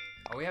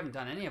 Oh, we haven't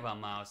done any of our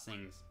Miles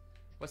things.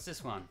 What's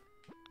this one?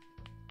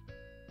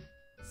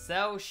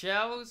 Sell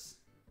shells?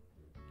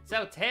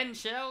 Sell 10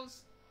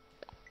 shells?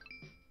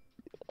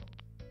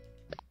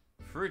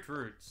 Fruit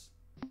roots.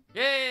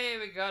 Yay,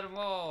 we got them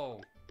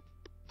all.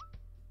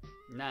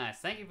 Nice.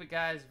 Thank you for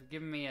guys for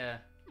giving me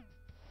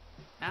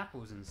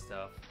apples and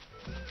stuff.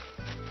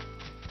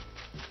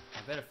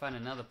 I better find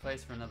another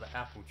place for another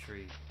apple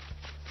tree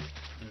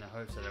in the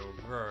hopes that it will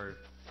grow.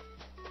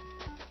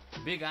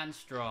 Big and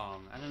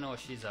strong. I don't know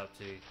what she's up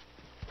to.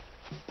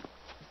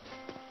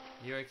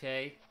 You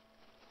okay?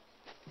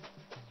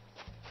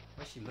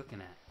 What's she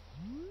looking at?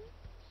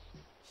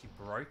 She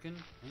broken?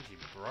 I think she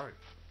broke.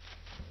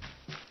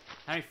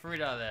 How many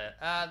fruit are there?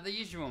 The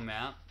usual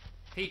amount.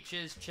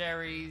 Peaches,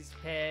 cherries,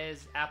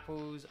 pears,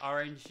 apples,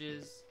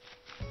 oranges,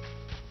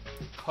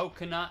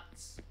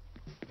 coconuts.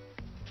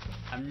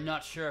 I'm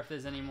not sure if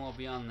there's any more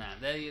beyond that.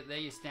 They're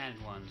your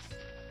standard ones.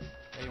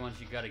 They're the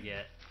ones you gotta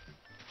get.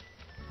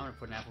 I'm gonna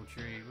put an apple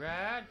tree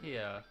right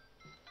here.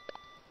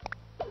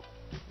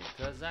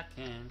 Because I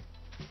can.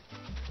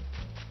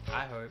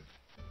 I hope.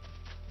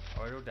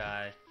 Or it'll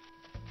die.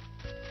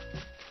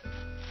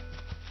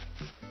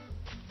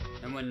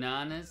 And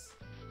bananas?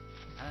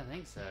 I don't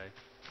think so.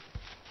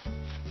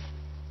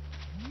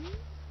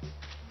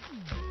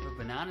 Were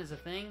bananas a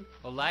thing?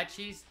 Or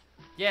lychees?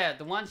 Yeah,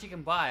 the ones you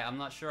can buy, I'm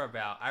not sure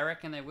about. I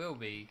reckon they will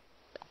be.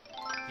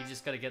 You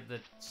just gotta get the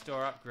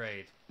store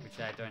upgrade, which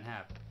I don't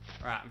have.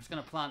 Alright, I'm just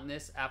gonna plant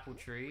this apple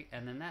tree,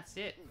 and then that's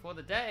it for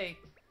the day.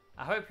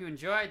 I hope you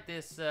enjoyed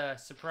this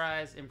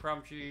surprise,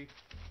 impromptu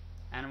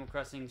Animal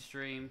Crossing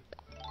stream.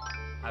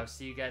 I will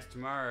see you guys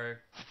tomorrow,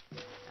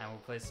 and we'll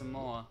play some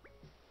more.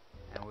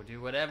 And we'll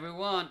do whatever we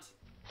want,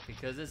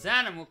 because it's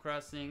Animal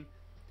Crossing.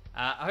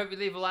 I hope you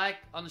leave a like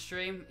on the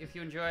stream if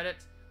you enjoyed it.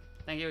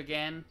 Thank you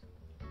again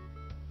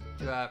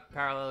to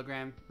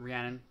Parallelogram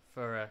Rhiannon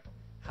for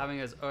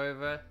having us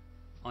over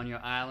on your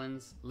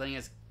islands, letting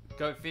us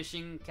go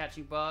fishing,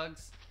 catching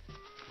bugs,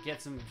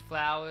 get some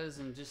flowers,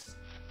 and just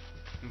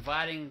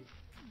inviting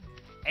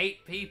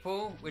 8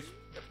 people, which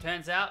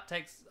turns out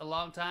takes a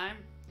long time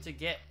to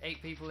get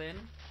 8 people in.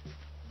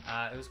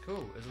 It was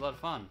cool. It was a lot of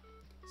fun.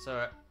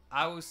 So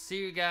I will see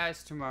you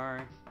guys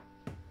tomorrow.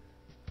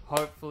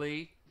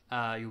 Hopefully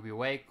you'll be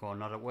awake or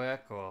not at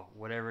work or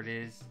whatever it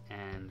is,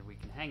 and we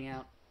can hang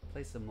out,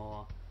 play some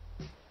more.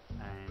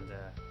 And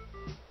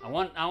I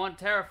want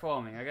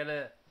terraforming. I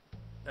gotta.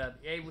 The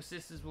Able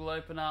Sisters will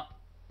open up,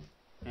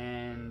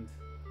 and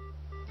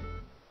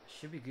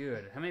should be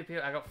good. How many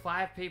people? I got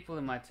 5 people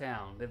in my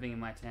town, living in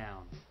my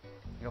town.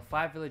 I got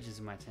 5 villages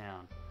in my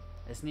town.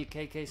 I just need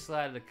KK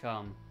Slider to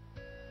come.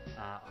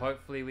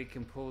 Hopefully we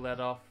can pull that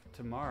off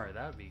tomorrow.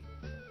 That'd be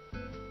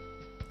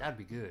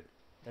good.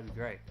 That'd be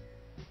great.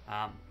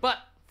 But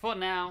for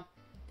now,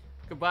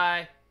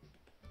 goodbye,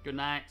 good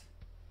night,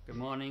 good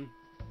morning,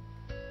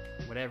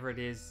 whatever it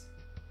is,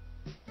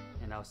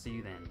 and I'll see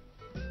you then.